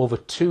 Over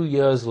 2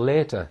 years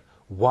later.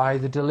 Why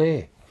the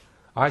delay?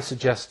 I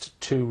suggest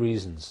 2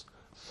 reasons.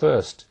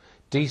 First,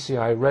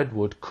 DCI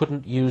Redwood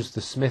couldn't use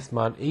the Smith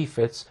man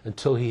EFITs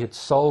until he had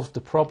solved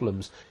the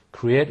problems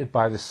created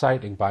by the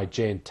sighting by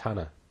Jane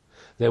Tanner.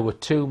 There were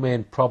 2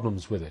 main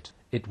problems with it.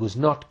 It was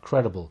not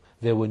credible.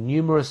 There were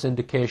numerous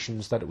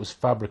indications that it was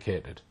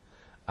fabricated.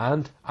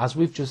 And, as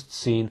we've just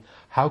seen,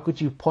 how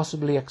could you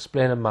possibly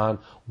explain a man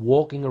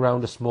walking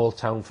around a small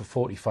town for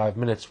 45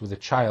 minutes with a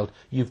child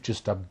you've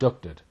just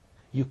abducted?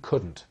 You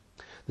couldn't.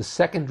 The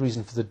second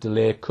reason for the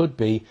delay could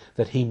be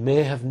that he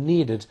may have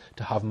needed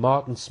to have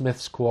Martin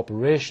Smith's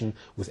cooperation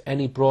with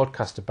any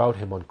broadcast about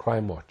him on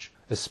Crime Watch,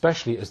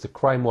 especially as the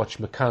Crime Watch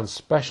McCann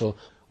special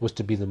was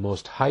to be the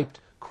most hyped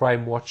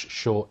Crime Watch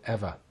show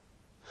ever.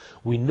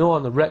 We know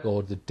on the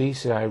record that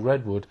DCI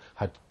Redwood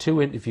had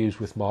 2 interviews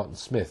with Martin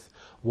Smith,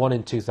 one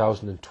in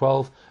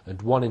 2012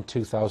 and one in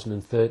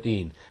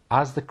 2013,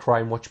 as the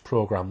Crime Watch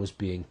programme was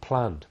being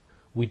planned.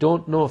 We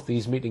don't know if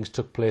these meetings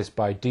took place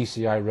by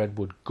DCI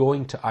Redwood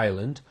going to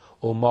Ireland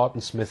or Martin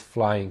Smith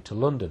flying to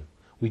London.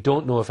 We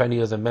don't know if any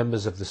other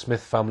members of the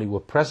Smith family were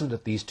present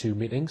at these 2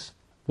 meetings.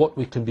 What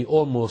we can be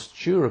almost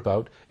sure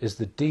about is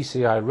that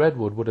DCI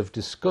Redwood would have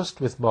discussed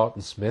with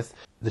Martin Smith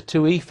the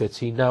 2 EFITs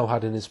he now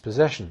had in his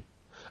possession,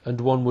 and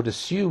one would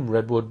assume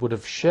Redwood would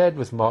have shared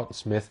with Martin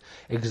Smith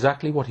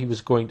exactly what he was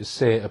going to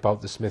say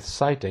about the Smith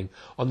sighting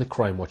on the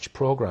Crime Watch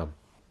programme.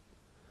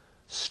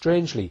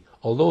 Strangely,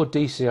 although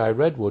DCI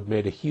Redwood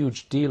made a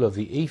huge deal of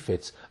the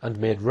EFITs and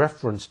made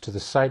reference to the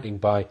sighting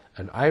by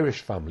an Irish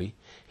family,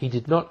 he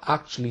did not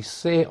actually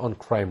say on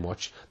Crime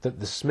Watch that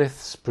the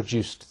Smiths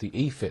produced the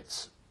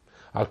EFITs.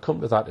 I'll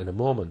come to that in a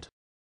moment.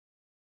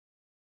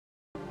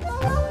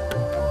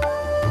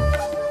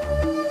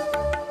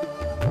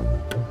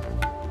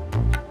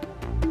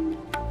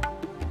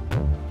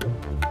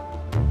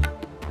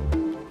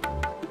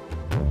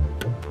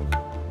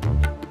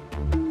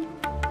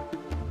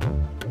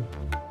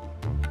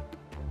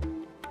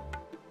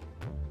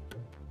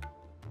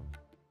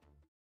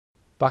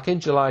 Back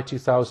in July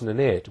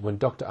 2008, when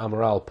Dr.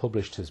 Amaral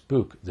published his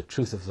book, The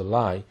Truth of the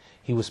Lie,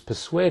 he was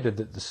persuaded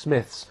that the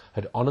Smiths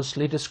had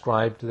honestly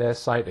described their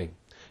sighting.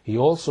 He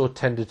also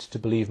tended to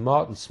believe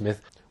Martin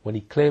Smith when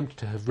he claimed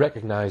to have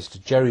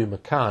recognised Jerry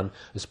McCann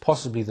as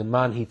possibly the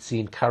man he'd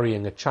seen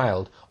carrying a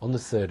child on the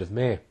 3rd of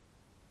May.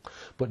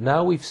 But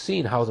now we've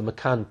seen how the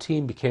McCann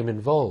team became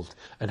involved,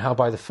 and how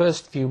by the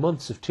first few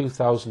months of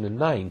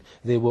 2009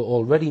 they were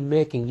already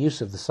making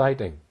use of the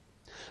sighting.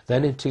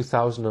 Then in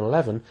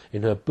 2011,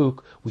 in her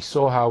book, we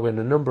saw how in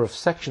a number of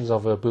sections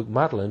of her book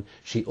Madeleine,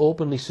 she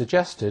openly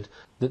suggested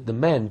that the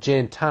men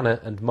Jane Tanner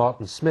and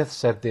Martin Smith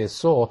said they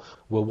saw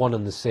were one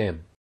and the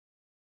same.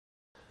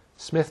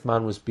 Smith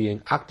man was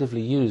being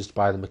actively used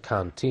by the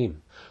McCann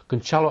team.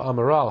 Gonçalo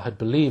Amaral had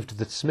believed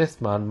that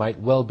Smith man might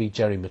well be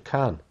Jerry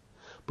McCann,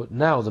 but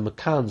now the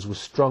McCanns were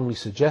strongly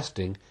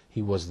suggesting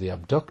he was the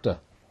abductor.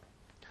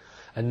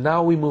 And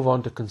now we move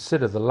on to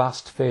consider the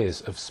last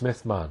phase of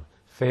Smith man,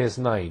 Phase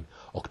 9,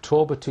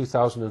 October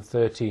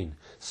 2013,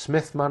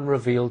 Smith man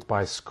revealed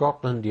by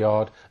Scotland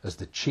Yard as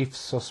the chief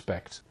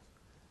suspect.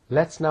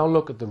 Let's now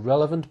look at the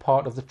relevant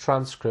part of the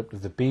transcript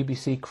of the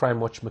BBC Crime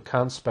Watch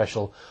McCann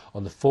special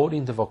on the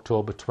 14th of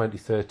October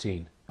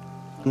 2013.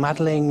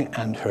 Madeleine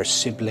and her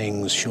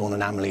siblings, Sean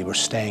and Amelie, were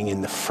staying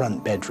in the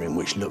front bedroom,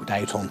 which looked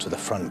out onto the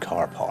front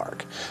car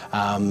park.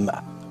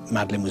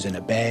 Madeleine was in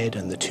a bed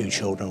and the two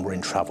children were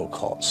in travel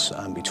cots,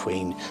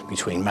 between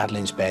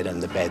Madeleine's bed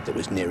and the bed that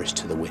was nearest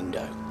to the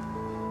window.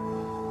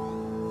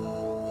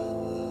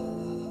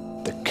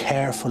 The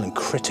careful and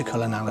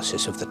critical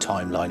analysis of the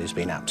timeline has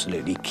been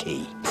absolutely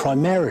key.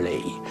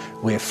 Primarily,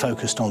 we're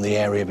focused on the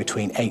area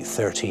between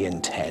 8:30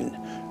 and 10.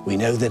 We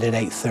know that at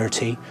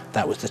 8:30,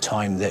 that was the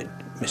time that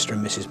Mr.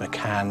 and Mrs.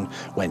 McCann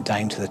went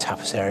down to the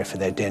tapas area for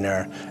their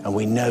dinner, and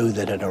we know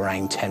that at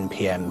around 10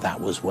 p.m. that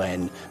was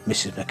when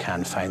Mrs.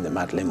 McCann found that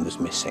Madeleine was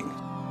missing.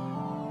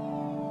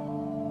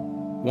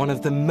 One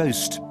of the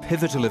most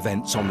pivotal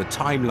events on the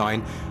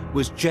timeline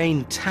was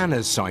Jane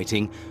Tanner's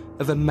sighting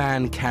of a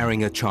man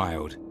carrying a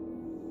child.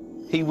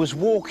 He was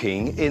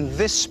walking in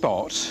this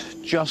spot,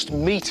 just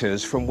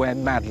meters from where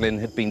Madeleine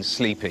had been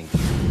sleeping.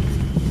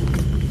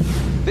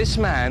 This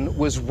man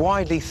was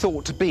widely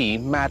thought to be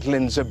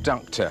Madeleine's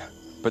abductor,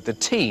 but the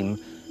team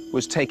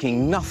was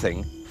taking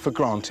nothing for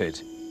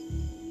granted.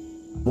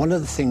 One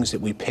of the things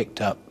that we picked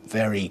up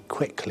very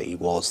quickly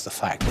was the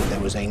fact that there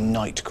was a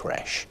night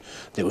creche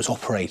that was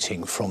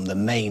operating from the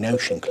main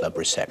Ocean Club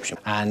reception,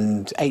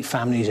 and 8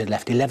 families had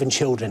left 11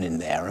 children in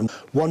there, and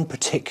one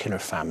particular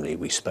family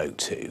we spoke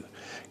to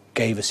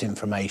gave us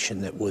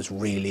information that was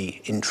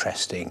really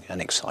interesting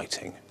and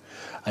exciting.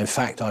 In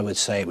fact, I would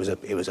say it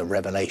was a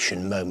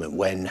revelation moment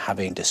when,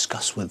 having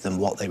discussed with them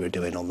what they were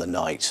doing on the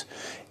night,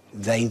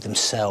 they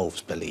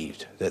themselves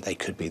believed that they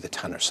could be the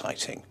Tanner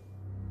sighting.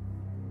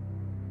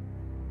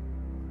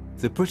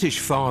 The British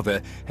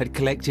father had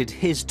collected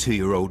his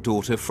 2-year-old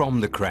daughter from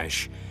the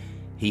creche.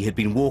 He had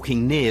been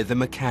walking near the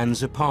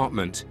McCann's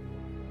apartment.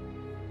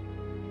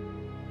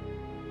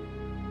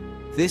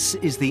 This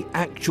is the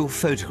actual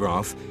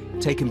photograph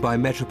taken by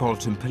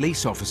Metropolitan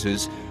Police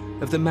officers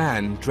of the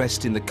man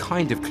dressed in the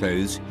kind of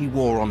clothes he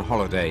wore on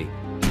holiday.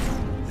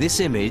 This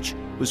image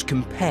was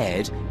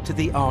compared to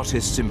the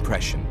artist's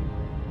impression.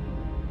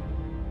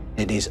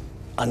 It is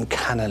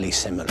uncannily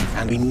similar,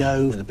 and we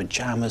know the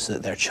pyjamas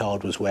that their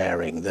child was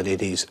wearing, that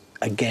it is,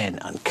 again,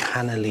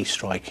 uncannily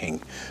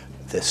striking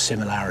the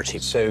similarity.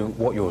 So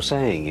what you're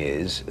saying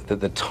is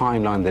that the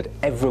timeline that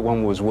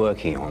everyone was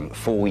working on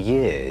for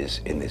years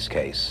in this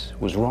case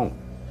was wrong?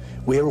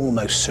 We're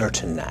almost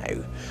certain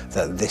now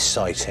that this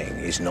sighting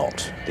is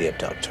not the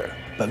abductor.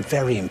 But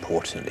very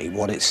importantly,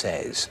 what it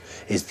says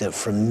is that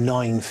from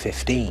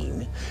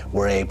 9:15,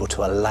 we're able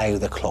to allow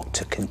the clock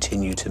to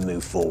continue to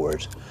move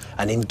forward.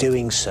 And in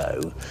doing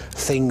so,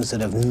 things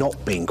that have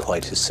not been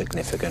quite as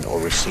significant or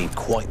received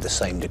quite the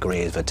same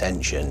degree of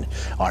attention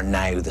are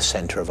now the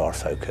centre of our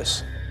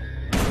focus.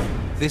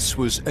 This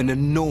was an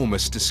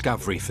enormous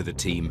discovery for the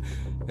team,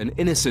 an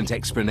innocent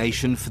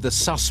explanation for the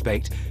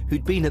suspect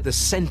who'd been at the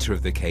centre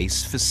of the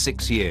case for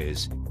 6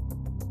 years.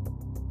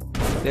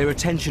 Their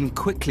attention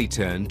quickly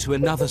turned to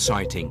another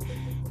sighting,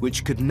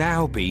 which could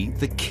now be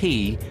the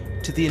key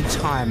to the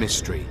entire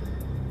mystery.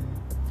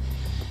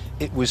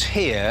 It was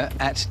here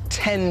at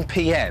 10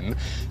 p.m.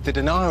 that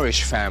an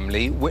Irish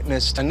family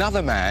witnessed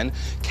another man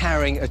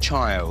carrying a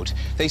child.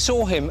 They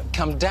saw him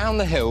come down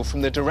the hill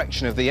from the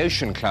direction of the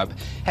Ocean Club,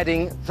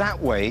 heading that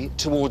way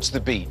towards the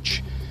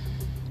beach.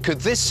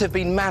 Could this have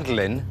been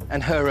Madeleine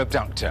and her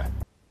abductor?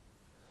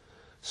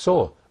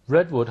 So,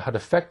 Redwood had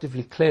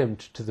effectively claimed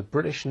to the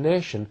British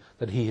nation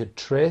that he had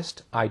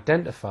traced,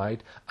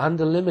 identified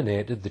and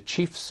eliminated the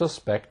chief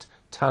suspect,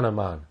 Tanner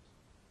man.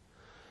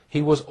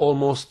 He was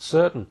almost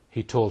certain,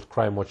 he told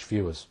Crime Watch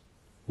viewers.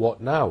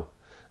 What now?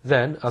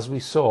 Then, as we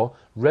saw,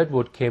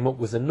 Redwood came up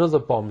with another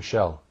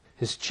bombshell.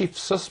 His chief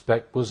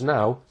suspect was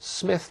now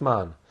Smith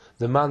man,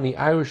 the man the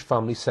Irish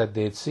family said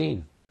they'd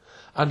seen.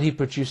 And he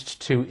produced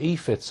 2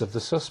 e-fits of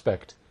the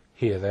suspect.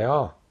 Here they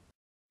are.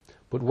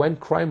 But when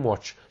Crime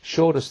Watch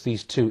showed us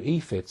these 2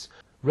 e-fits,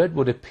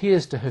 Redwood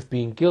appears to have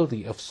been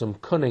guilty of some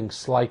cunning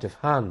sleight of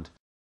hand.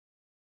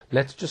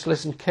 Let's just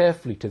listen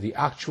carefully to the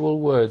actual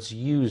words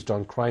used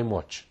on Crime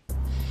Watch.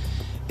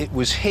 It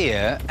was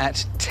here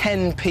at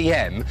 10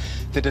 p.m.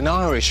 that an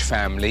Irish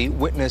family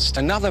witnessed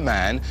another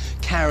man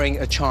carrying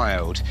a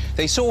child.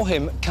 They saw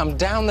him come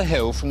down the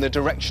hill from the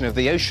direction of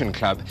the Ocean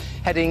Club,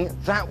 heading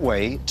that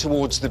way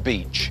towards the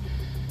beach.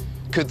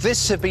 Could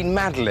this have been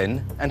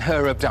Madeleine and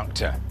her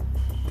abductor?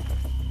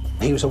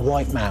 He was a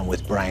white man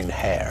with brown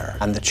hair,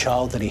 and the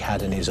child that he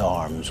had in his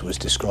arms was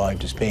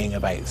described as being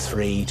about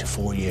 3 to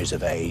 4 years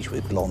of age,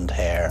 with blonde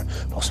hair,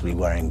 possibly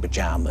wearing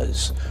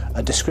pyjamas.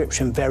 A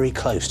description very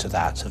close to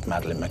that of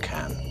Madeleine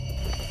McCann.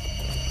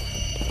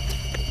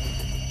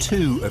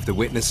 2 of the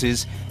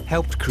witnesses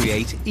helped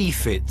create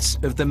e-fits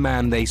of the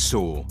man they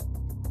saw.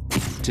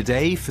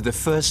 Today, for the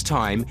first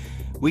time,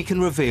 we can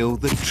reveal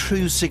the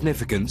true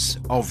significance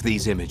of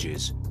these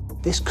images.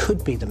 This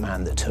could be the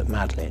man that took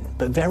Madeleine,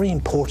 but very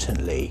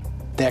importantly,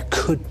 there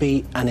could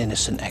be an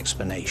innocent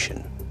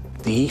explanation.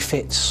 The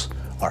e-fits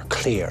are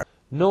clear.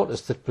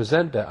 Notice that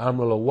presenter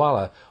Amrul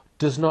Awala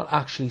does not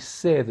actually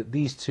say that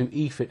these 2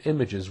 e-fit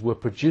images were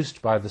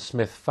produced by the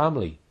Smith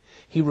family.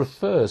 He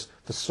refers,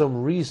 for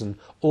some reason,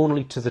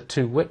 only to the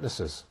 2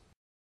 witnesses.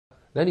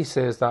 Then he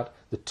says that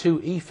the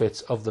 2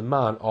 e-fits of the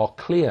man are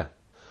clear.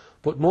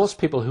 But most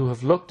people who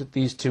have looked at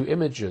these two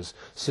images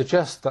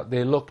suggest that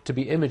they look to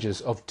be images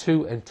of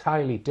two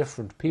entirely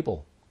different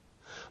people.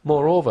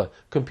 Moreover,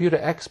 computer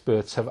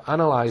experts have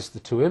analysed the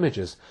two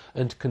images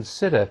and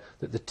consider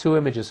that the two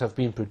images have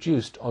been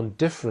produced on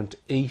different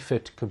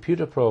EFIT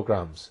computer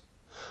programs.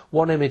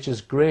 One image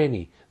is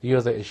grainy, the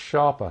other is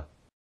sharper.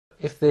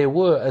 If they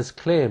were, as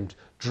claimed,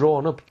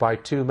 drawn up by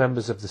two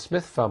members of the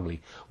Smith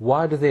family,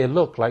 why do they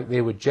look like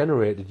they were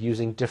generated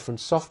using different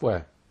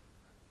software?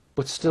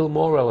 But still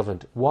more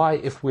relevant, why,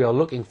 if we are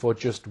looking for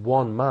just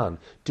one man,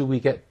 do we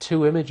get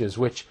two images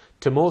which,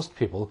 to most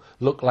people,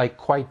 look like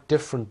quite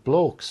different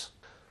blokes?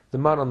 The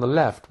man on the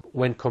left,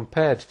 when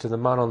compared to the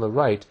man on the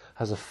right,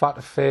 has a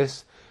fatter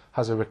face,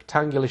 has a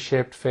rectangular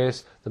shaped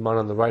face. The man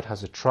on the right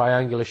has a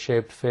triangular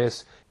shaped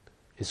face.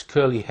 His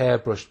curly hair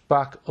brushed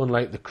back,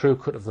 unlike the crew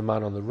cut of the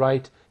man on the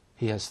right.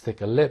 He has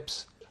thicker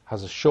lips,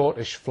 has a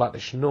shortish,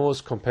 flattish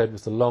nose compared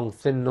with the long,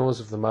 thin nose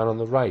of the man on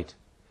the right.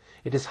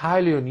 It is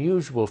highly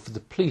unusual for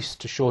the police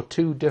to show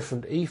two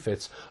different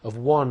EFITs of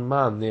one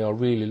man they are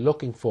really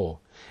looking for.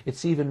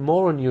 It's even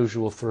more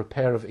unusual for a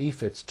pair of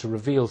EFITs to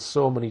reveal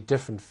so many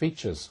different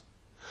features.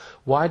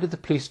 Why did the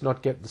police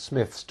not get the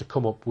Smiths to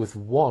come up with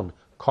one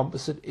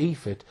composite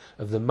EFIT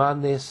of the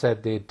man they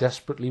said they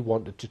desperately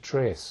wanted to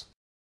trace?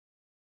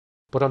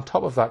 But on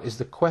top of that is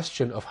the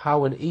question of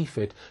how an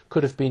EFIT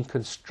could have been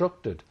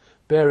constructed,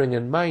 bearing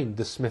in mind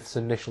the Smiths'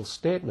 initial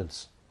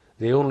statements.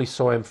 They only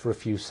saw him for a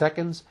few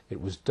seconds,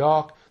 it was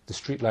dark, the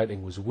street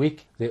lighting was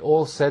weak, they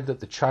all said that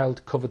the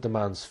child covered the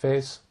man's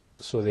face,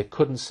 so they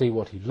couldn't see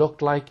what he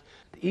looked like.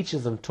 Each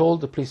of them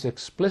told the police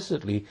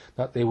explicitly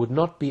that they would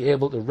not be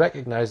able to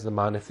recognise the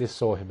man if they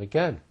saw him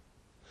again.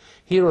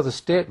 Here are the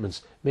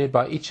statements made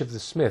by each of the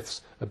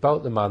Smiths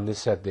about the man they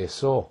said they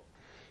saw.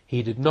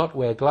 He did not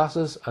wear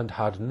glasses and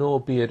had no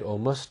beard or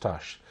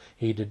moustache.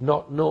 He did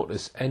not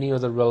notice any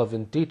other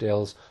relevant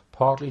details,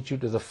 partly due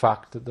to the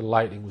fact that the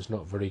lighting was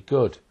not very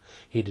good.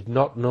 He did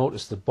not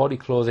notice the body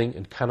clothing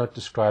and cannot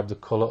describe the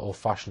colour or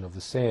fashion of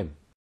the same.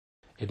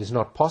 It is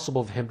not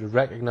possible for him to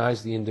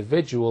recognise the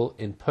individual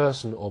in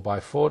person or by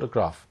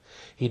photograph.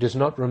 He does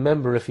not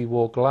remember if he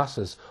wore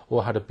glasses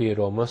or had a beard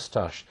or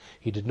moustache.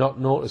 He did not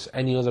notice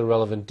any other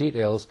relevant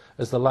details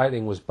as the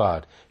lighting was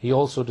bad. He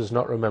also does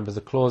not remember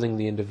the clothing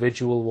the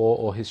individual wore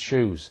or his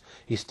shoes.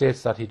 He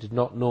states that he did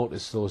not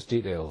notice those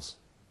details.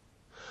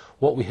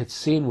 What we had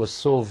seen was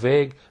so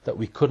vague that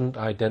we couldn't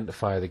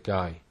identify the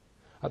guy.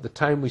 At the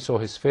time we saw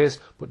his face,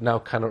 but now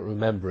cannot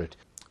remember it.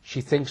 She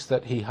thinks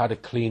that he had a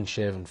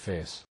clean-shaven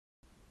face.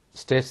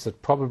 States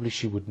that probably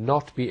she would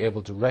not be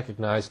able to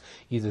recognise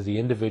either the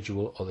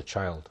individual or the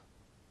child.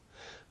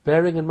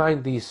 Bearing in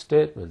mind these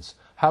statements,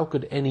 how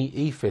could any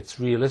EFITs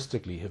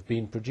realistically have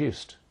been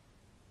produced?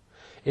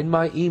 In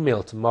my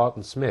email to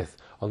Martin Smith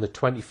on the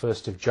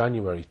 21st of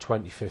January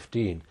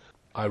 2015,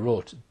 I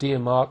wrote, "Dear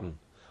Martin,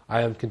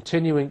 I am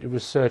continuing to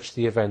research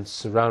the events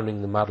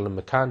surrounding the Madeleine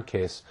McCann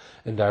case,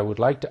 and I would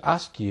like to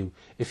ask you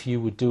if you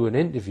would do an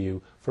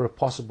interview for a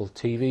possible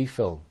TV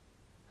film.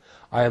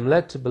 I am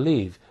led to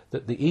believe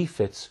that the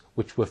EFITs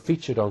which were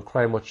featured on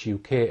Crime Watch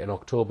UK in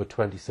October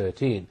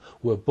 2013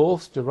 were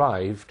both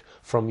derived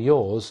from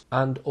yours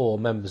and or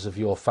members of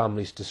your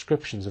family's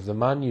descriptions of the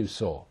man you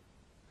saw.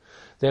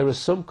 There is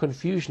some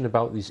confusion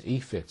about these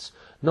EFITs,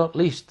 not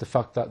least the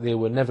fact that they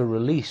were never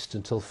released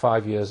until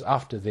 5 years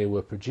after they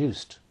were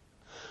produced.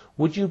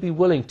 Would you be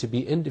willing to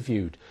be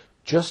interviewed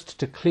just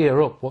to clear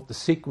up what the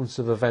sequence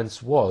of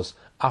events was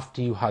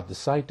after you had the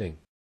sighting?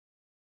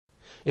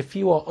 If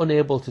you are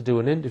unable to do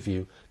an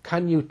interview,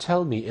 can you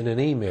tell me in an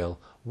email,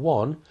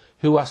 1.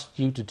 Who asked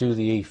you to do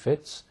the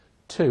EFITs,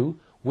 2.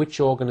 Which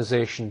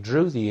organisation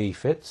drew the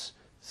EFITs,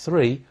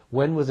 3.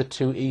 When were the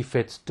two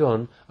EFITs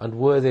done and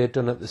were they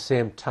done at the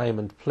same time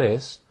and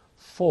place,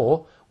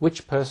 4.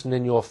 Which person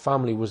in your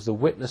family was the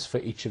witness for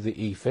each of the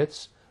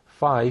EFITs,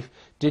 5.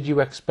 Did you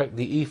expect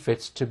the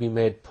EFITs to be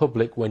made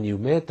public when you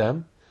made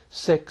them,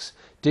 6.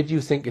 Did you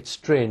think it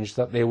strange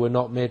that they were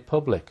not made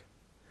public?"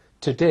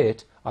 To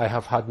date, I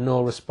have had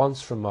no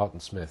response from Martin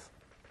Smith.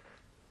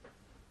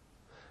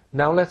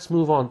 Now let's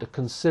move on to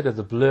consider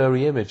the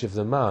blurry image of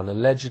the man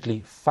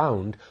allegedly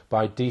found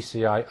by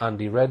DCI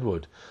Andy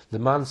Redwood, the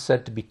man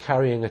said to be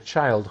carrying a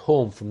child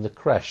home from the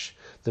creche,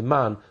 the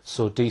man,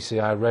 so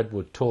DCI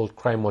Redwood told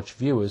Crime Watch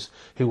viewers,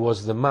 who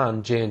was the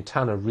man Jane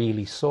Tanner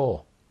really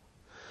saw.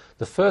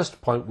 The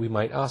first point we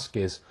might ask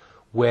is,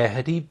 where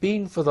had he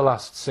been for the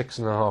last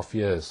 6.5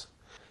 years?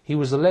 He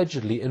was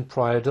allegedly in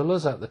Praia de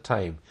Luz at the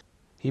time.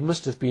 He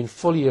must have been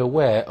fully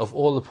aware of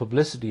all the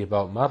publicity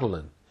about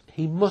Madeleine.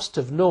 He must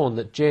have known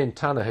that Jane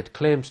Tanner had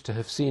claimed to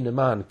have seen a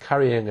man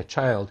carrying a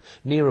child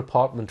near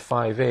apartment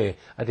 5A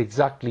at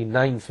exactly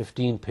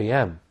 9:15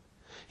 p.m.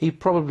 He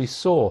probably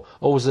saw,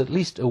 or was at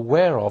least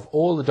aware of,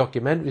 all the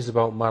documentaries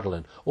about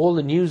Madeleine, all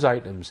the news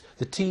items,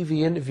 the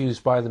TV interviews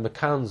by the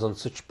McCanns on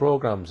such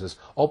programmes as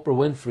Oprah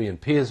Winfrey and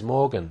Piers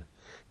Morgan.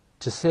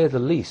 To say the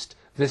least,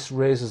 this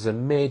raises a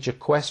major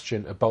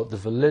question about the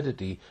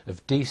validity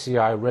of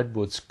DCI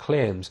Redwood's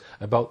claims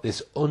about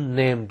this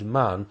unnamed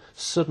man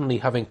suddenly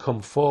having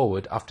come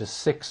forward after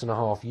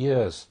 6.5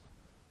 years.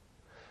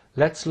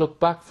 Let's look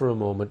back for a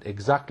moment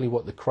exactly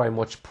what the Crime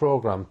Watch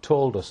programme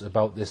told us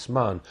about this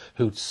man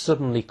who'd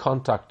suddenly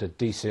contacted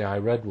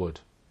DCI Redwood.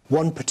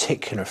 One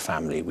particular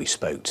family we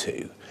spoke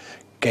to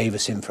gave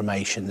us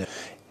information that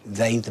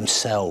they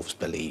themselves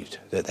believed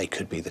that they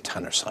could be the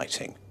Tanner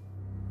sighting.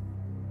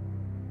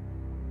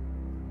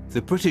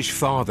 The British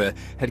father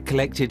had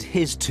collected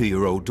his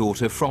 2-year-old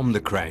daughter from the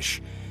crash.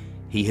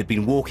 He had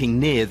been walking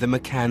near the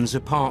McCann's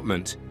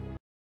apartment.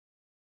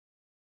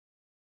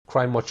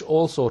 Crime Watch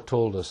also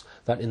told us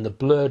that in the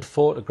blurred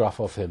photograph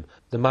of him,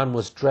 the man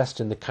was dressed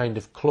in the kind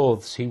of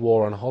clothes he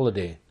wore on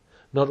holiday.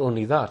 Not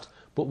only that,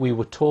 but we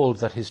were told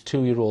that his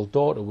 2-year-old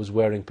daughter was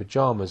wearing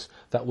pyjamas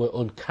that were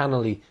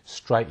uncannily,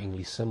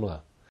 strikingly similar.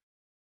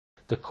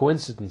 The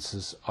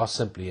coincidences are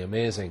simply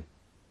amazing.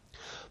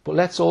 But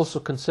let's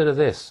also consider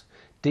this.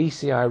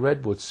 DCI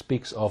Redwood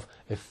speaks of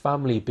a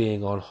family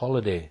being on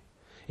holiday.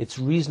 It's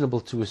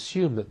reasonable to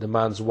assume that the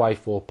man's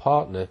wife or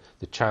partner,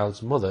 the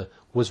child's mother,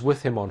 was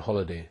with him on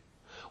holiday.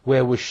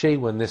 Where was she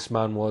when this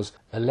man was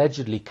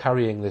allegedly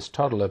carrying this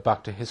toddler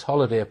back to his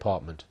holiday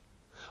apartment?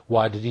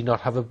 Why did he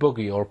not have a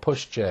buggy or a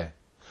pushchair?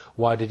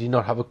 Why did he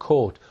not have a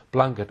coat,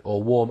 blanket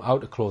or warm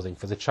outer clothing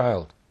for the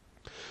child?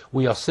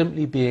 We are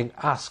simply being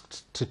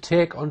asked to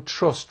take on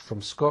trust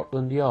from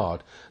Scotland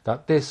Yard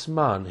that this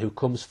man who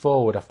comes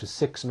forward after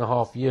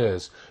 6.5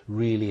 years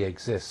really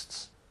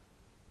exists.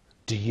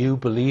 Do you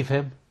believe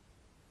him?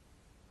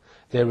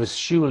 There is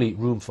surely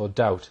room for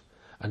doubt,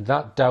 and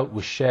that doubt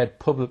was shared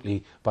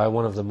publicly by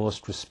one of the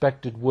most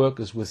respected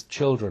workers with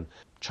children,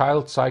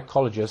 child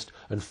psychologist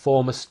and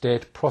former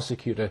state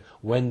prosecutor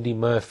Wendy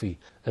Murphy,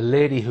 a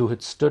lady who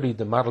had studied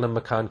the Madeleine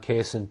McCann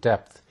case in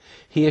depth.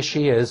 Here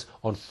she is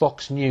on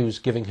Fox News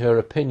giving her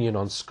opinion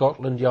on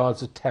Scotland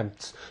Yard's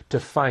attempts to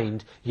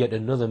find yet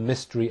another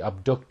mystery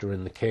abductor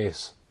in the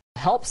case.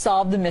 Help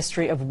solve the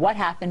mystery of what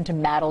happened to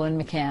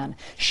Madeleine McCann.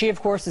 She,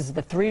 of course, is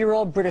the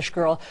 3-year-old British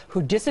girl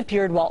who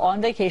disappeared while on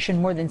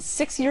vacation more than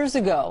 6 years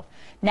ago.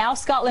 Now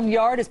Scotland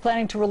Yard is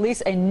planning to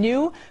release a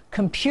new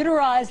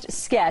computerized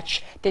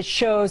sketch that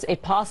shows a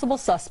possible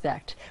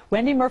suspect.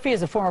 Wendy Murphy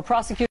is a former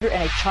prosecutor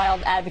and a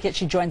child advocate.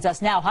 She joins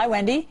us now. Hi,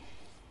 Wendy.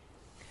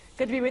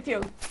 Good to be with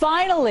you.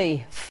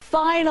 Finally,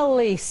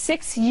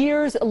 6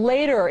 years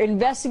later,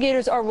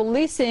 investigators are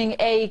releasing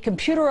a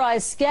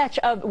computerized sketch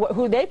of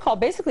who they call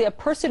basically a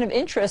person of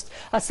interest,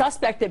 a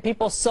suspect that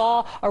people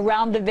saw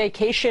around the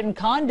vacation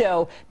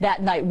condo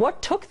that night.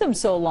 What took them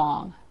so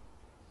long?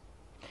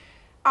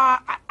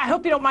 I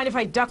hope you don't mind if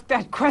I duck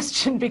that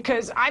question,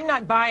 because I'm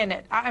not buying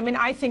it. I mean,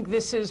 I think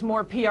this is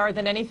more PR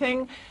than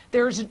anything.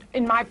 There's,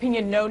 in my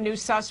opinion, no new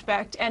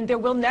suspect, and there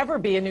will never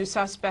be a new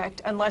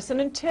suspect unless and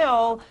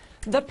until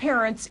the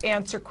parents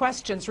answer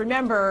questions.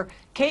 Remember,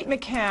 Kate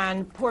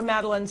McCann, poor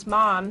Madeleine's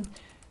mom,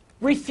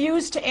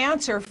 refused to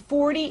answer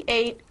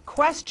 48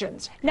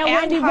 questions. Now,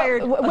 and Wendy,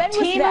 hired when a was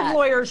team that? of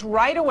lawyers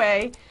right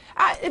away.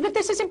 But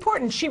this is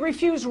important. She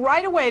refused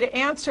right away to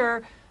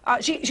answer.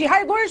 She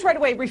hired lawyers right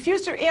away,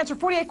 refused to answer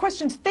 48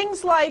 questions.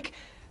 Things like,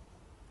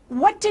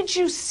 what did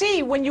you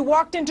see when you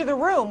walked into the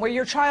room where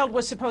your child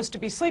was supposed to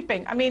be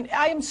sleeping? I mean,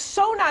 I am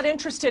so not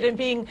interested in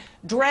being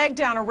dragged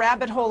down a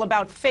rabbit hole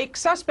about fake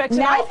suspects.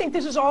 And I think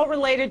this is all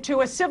related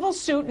to a civil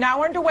suit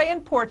now underway in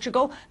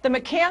Portugal. The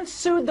McCanns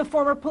sued the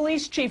former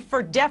police chief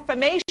for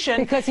defamation.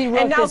 Because he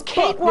wrote and now this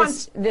Kate book,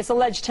 wants this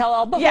alleged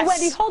tell-all book. Yes. But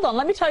Wendy, hold on.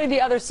 Let me tell you the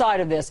other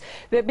side of this.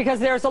 Because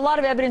there's a lot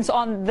of evidence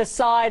on the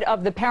side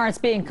of the parents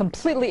being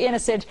completely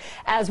innocent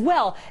as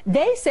well.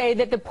 They say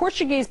that the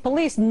Portuguese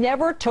police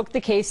never took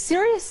the case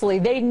seriously.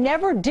 They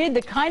never did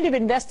the kind of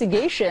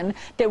investigation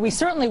that we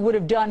certainly would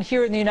have done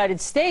here in the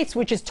United States,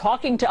 which is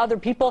talking to other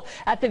people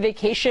at the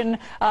vacation,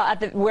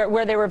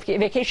 where they were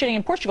vacationing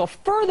in Portugal.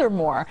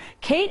 Furthermore,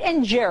 Kate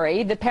and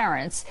Jerry, the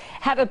parents,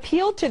 have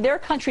appealed to their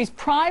country's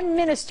Prime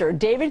Minister,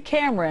 David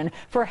Cameron,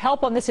 for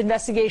help on this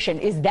investigation.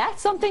 Is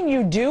that something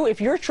you do if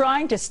you're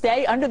trying to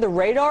stay under the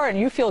radar and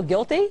you feel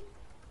guilty?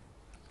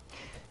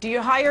 Do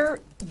you hire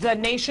the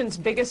nation's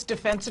biggest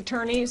defense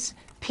attorneys,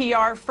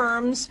 PR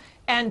firms,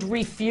 and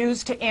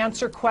refuse to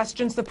answer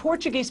questions? The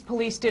Portuguese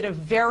police did a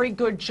very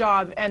good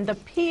job, and the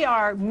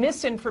PR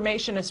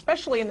misinformation,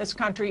 especially in this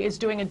country, is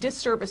doing a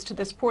disservice to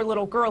this poor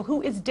little girl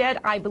who is dead,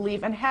 I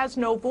believe, and has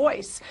no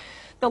voice.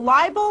 The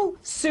libel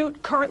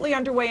suit currently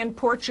underway in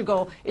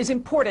Portugal is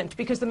important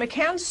because the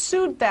McCanns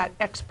sued that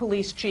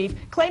ex-police chief,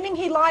 claiming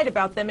he lied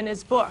about them in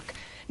his book.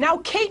 Now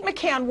Kate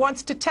McCann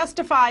wants to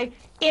testify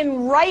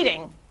in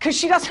writing because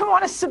she doesn't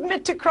want to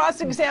submit to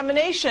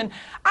cross-examination.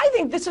 I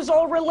think this is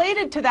all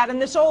related to that, and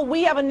this whole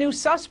 "we have a new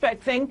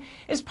suspect" thing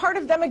is part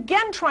of them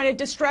again trying to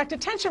distract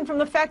attention from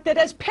the fact that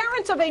as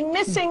parents of a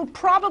missing,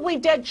 probably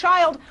dead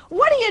child,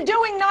 what are you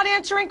doing not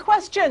answering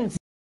questions?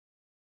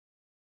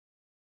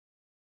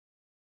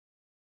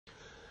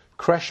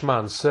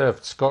 Crashman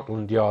served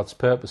Scotland Yard's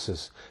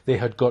purposes. They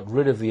had got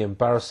rid of the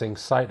embarrassing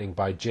sighting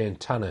by Jane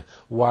Tanner,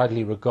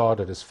 widely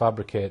regarded as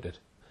fabricated.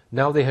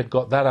 Now they had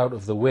got that out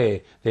of the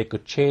way, they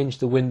could change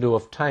the window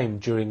of time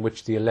during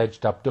which the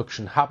alleged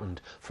abduction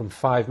happened from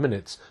 5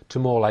 minutes to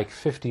more like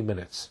 50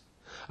 minutes.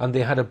 And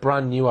they had a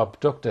brand new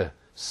abductor,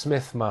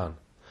 Smith man.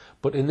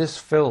 But in this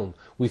film,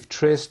 we've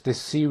traced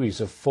this series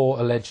of 4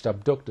 alleged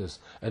abductors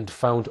and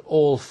found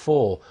all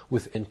 4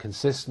 with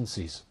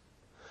inconsistencies.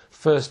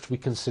 First, we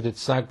considered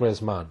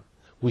Sagres man.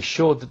 We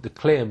showed that the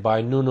claim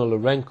by Nuno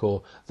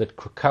Lourenco that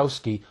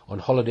Krakowski, on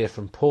holiday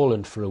from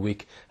Poland for a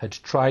week, had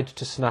tried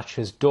to snatch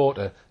his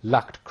daughter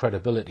lacked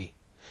credibility.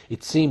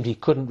 It seemed he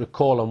couldn't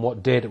recall on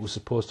what date it was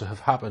supposed to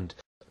have happened,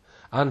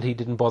 and he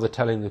didn't bother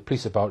telling the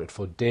police about it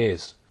for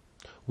days.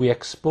 We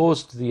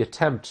exposed the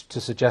attempt to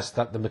suggest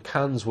that the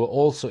McCanns were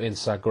also in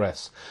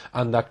Sagres,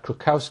 and that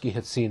Krakowski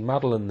had seen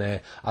Madeleine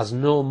there as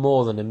no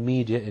more than a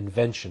media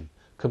invention,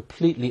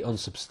 completely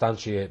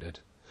unsubstantiated.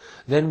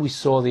 Then we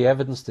saw the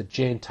evidence that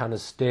Jane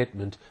Tanner's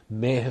statement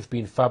may have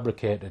been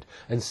fabricated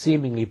and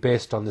seemingly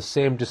based on the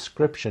same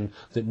description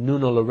that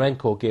Nuno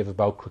Lourenco gave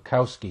about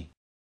Krakowski.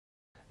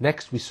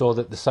 Next we saw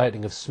that the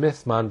sighting of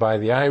Smith man by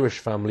the Irish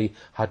family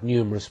had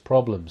numerous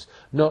problems,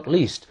 not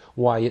least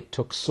why it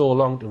took so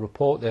long to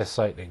report their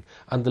sighting,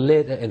 and the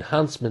later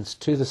enhancements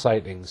to the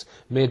sightings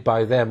made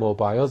by them or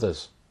by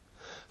others.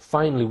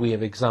 Finally, we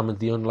have examined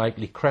the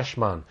unlikely creche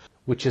man,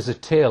 which is a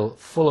tale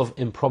full of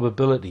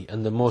improbability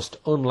and the most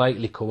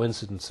unlikely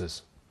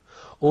coincidences.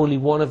 Only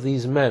one of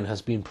these men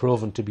has been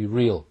proven to be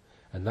real,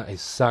 and that is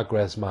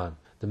Sagres man,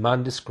 the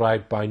man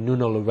described by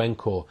Nuno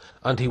Lourenco,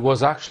 and he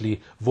was actually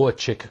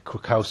Wojciech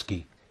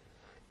Krakowski.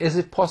 Is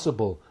it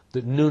possible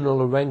that Nuno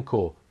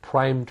Lourenco,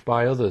 primed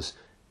by others,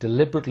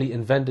 deliberately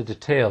invented a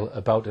tale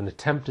about an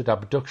attempted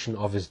abduction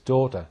of his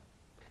daughter?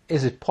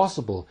 Is it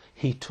possible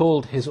he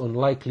told his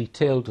unlikely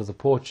tale to the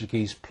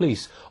Portuguese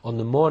police on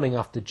the morning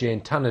after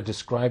Jane Tanner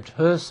described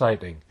her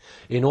sighting,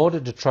 in order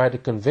to try to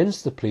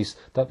convince the police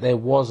that there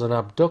was an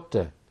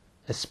abductor?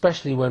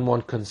 Especially when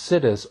one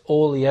considers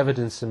all the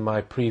evidence in my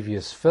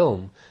previous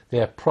film,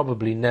 there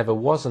probably never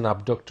was an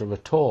abductor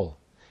at all.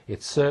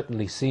 It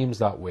certainly seems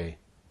that way.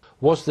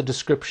 Was the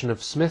description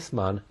of Smith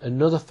man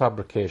another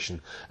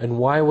fabrication, and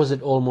why was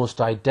it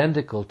almost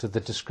identical to the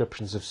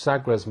descriptions of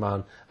Sagres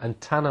man and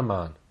Tanner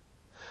man?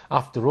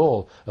 After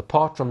all,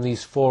 apart from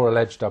these 4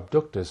 alleged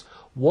abductors,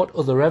 what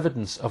other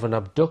evidence of an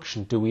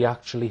abduction do we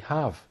actually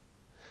have?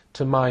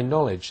 To my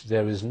knowledge,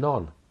 there is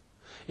none.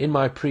 In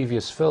my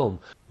previous film,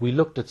 we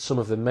looked at some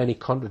of the many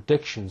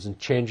contradictions and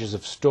changes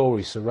of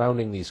story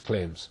surrounding these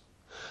claims.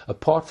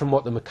 Apart from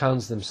what the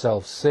McCanns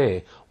themselves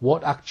say,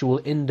 what actual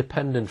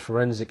independent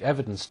forensic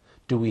evidence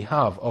do we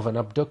have of an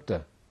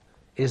abductor?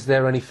 Is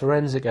there any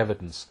forensic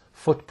evidence,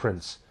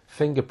 footprints,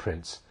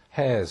 fingerprints,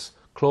 hairs,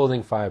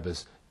 clothing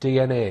fibres,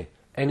 DNA,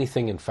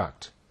 anything in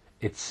fact?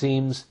 It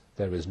seems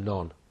there is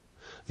none.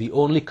 The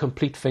only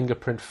complete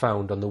fingerprint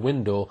found on the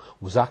window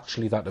was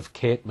actually that of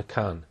Kate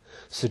McCann,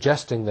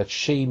 suggesting that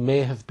she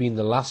may have been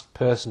the last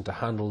person to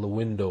handle the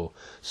window,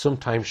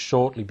 sometime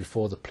shortly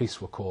before the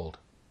police were called.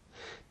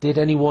 Did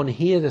anyone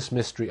hear this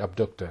mystery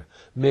abductor,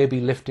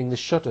 maybe lifting the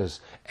shutters,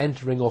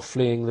 entering or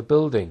fleeing the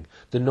building,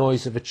 the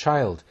noise of a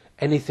child,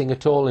 anything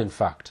at all in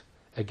fact?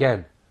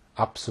 Again,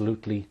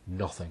 absolutely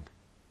nothing.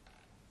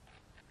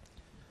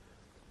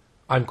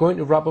 I'm going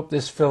to wrap up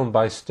this film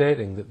by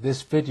stating that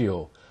this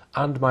video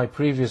and my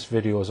previous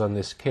videos on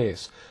this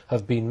case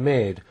have been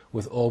made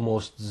with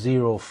almost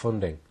zero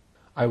funding.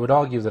 I would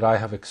argue that I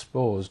have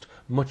exposed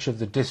much of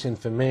the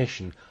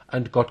disinformation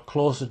and got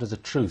closer to the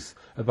truth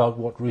about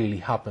what really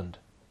happened.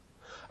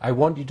 I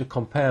want you to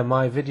compare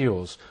my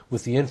videos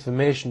with the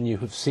information you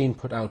have seen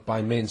put out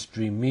by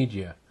mainstream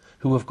media,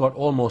 who have got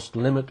almost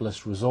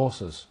limitless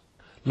resources.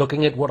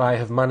 Looking at what I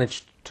have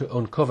managed to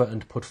uncover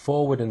and put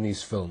forward in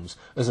these films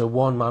as a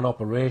one-man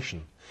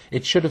operation,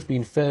 it should have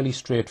been fairly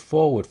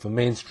straightforward for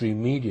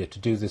mainstream media to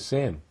do the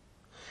same.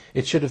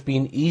 It should have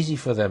been easy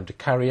for them to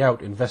carry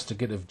out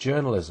investigative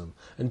journalism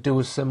and do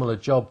a similar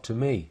job to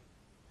me.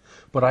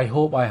 But I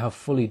hope I have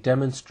fully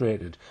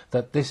demonstrated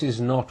that this is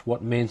not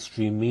what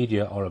mainstream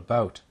media are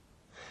about.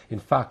 In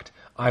fact,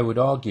 I would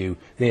argue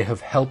they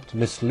have helped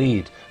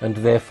mislead and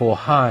therefore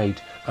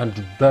hide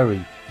and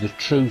bury the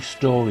true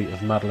story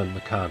of Madeleine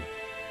McCann.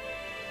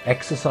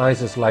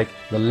 Exercises like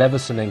the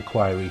Leveson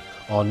inquiry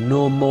are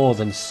no more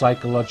than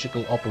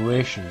psychological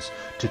operations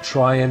to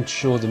try and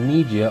show the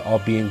media are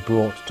being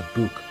brought to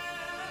book.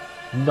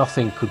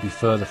 Nothing could be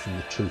further from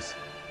the truth.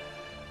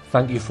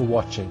 Thank you for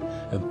watching,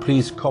 and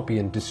please copy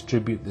and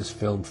distribute this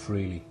film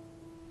freely.